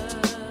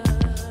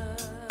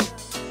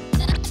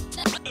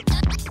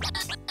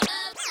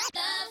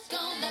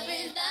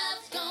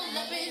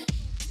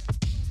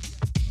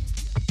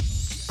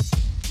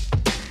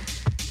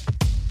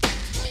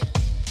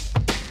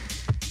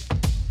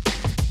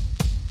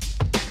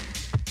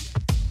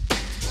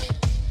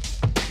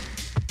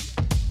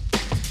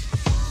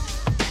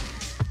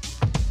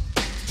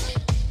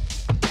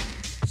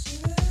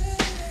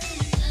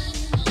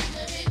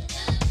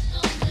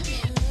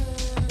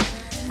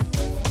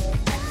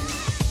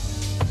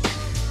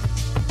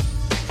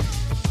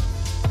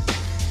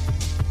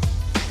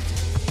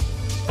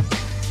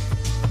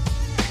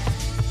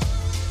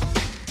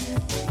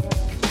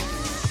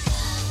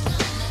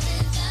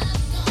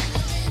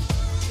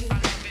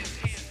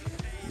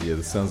Yeah,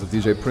 the sounds of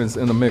DJ Prince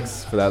in the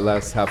mix for that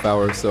last half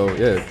hour or so.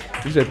 Yeah,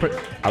 DJ Prince.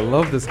 I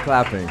love this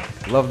clapping.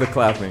 Love the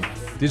clapping.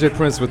 DJ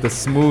Prince with the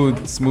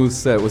smooth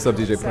set. What's up,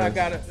 DJ Prince? I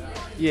got it.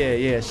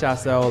 Yeah.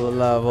 Shouts to all the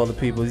love, all the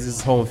people. This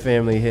is home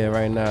family here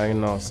right now, you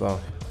know,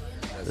 so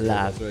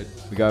live. That's right.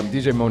 We got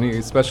DJ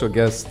Monique, special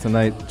guest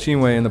tonight.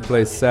 Chinwe in the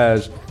place,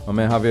 Saj. My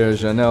man Javier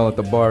Janelle at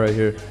the bar right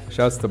here.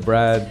 Shouts to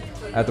Brad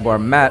at the bar.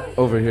 Matt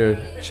over here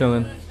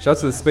chilling. Shouts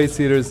to the Space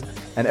Heaters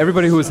and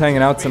everybody who was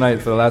hanging out tonight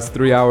for the last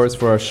 3 hours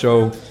for our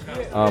show.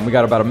 We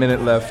got about a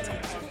minute left.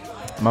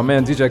 My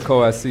man DJ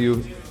Ko, I see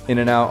you in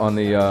and out on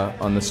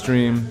the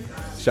stream.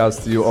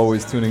 Shouts to you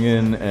always tuning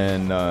in.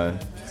 And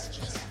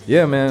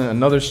yeah, man,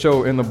 another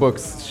show in the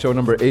books, show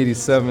number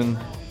 87.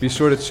 Be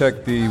sure to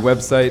check the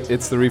website,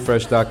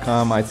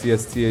 itstherefresh.com,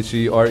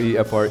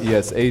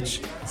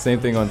 ITSTHEREFRESH. Same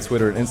thing on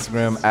Twitter and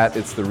Instagram, at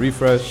It's The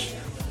Refresh.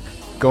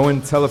 Go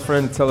and tell a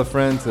friend to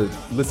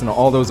listen to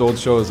all those old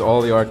shows,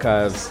 all the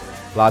archives,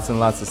 lots and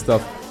lots of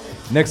stuff.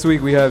 Next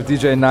week we have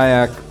DJ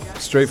Nyack,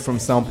 straight from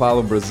Sao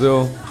Paulo,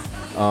 Brazil.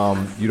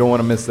 You don't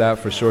want to miss that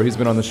for sure. He's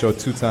been on the show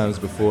 2 times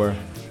before,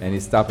 and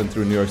he's stopping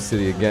through New York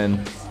City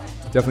again.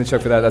 Definitely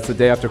check for that. That's the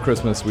day after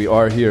Christmas. We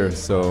are here,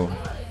 so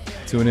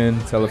tune in,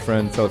 tell a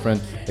friend.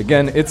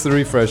 Again, it's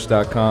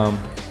therefresh.com.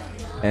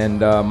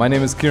 And my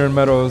name is Kieran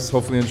Meadows.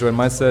 Hopefully you enjoyed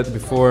my set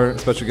before.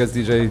 Special guest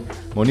DJ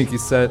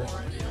Monique's set.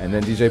 And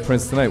then DJ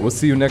Prince tonight. We'll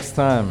see you next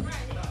time.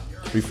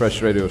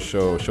 Refresh Radio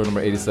Show, show number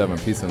 87.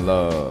 Peace and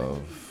love.